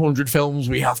that's 200 films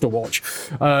we have to watch.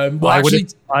 Well, actually,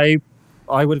 I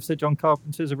would have said John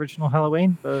Carpenter's original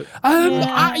Halloween, but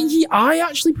I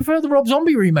actually prefer the Rob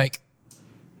Zombie remake.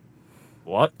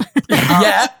 what?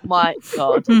 Yeah. My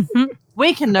God.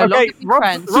 We can no longer be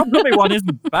friends. The Rob Zombie one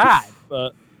isn't bad,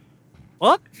 but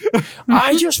what?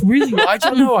 I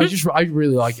don't know. I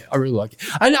really like it. I really like it.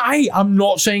 And I'm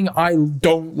not saying I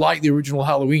don't like the original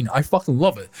Halloween. I fucking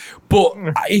love it. But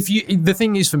the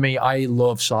thing is for me, I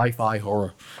love sci-fi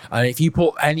horror. And if you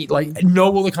put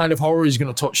no other kind of horror is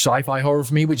going to touch sci-fi horror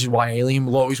for me, which is why Alien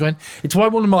will always win. It's why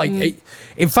one of my,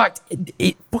 in fact,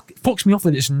 it fucks me off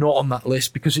that it's not on that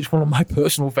list because it's one of my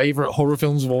personal favorite horror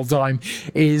films of all time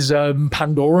is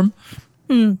Pandorum.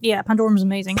 Yeah, Pandorum's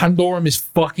amazing. Pandorum is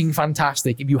fucking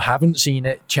fantastic. If you haven't seen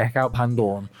it, check out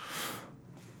Pandorum.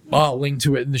 I'll link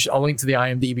to it. I'll link to the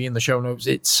IMDb in the show notes.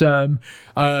 It's who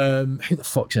the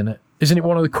fuck's in it? Isn't it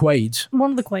one of the Quaids?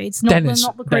 One of the Quaids, not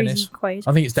the crazy Quaid.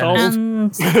 I think it's Dennis.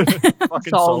 And, Fucking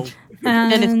Sold. sold.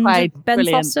 Dennis Quaid, Ben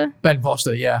brilliant. Foster. Ben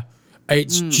Foster, yeah.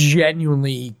 It's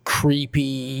genuinely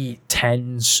creepy,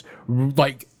 tense.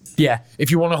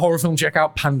 If you want a horror film, check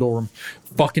out Pandorum.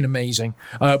 Fucking amazing.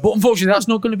 But unfortunately, that's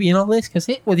not going to be in our list because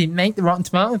it wouldn't make the Rotten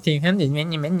Tomatoes 200.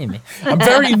 I'm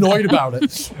very annoyed about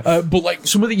it. But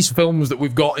some of these films that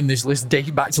we've got in this list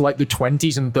date back to the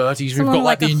 20s and 30s. Some We've got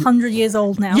like 100 years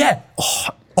old now. Yeah.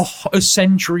 A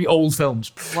century old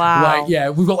films. Wow.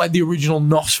 We've got the original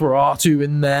Nosferatu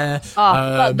in there.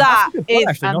 But that is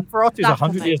Actually, Nosferatu's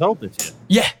 100 years old this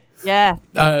year. Yeah. Yeah,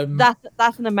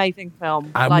 that's an amazing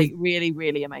film. And really,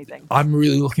 really amazing. I'm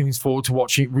really looking forward to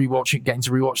getting to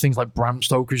rewatch things like Bram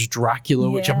Stoker's Dracula,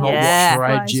 which I've not watched for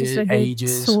Right, it's just a good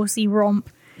ages. saucy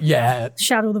romp. Yeah.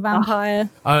 Shadow the Vampire.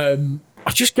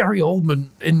 Just Gary Oldman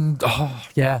in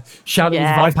Shadow of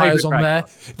the Vampires on there.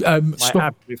 My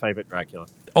absolute favourite Dracula.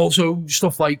 Also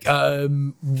stuff like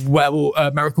American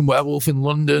Werewolf in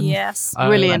London. Yes.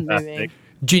 Brilliant fantastic. movie.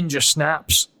 Ginger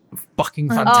Snaps. Fucking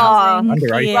fantastic.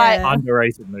 Underrated. Yeah.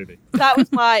 Underrated movie. That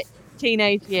was my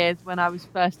teenage years when I was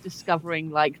first discovering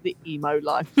the emo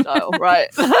lifestyle, right?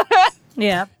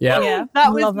 Yeah. Yeah.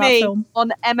 That was Love that me film.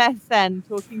 on MSN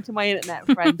talking to my internet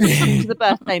friends, listening to the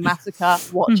Birthday Massacre,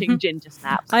 watching Ginger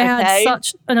Snaps. I had okay?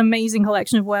 such an amazing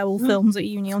collection of werewolf films at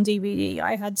uni on DVD.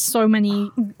 I had so many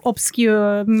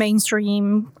obscure,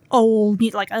 mainstream, old,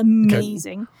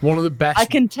 amazing. One of the best. I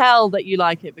can tell that you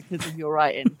like it because of your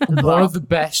writing. as One well. of the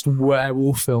best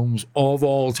werewolf films of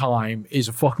all time is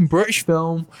a fucking British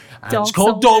film, and it's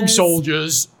called Dog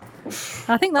Soldiers.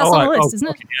 I think that's on the list, isn't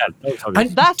it? Yeah,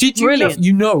 And That's did you brilliant.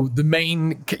 the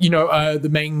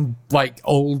main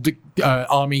old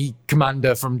army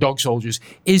commander from Dog Soldiers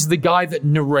is the guy that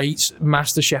narrates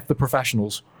MasterChef The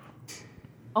Professionals.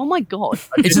 Oh my God.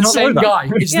 It's the not know same that. guy.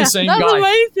 It's the same That's guy.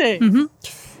 amazing.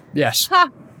 Yes. Ha.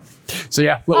 So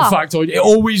yeah, little factoid. It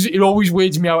always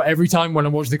weirds me out every time when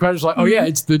I'm watching the credits. Oh yeah,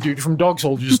 it's the dude from Dog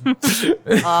Soldiers.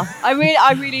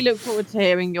 I really look forward to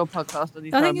hearing your podcast on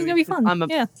these. I horror think it's gonna be movies, 'cause fun. I'm a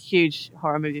Yeah. huge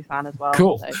horror movie fan as well.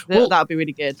 Cool. So Well- that would be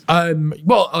really good.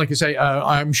 Well, like I say,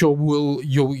 I'm sure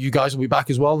you guys will be back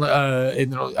as well. Like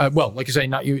I say,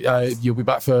 Nat, you'll be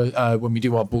back for when we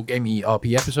do our Board Game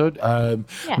ERP episode.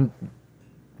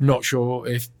 Not sure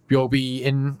if you'll be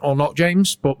in or not,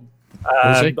 James, but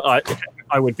we'll see.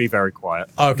 I would be very quiet.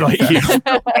 Okay. You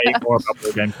know way more about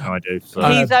board games than I do. So.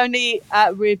 He's only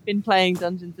we've been playing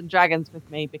Dungeons and Dragons with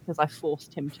me because I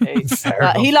forced him to.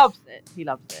 Fair He loves it. He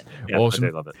loves it. Yeah, Awesome. I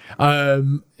do love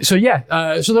it. So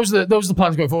those are the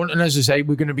plans going forward. And as I say,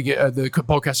 we're going to be the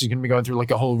podcast is going to be going through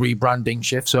a whole rebranding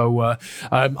shift. So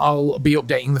I'll be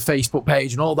updating the Facebook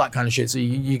page and all that kind of shit. So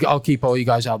I'll keep all you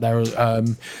guys out there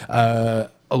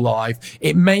alive.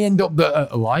 It may end up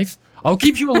alive. I'll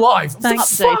keep you alive.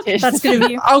 Thanks. Updated. That's good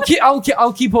of you.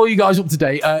 I'll keep all you guys up to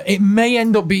date. It may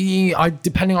end up being,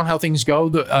 depending on how things go,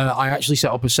 that I actually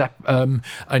set up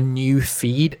a new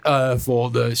feed for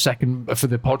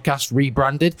the podcast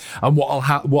rebranded. And what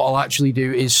I'll actually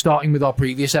do is, starting with our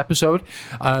previous episode,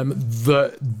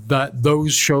 that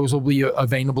those shows will be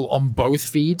available on both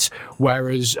feeds.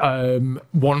 Whereas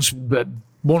once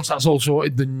that's all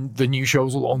sorted, the new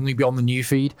shows will only be on the new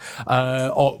feed.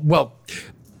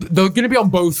 They're going to be on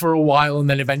both for a while, and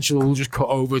then eventually we'll just cut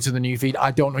over to the new feed. I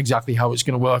don't know exactly how it's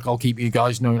going to work. I'll keep you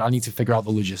guys knowing. I need to figure out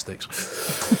the logistics.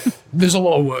 There's a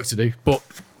lot of work to do, but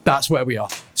that's where we are.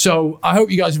 So I hope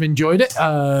you guys have enjoyed it.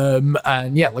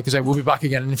 And yeah, like I said, we'll be back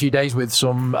again in a few days with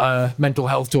some mental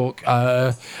health talk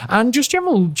and just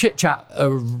general chit-chat,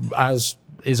 as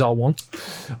is our want.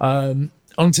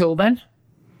 Until then,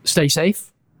 stay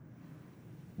safe,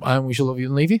 and we shall love you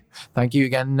and leave you. Thank you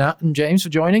again, Nat and James, for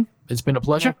joining. It's been a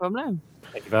pleasure. No problem.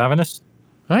 Thank you for having us.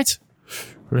 Right.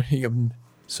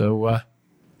 So,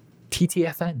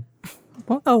 TTFN.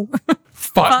 Oh.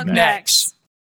 Fuck next.